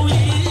सहर हुई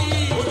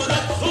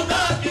कुदरत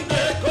खुदा की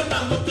देखो न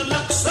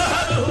मुतलक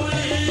सहर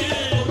हुई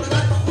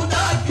कुदरत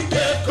खुदा की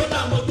देखो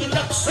न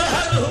मुतलक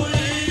सहर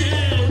हुई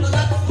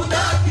कुदरत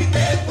खुदा की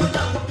देखो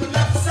न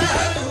मुतलक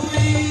सहर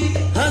हुई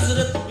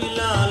हजरत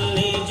बिलाल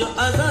ने जो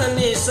अज़ान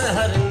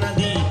सहर न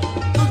दी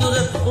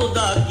कुदरत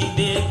खुदा की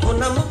देखो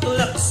न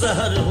मुतलक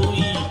सहर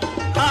हुई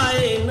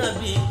आए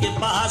नबी के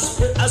पास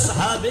फिर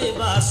असहाबे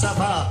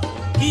बासफा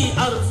की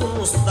अर्ज़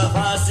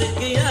मुस्तफा से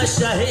किया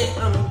शाहे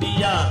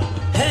अंबिया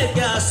है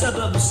क्या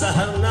सबब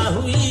सहर ना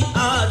हुई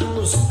आज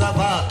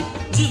मुस्तफा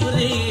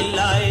जिब्रील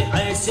आए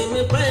ऐसे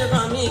में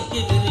पैगामी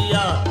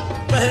किबरिया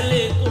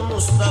पहले तो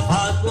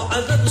मुस्तफा को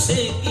अदब से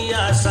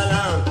किया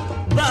सलाम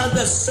बाद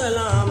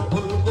सलाम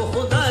उनको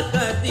खुदा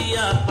का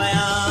दिया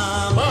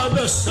पयाम बाद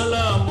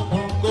सलाम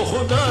उनको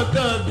खुदा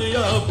का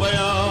दिया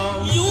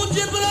पयाम यूं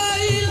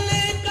जिब्राइल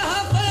ने कहा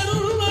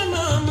खैरुल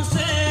अनाम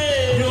से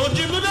यूं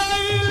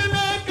जिब्राइल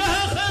ने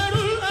कहा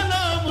खैरुल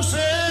अनाम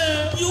से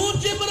यूं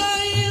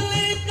जिब्राइल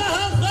ने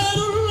कहा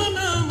खैरुल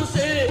अनाम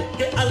से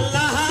कि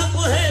अल्लाह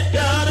को है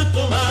प्यार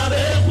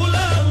तुम्हारे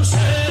गुलाम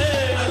से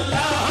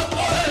अल्लाह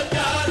को है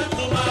प्यार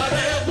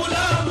तुम्हारे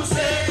गुलाम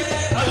से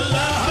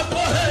अल्लाह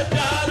को है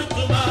प्यार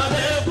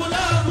तुम्हारे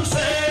गुलाम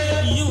से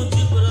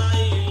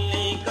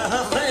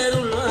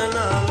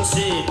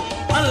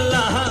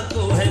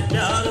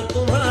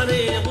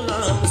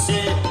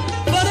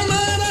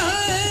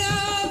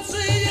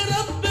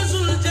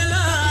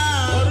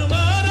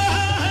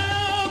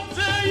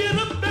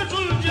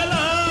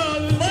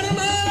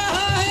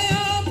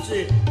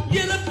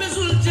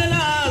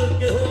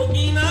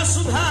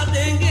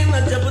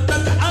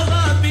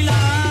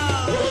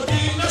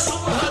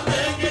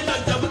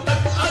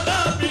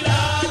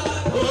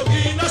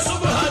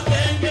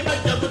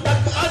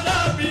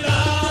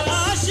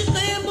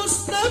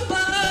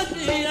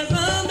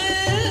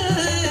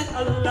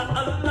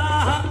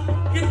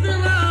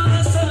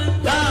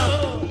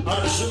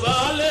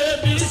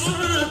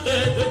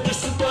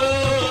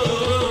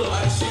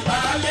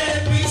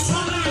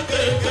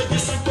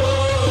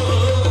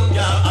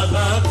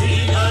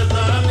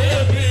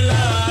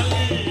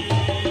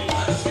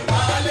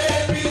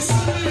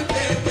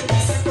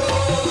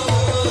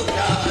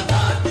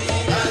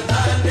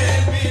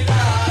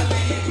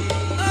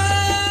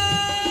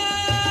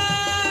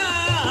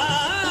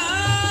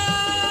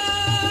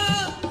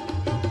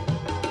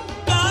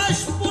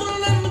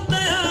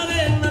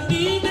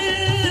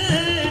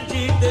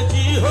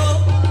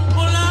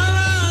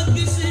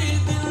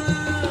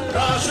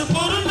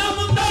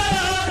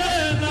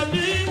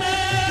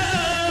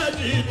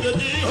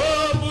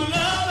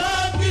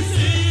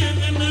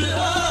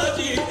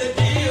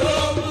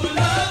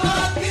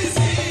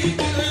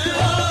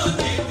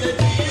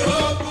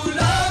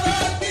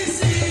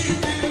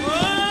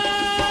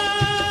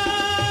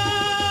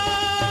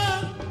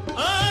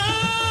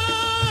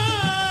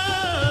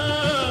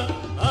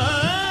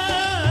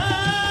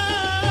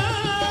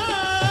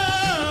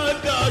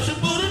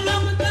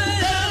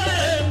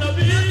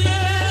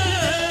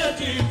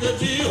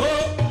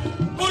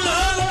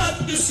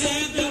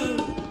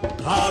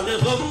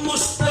गम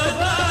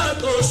मुस्तफा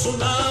को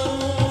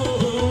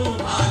सुनाऊं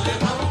हाले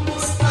गम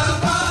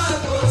मुस्तफा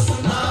को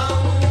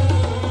सुनाऊं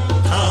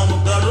थाम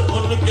कर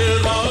उनके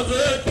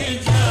रोज़े की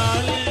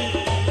जाली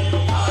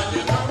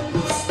हाले गम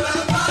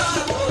मुस्तफा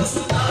को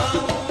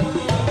सुनाऊं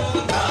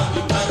थाम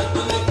कर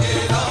उनके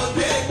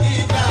रोज़े की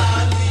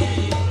जाली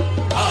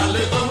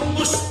हाले गम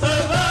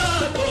मुस्तफा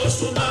को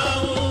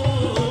सुनाऊं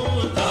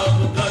थाम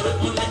कर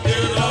उनके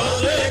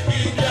रोज़े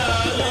की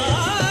जाली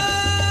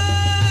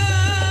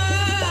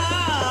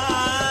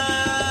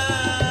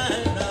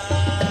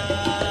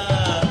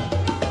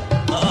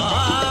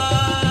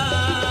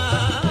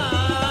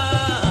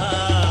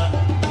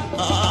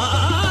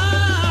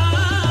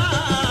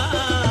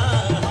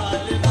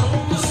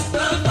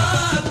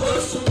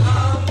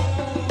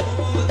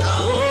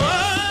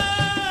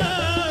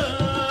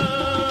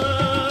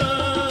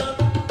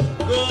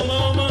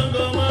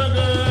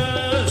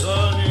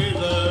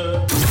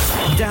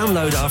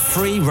Download our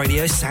free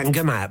Radio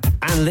Sangam app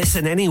and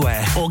listen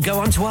anywhere or go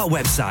onto our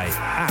website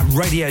at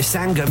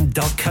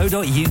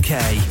radiosangam.co.uk.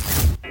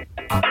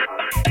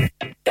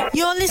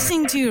 You're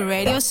listening to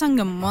Radio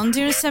Sangam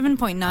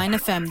 107.9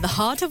 FM, the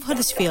heart of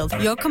Huddersfield.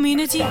 Your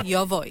community,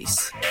 your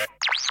voice.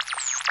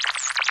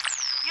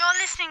 You're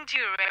listening to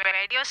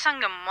Radio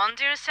Sangam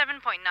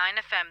 107.9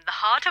 FM, the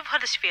heart of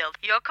Huddersfield.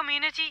 Your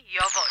community,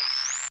 your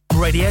voice.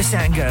 Radio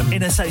Sangam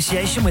in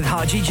association with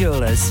Haji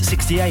Jewellers,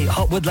 68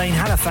 Hotwood Lane,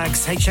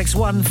 Halifax,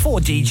 HX1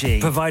 4DG.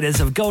 Providers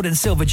of gold and silver